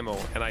full ammo,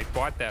 and I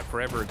bought that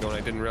forever ago, and I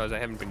didn't realize I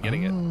haven't been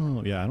getting it.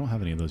 Oh, yeah, I don't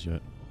have any of those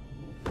yet.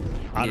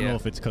 I don't know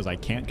if it's because I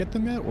can't get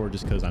them yet, or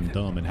just because I'm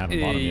dumb and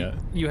haven't bought them yet.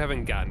 You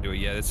haven't gotten to it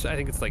yet. I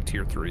think it's like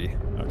tier 3.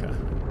 Okay.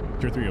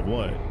 Tier 3 of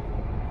what?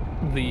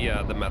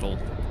 The metal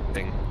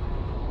thing.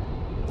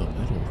 The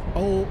metal?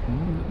 Oh.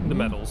 The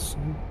metals.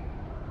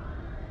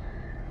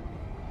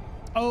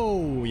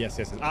 Oh, yes.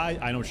 I know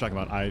what you're talking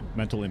about.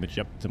 Mental image.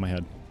 Yep, it's in my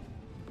head.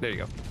 There you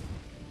go.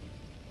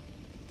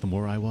 The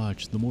more I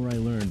watch, the more I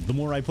learn. The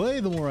more I play,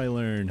 the more I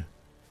learn.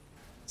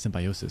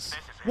 Symbiosis.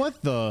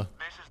 What the?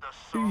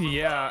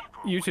 Yeah,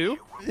 you too?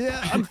 Yeah,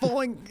 I'm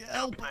falling.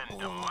 Help.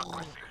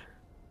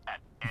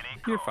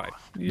 You're fine.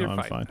 You're no,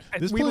 I'm fine.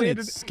 This we planet's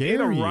landed scary.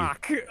 in a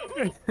rock.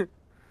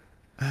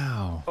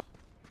 Ow. Oh.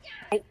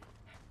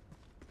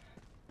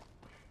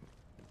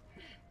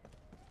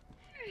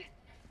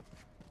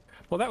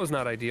 Well, that was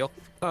not ideal.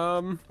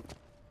 Requesting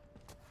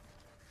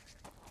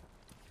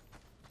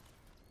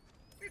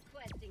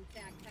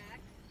backpack.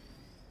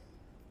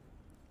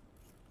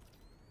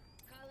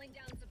 Calling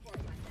down support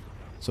weapon.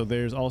 So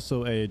there's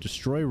also a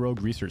destroy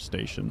rogue research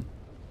station.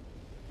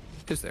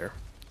 Is there?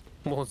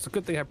 Well, it's a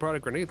good thing I brought a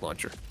grenade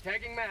launcher.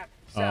 Tagging map.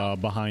 South.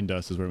 Behind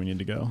us is where we need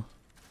to go.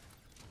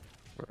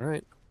 All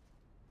right.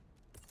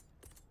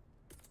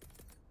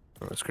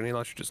 Well, this grenade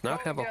launcher does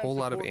not have a whole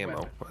lot of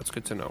ammo. That's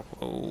good to know.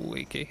 Oh,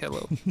 AK,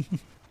 hello.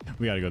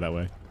 We gotta go that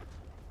way.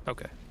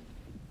 Okay.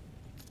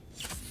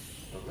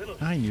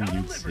 I knew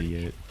you'd see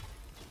it.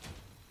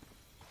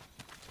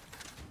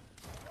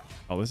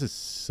 Oh, this is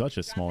such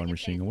a smaller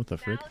machine gun. What the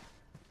frick?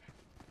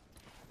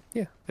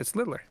 Yeah, it's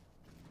littler.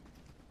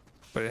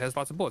 But it has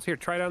lots of bullets. Here,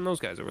 try it on those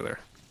guys over there.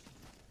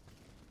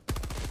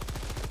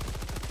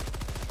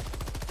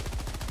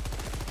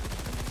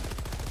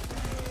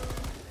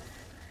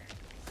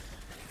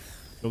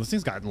 Oh, this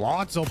thing's got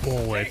lots of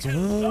bullets.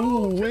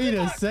 Whoa, wait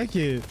a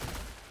second.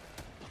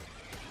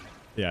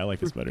 Yeah, I like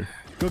this better.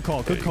 Good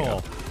call. Good call.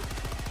 Go.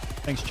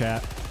 Thanks,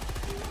 chat.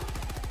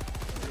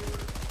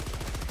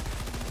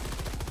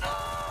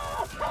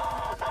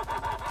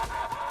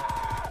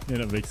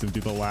 And it makes him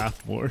do the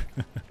laugh more.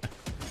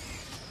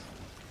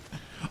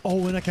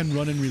 Oh, and I can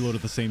run and reload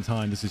at the same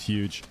time. This is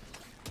huge.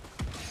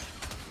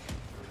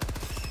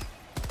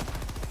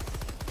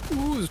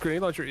 Ooh, this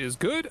grenade launcher is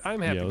good.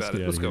 I'm happy about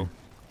it. Let's go.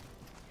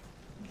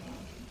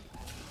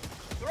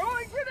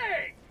 Throwing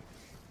grenade!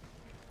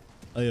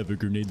 I have a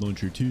grenade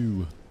launcher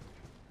too.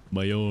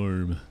 My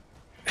arm.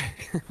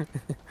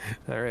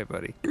 All right,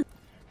 buddy.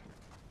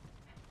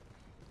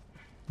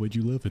 Why'd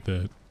you laugh at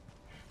that?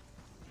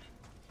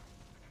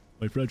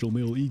 My fragile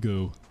male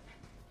ego.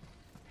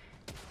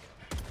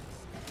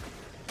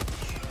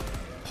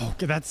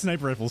 Okay, that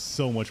sniper rifle's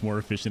so much more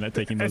efficient at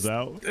taking those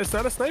out. It's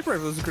not a sniper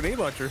rifle, it's a grenade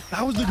launcher.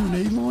 That was the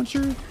grenade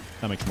launcher?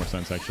 That makes more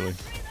sense, actually.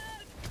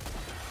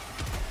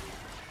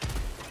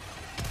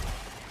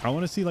 I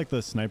want to see, like,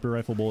 the sniper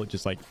rifle bullet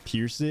just, like,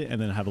 pierce it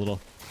and then have a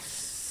little...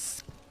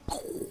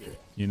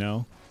 You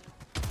know?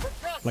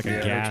 Like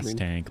a gas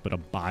tank, but a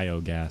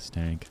biogas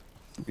tank.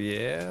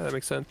 Yeah, that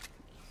makes sense.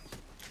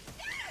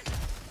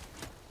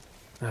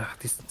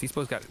 These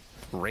bows got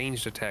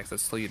ranged attacks that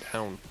slow you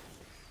down.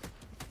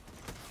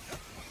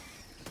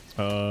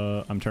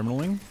 I'm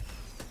terminaling.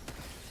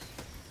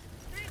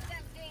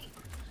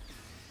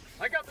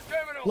 I got the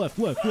terminal. Left,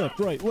 left, left,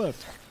 right,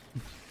 left.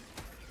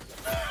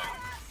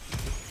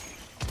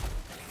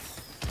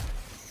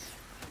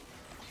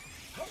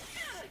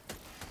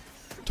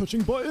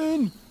 Touching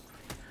button.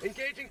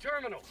 Engaging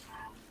terminal.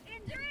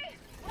 Injury?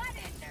 What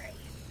injury?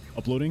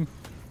 Uploading.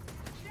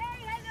 Say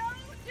hello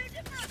to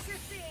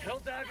democracy.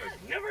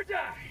 Helldivers never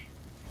die.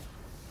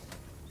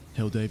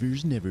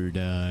 Helldivers never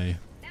die.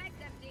 That's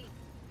empty.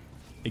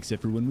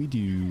 Except for when we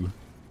do.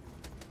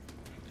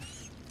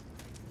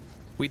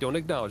 We don't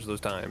acknowledge those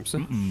times.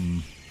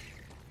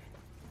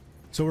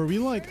 So are we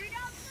like,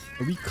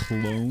 are we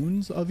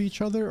clones of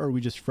each other, or are we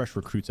just fresh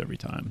recruits every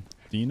time?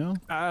 Do you know?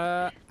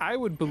 I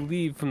would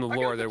believe from the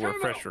lore the that we're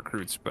terminal. fresh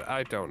recruits, but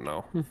I don't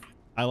know.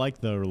 I like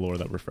the lore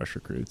that we're fresh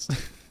recruits.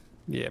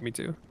 Yeah, me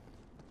too.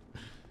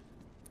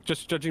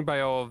 Just judging by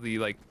all of the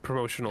like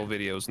promotional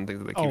videos and things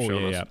that they keep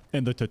showing us. Yeah,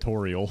 and the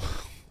tutorial.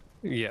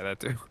 Yeah, that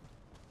too.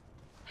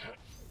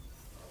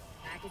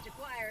 Package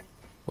acquired.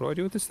 What do I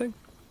do with this thing?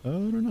 I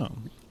don't know.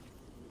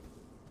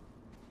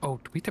 Oh,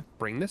 do we have to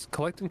bring this?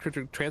 Collect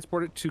and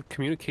transport it to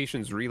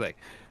communications relay.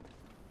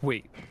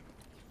 Wait.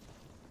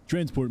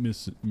 Transport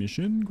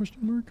mission? Question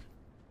mark.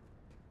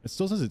 It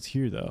still says it's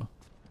here though.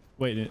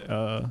 Wait.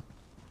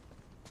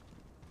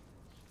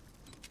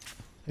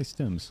 Hey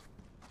Stims.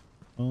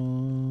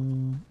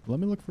 Let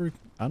me look for.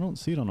 I don't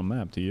see it on a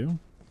map. Do you?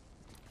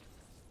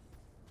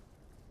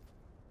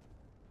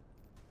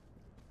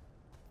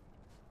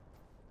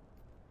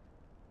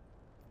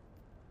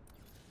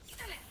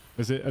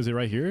 Is it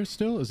right here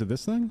still? Is it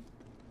this thing?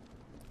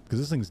 Because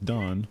this thing's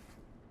done.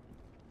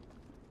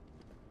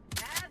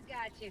 I've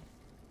got you.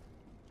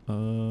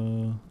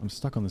 I'm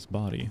stuck on this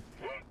body.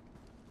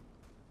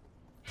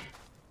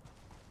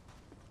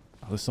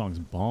 Oh, this song's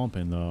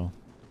bumping though.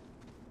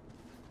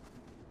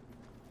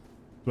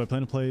 Do I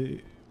plan to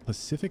play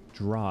Pacific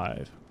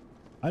Drive?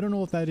 I don't know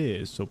what that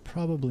is, so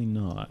probably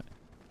not.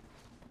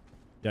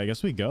 Yeah, I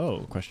guess we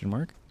go, question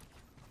mark.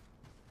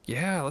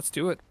 Yeah, let's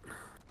do it.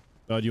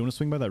 Do you want to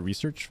swing by that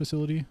research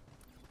facility?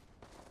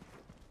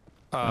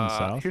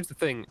 South? Here's the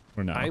thing.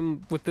 Or no?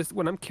 I'm with this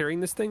when I'm carrying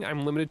this thing,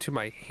 I'm limited to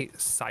my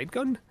side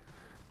gun.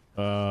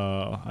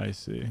 I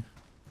see.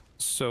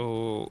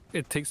 So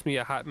it takes me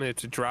a hot minute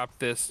to drop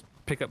this,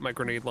 pick up my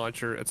grenade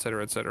launcher,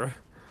 etc., etc.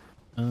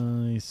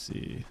 I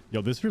see.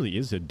 Yo, this really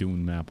is a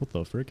Dune map. What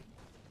the frick?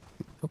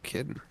 No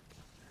kidding.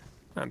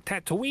 On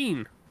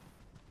Tatooine.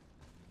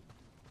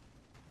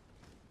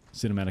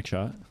 Cinematic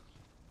shot.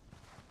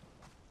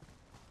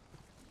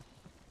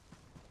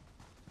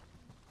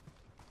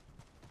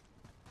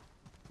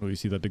 Oh, you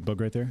see that big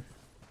bug right there?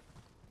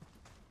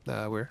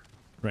 Where?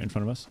 Right in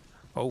front of us?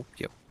 Oh,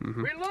 yep.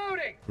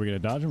 Reloading. We're gonna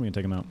dodge him, we're gonna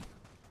take him out.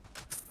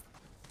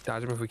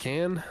 Dodge him if we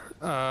can.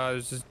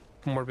 There's just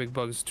more big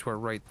bugs to our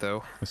right,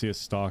 though. I see a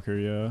stalker,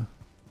 yeah. You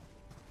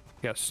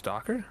got a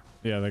stalker?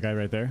 Yeah, that guy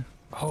right there.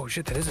 Oh,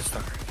 shit, that is a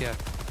stalker. Yeah.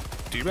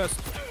 Do your best.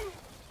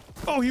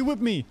 Oh, he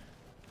whipped me!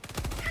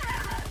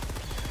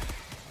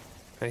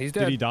 And he's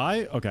dead. Did he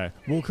die? Okay.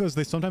 Well,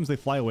 because sometimes they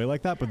fly away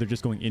like that, but they're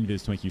just going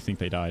invis to make you think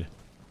they died.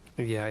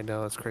 Yeah, I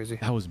know. That's crazy.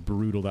 That was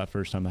brutal that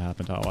first time that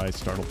happened. How I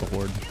startled the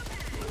horde.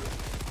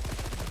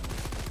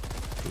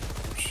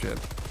 Shit.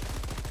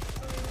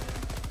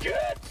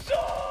 Get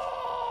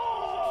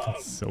some!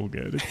 It's so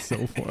good. It's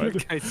so fun.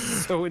 That guy's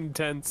so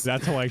intense.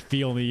 That's how I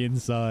feel on the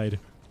inside.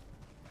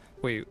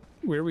 Wait,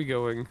 where are we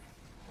going?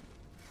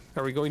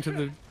 Are we going to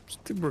the...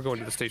 We're going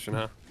to the station,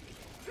 huh?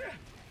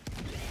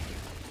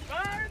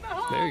 Fire in the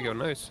hole! There you go.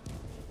 Nice.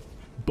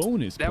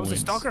 Bonus That was a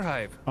points. stalker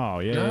hive. Oh,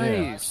 yeah.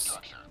 Nice. Yeah.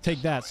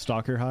 Take that,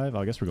 stalker hive.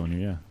 I guess we're going here,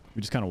 yeah.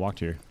 We just kind of walked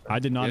here. I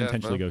did not Yeah,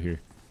 intentionally well. go here.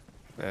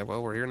 Yeah,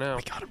 well, we're here now.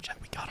 We got him, Jet.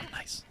 We got him.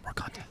 Nice. More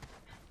content.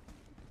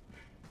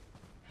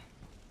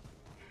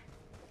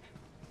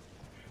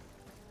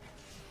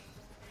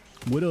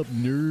 What up,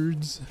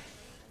 nerds?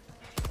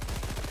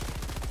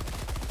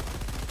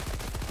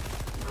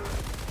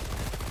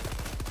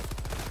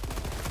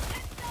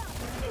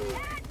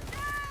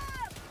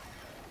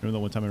 Remember the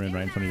one time I ran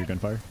right in front of your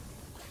gunfire?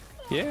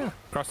 Yeah,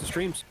 across the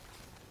streams.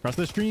 Cross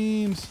the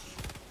streams!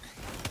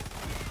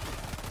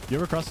 You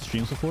ever crossed the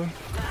streams before?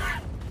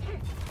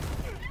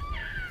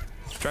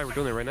 Try, we're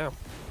doing it right now.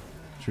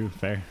 True,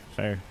 fair,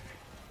 fair.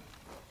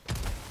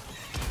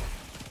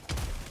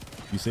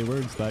 You say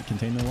words that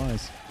contain no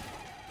lies.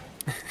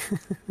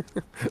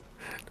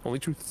 Only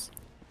truths.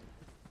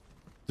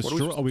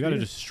 Destroy. Oh, we gotta do?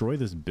 destroy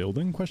this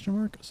building? Question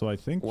mark. So I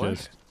think What?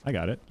 just. I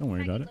got it. Don't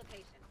worry about it.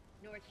 Location.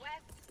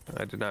 Northwest.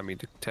 I did not mean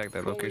to tag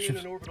that Calling in location.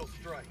 an orbital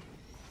strike.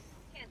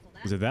 Cancel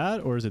that. Is it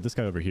that, or is it this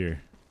guy over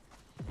here?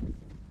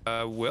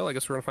 Well, I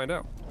guess we're gonna find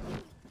out.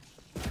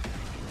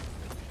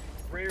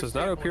 Rare Does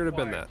not sample appear to have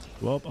been acquired.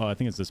 that. Well, I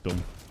think it's this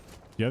building. Do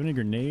you have any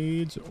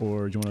grenades,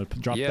 or do you want to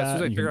drop Yeah, that? as soon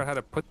as I and you figure can- out how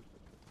to put...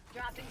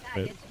 Dropping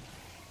package.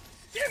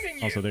 Skimming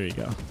you. Also, there you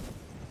go.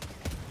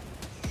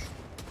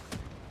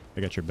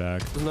 I got your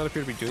back. Does not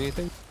appear to be doing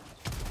anything.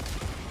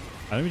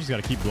 I think we just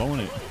gotta keep blowing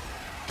it.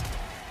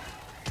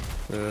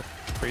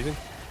 Freezing.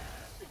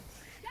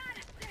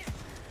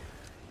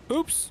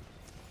 Oops.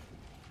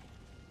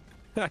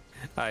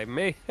 I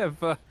may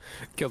have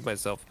killed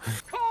myself.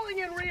 Calling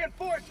in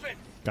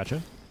reinforcements.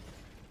 Gotcha.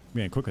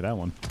 We ain't quick with that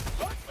one.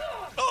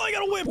 Oh, I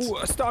got a whip! Ooh,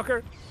 a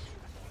stalker.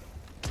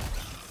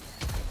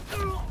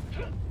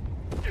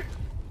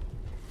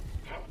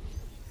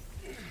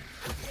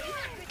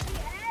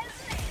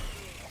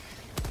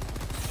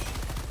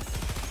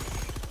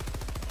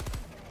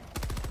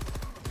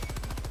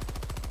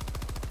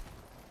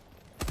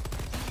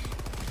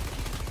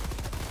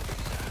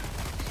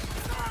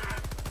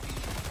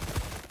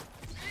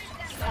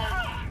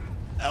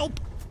 Help!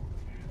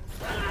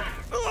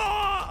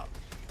 Ah!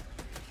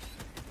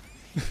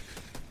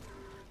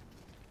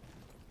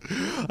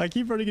 I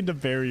keep running into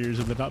barriers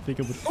and they're not being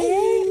able to.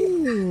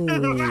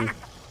 Oh!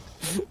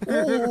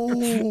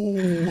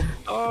 Oh!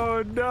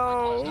 Oh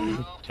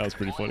no! That was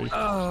pretty funny.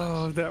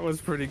 Oh, that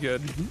was pretty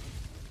good.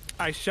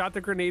 I shot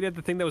the grenade at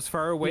the thing that was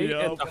far away,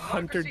 and the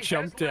hunter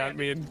jumped at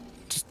me and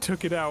just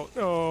took it out.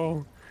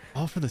 Oh.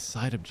 All for the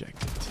side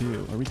objective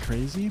too. Are we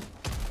crazy?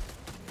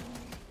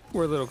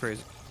 We're a little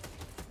crazy.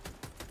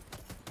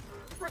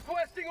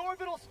 Requesting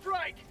orbital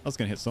strike. I was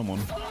gonna hit someone.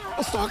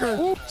 A stalker!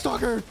 Ooh,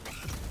 stalker!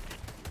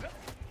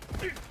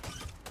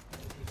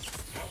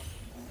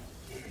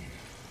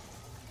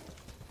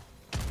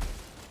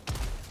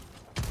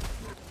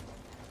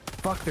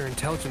 Fuck, they're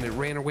intelligent. They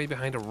ran away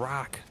behind a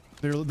rock.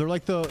 They're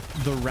like the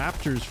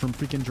raptors from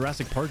freaking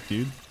Jurassic Park,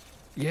 dude.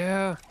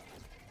 Yeah.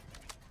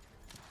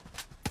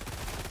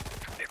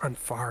 They run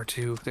far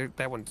too.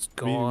 That one's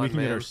gone. We can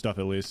man. get our stuff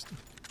at least.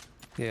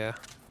 Yeah.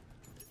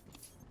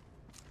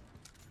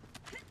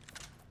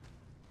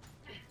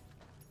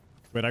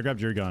 Wait, I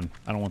grabbed your gun.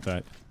 I don't want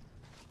that.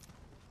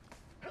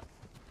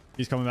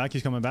 He's coming back.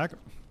 He's coming back.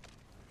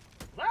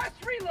 Last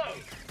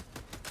reload.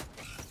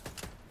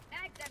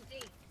 Bag's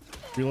empty.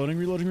 Reloading,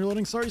 reloading,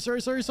 reloading. Sorry. There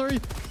you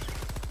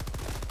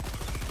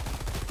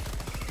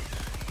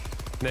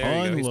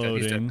go.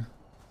 He's dead. Unloading.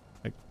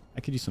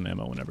 I could use some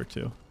ammo whenever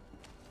too.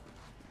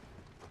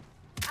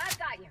 I've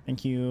got you.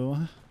 Thank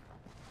you.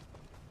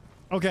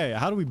 Okay,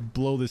 how do we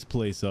blow this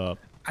place up?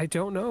 I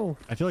don't know.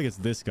 I feel like it's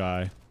this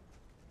guy.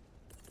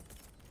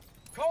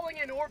 Calling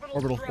in orbital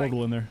strike.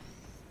 Orbital in there.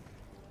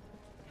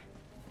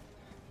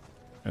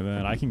 And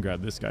then I can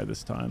grab this guy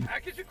this time.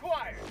 Package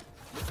acquired.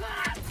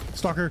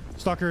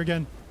 Stalker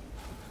again.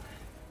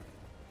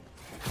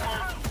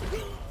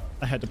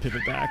 I had to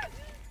pivot back.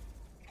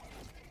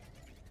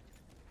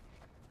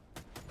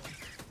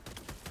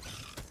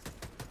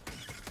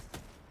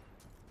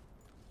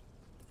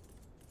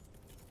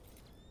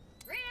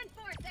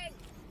 Reinforcing.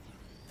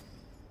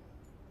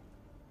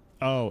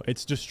 Oh,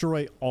 it's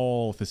destroy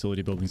all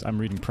facility buildings. I'm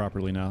reading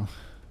properly now.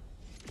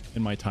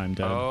 In my time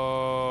dead.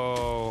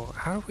 Oh,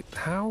 how?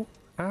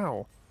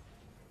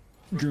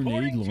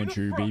 Grenade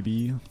launcher,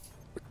 baby.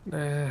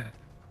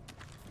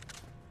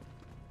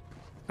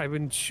 I've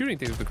been shooting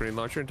things with the grenade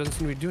launcher. It doesn't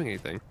seem to be doing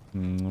anything.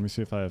 Let me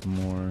see if I have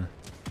more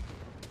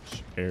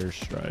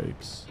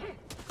airstrikes.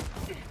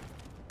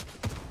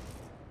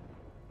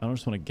 I don't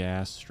just want a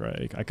gas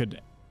strike. I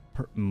could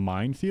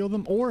minefield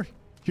them, or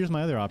here's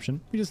my other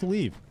option. We just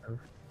leave.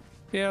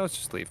 Yeah, let's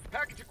just leave.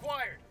 Package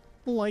acquired.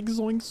 Like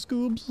zoink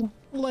scoobs.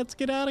 Let's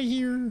get out of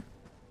here.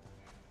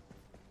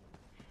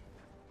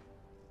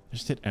 I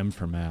just hit M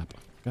for map.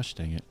 Gosh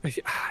dang it.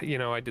 You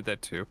know, I did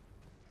that too.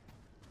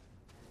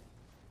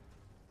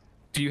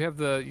 Do you have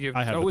the?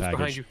 I have oh, the it's package.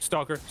 behind you.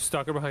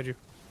 Stalker behind you.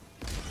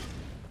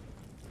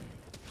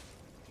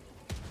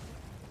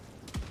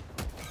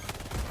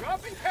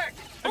 Dropping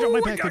package. I got my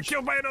I package. got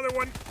killed by another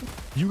one.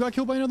 You got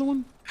killed by another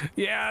one?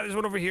 Yeah, there's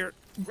one over here.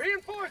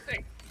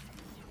 Reinforcing.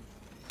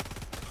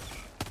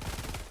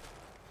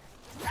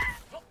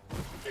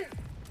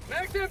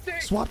 Mag's empty.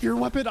 Swap your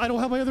weapon. I don't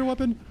have my other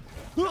weapon.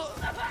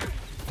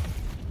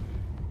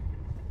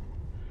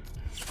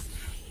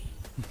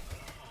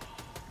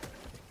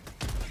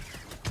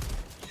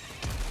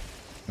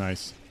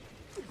 Nice.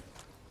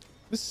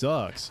 This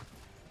sucks.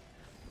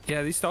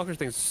 Yeah, these stalker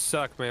things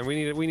suck, man.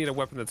 We need a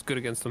weapon that's good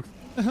against them.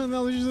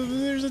 No,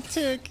 there's a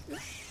tick.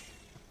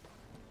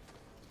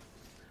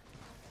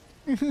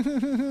 Last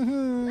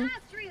reload.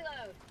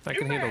 I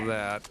can handle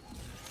that.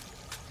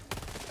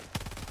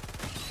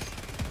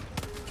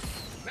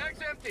 Mag's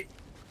empty.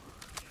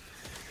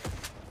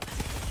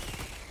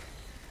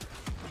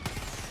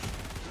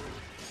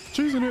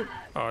 Choosing it.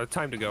 Oh,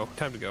 time to go.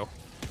 Time to go.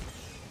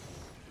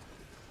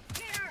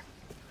 Here.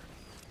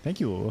 Thank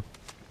you, Lola.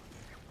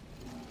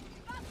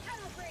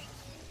 Tunnel breach.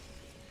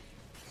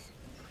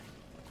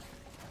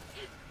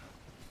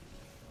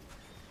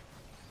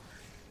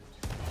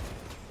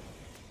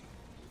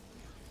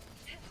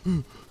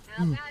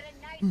 How about a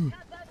nice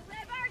cup of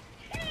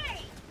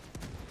liberty?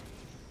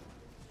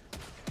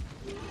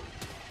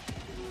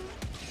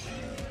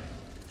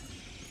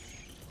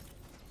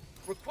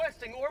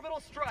 Requesting orbital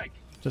strike.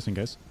 Just in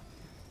case.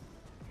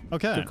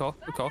 Okay. Good call.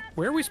 Good call.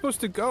 Where are we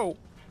supposed to go?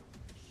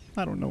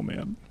 I don't know,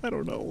 man. I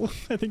don't know.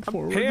 I think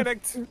forward.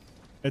 Panicked.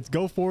 It's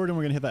go forward and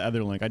we're gonna hit that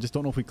other link. I just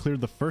don't know if we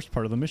cleared the first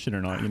part of the mission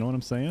or not. You know what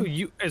I'm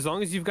saying? As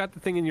long as you've got the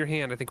thing in your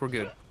hand, I think we're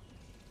good.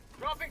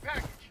 Dropping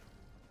package.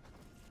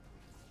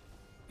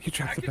 You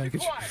dropped the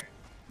package. Acquired.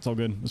 It's all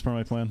good. That's part of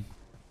my plan.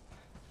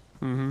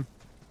 Mm-hmm.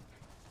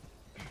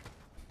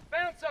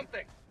 Found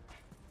something.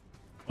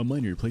 A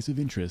minor place of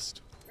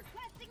interest.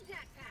 Requesting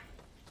backpack.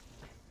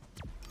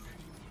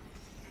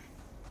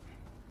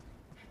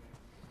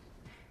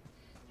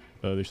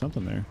 There's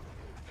something there.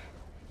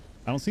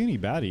 I don't see any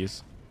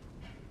baddies.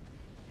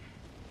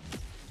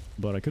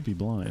 But I could be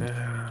blind.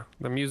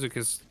 The music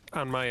is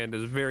on my end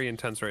is very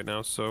intense right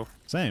now, so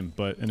Same,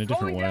 but in a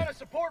different way. Down a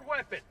support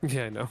weapon.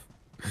 yeah, I know.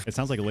 It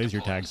sounds like laser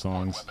tag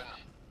songs.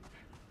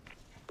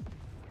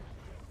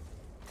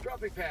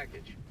 Dropping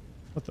package.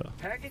 What the?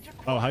 Package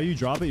acquired. Oh, how you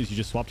drop it is you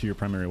just swap to your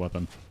primary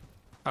weapon.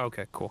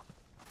 Okay, cool.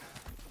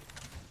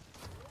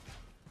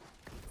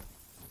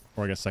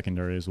 Or I guess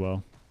secondary as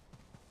well.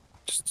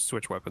 Just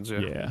switch weapons, yeah.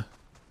 Yeah.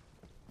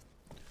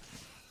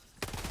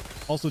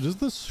 Also, does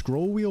the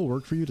scroll wheel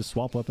work for you to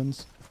swap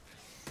weapons?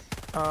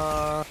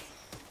 No.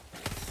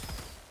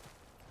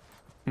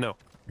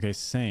 Okay,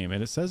 same.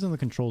 And it says in the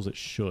controls it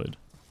should.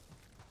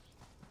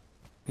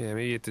 Yeah,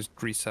 maybe you have to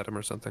reset them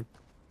or something.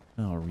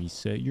 Oh,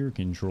 reset your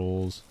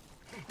controls.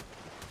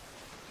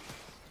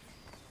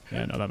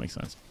 Yeah, no, that makes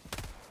sense.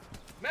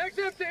 Mag's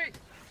empty.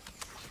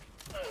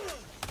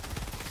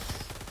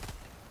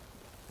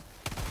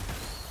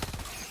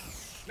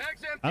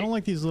 Mag's empty. I don't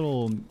like these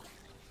little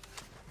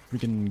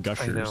freaking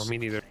gushers. I know, me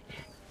neither.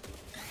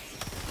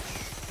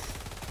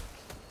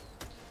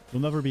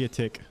 You'll never be a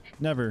tick.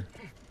 Never.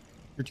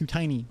 You're too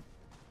tiny.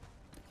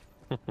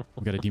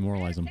 We gotta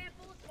demoralize them.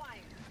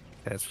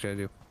 That's what I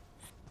do.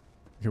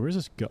 Okay, where's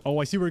this go? Oh,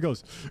 I see where it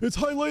goes. It's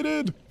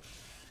highlighted!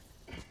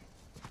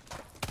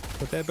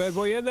 Put that bad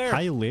boy in there.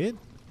 Highlight?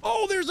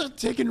 Oh, there's a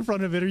tick in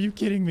front of it. Are you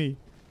kidding me?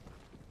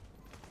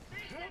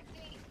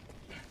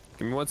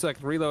 Give me 1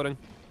 second. Reloading.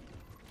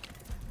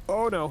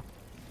 Oh, no.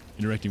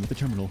 Interacting with the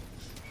terminal.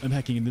 I'm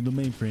hacking into the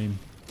mainframe.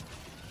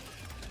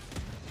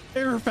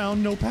 Error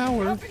found, no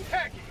power.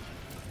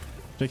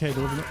 JK,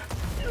 deliver it.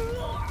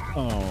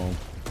 Oh.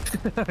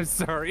 I'm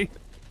sorry.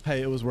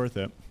 Hey, it was worth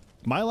it.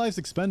 My life's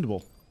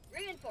expendable.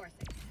 Reinforcing.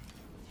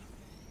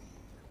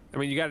 I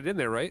mean, you got it in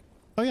there, right?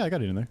 Oh, yeah, I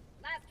got it in there.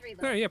 Last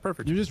reload. Oh, yeah,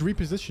 perfect. You're just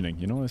repositioning,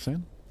 you know what I'm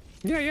saying?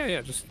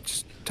 Yeah.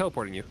 Just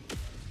teleporting you.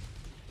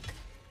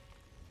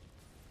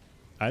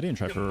 I didn't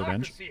try for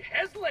revenge.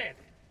 Has landed.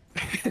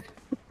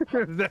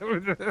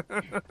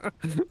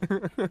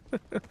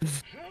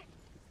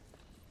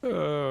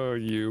 Oh,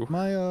 you.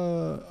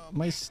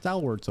 My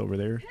stalwart's over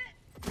there.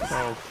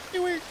 Oh.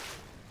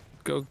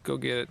 Go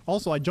get it.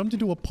 Also, I jumped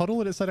into a puddle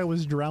and it said I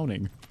was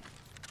drowning.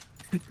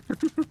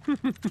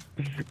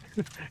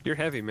 You're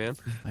heavy, man.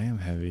 I am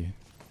heavy.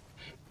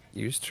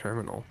 Use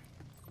terminal.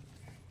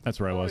 That's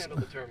where I was.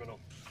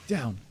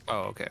 Down.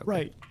 Oh, okay.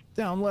 Right.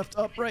 Down, left,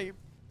 up, right.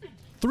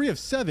 3 of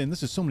 7.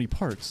 This is so many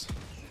parts.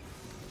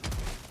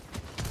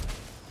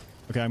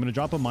 Okay, I'm gonna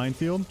drop a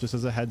minefield just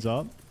as a heads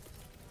up.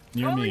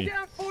 Near me.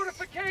 Down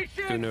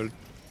fortification. Good note.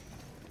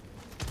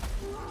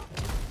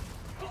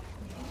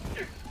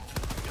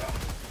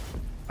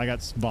 I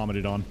got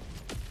vomited on.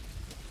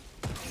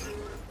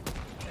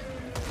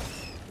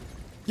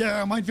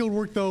 Yeah, minefield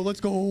worked though. Let's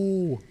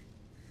go.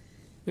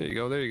 There you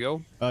go. There you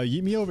go.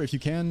 Yeet me over if you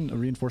can.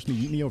 Reinforce me.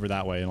 Yeet me over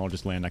that way, and I'll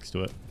just land next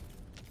to it.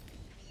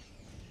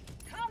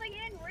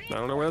 I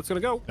don't know where that's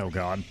gonna go. Oh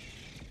god.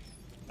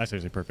 That's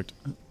seriously perfect.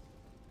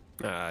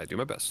 I do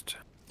my best.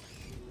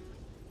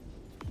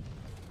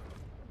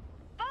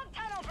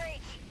 Tunnel breach.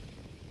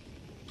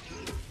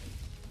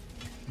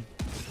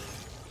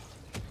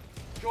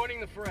 Joining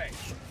the fray.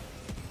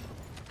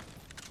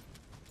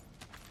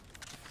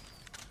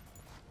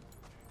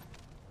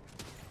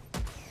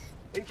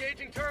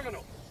 Engaging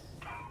terminal.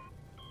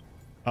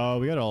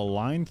 We got to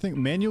align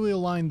thing. Manually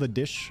align the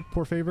dish,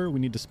 por favor. We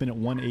need to spin it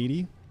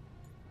 180.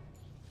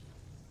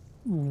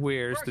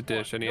 Where's the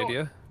dish? Any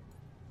idea?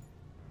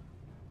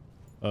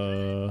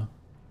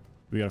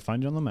 We gotta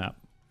find it on the map.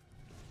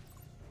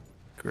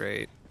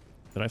 Great.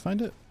 Did I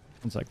find it?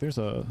 One sec. There's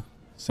a. Oh,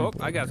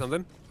 sample I got here.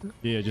 something.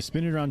 Yeah, just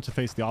spin it around to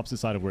face the opposite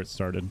side of where it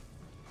started.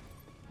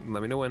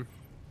 Let me know when.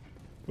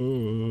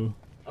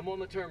 I'm on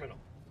the terminal.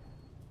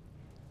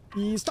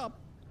 Stop.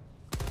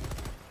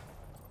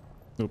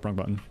 Oh, wrong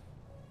button.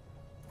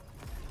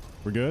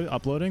 We're good.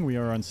 Uploading. We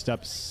are on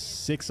step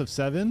 6 of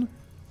 7.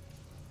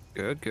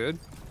 Good.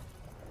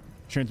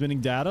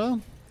 Transmitting data.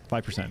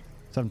 5%.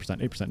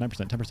 7%, 8%,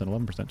 9%, 10%,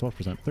 11%,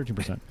 12%,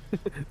 13%.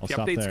 I'll The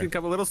stop updates there. can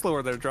come a little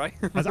slower there, Dry.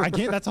 I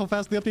can't. That's how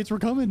fast the updates were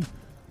coming.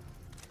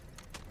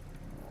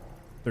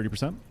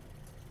 30%.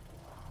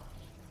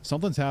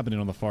 Something's happening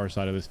on the far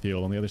side of this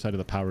field, on the other side of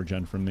the power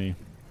gen from me.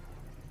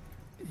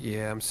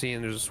 Yeah, I'm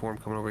seeing there's a swarm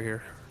coming over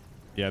here.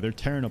 Yeah, they're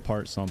tearing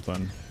apart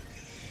something.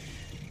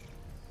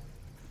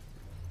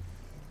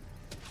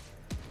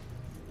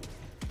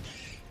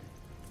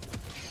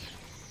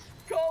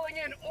 Calling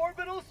in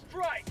orbital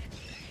strike.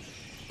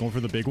 Going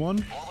for the big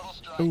one.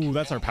 Ooh,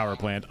 that's our power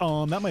plant.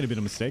 That might have been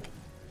a mistake.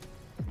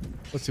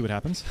 Let's see what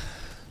happens.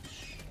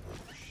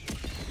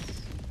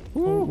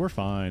 Oh, we're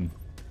fine.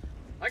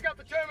 I got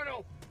the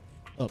terminal.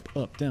 Up,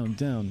 up, down,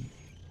 down.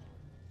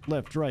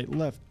 Left, right,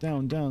 left,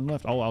 down, down,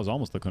 left. Oh, I was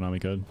almost the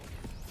Konami code.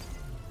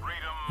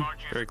 Freedom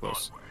marches Very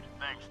close. forward,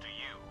 thanks to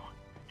you.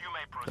 You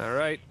may proceed. All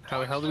right. How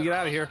the hell do we get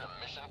out of here?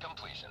 Mission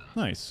completion.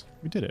 Nice.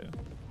 We did it.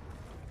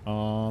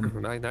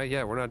 Not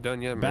yet. We're not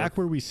done yet, man. Back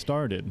where we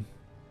started.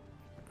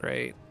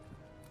 Great.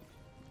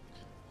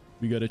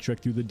 We gotta trek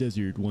through the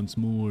desert once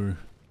more.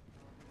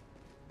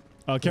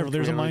 Careful,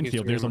 there's a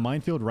minefield. There's a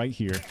minefield right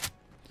here.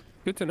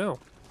 Good to know.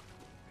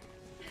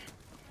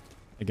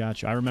 I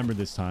got you. I remember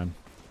this time.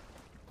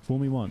 Fool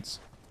me once.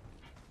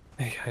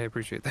 Hey, I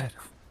appreciate that.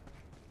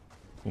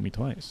 Fool me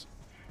twice.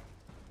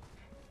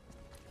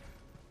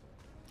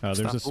 There's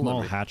a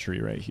small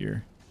hatchery right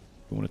here.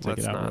 You want to take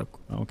it out?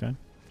 Okay.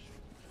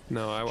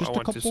 No, I Just want a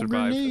to couple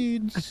survive.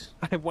 grenades.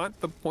 I want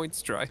the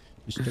points dry.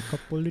 Just a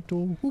couple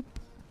little whoop.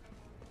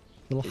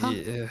 Little hop.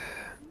 Yeah.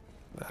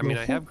 I mean,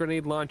 I have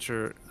grenade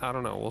launcher. I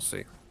don't know. We'll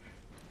see.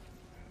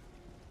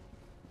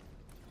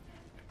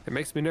 It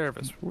makes me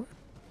nervous.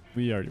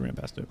 We already ran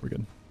past it. We're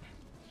good.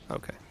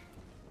 Okay.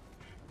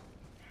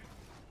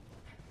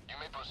 You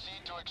may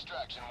proceed to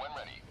extraction when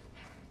ready.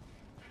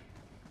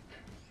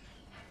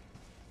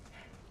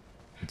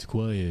 It's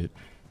quiet.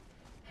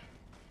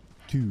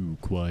 Too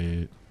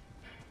quiet.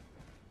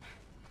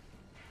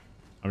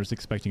 I was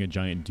expecting a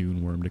giant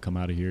dune worm to come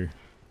out of here.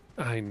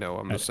 I know.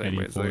 I'm the same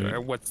way. It's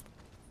like, what's...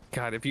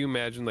 God, if you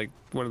imagine like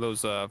one of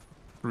those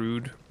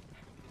rude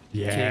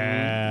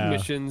king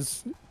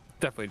missions,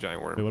 definitely a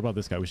giant worm. Wait, what about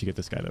this guy? We should get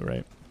this guy though,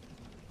 right?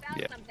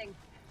 Found Yeah. something.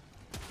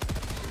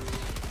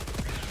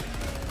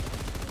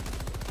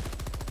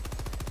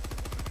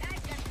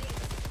 Bag's empty.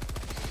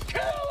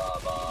 Kill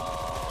them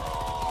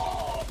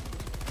all!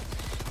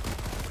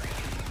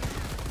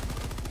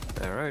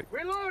 All right.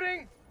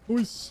 Reloading.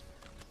 Boys.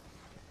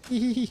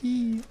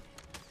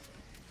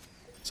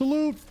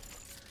 Salute.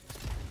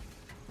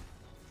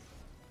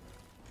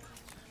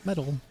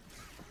 Metal.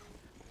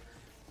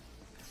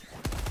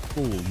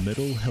 Full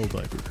metal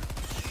Helldiver.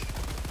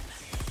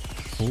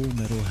 Full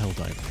metal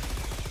Helldiver.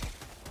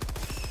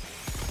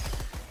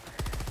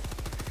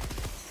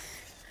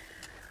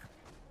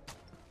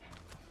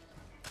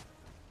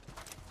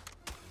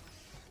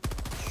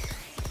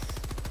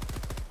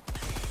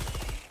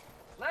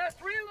 Last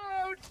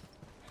reload.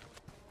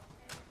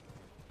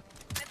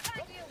 I've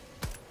got you.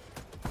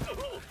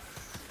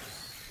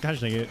 Gosh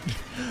dang it.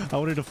 I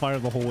wanted to fire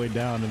the whole way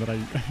down and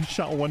then I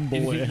shot one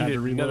bullet and had to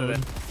did none of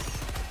reload. that.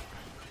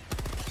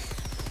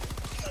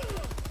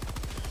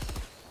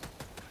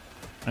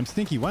 I'm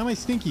stinky. Why am I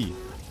stinky?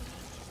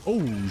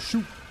 Oh,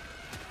 shoot.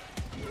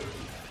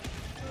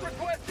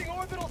 Requesting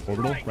orbital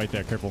Orbital? strike. Right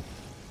there. Careful.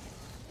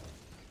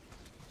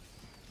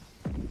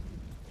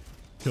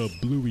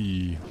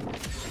 Kablooey.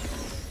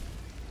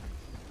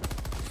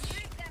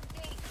 Bag's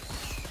empty.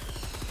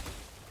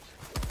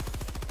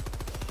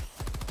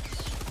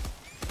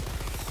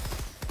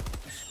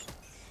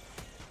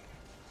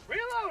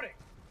 Reloading.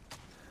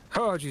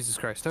 Oh, Jesus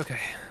Christ. Okay.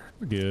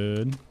 We're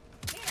good.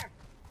 Here.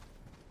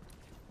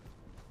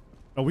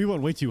 Oh, we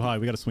went way too high.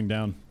 We got to swing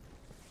down.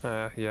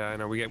 Yeah, I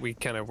know. We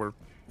kind of were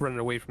running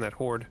away from that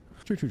horde.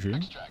 True, true, true.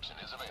 Extraction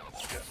is available.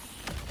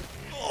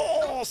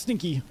 Oh,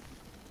 stinky.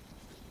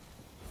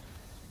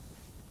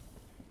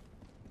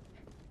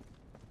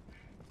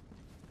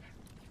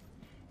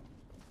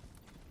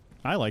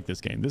 I like this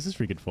game. This is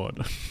freaking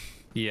fun.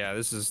 Yeah,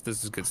 this is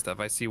good stuff.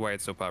 I see why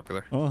it's so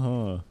popular.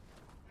 Uh-huh.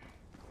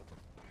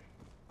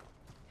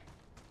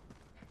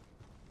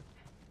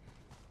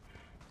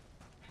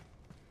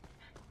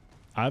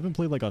 I haven't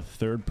played like a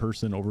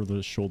third-person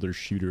over-the-shoulder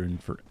shooter in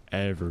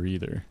forever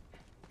either.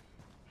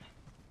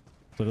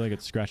 So I feel like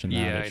it's scratching that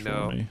Yeah, itch I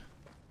know. for me.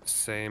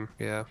 Same.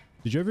 Yeah.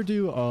 Did you ever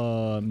do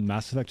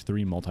Mass Effect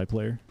 3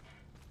 multiplayer?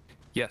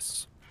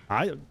 Yes.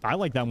 I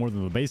like that more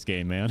than the base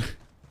game, man.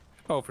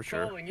 Oh, for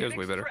sure. Calling It was in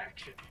way better.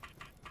 extraction.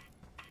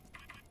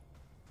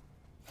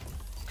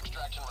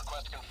 Extraction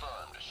request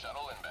confirmed.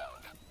 Shuttle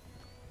inbound.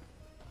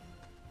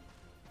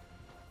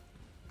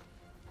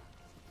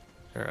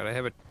 All right, I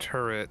have a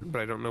turret, but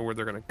I don't know where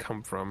they're gonna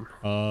come from.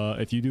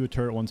 If you do a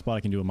turret one spot,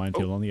 I can do a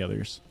minefield on the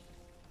others.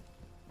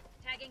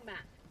 Tagging map.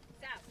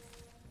 South.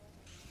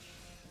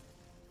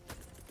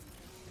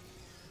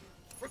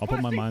 I'll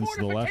put my Requesting mines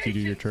to the left. You do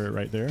your fortifications. turret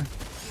right there.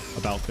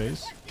 About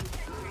face.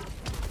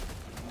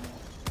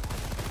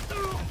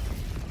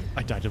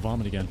 I died to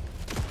vomit again.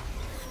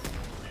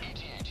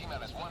 ETA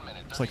T-minus 1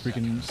 minute. It's like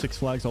freaking Six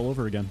Flags all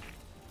over again.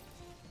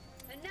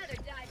 Another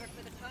diver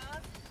for the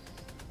cause.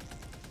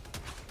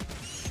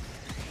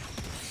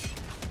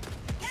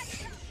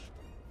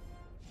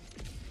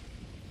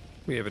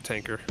 We have a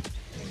tanker.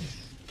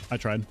 I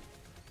tried.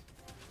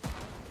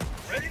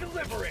 Ready to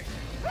liberate.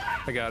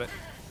 I got it.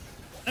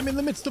 I'm in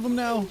the midst of them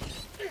now.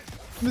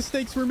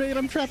 Mistakes were made.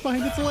 I'm trapped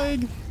behind its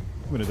leg.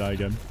 I'm gonna die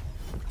again.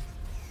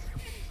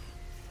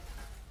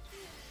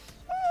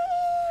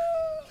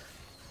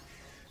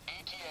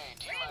 ETA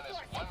T-minus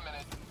 1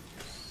 minute.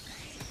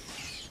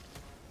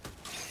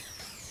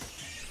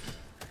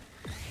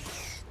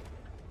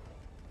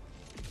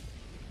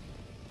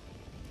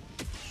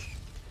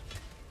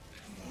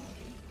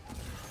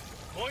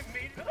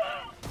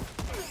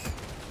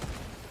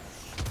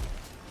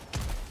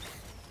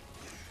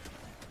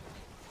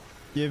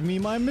 Give me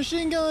my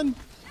machine gun.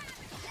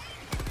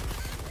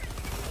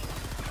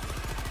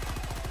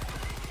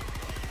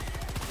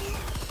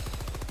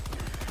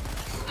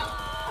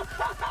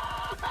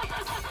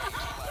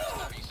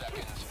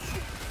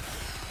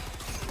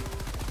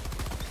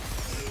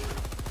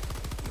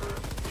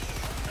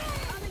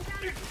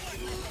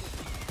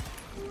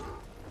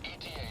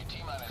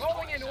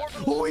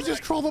 Oh, he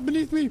just crawled up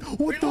beneath me.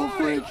 What the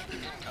frick?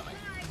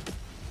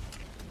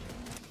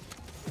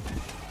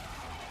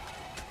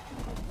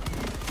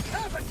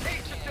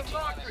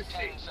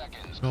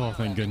 Oh,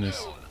 thank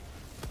goodness.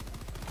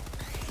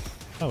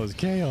 That was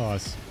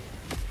chaos.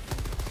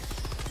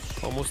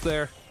 Almost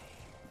there.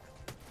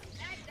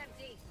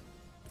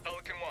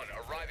 Pelican 1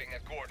 arriving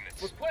at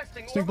coordinates.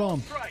 Requesting Stink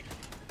bomb. strike.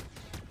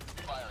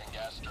 Firing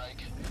gas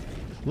strike.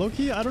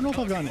 Low-key, I don't know if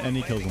I've gotten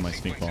any kills with my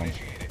stink bomb.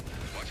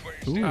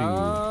 Ooh.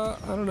 I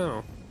don't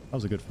know. That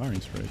was a good firing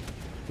strike.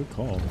 Good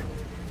call.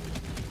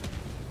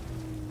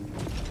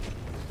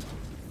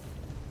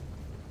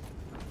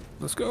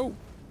 Let's go.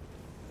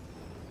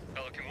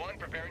 Pelican 1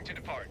 preparing to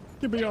depart.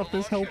 Get me off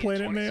this hell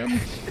planet,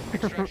 man.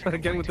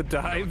 Again with the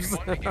dives.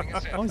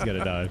 I always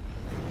gotta dive.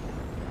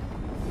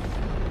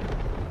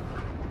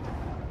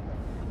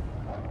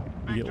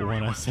 You get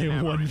one, I say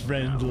one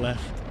friend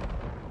left.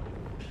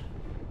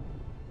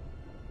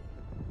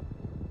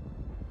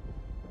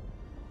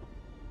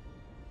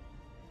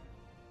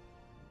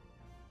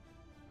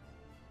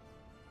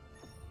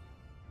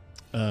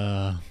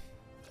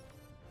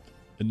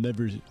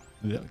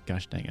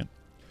 Gosh dang it.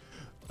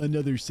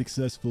 Another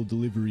successful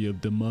delivery of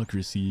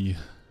democracy.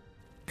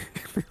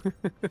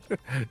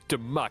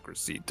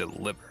 Democracy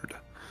delivered.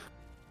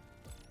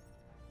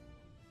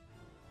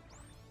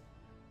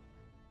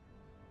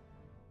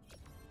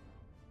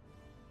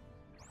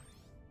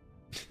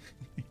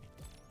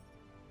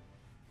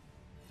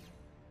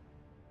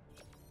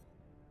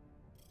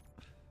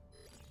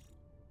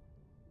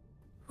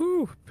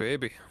 Whew,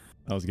 baby.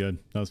 That was good.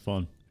 That was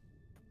fun.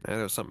 Yeah,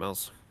 there was something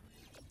else.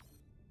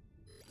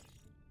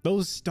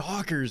 Those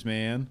stalkers,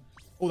 man.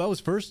 Oh, that was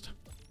first?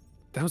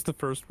 That was the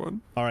first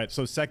one. All right,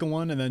 so second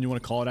one, and then you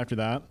want to call it after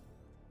that?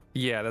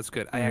 Yeah, that's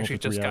good. I actually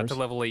just got to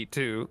level 8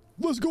 too.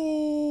 Let's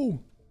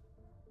go!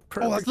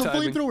 Perfect that's the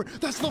timing. flamethrower!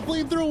 That's the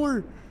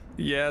flamethrower!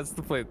 Yeah, it's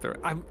the flamethrower.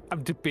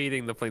 I'm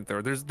debating the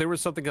flamethrower. There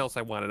was something else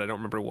I wanted. I don't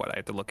remember what. I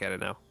have to look at it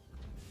now.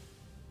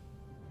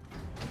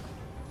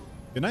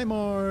 Good night,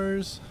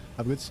 Mars.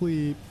 Have a good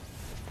sleep.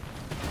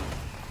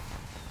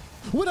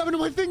 What happened to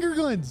my finger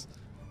guns?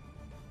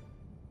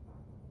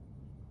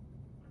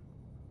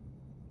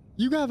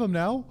 You have them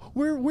now.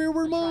 Where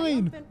were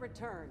mine?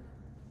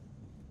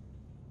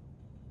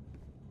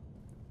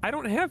 I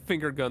don't have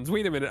finger guns.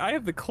 Wait a minute. I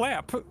have the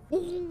clap.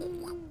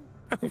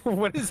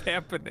 What is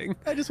happening?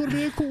 I just want to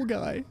be a cool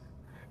guy.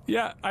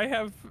 Yeah, I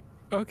have.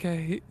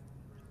 Okay.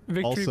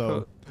 Victory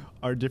also,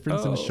 our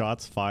difference in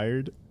shots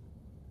fired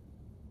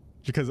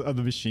because of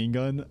the machine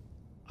gun,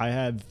 I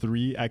had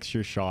 3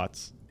 extra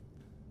shots,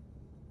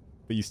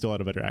 but you still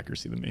had a better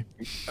accuracy than me.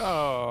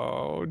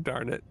 Oh,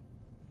 darn it.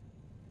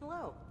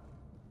 Hello.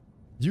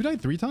 You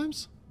died 3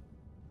 times?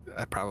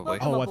 Probably.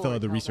 Oh,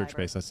 at the research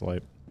base. That's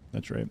right.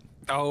 That's right.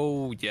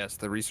 Oh, yes.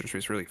 The research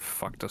base really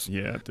fucked us.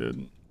 Yeah,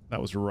 dude.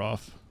 That was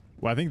rough.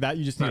 Well, I think that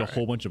you just need a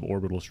whole bunch of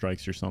orbital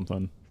strikes or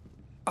something.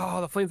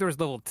 Oh, the flamethrower is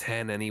level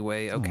 10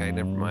 anyway. Okay,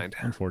 never mind.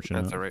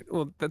 Unfortunate. That's all right.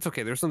 Well, that's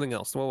okay. There's something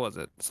else. What was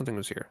it? Something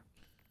was here.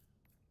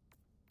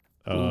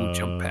 Ooh,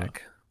 jump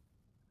pack.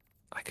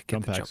 I could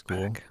get the jump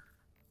pack.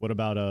 What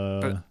about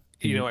But,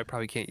 you know, I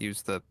probably can't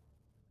use the.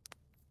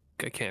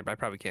 I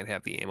probably can't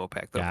have the ammo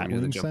pack though.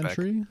 Gatling the jump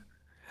sentry?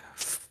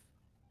 Pack.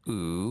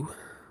 Ooh.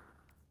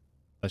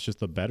 That's just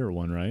the better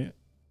one, right?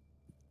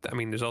 I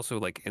mean, there's also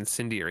like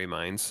incendiary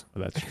mines. Oh,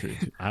 that's true.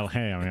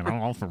 Hey, I mean,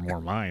 I'm all for more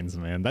mines,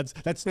 man. That's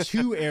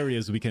 2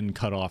 areas we can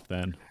cut off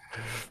then.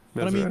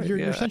 But I mean, right,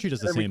 your sentry does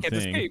the same thing.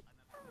 Escape.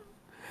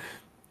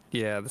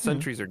 Yeah, the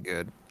sentries are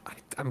good.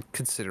 I'm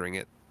considering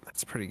it.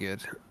 That's pretty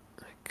good.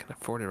 I can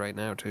afford it right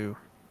now too.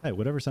 Hey,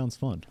 whatever sounds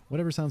fun.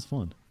 Whatever sounds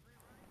fun.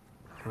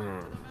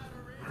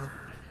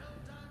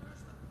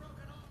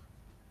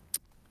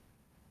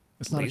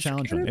 It's not a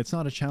challenge run. It's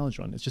not a challenge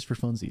run. It's just for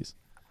funsies.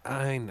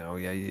 I know.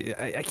 Yeah.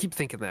 I keep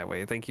thinking that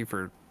way. Thank you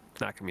for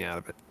knocking me out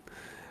of it.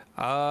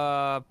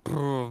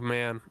 Oh,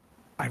 man.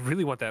 I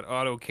really want that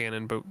auto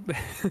cannon, but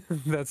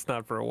that's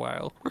not for a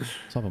while.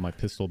 It's off of my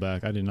pistol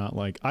back. I did not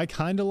like. I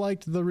kind of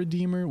liked the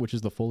Redeemer, which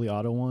is the fully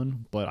auto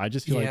one, but I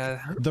just feel like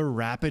the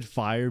rapid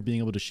fire, being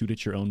able to shoot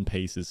at your own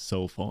pace, is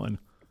so fun.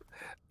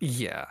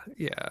 Yeah.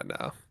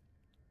 No.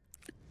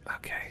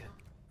 Okay.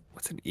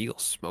 What's an Eagle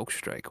smoke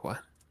strike? What?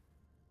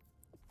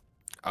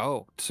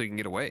 Oh, so you can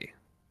get away.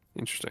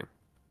 Interesting.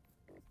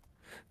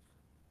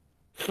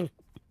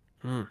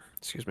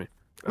 Excuse me.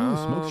 Ooh,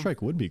 smoke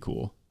strike would be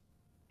cool.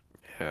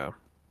 Yeah.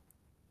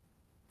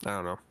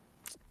 I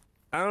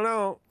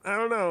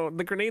don't know.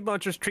 The grenade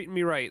launcher's treating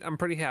me right. I'm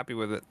pretty happy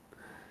with it.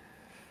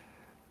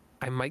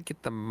 I might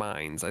get the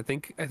mines. I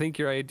think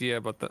your idea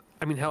about the.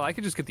 I mean, hell, I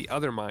could just get the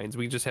other mines.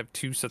 We just have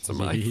 2 sets of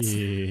mines.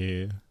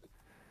 Yeah.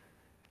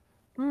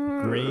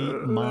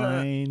 Great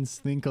minds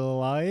think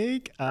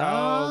alike.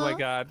 Oh my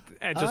god!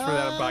 And just for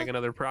that, I'm buying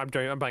another.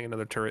 I'm buying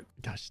another turret.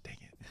 Gosh dang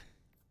it!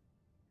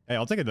 Hey,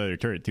 I'll take another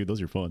turret too.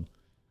 Those are fun.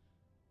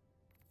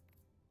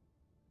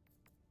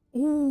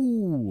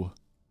 Ooh,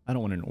 I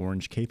don't want an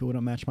orange cape. It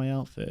wouldn't match my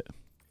outfit.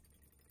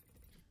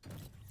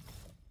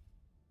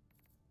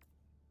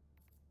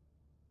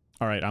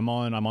 All right, I'm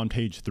on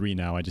page 3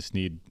 now. I just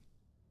need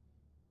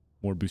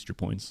more booster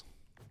points.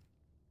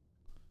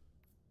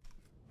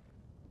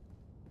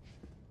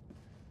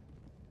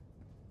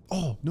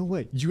 Oh, no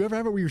way. Did you ever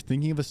have it where you're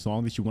thinking of a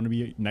song that you want to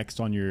be next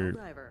on your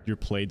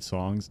played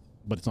songs,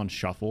 but it's on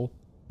shuffle,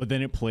 but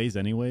then it plays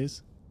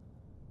anyways?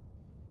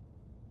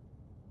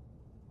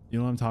 You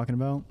know what I'm talking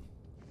about?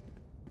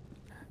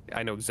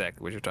 I know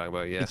exactly what you're talking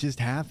about, yeah. It just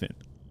happened.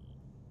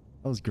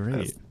 That was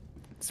great.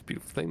 It's a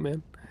beautiful thing,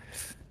 man.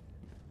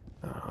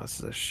 Oh, this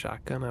is a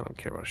shotgun? I don't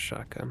care about a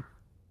shotgun.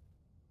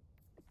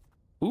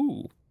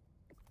 Ooh.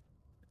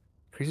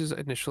 Increases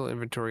initial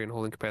inventory and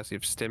holding capacity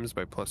of stims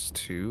by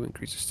 +2.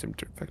 Increases stim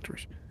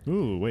vectors.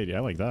 Ooh, wait, yeah, I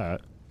like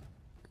that.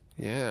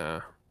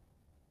 Yeah.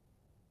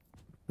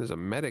 There's a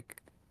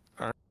medic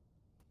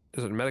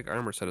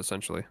armor set,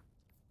 essentially.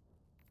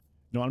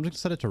 No, I'm just gonna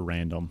set it to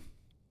random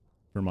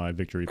for my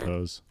victory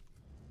pose.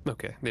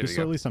 Okay, there just we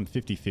so go. at least I'm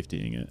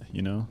 50-50ing it,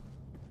 you know?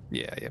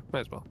 Yeah,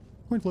 might as well.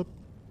 Coin flip.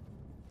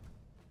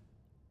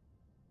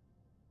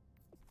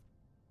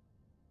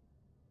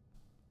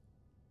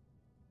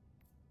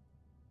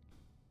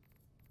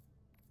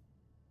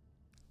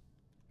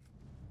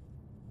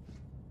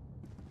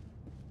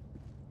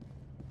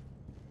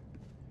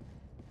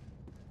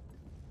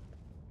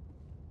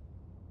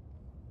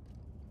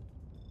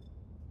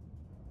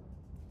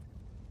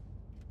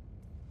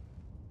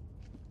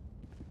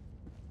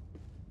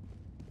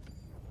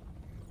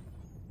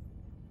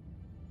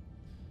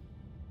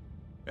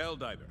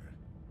 HellDiver,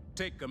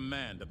 take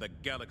command of the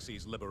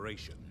galaxy's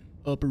liberation.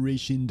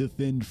 Operation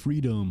Defend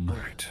Freedom. All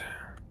right.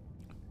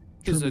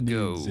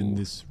 Terminators in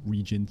this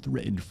region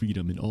threaten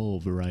freedom in all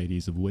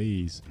varieties of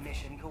ways,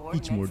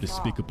 each more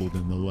despicable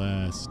than the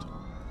last.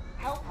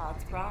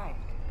 Hellpods primed.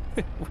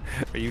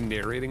 Are you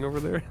narrating over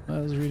there?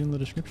 I was reading the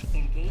description.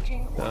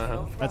 Engaging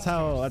That's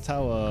how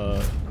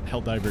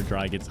HellDiver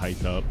Dry gets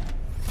hyped up.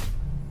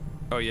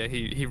 Oh yeah,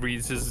 he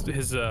reads his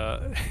He's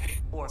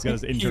got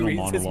his internal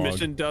monologue. His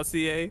mission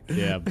dossier.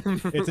 Yeah,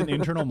 it's an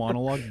internal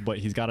monologue, but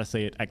he's got to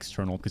say it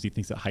external because he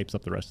thinks it hypes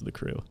up the rest of the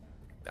crew.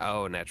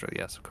 Oh, naturally,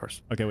 yes, of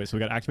course. Okay, wait, so we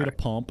got to activate a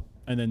pump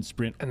and then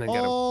sprint and then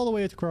all the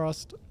way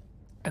across.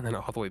 And then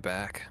all the way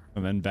back.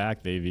 And then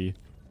back, baby.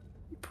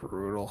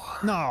 Brutal.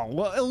 No,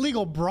 well,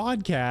 illegal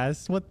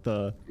broadcast. What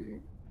the?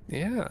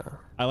 Yeah.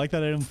 I like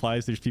that it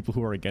implies there's people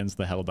who are against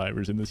the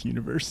Helldivers in this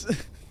universe.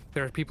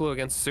 There are people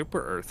against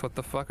Super Earth. What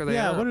the fuck are they?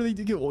 Yeah, on? what are they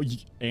doing? Oh,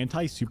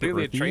 anti-Super Earthians?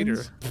 Clearly a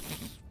traitor.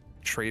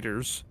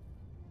 Traitors.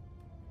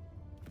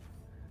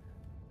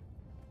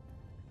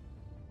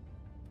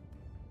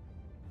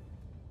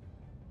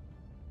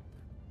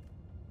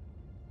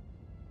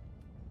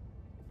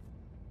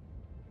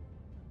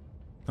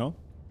 Huh?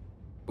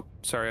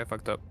 Sorry, I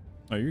fucked up.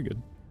 Oh, you're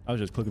good. I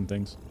was just clicking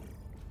things.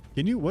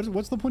 Can you?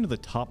 What's the point of the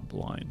top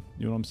line?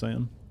 You know what I'm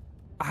saying?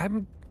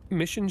 I'm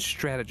mission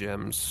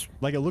stratagems.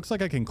 Like it looks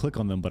like I can click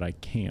on them, but I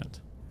can't.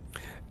 Oh,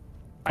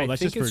 I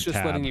that's think just it's for just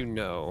tab. letting you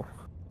know.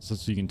 So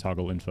you can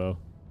toggle info.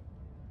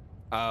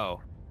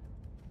 Oh.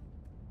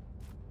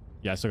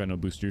 Yeah, I still got no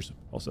boosters.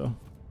 Also.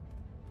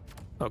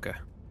 Okay.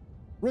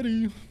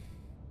 Ready.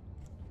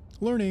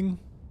 Learning.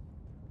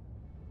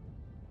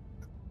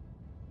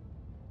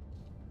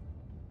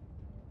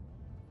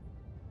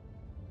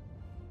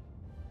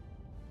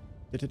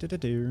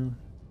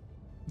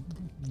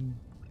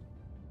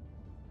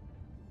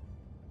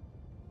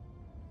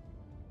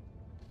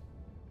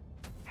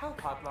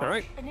 All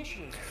right.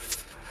 Initiated.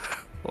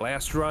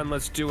 Last run.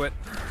 Let's do it.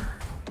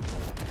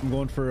 I'm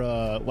going for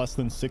less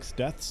than 6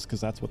 deaths because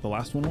that's what the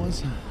last one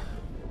was.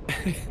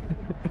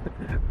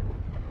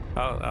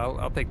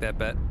 I'll take that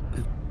bet.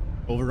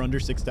 Over under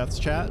 6 deaths,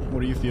 chat.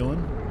 What are you feeling?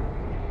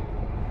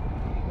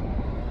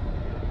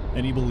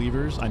 Any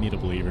believers? I need a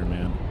believer,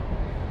 man.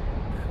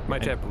 My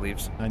chat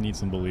believes. I need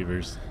some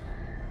believers.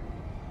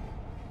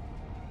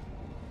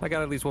 I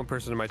got at least one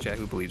person in my chat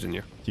who believes in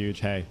you. Huge.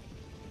 Hey,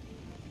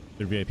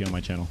 they're VIP on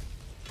my channel.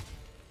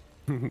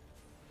 You are the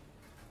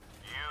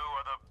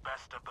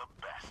best of the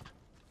best.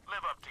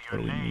 Live up to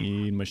What your do we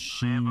name. need?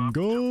 Machine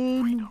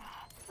gun.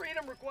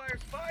 Freedom requires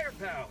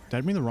firepower. Did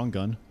I bring the wrong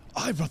gun?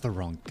 I brought the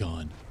wrong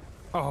gun.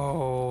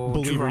 Oh,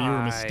 Believer, you were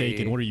Dry.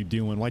 mistaken. What are you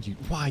doing? Why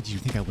did you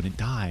think I wouldn't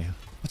die?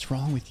 What's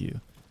wrong with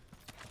you?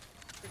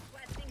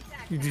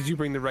 Did you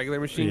bring the regular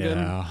machine gun?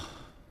 Yeah.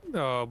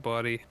 Oh,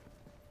 buddy.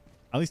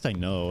 At least I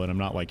know, and I'm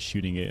not like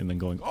shooting it and then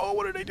going, oh,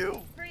 what did I do?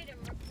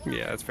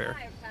 Yeah, that's fair.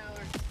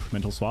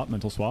 Mental swap,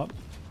 mental swap.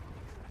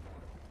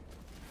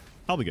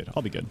 I'll be good.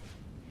 I'll be good.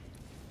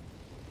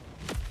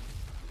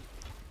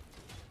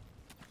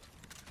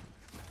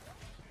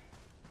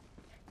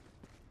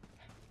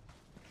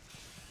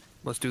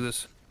 Let's do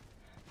this.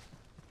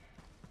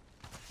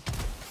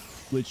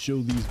 Let's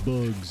show these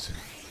bugs.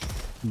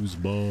 Who's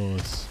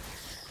boss?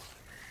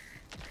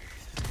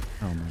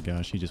 Oh my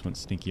gosh, he just went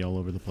stinky all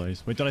over the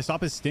place. Wait, did I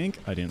stop his stink?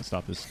 I didn't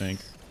stop his stink.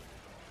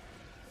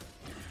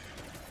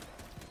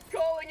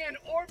 Calling in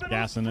orbital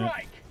Gassing it.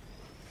 strike.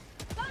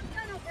 Bomb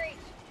tunnel breach.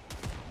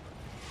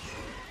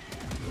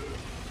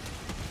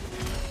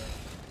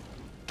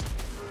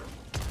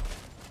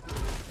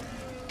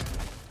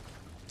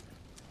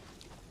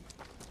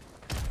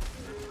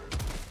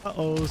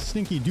 Uh-oh,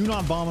 Stinky, do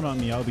not vomit on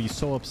me. I'll be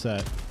so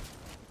upset.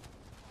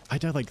 I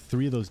died like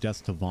 3 of those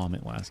deaths to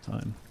vomit last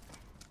time.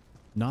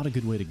 Not a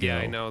good way to go. Yeah,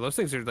 I know. Those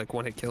things are like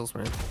one-hit kills,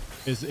 man.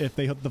 Is if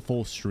they hit the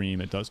full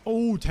stream, it does.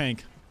 Oh,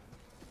 tank.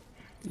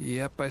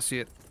 Yep, I see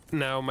it.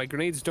 Now, my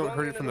grenades don't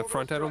hurt it from the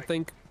front, I don't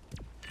think.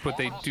 But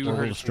they do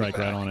hurt it. Strike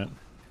right on it.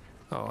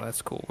 Oh,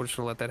 that's cool. We're just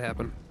gonna let that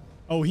happen.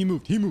 Oh, he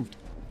moved. He moved.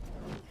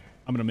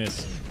 I'm gonna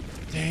miss.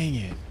 Dang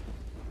it.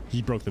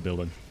 He broke the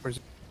building. Where's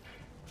it?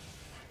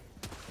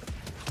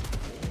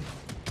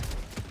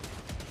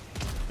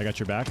 I got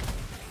your back.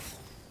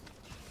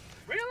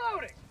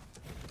 Reloading.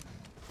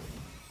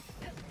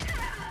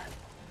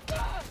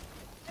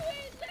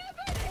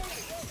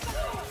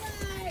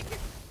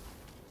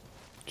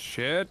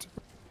 Shit.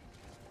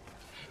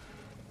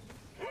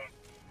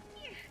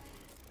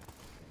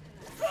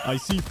 I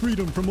see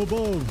freedom from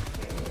above.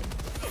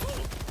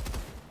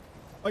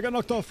 I got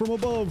knocked off from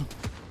above.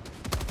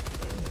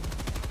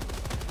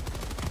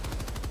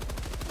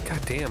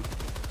 God damn.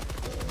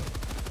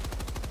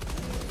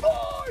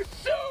 More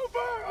super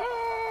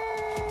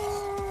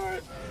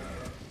Earth!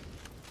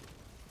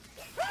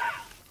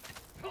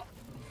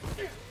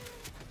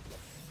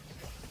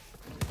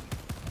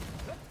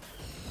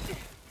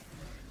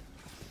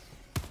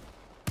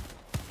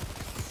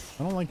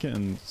 I don't like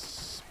getting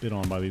spit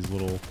on by these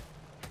little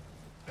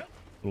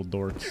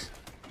dorks.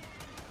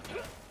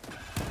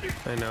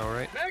 I know,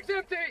 right? Mag's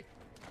empty.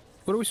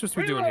 What are we supposed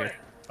to be doing here?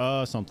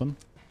 Something.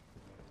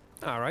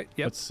 All right.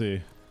 Yep. Let's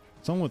see.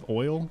 Someone with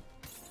oil.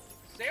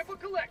 Sample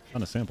collect.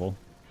 Not a sample.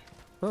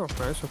 Oh,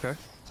 nice. Okay.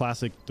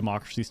 Classic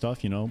democracy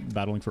stuff, you know,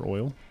 battling for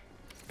oil.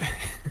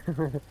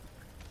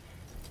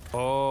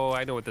 Oh,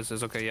 I know what this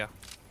is. Okay, yeah.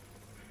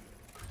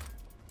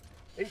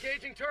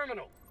 Engaging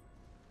terminal.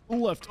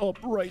 Left, up,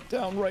 right,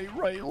 down,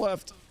 right,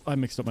 left. I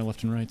mixed up my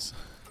left and rights.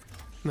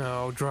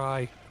 No,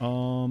 dry.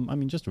 I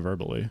mean, just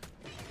verbally.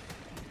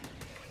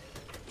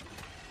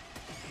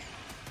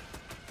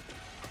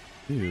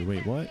 Dude,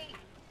 wait, what?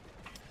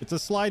 It's a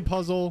slide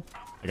puzzle.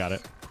 I got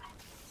it.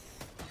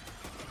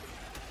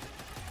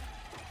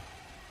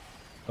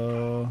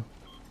 We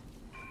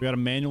gotta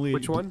manually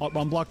Which one?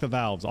 unblock the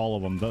valves, all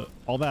of them.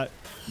 All that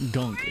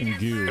gunk and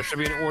goo. There should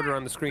be an order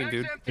on the screen,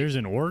 dude. There's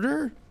an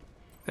order?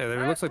 Yeah,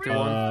 there looks like there's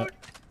one.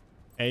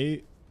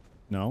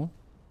 No.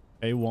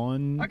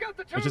 A1. I got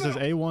the It just says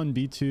A1,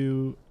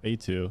 B2,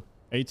 A2.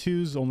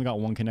 A2's only got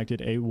one connected.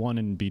 A1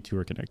 and B2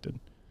 are connected.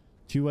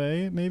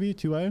 2A, maybe?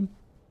 2A?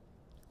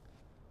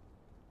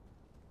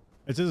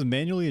 It says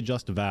manually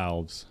adjust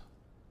valves.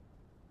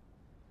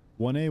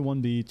 1A,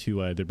 1B,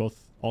 2A. They're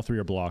both, all 3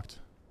 are blocked.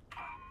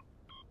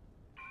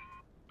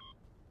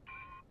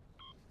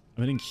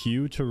 I'm hitting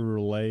Q to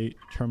relay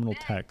terminal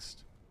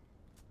text.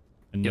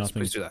 And Yes,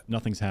 please do that.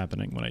 nothing's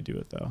happening when I do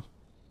it though.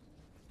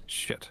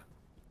 Shit.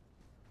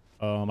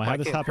 I had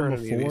this can't happen turn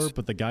any of before, these.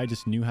 but the guy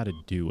just knew how to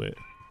do it.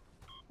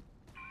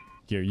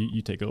 Here,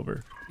 you take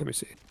over. Let me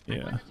see.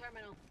 Yeah.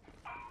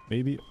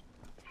 Maybe.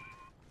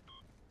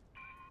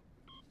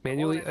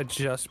 Manually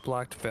adjust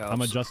blocked valves. I'm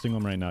adjusting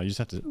them right now. You just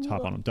have to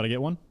tap on them. Did I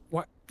get one?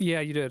 What?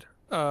 Yeah, you did.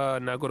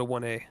 Now go to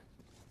 1A.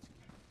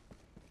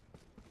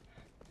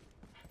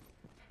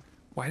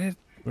 Why did...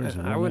 Where's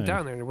I went 1A?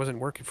 down there and it wasn't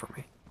working for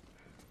me.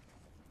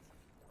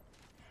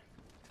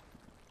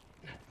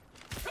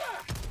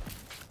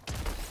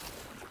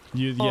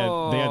 Yeah,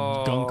 they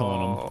had gunk on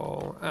them.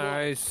 Oh,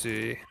 I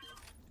see.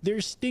 They're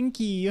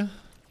stinky.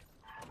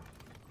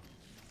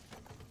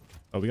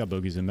 Oh, we got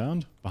bogeys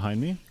inbound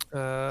behind me.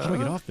 How do I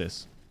get off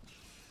this?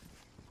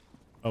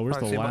 Oh, where's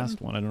the same last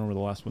button? one? I don't know where the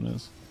last one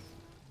is.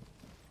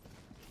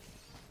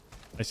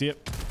 I see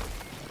it.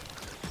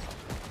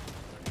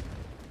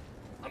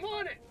 I'm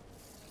on it.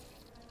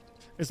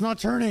 It's not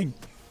turning.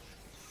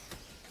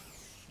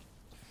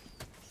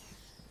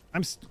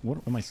 What?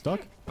 Am I stuck?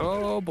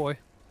 Oh, boy.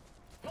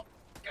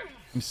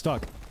 I'm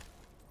stuck.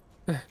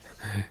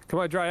 Come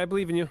on, Dry. I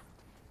believe in you.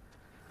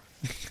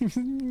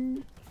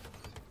 I'm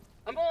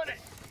on it.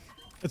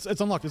 It's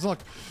unlocked. It's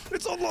unlocked.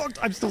 It's unlocked.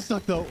 I'm still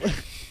stuck though.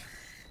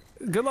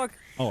 Good luck.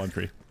 Oh, I'm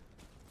free.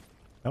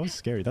 That was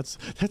scary. That's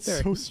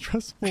There. so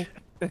stressful.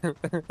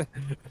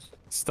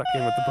 Stuck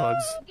in with the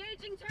bugs.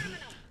 Engaging terminal.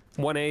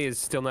 1A is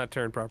still not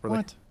turned properly.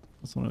 What?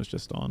 That's the one I was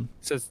just on.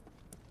 It says,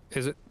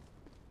 is it?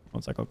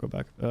 One sec, I'll go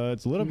back.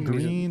 It's lit up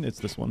green. It's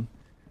this one.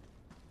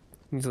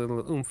 Needs a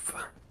little oomph.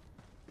 I'll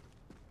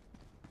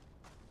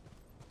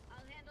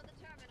handle the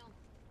terminal.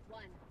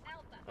 1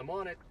 Alpha. I'm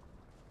on it.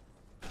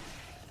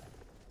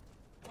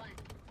 1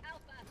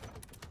 Alpha.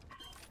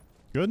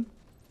 Good?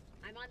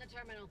 I'm on the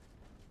terminal.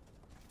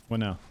 What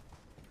now?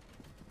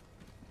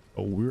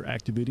 Oh, we're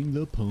activating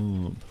the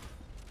pump.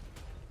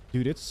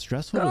 Dude, it's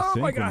stressful to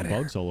think when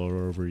bugs all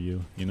over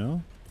you, you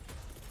know?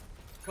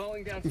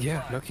 Calling down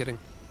yeah, no kidding.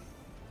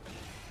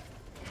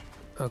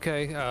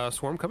 Okay,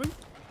 swarm coming?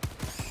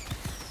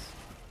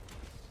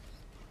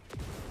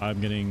 I'm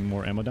getting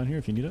more ammo down here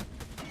if you need it.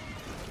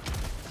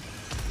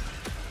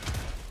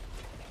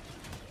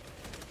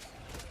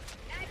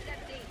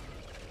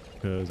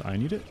 Because I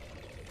need it.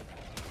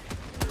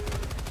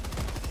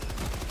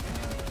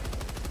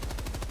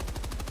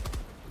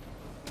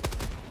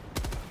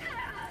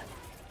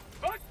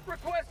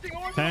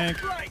 Tank.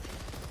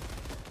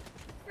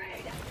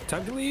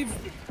 Time to leave.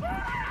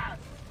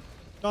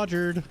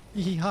 Dodgered.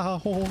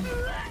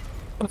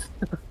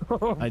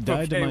 I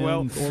died to my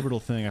own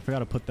orbital thing. I forgot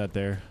to put that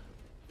there.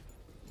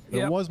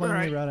 It was my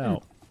only route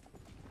out.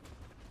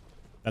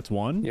 That's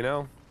one. You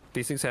know,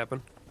 these things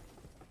happen.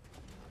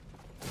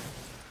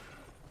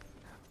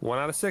 1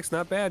 out of 6,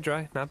 not bad,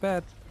 Dry. Not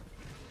bad.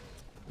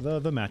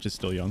 The match is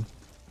still young.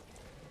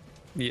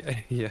 Yeah,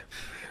 yeah.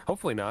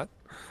 Hopefully not.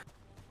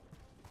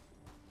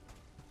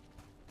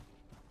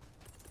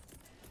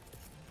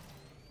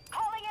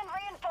 Calling in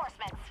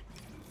reinforcements.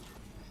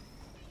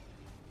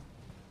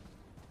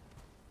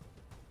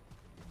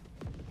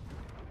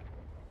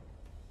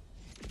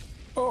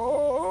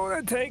 Oh,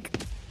 that tank.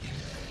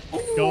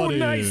 Got him.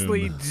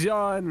 Nicely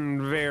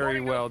done.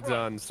 Very well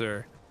done,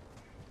 sir.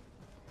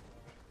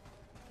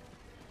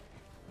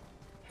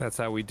 That's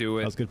how we do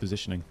it. That was good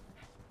positioning.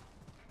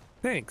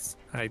 Thanks.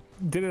 I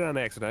did it on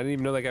accident. I didn't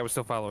even know that guy was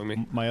still following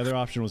me. My other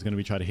option was going to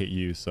be try to hit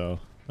you, so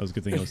that was a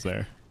good thing I was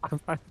there.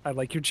 I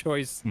like your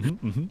choice.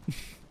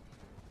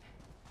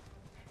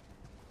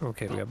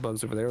 Okay, we got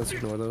bugs over there. Let's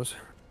ignore those.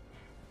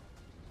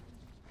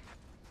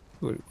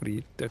 What do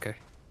you... Okay.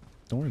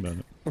 Don't worry about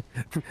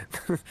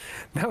it.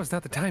 Now is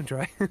not the time,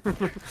 Dry.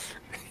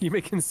 You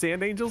making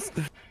sand angels?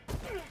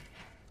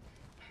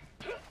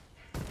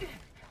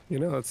 You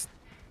know,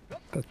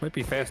 that might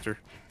be faster.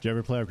 Did you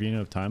ever play Ocarina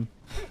of Time?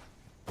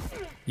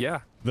 Yeah.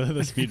 The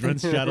speedrun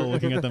straddle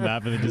looking at the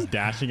map and then just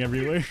dashing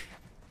everywhere?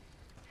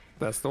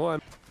 That's the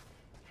one.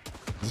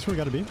 Is this where we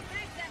gotta be?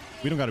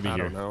 We don't gotta be here.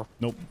 I don't know.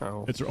 Nope.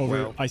 Oh, it's over.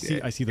 well, I see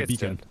the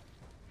beacon. Dead.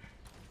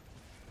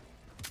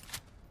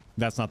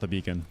 That's not the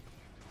beacon.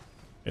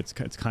 It's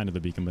kind of the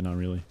beacon, but not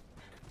really.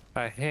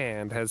 A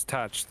hand has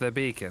touched the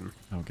beacon.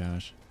 Oh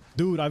gosh.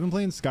 Dude, I've been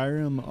playing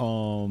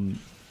Skyrim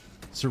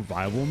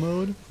survival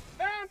mode.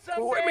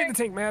 Oh, I made the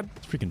tank mad.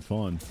 It's freaking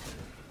fun.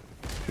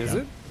 Is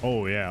it?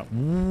 Oh yeah.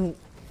 Ooh.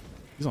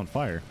 He's on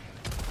fire.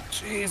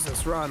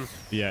 Jesus, run.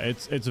 Yeah,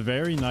 it's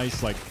very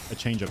nice, like a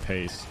change of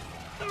pace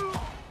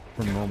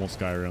from normal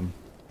Skyrim.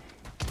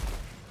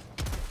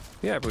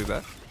 Yeah, I believe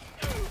that.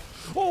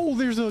 Oh,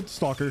 there's a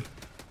stalker.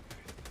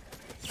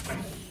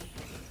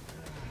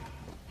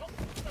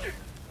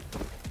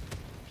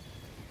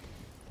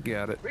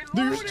 Got it.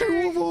 There's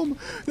 2 of them.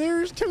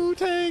 There's 2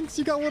 tanks.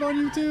 You got one on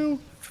you too.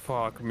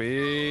 Fuck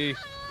me.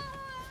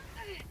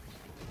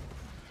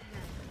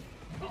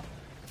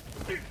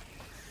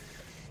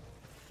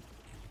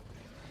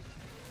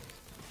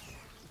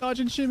 Dodge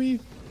and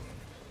shimmy.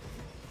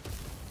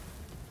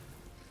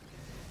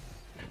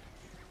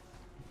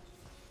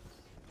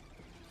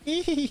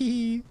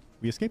 We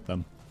escaped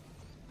them.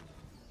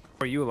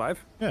 Are you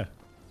alive? Yeah.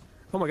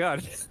 Oh my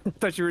god. I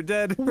thought you were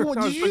dead. What,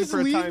 did you just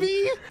leave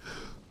me?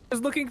 I was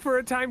looking for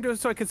a time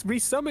so I could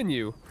resummon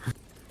you.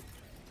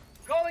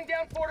 Calling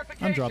down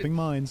fortifications. I'm dropping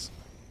mines.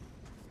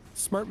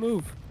 Smart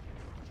move.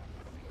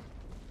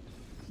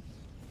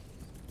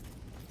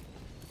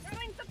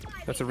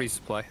 That's a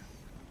resupply.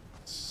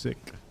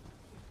 Sick.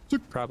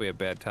 Probably a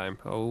bad time.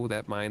 Oh,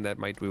 that mine, that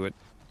might do it.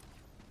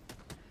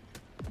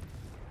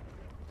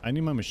 I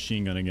need my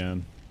machine gun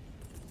again.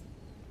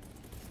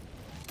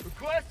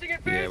 Requesting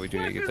advanced Yeah, we do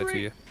need to get that to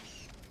you.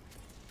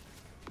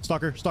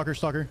 Stalker, stalker,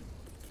 stalker.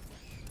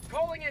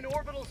 Calling in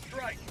orbital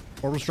strike.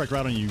 Orbital strike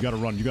right on you. You gotta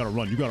run. You gotta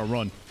run. You gotta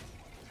run.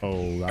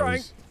 Oh, that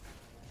was...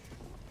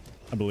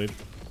 I believe.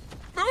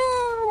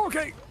 Oh,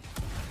 okay.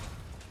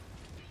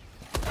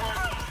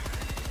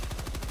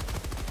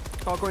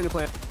 All going to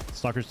plan.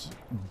 Stalker's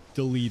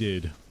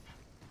deleted.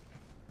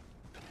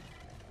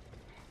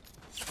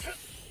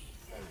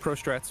 Pro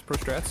strats, pro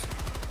strats.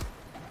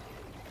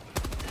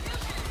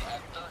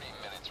 At 30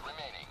 minutes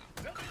remaining.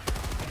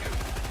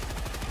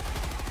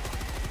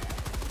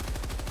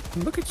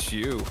 Look at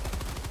you.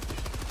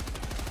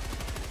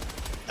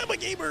 I'm a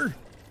gamer.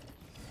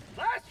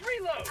 Last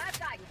reload.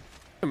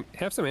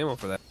 Have some ammo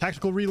for that.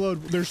 Tactical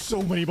reload. There's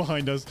so many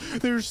behind us.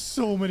 There's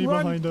so many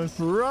behind us.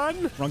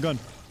 Run. Wrong gun.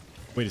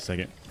 Wait a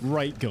second.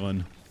 Right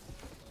gun.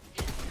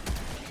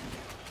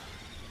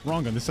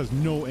 Wrong gun. This has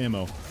no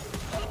ammo.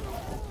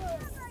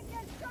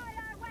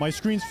 My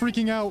screen's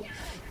freaking out.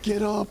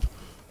 Get up.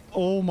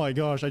 Oh my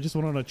gosh. I just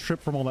went on a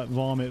trip from all that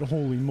vomit.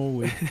 Holy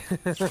moly.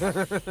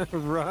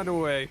 Run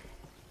away.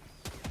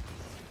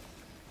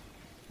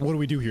 What do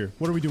we do here?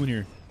 What are we doing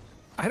here?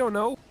 I don't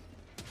know.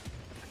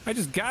 I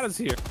just got us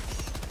here.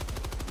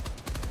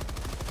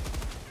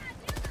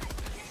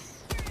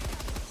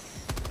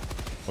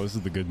 Oh, this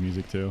is the good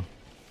music too.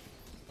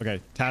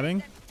 Okay,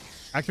 tabbing.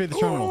 Activate the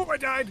terminal. Oh, I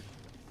died.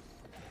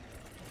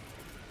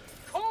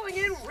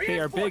 They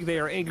are big, they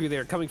are angry, they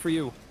are coming for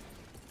you.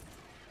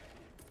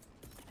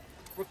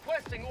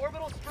 Requesting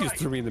orbital You strike.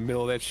 just threw me in the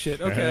middle of that shit.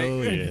 Okay.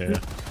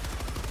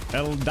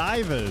 Hell yeah.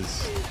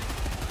 HellDivers.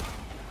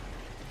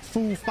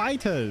 Foo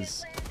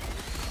Fighters.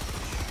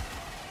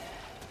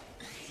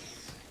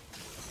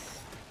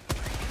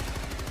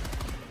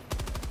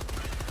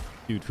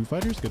 Dude, Foo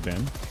Fighters, good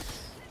band.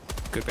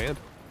 Good band.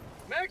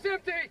 Mag's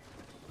empty.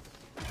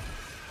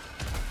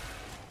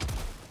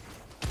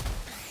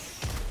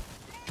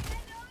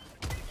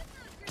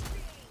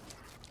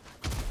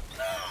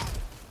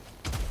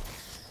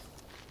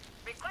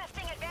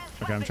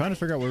 Okay, I'm trying to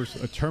figure out where's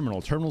a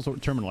terminal.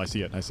 Terminal. I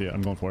see it.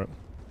 I'm going for it.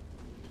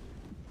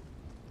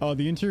 Oh,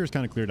 the interior is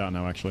kind of cleared out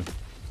now, actually.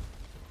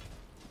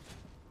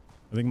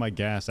 I think my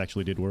gas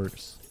actually did work.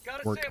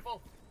 Got a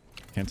sample.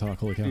 Can't talk.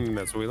 Holy cow.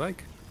 That's what we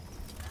like.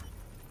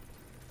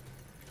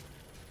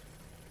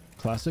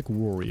 Classic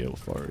Wario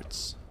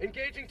farts.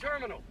 Engaging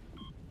terminal.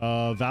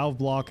 Valve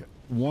block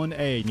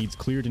 1A needs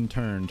cleared and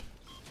turned.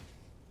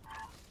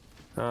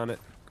 On it.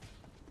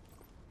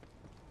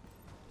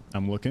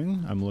 I'm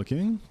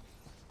looking.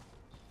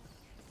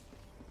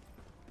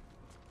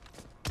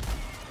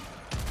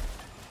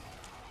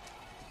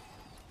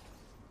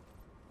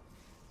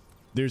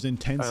 There's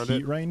intense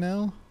heat right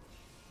now.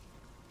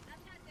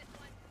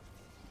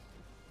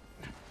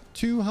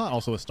 Too hot.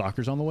 Also, a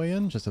stalker's on the way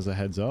in, just as a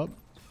heads up.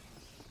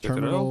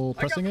 Terminal,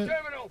 pressing it.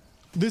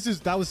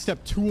 That was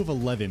step 2 of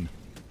 11.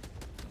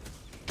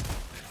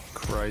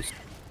 Christ.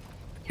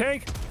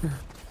 Cake!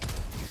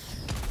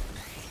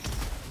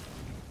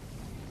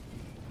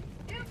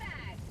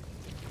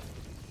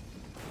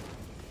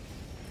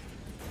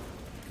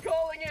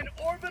 Calling in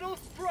orbital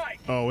strike.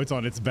 Oh, it's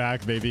on its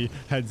back, baby.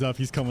 Heads up,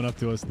 he's coming up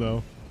to us,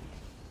 though.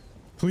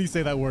 Please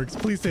say that works.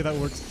 Please say that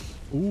works.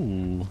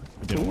 Ooh,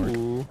 it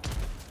didn't work.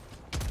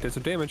 Did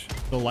some damage.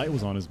 The light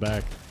was on his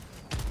back.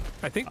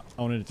 I think.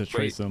 I wanted it to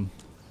trace him.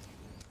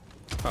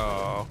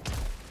 Oh.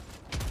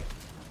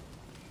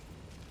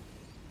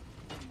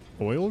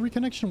 Oil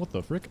reconnection? What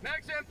the frick?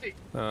 Mag's empty.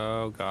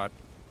 Oh god.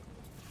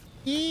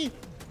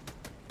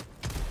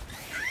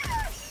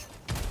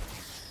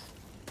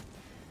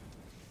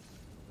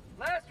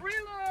 Last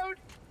reload.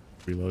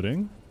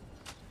 Reloading.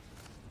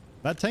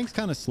 That tank's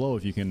kind of slow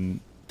if you can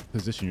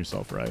position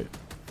yourself right.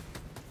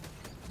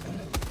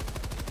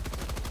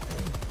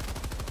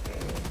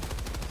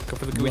 Go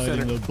for the gooey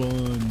center. The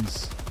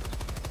buns.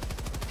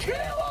 Kill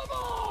 'em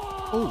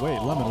all! Oh wait,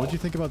 Lemon, what'd you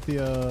think about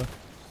the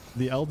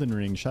Elden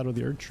Ring Shadow of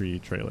the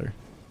Erdtree trailer?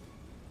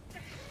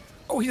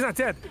 Oh, he's not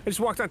dead. I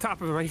just walked on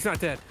top of him. He's not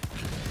dead.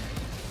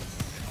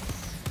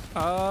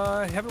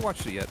 I haven't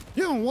watched it yet.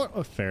 Yeah, what?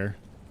 Oh, fair.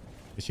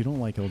 Guess you don't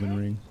like Elden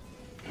Ring.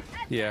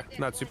 Yeah,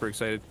 not super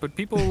excited. But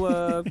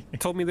people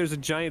told me there's a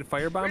giant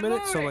firebomb in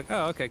it, so I'm like,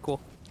 oh, okay, cool.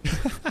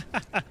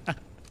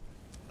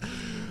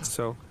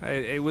 So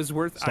it was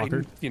worth.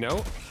 Stalker.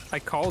 I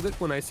called it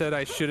when I said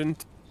I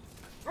shouldn't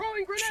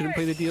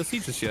play the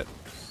DLC just yet,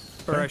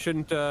 or I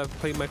shouldn't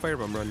play my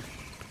firebomb run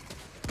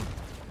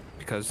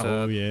because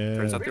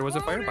turns out there was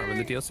a firebomb in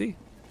the DLC.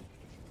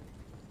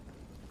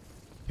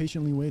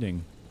 Patiently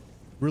waiting.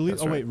 Release.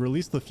 That's oh right. wait,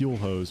 release the fuel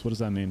hose. What does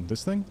that mean?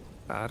 This thing?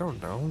 I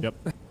don't know. Yep.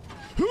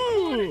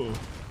 Oh!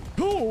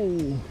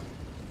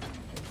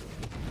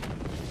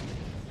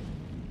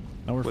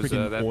 Now we're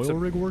freaking oil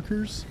rig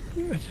workers?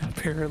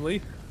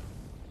 Apparently.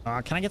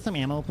 Can I get some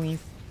ammo, please?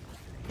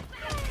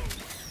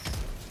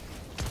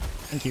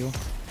 Thank you.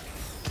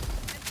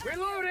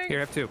 Reloading. Here,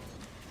 I have 2.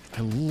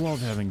 I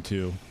love having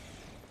 2.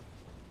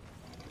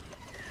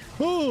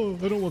 Oh,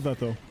 I don't want that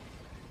though.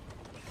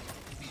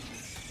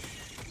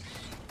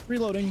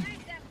 Reloading.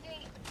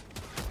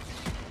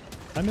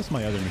 I miss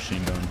my other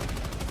machine gun.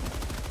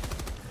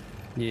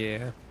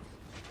 Yeah.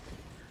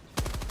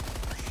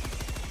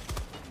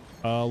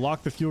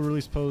 Lock the fuel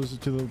release pose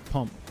to the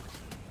pump.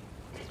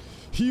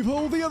 Heave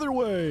ho the other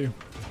way.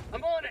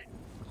 I'm on it.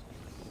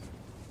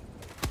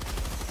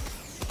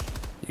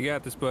 You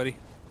got this, buddy.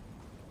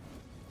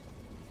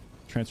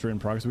 Transfer in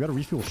progress. We gotta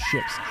refuel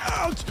ships.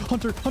 Ouch!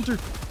 Hunter! Hunter!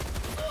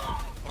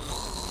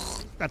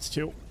 That's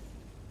 2.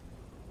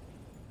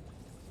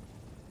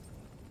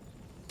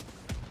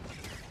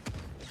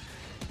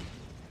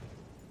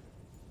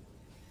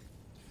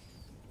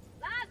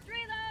 Last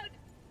reload.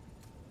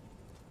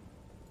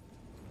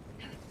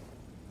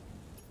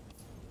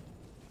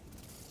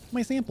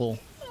 My sample.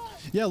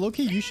 Yeah,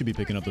 low-key, you should be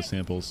picking up the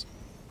samples.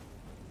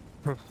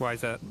 Why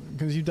is that?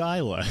 Because you die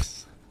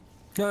less.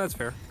 No, that's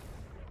fair.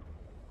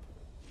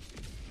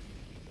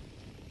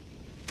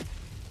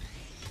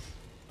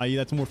 I.e.,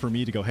 that's more for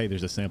me to go, hey,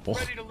 there's a sample.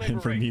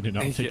 And for me to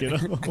not pick it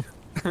up.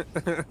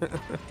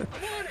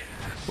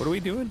 What are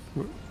we doing?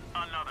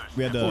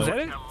 We had was that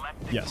it?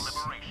 Yes.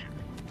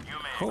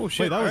 Oh,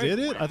 shit. Wait, that was right.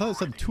 it? I thought it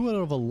said 2 out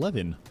of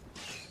 11.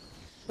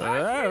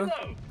 I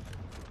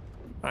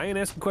ain't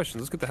asking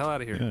questions. Let's get the hell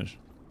out of here. Yeah,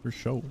 for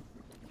sure.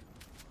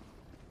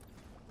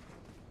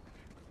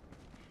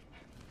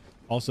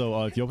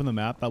 Also, if you open the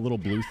map, that little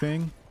blue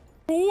thing.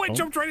 Oh, I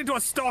jumped right into a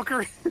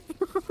stalker.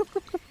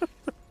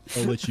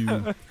 I'll let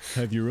you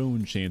have your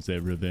own chance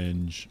at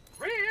revenge.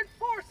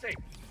 Reinforcements.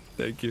 Advancing.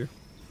 Thank you.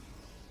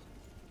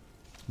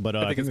 But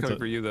I think it's coming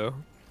for you though.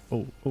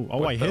 Oh!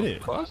 I hit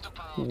it. Fuck?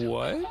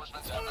 What?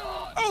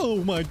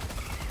 Oh my!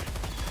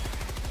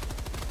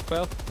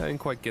 Well, I didn't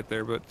quite get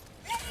there, but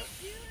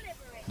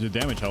The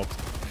damage helped.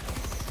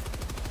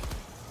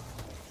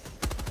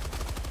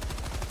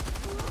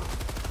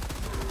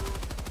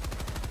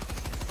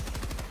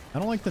 I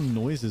don't like the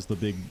noises the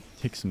big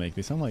ticks make.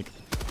 They sound like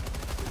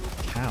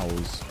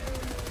cows.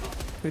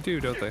 They do,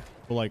 don't they?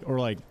 Or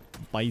like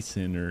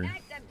bison or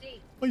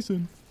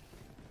bison.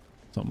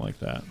 Something like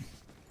that.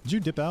 Did you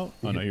dip out?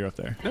 Oh no, you're up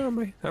there. No, I'm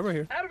right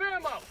here. Out of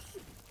ammo.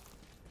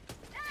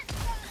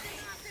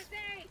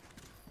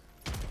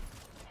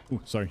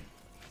 Ooh, sorry.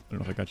 I don't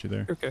know if I got you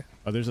there. Okay.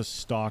 There's a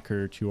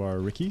stalker to our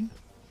Ricky.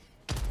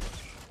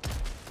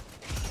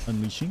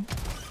 Unleashing.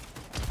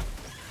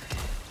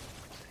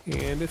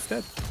 And it's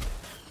dead.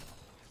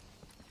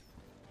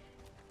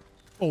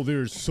 Oh,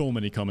 there's so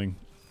many coming.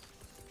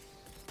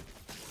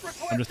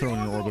 I'm just throwing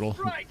an orbital.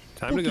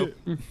 Time to go.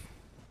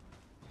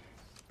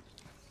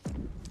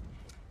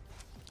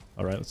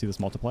 All right, let's see this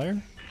multiplier.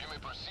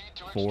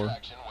 4.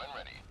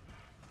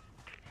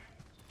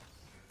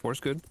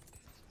 4's good.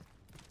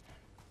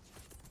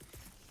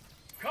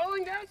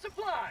 Calling down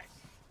supplies.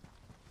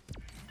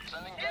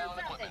 Sending down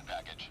equipment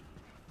package.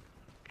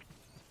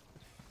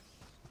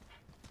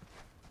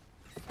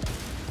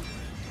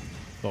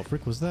 What the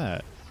frick was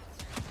that?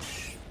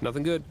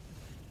 Nothing good.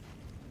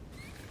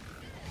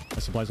 My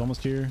supply's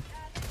almost here.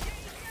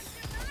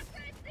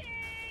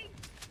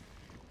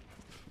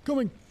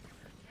 Coming.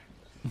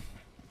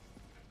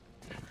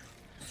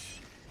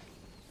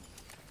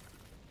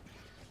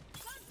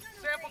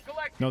 Sample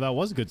collect. No, that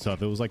was good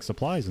stuff. It was like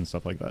supplies and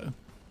stuff like that.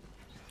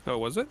 Oh,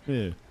 was it?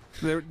 Yeah.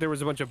 There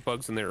was a bunch of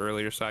bugs in there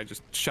earlier, so I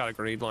just shot a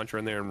grenade launcher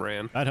in there and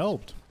ran. That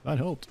helped. That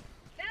helped.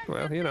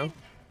 Well, you know.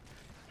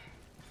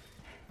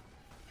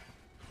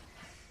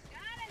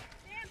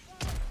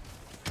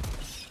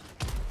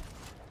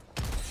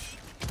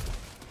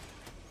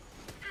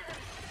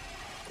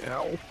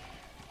 Ow.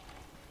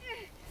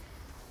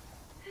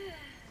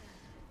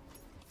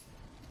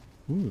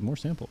 Ooh, more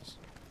samples.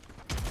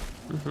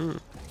 Mm-hmm.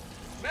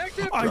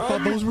 I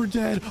thought those were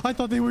dead. I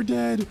thought they were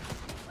dead.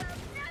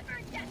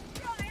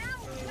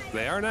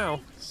 They are now.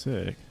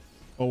 Sick.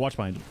 Oh, watch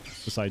behind you.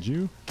 Beside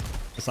you.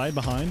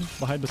 Behind.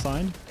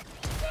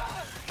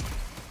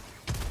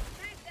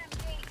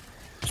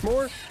 There's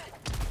more.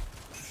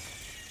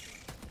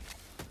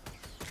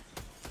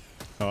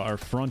 Our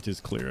front is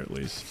clear at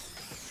least.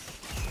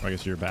 Or I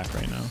guess you're back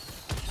right now.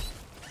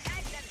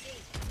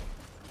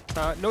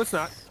 No, it's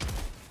not.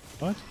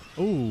 What?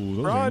 Oh,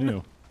 those are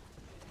new.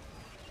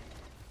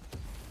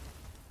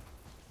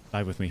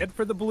 Dive with me. Head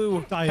for the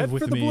blue. Dive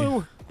with for the me.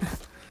 blue.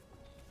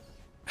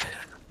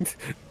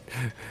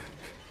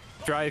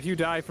 Dry, if you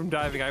die from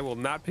diving, I will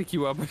not pick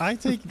you up. I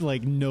take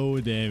like no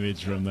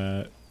damage from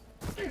that.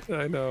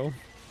 I know.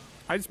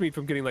 I just mean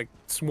from getting like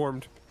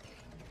swarmed.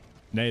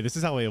 Nay, this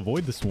is how I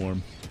avoid the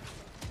swarm.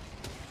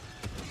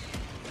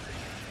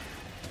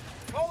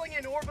 Calling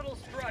in orbital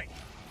strike.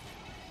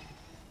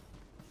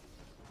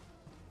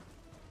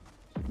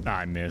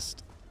 I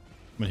missed.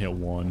 I'm gonna hit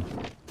 1.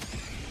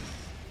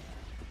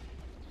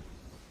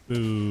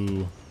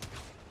 Ooh.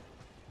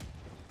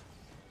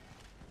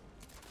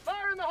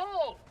 Fire in the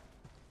hole.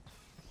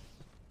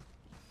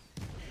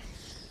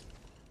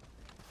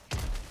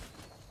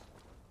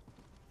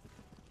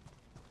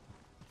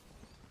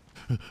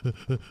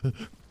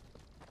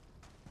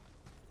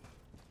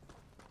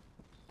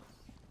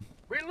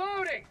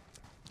 Reloading.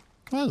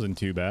 That wasn't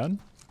too bad.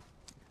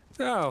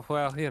 Oh,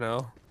 well, you know.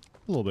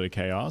 A little bit of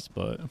chaos,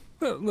 but...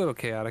 A little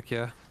chaotic,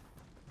 yeah.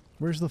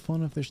 Where's the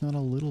fun if there's not a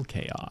little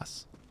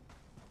chaos?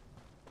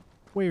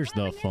 Where's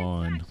the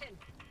fun?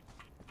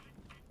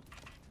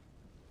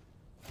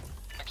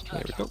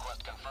 There we go.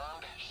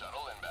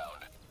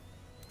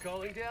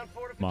 Calling down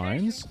fortifications.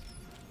 Mines?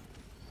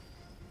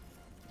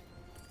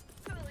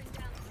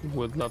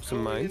 Would love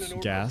some mines.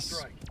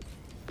 Gas?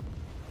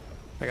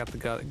 I got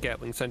the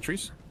Gatling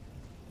sentries.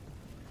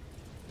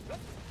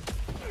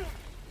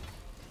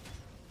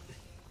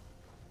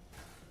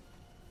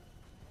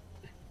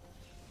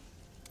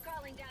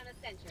 Calling down a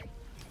sentry.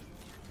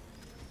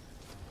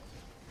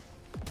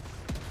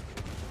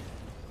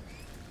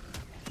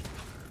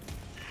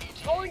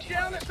 Calling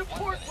down a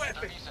support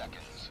weapon.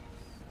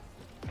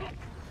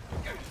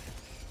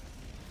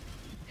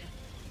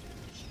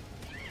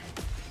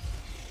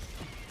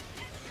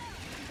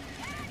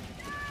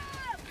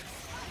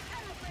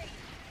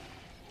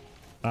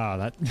 Ah,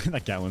 that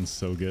Gatlin's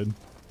so good.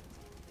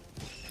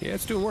 Yeah,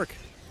 it's doing work.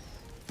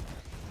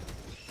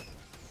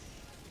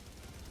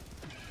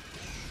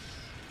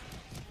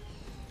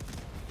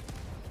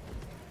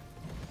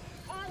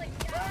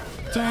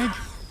 Tank!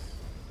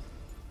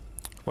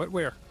 What?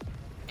 Where?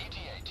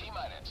 ETA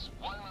T-minus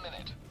 1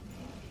 minute.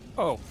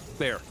 Oh,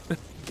 there.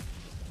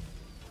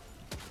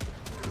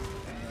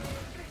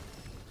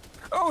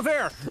 Oh,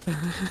 there!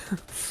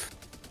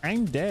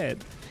 I'm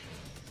dead.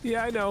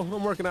 Yeah, I know.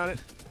 I'm working on it.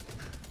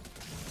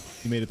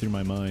 You made it through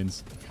my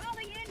mines.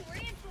 Calling in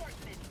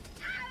reinforcements.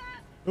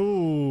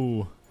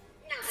 Ooh.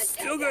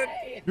 Still good.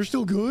 You're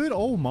still good?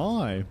 Oh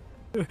my.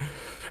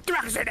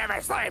 Democracy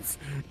never sleeps.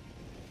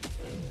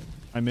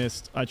 I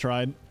missed. I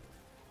tried.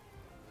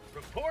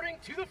 Reporting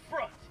to the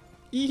front.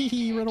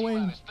 Eehee, run away.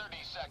 30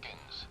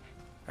 seconds.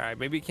 All right,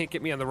 maybe you can't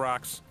get me on the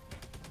rocks.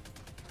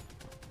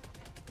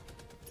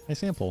 I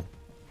sample.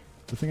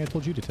 The thing I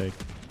told you to take.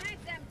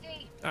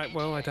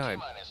 Well, I died.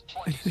 Minus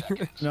 20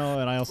 seconds. No,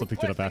 and I also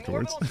picked it up Requesting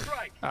afterwards. orbital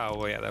strike. Oh,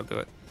 well, yeah, that'll do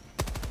it.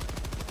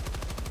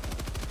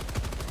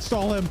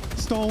 Stall him!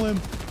 Stall him!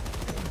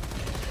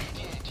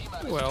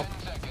 Well,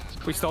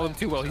 we stalled him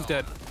too well. He's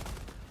dead.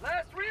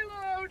 Last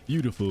reload.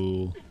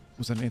 Beautiful.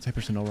 Was that an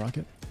anti-personnel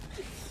rocket?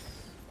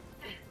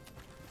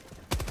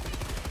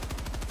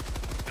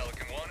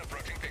 Pelican 1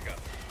 approaching pickup.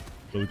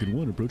 Pelican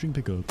 1 approaching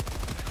pickup.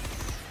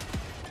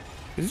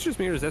 Is it just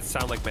me or does that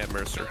sound like Matt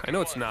Mercer? I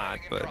know it's not,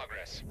 but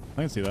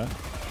I can see that.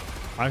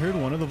 I heard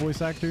one of the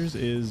voice actors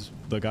is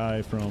the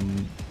guy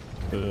from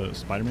the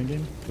Spider-Man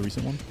game, the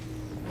recent one.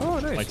 oh,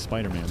 nice. Like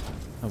Spider-Man.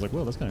 I was like,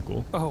 whoa, that's kind of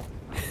cool. Oh,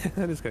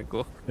 that is kind of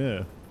cool.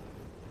 Yeah.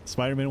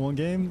 Spider-Man in one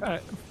game,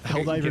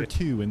 HellDiver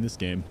 2 in this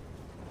game.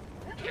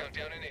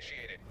 Countdown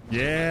initiated.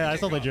 Yeah, I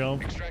saw the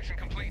jump. Extraction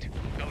complete.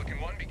 Pelican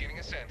 1 beginning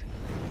ascent.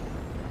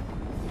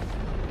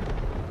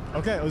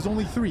 Okay, it was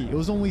only 3. It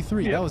was only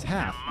 3. Yep. That was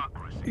half.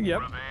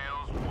 Yep.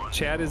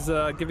 Chad is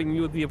giving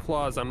you the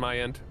applause on my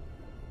end.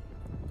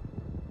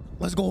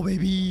 Let's go,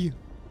 baby.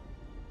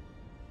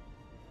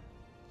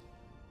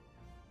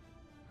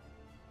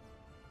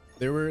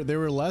 There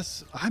were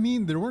less. I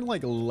mean, there weren't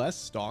like less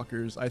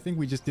stalkers. I think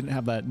we just didn't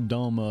have that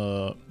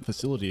dumb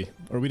facility,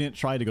 or we didn't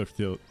try to go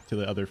to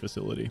the other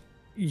facility.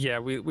 Yeah,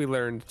 we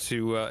learned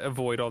to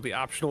avoid all the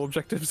optional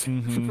objectives.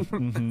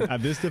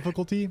 At this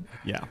difficulty,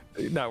 yeah,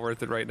 Not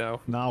worth it right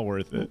now. not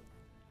worth it.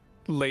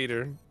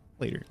 Later.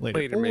 Later,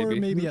 Later, or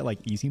maybe. at like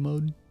easy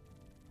mode.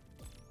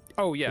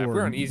 Oh yeah, if Or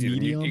we're on easy.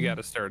 Then you medium. got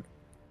to start.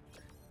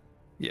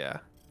 Yeah.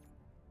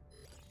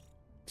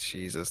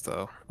 Jesus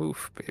though.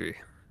 Oof, baby.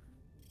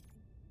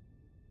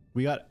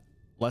 We got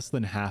less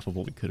than half of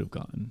what we could have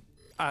gotten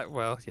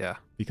Well, yeah.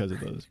 because of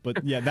those.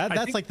 But yeah, that's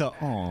think- like the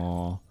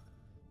aw.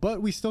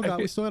 But we still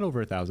got over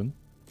 1,000.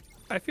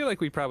 I feel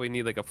like we probably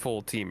need like a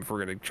full team if we're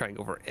gonna try and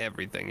go for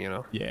everything, you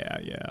know? Yeah.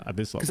 At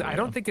this level, Because I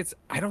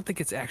yeah. don't think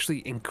it's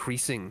actually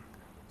increasing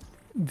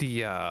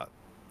the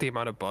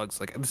amount of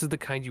bugs. Like this is the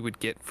kind you would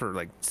get for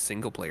like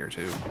single player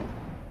too.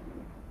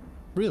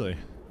 Really.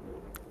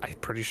 I'm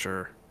pretty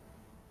sure.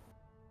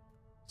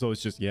 So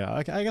it's just, yeah,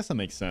 I guess that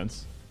makes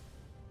sense.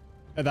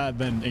 And that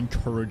then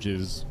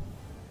encourages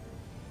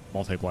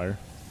multiplayer.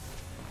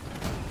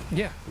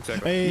 Yeah,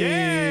 exactly. Hey!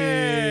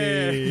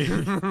 Yay!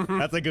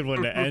 That's a good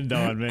one to end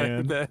on,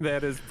 man.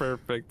 that is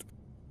perfect.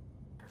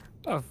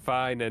 A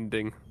fine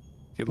ending.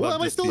 You'd Well,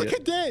 love am I to still see a it.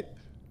 cadet?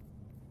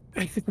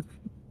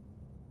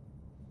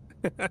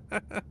 All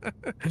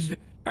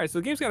right, so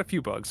the game's got a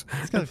few bugs.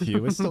 It's got a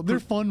few. They're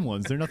fun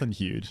ones. They're nothing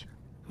huge.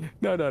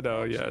 No.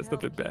 Yeah, it's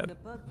nothing bad.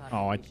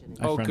 Oh, I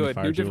Oh, friendly good.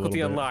 fired New you a difficulty little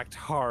bit. unlocked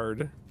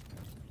hard.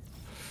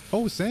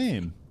 Oh,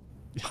 same.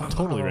 I'm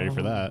totally ready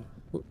for that.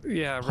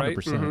 Yeah, right.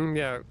 100%.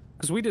 Yeah,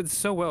 because we did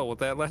so well with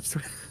that last.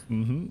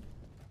 Mm-hmm.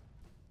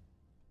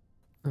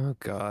 Oh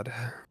God.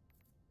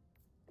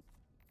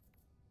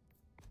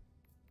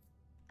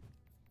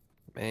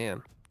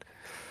 Man.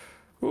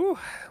 Ooh.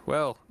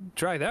 Well,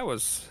 Dry. That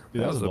was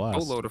Dude, that was a blast.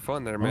 boatload of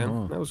fun there, man.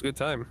 Uh-huh. That was a good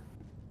time.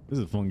 This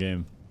is a fun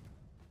game.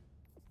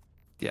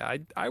 Yeah,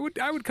 I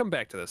would come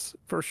back to this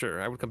for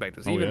sure. I would come back to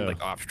this, Oh, even yeah.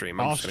 like off stream.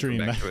 Off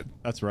stream, back to it.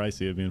 that's where I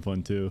see it being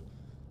fun too.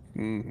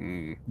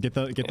 Get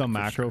the for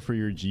macro sure. for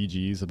your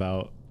GGs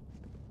about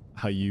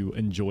how you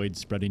enjoyed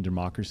spreading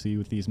democracy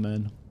with these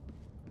men,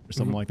 or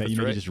something like that. That's You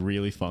make right. it just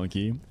really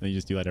funky, and you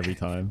just do that every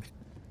time.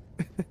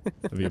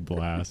 That'd be a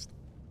blast.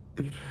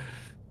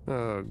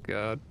 Oh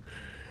God.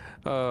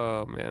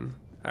 Oh man.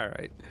 All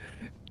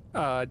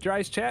right.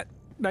 Dry's chat.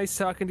 Nice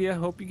talking to you.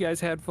 Hope you guys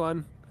had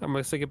fun. I'm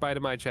gonna say goodbye to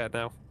my chat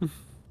now.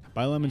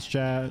 Bye, Lemons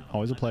chat.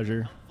 Always a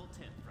pleasure.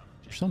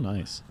 You're so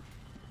nice.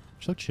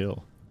 You're so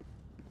chill.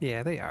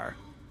 Yeah, they are.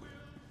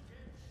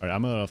 All right,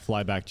 I'm gonna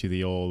fly back to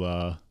the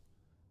old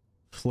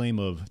flame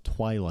of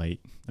twilight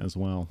as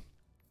well.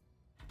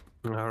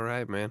 All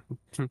right, man.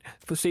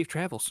 For safe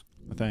travels.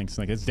 Thanks.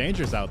 Like, it's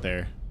dangerous out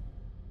there.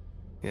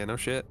 Yeah, no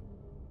shit.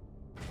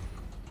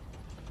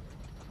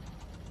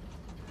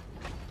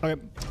 Okay,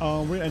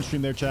 we're gonna end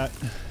stream there, chat.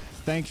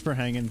 Thanks for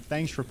hanging.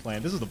 Thanks for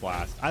playing. This is a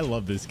blast. I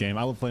love this game.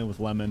 I love playing with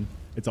Lemon.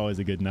 It's always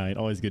a good night.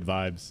 Always good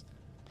vibes.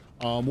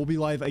 We'll be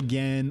live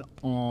again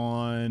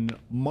on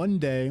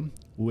Monday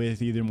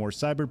with either more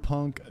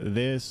Cyberpunk,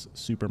 this,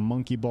 Super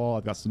Monkey Ball.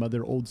 I've got some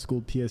other old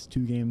school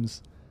PS2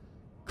 games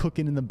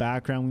cooking in the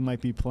background we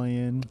might be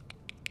playing.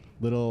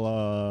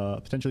 Little,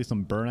 potentially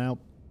some Burnout.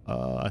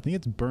 I think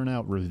it's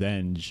Burnout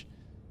Revenge,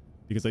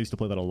 because I used to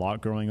play that a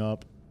lot growing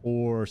up.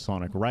 Or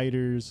Sonic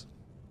Riders.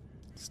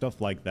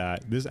 Stuff like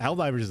that. This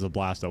HellDivers is a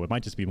blast, though. It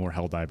might just be more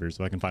HellDivers,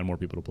 so I can find more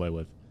people to play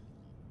with.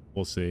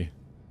 We'll see.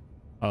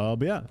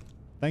 But yeah,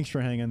 thanks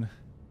for hanging.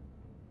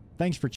 Thanks for